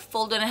half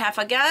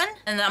again.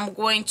 And I'm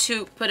going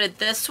to put it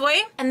this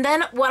way. And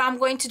then what I'm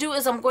going to do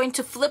is I'm going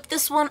to flip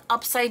this one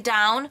upside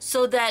down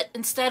so that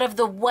instead of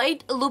the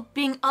white loop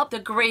being up, the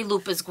gray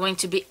loop is going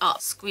to be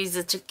up. Squeeze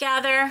it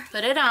together,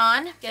 put it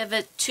on, give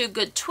it 2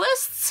 good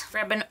twists,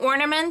 grab an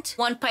ornament,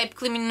 1 pipe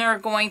cleaner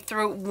going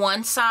through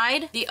one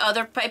side, the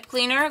other pipe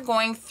cleaner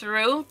going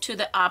through to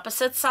the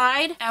opposite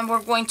side, and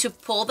we're going to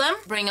pull them,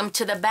 bring them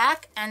to the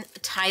back, and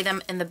tie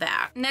them in the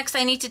back. Next,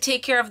 I need to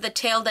take care of the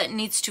tail that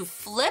needs to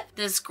flip.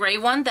 This gray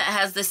one that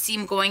has the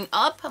seam going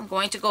up, I'm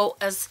going to go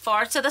as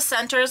far to the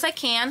center as I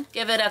can,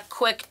 give it a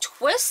quick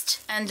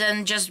twist, and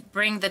then just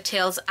bring the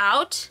tails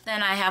out.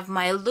 Then I have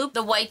my loop,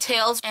 the white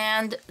tails,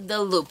 and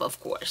the loop, of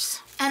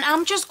course. And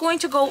I'm just going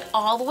to go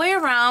all the way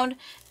around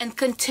and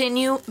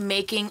continue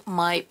making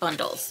my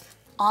bundles.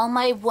 All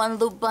my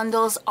 1-loop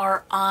bundles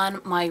are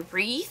on my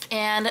wreath,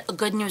 and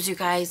good news, you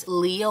guys,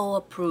 Leo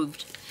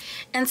approved.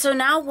 And so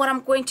now what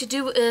I'm going to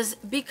do is,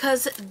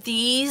 because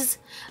these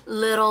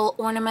little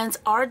ornaments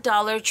are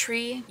Dollar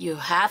Tree, you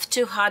have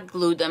to hot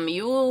glue them.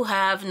 You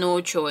have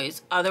no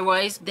choice.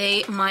 Otherwise,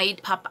 they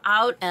might pop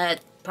out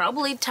at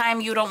probably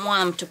time you don't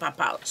want them to pop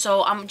out.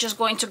 So I'm just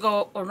going to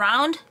go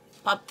around,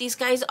 pop these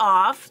guys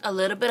off, a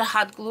little bit of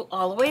hot glue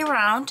all the way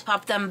around,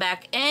 pop them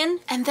back in,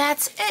 and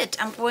that's it.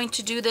 I'm going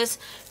to do this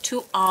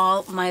to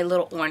all my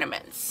little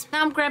ornaments.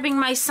 Now I'm grabbing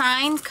my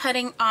sign,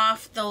 cutting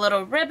off the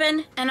little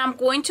ribbon, and I'm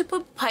going to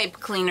put pipe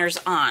cleaners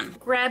on.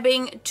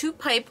 Grabbing 2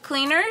 pipe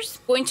cleaners,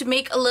 going to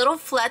make a little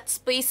flat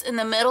space in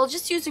the middle,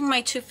 just using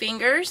my 2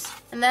 fingers.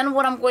 And then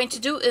what I'm going to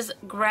do is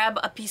grab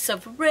a piece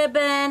of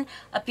ribbon,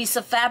 a piece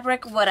of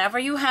fabric, whatever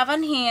you have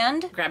on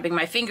hand. Grabbing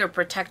my finger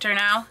protector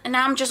now, and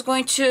now I'm just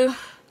going to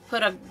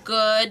put a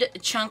good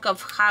chunk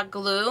of hot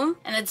glue,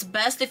 and it's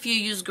best if you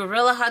use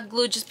Gorilla hot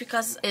glue just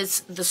because it's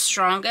the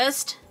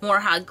strongest.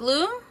 More hot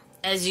glue.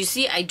 As you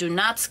see, I do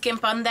not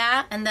skimp on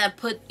that. And then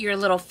put your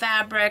little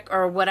fabric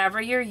or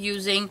whatever you're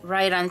using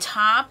right on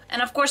top.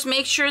 And of course,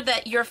 make sure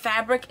that your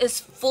fabric is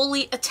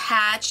fully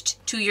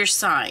attached to your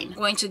sign. I'm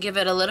going to give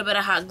it a little bit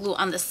of hot glue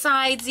on the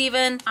sides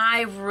even.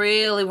 I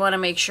really want to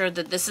make sure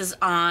that this is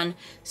on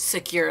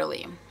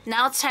securely.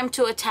 Now it's time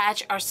to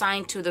attach our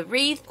sign to the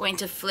wreath. Going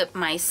to flip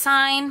my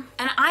sign.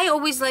 And I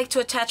always like to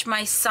attach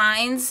my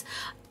signs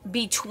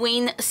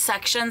between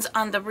sections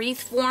on the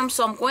wreath form.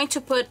 So I'm going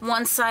to put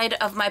one side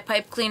of my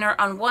pipe cleaner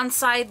on one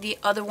side, the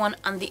other one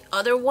on the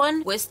other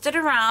one, twist it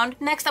around.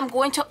 Next, I'm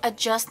going to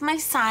adjust my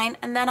sign,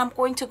 and then I'm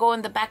going to go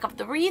in the back of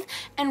the wreath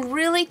and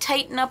really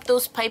tighten up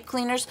those pipe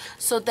cleaners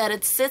so that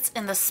it sits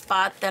in the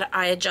spot that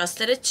I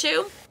adjusted it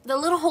to. The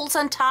little holes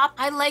on top,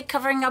 I like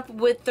covering up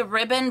with the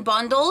ribbon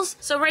bundles.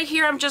 So right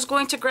here, I'm just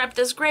going to grab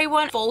this gray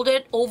one, fold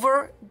it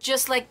over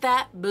just like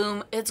that.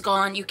 Boom, it's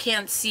gone. You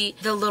can't see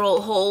the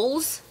little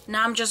holes.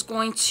 Now I'm just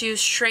going to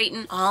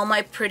straighten all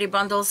my pretty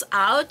bundles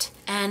out,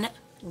 and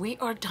we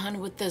are done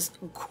with this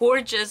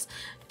gorgeous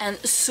and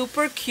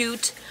super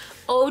cute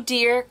 "Oh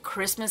Dear,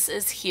 Christmas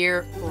Is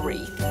Here"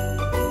 wreath.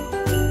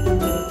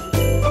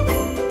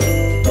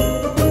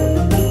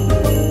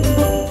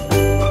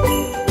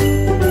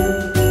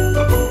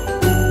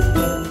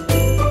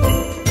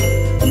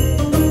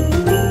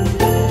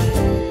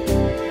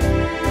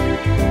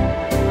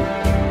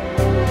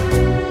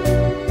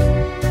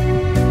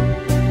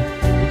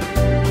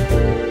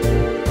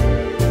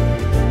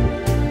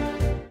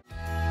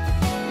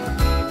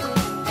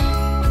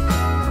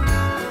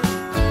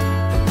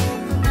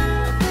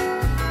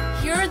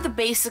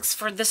 Basics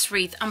for this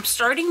wreath. I'm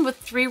starting with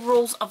 3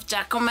 rolls of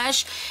Deco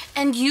mesh,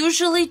 and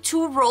usually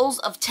 2 rolls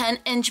of 10"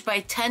 by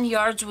 10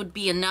 yards would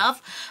be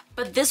enough,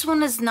 but this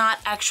one is not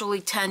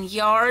actually 10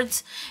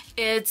 yards.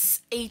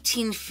 It's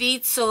 18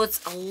 feet, so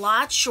it's a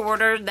lot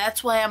shorter.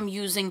 That's why I'm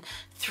using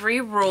 3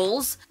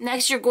 rolls.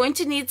 Next, you're going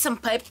to need some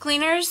pipe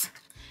cleaners.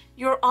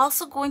 You're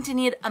also going to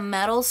need a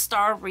metal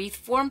star wreath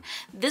form.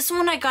 This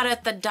one I got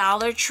at the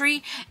Dollar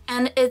Tree,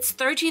 and it's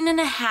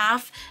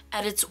 13.5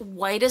 at its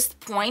widest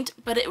point,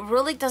 but it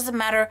really doesn't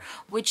matter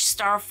which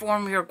star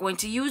form you're going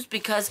to use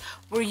because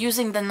we're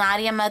using the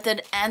Nadia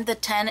method and the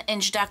 10"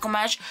 Deco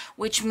mesh,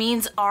 which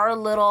means our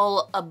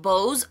little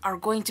bows are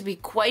going to be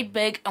quite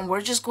big, and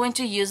we're just going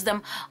to use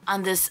them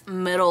on this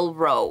middle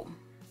row.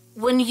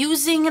 When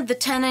using the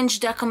 10"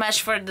 Deco mesh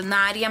for the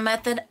Nadia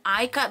method,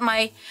 I cut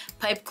my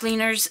pipe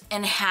cleaners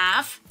in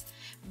half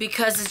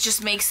because it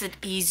just makes it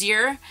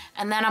easier.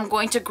 And then I'm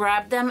going to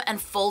grab them and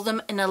fold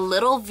them in a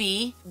little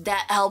V.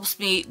 That helps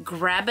me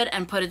grab it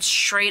and put it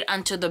straight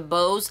onto the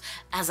bows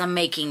as I'm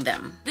making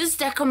them. This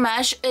Deco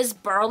mesh is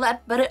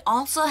burlap, but it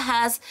also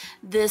has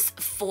this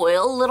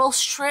foil little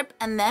strip,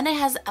 and then it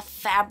has a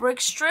fabric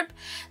strip.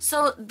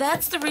 So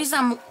that's the reason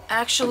I'm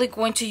actually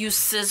going to use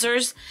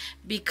scissors,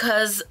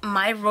 because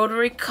my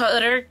rotary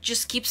cutter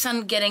just keeps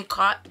on getting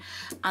caught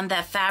on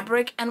that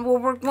fabric. And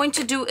what we're going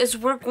to do is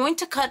we're going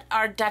to cut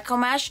our Deco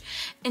mesh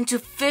into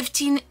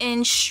 15"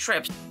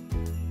 strips.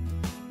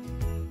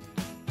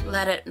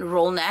 Let it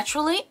roll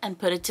naturally and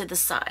put it to the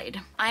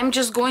side. I'm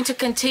just going to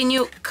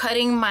continue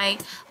cutting my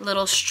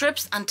little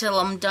strips until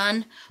I'm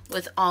done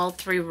with all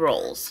 3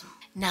 rolls.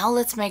 Now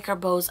let's make our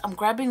bows. I'm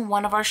grabbing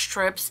one of our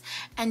strips,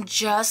 and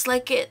just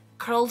like it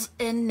curls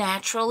in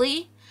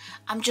naturally,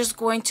 I'm just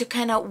going to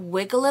kind of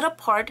wiggle it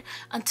apart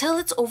until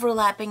it's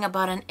overlapping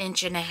about 1.5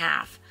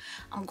 inches.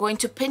 I'm going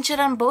to pinch it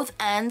on both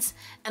ends,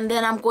 and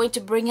then I'm going to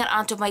bring it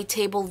onto my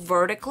table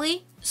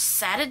vertically,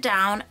 set it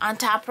down. On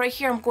top right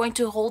here, I'm going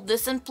to hold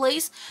this in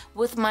place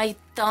with my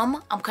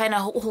thumb. I'm kind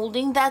of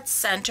holding that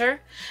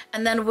center,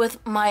 and then with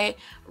my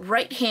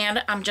right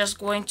hand, I'm just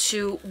going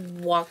to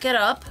walk it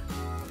up.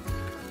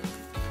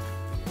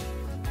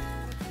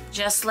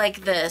 Just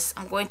like this.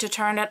 I'm going to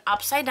turn it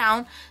upside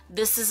down.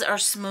 This is our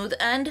smooth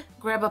end.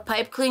 Grab a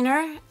pipe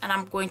cleaner, and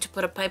I'm going to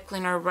put a pipe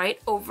cleaner right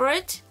over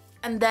it.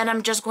 And then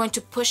I'm just going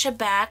to push it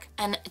back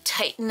and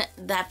tighten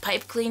that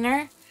pipe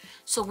cleaner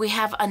so we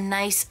have a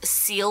nice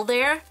seal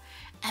there.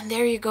 And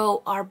there you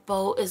go, our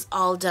bow is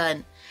all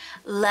done.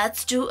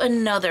 Let's do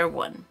another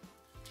one.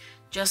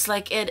 Just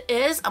like it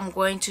is, I'm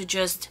going to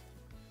just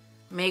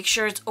make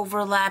sure it's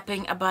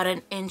overlapping about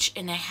 1.5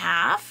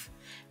 inches.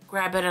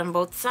 Grab it on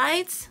both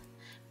sides.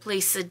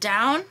 Place it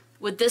down.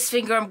 With this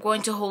finger, I'm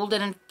going to hold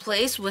it in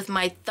place. With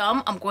my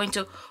thumb, I'm going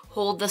to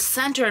hold the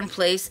center in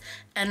place.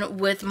 And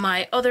with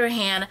my other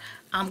hand,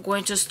 I'm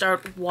going to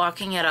start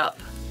walking it up.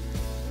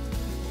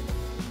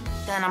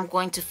 Then I'm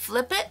going to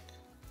flip it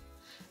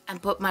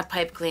and put my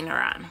pipe cleaner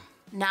on.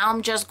 Now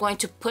I'm just going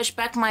to push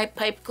back my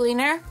pipe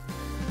cleaner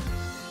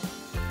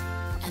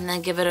and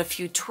then give it a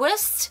few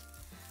twists.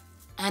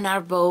 And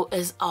our bow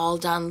is all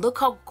done. Look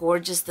how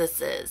gorgeous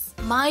this is.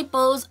 My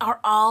bows are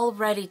all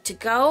ready to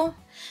go.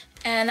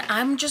 And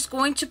I'm just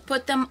going to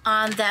put them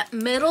on that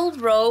middle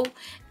row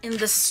in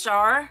the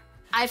star.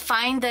 I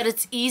find that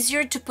it's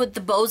easier to put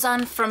the bows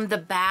on from the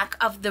back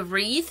of the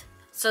wreath.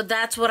 So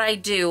that's what I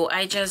do.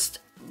 I just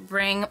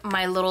bring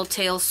my little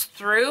tails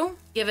through,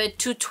 give it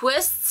 2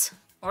 twists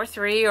or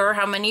 3 or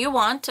how many you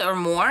want or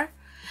more.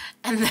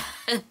 And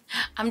then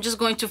I'm just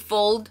going to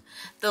fold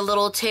the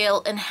little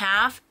tail in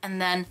half and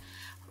then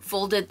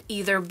fold it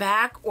either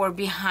back or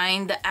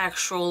behind the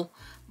actual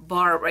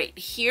bar right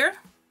here,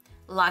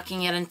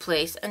 locking it in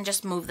place, and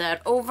just move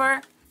that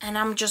over. And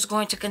I'm just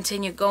going to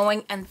continue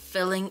going and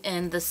filling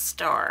in the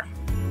star.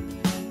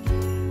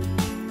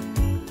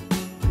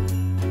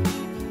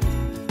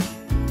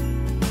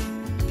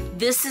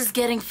 this is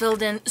getting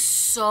filled in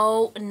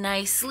so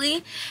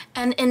nicely.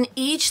 And in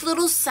each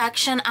little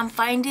section, I'm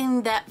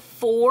finding that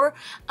 4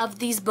 of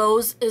these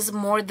bows is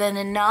more than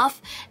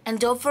enough. And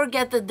don't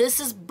forget that this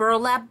is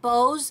burlap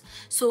bows.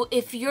 So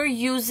if you're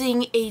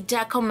using a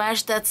deco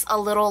mesh that's a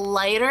little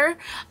lighter,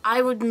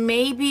 I would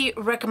maybe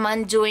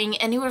recommend doing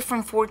anywhere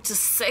from 4 to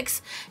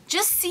 6.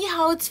 Just see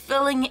how it's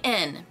filling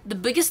in. The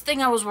biggest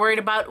thing I was worried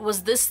about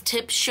was this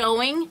tip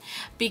showing,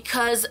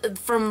 because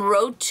from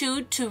row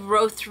 2 to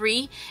row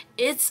 3,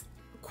 it's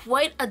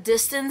quite a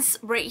distance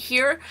right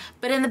here,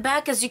 but in the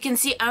back, as you can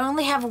see, I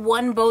only have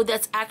 1 bow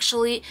that's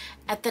actually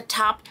at the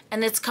top,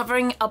 and it's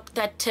covering up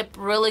that tip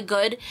really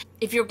good.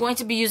 If you're going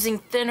to be using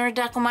thinner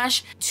deco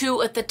mesh,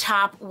 2 at the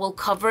top will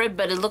cover it,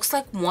 but it looks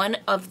like 1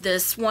 of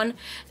this one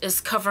is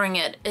covering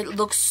it. It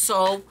looks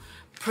so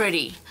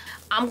pretty.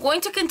 I'm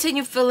going to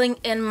continue filling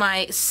in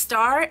my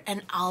star,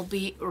 and I'll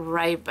be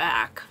right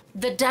back.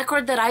 The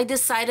decor that I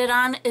decided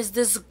on is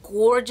this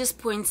gorgeous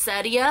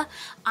poinsettia.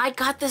 I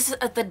got this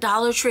at the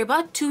Dollar Tree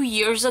about 2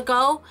 years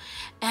ago,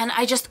 and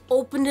I just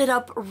opened it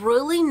up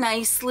really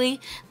nicely.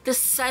 The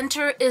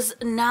center is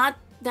not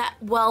that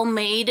well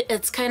made.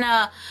 It's kind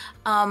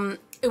of,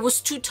 it was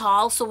too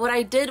tall. So what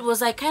I did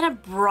was I kind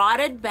of brought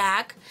it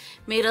back,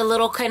 made a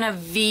little kind of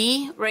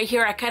V right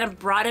here. I kind of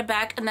brought it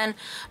back and then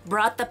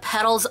brought the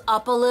petals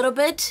up a little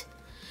bit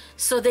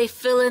so they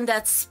fill in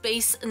that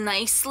space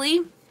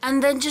nicely.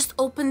 And then just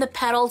open the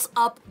petals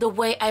up the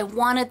way I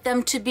wanted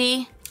them to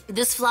be.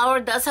 This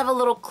flower does have a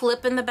little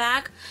clip in the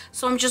back,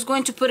 so I'm just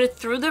going to put it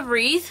through the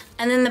wreath,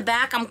 and in the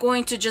back I'm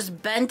going to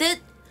just bend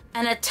it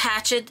and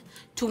attach it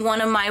to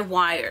one of my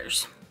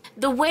wires.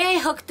 The way I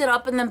hooked it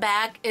up in the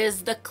back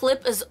is the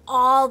clip is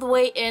all the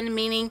way in,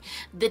 meaning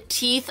the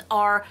teeth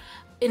are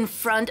in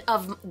front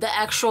of the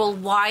actual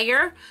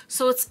wire,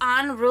 so it's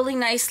on really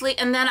nicely.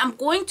 And then I'm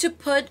going to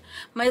put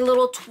my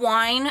little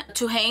twine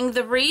to hang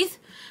the wreath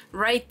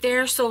right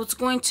there, so it's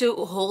going to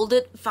hold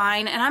it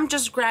fine. And I'm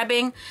just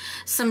grabbing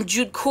some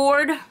jute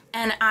cord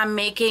and I'm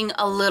making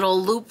a little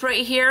loop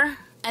right here,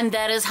 and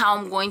that is how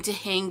I'm going to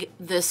hang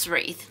this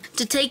wreath.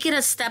 To take it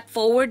a step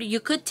forward, you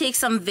could take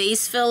some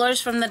vase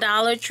fillers from the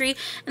Dollar Tree,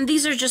 and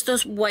these are just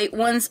those white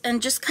ones,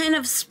 and just kind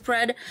of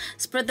spread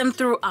them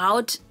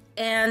throughout.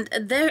 And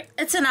there,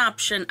 it's an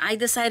option. I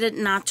decided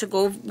not to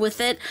go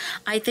with it.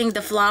 I think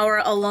the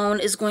flower alone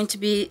is going to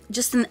be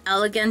just an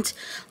elegant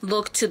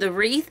look to the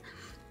wreath.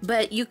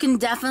 But you can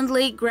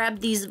definitely grab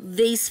these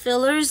vase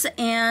fillers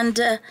and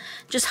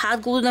just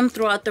hot glue them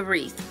throughout the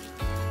wreath.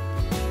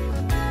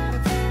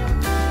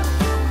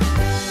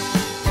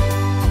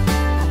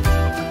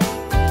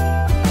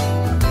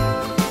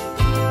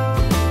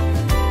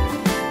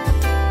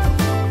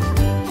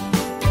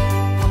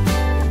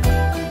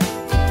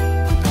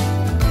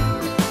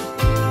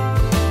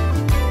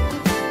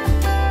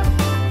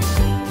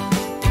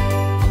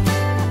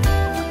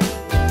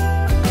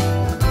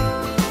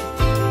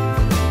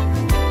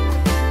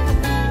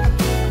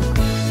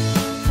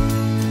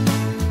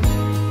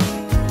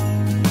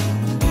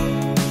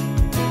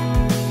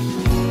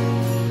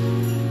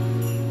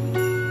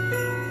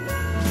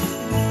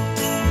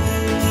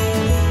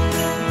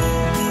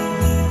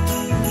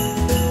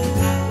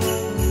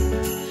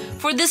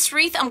 For this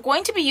wreath, I'm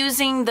going to be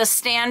using the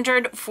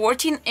standard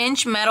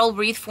 14-inch metal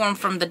wreath form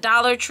from the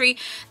Dollar Tree.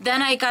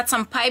 Then I got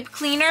some pipe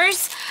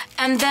cleaners,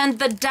 and then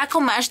the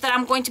deco mesh that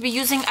I'm going to be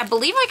using, I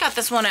believe I got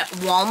this one at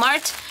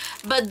Walmart,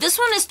 but this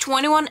one is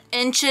 21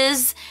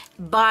 inches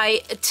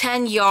by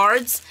 10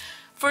 yards.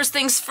 First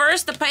things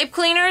first, the pipe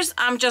cleaners,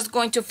 I'm just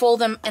going to fold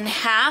them in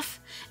half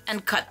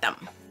and cut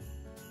them.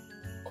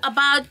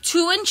 About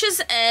 2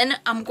 inches in,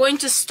 I'm going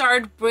to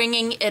start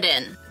bringing it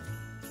in.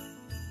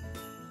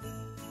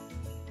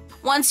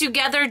 Once you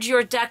gathered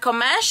your deco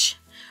mesh,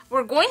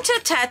 we're going to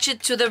attach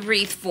it to the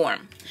wreath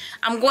form.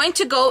 I'm going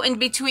to go in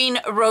between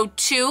row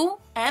 2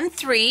 and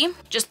 3,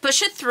 just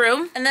push it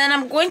through, and then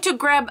I'm going to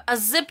grab a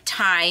zip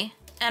tie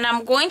and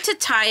I'm going to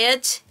tie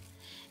it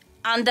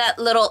on that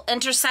little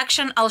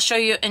intersection. I'll show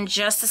you in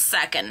just a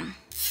second.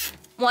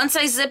 Once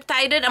I zip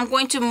tied it, I'm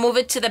going to move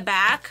it to the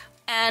back,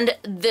 and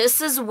this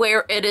is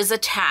where it is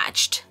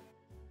attached.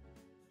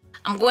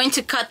 I'm going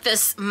to cut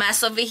this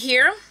mess over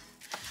here.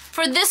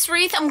 For this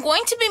wreath, I'm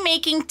going to be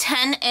making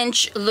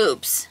 10-inch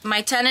loops.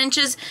 My 10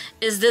 inches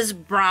is this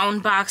brown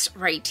box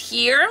right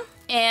here.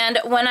 And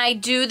when I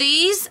do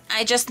these,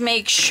 I just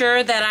make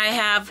sure that I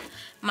have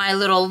my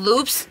little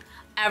loops.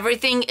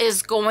 Everything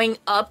is going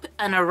up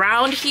and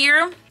around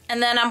here.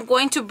 And then I'm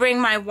going to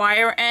bring my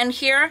wire end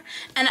here,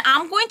 and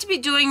I'm going to be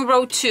doing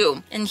row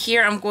 2. And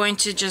here I'm going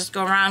to just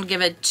go around,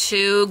 give it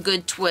 2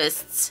 good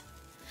twists.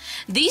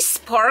 These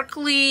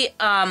sparkly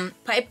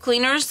pipe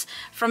cleaners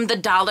from the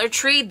Dollar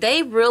Tree,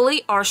 they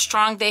really are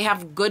strong. They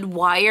have good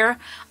wire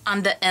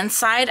on the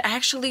inside. I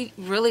actually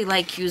really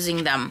like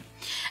using them.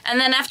 And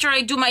then after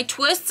I do my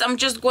twists, I'm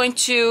just going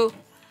to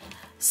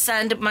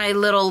send my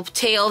little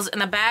tails in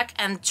the back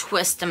and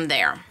twist them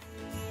there.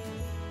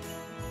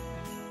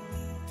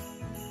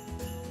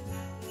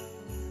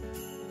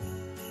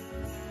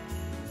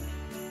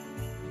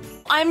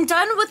 I'm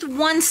done with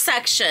one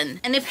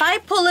section. And if I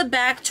pull it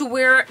back to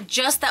where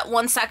just that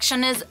one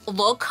section is,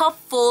 look how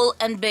full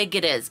and big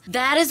it is.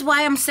 That is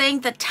why I'm saying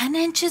that 10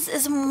 inches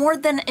is more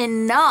than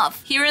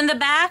enough. Here in the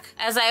back,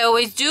 as I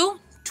always do,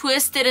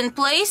 twist it in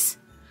place,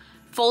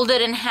 fold it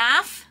in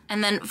half,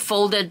 and then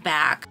fold it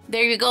back.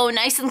 There you go,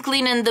 nice and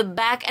clean in the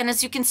back. And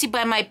as you can see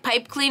by my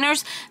pipe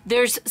cleaners,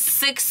 there's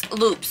 6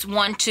 loops.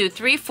 1, 2,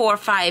 3, 4,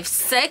 5,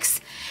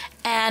 6.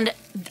 And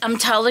I'm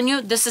telling you,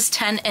 this is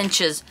 10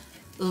 inches.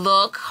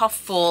 Look how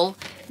full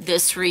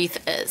this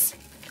wreath is.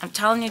 I'm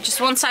telling you, just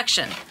one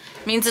section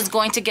means it's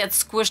going to get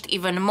squished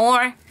even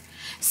more.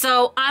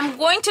 So I'm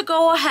going to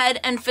go ahead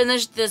and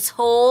finish this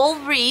whole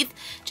wreath,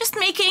 just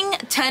making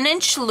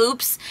 10-inch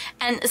loops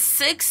and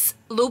 6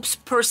 loops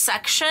per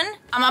section.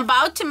 I'm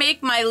about to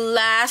make my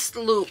last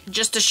loop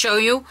just to show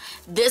you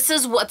this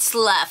is what's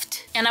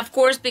left. And of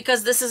course,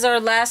 because this is our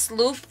last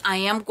loop, I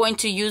am going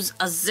to use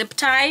a zip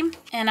tie,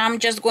 and I'm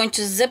just going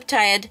to zip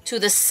tie it to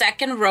the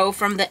second row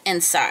from the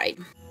inside.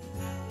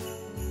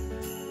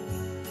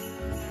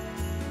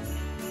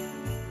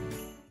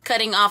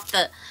 Cutting off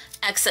the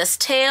excess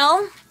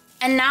tail.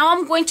 And now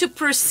I'm going to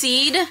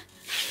proceed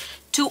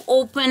to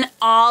open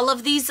all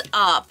of these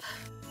up.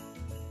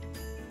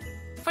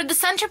 For the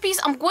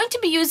centerpiece, I'm going to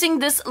be using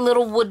this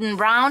little wooden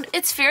round.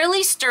 It's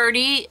fairly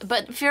sturdy,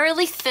 but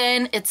fairly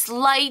thin. It's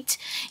light.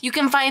 You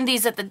can find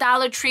these at the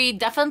Dollar Tree,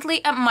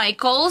 definitely at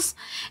Michael's.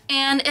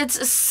 And it's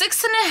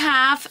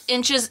 6.5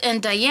 inches in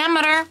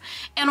diameter.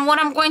 And what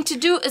I'm going to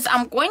do is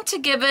I'm going to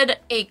give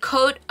it a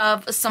coat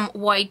of some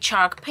white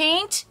chalk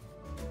paint.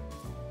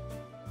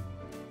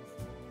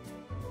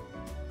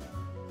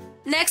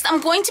 Next, I'm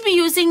going to be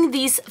using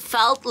these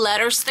felt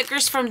letter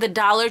stickers from the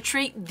Dollar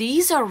Tree.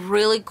 These are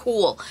really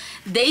cool.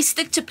 They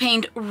stick to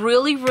paint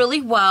really,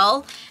 really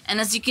well. And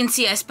as you can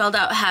see, I spelled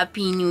out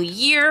Happy New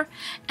Year.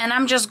 And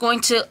I'm just going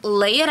to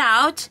lay it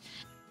out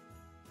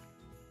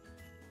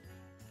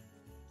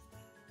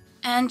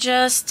and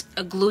just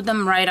glue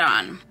them right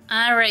on.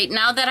 All right,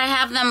 now that I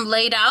have them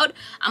laid out,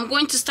 I'm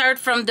going to start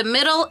from the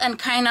middle and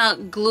kind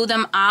of glue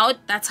them out.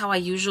 That's how I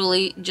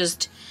usually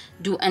just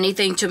do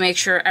anything to make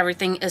sure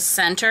everything is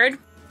centered.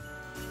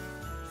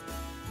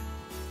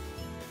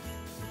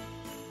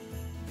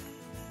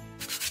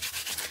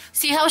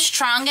 See how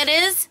strong it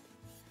is?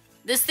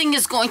 This thing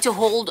is going to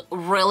hold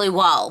really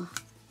well.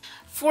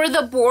 For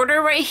the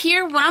border right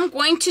here, what I'm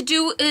going to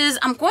do is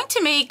I'm going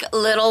to make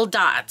little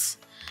dots.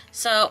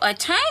 So a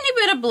tiny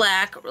bit of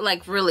black,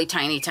 like really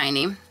tiny,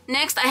 tiny.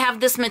 Next, I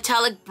have this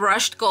metallic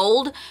brushed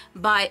gold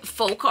by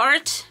Folk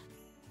Art.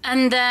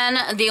 And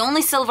then the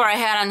only silver I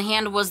had on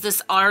hand was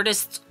this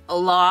Artist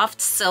Loft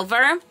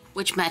silver,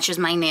 which matches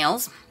my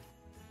nails.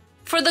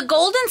 For the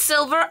gold and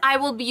silver, I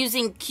will be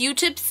using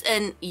Q-tips,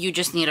 and you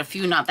just need a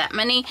few, not that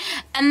many.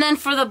 And then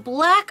for the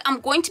black, I'm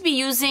going to be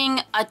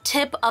using a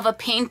tip of a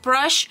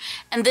paintbrush,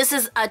 and this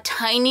is a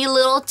tiny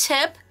little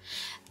tip.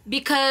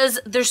 Because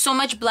there's so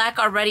much black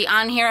already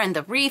on here and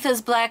the wreath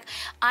is black,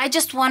 I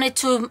just wanted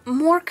to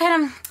more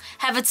kind of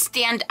have it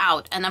stand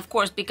out. And of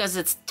course, because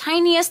it's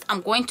tiniest,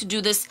 I'm going to do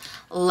this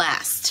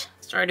last.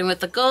 Starting with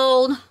the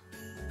gold.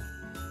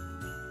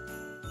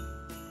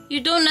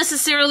 You don't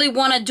necessarily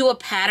want to do a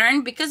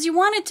pattern because you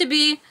want it to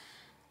be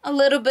a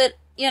little bit,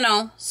 you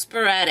know,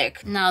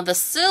 sporadic. Now the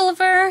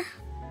silver.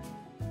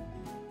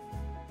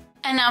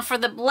 And now for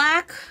the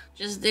black,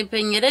 just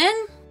dipping it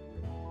in.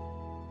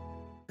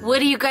 What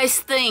do you guys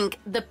think?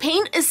 The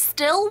paint is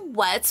still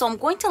wet, so I'm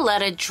going to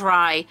let it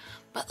dry.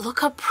 But look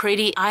how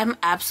pretty. I'm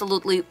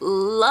absolutely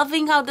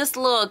loving how this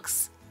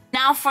looks.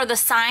 Now for the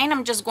sign,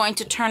 I'm just going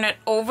to turn it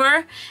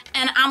over.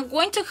 And I'm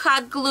going to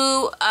hot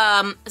glue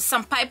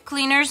some pipe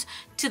cleaners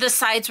to the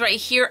sides right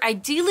here.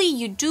 Ideally,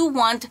 you do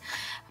want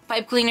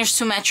pipe cleaners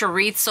to match your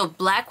wreath, so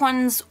black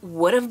ones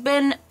would have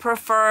been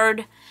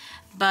preferred.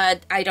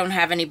 But I don't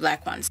have any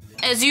black ones.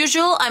 As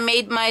usual, I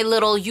made my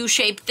little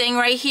U-shaped thing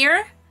right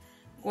here.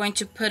 Going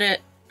to put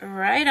it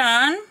right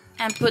on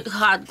and put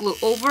hot glue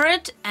over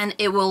it, and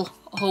it will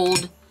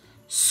hold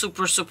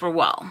super, super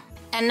well.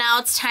 And now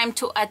it's time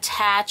to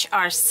attach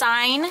our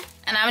sign,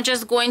 and I'm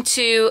just going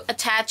to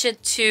attach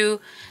it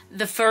to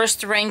the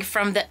first ring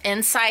from the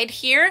inside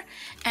here.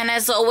 And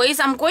as always,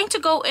 I'm going to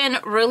go in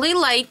really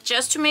light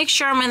just to make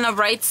sure I'm in the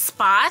right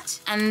spot.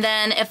 And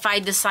then if I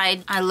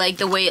decide I like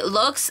the way it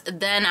looks,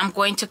 then I'm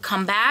going to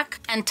come back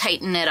and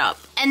tighten it up.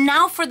 And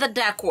now for the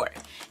decor.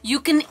 You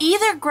can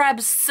either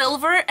grab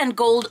silver and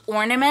gold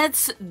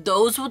ornaments.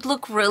 Those would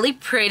look really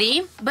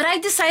pretty. But I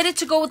decided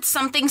to go with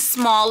something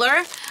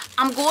smaller.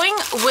 I'm going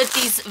with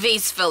these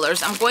vase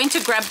fillers. I'm going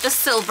to grab the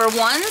silver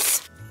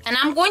ones. And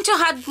I'm going to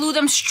hot glue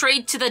them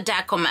straight to the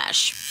Deco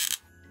mesh.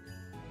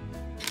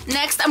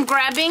 Next, I'm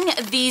grabbing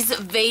these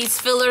vase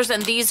fillers,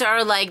 and these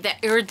are like the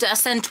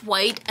iridescent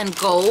white and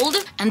gold.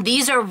 And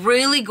these are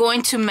really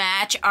going to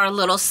match our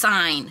little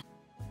sign.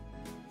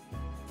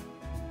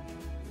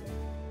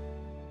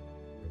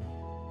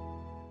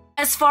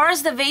 As far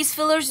as the vase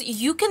fillers,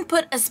 you can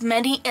put as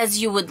many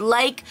as you would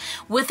like.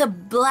 With a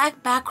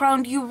black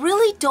background, you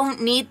really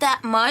don't need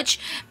that much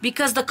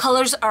because the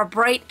colors are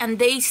bright and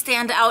they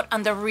stand out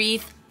on the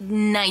wreath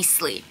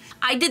nicely.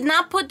 I did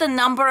not put the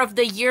number of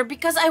the year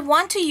because I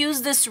want to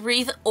use this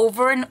wreath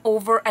over and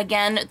over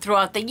again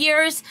throughout the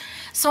years.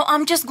 So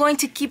I'm just going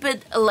to keep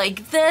it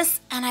like this,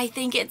 and I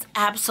think it's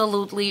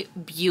absolutely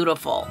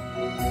beautiful.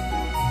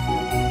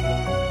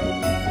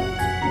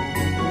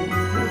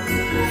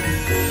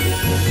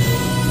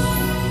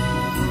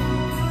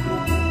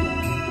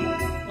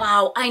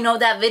 Wow, I know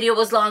that video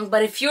was long,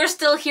 but if you're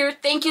still here,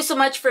 thank you so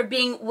much for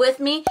being with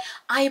me.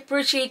 I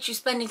appreciate you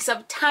spending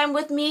some time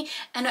with me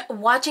and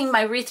watching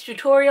my wreath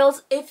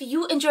tutorials. If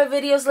you enjoy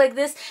videos like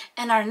this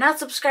and are not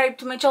subscribed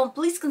to my channel,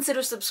 please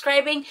consider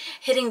subscribing,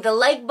 hitting the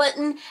like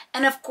button,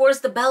 and of course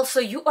the bell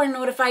so you are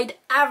notified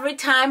every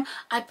time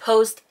I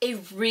post a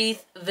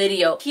wreath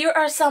video. Here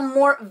are some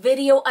more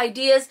video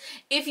ideas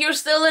if you're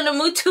still in a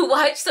mood to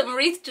watch some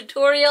wreath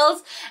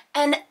tutorials,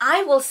 and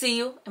I will see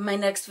you in my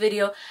next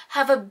video.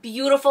 Have a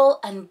beautiful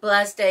and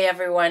blessed day,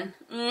 everyone.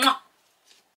 Mwah!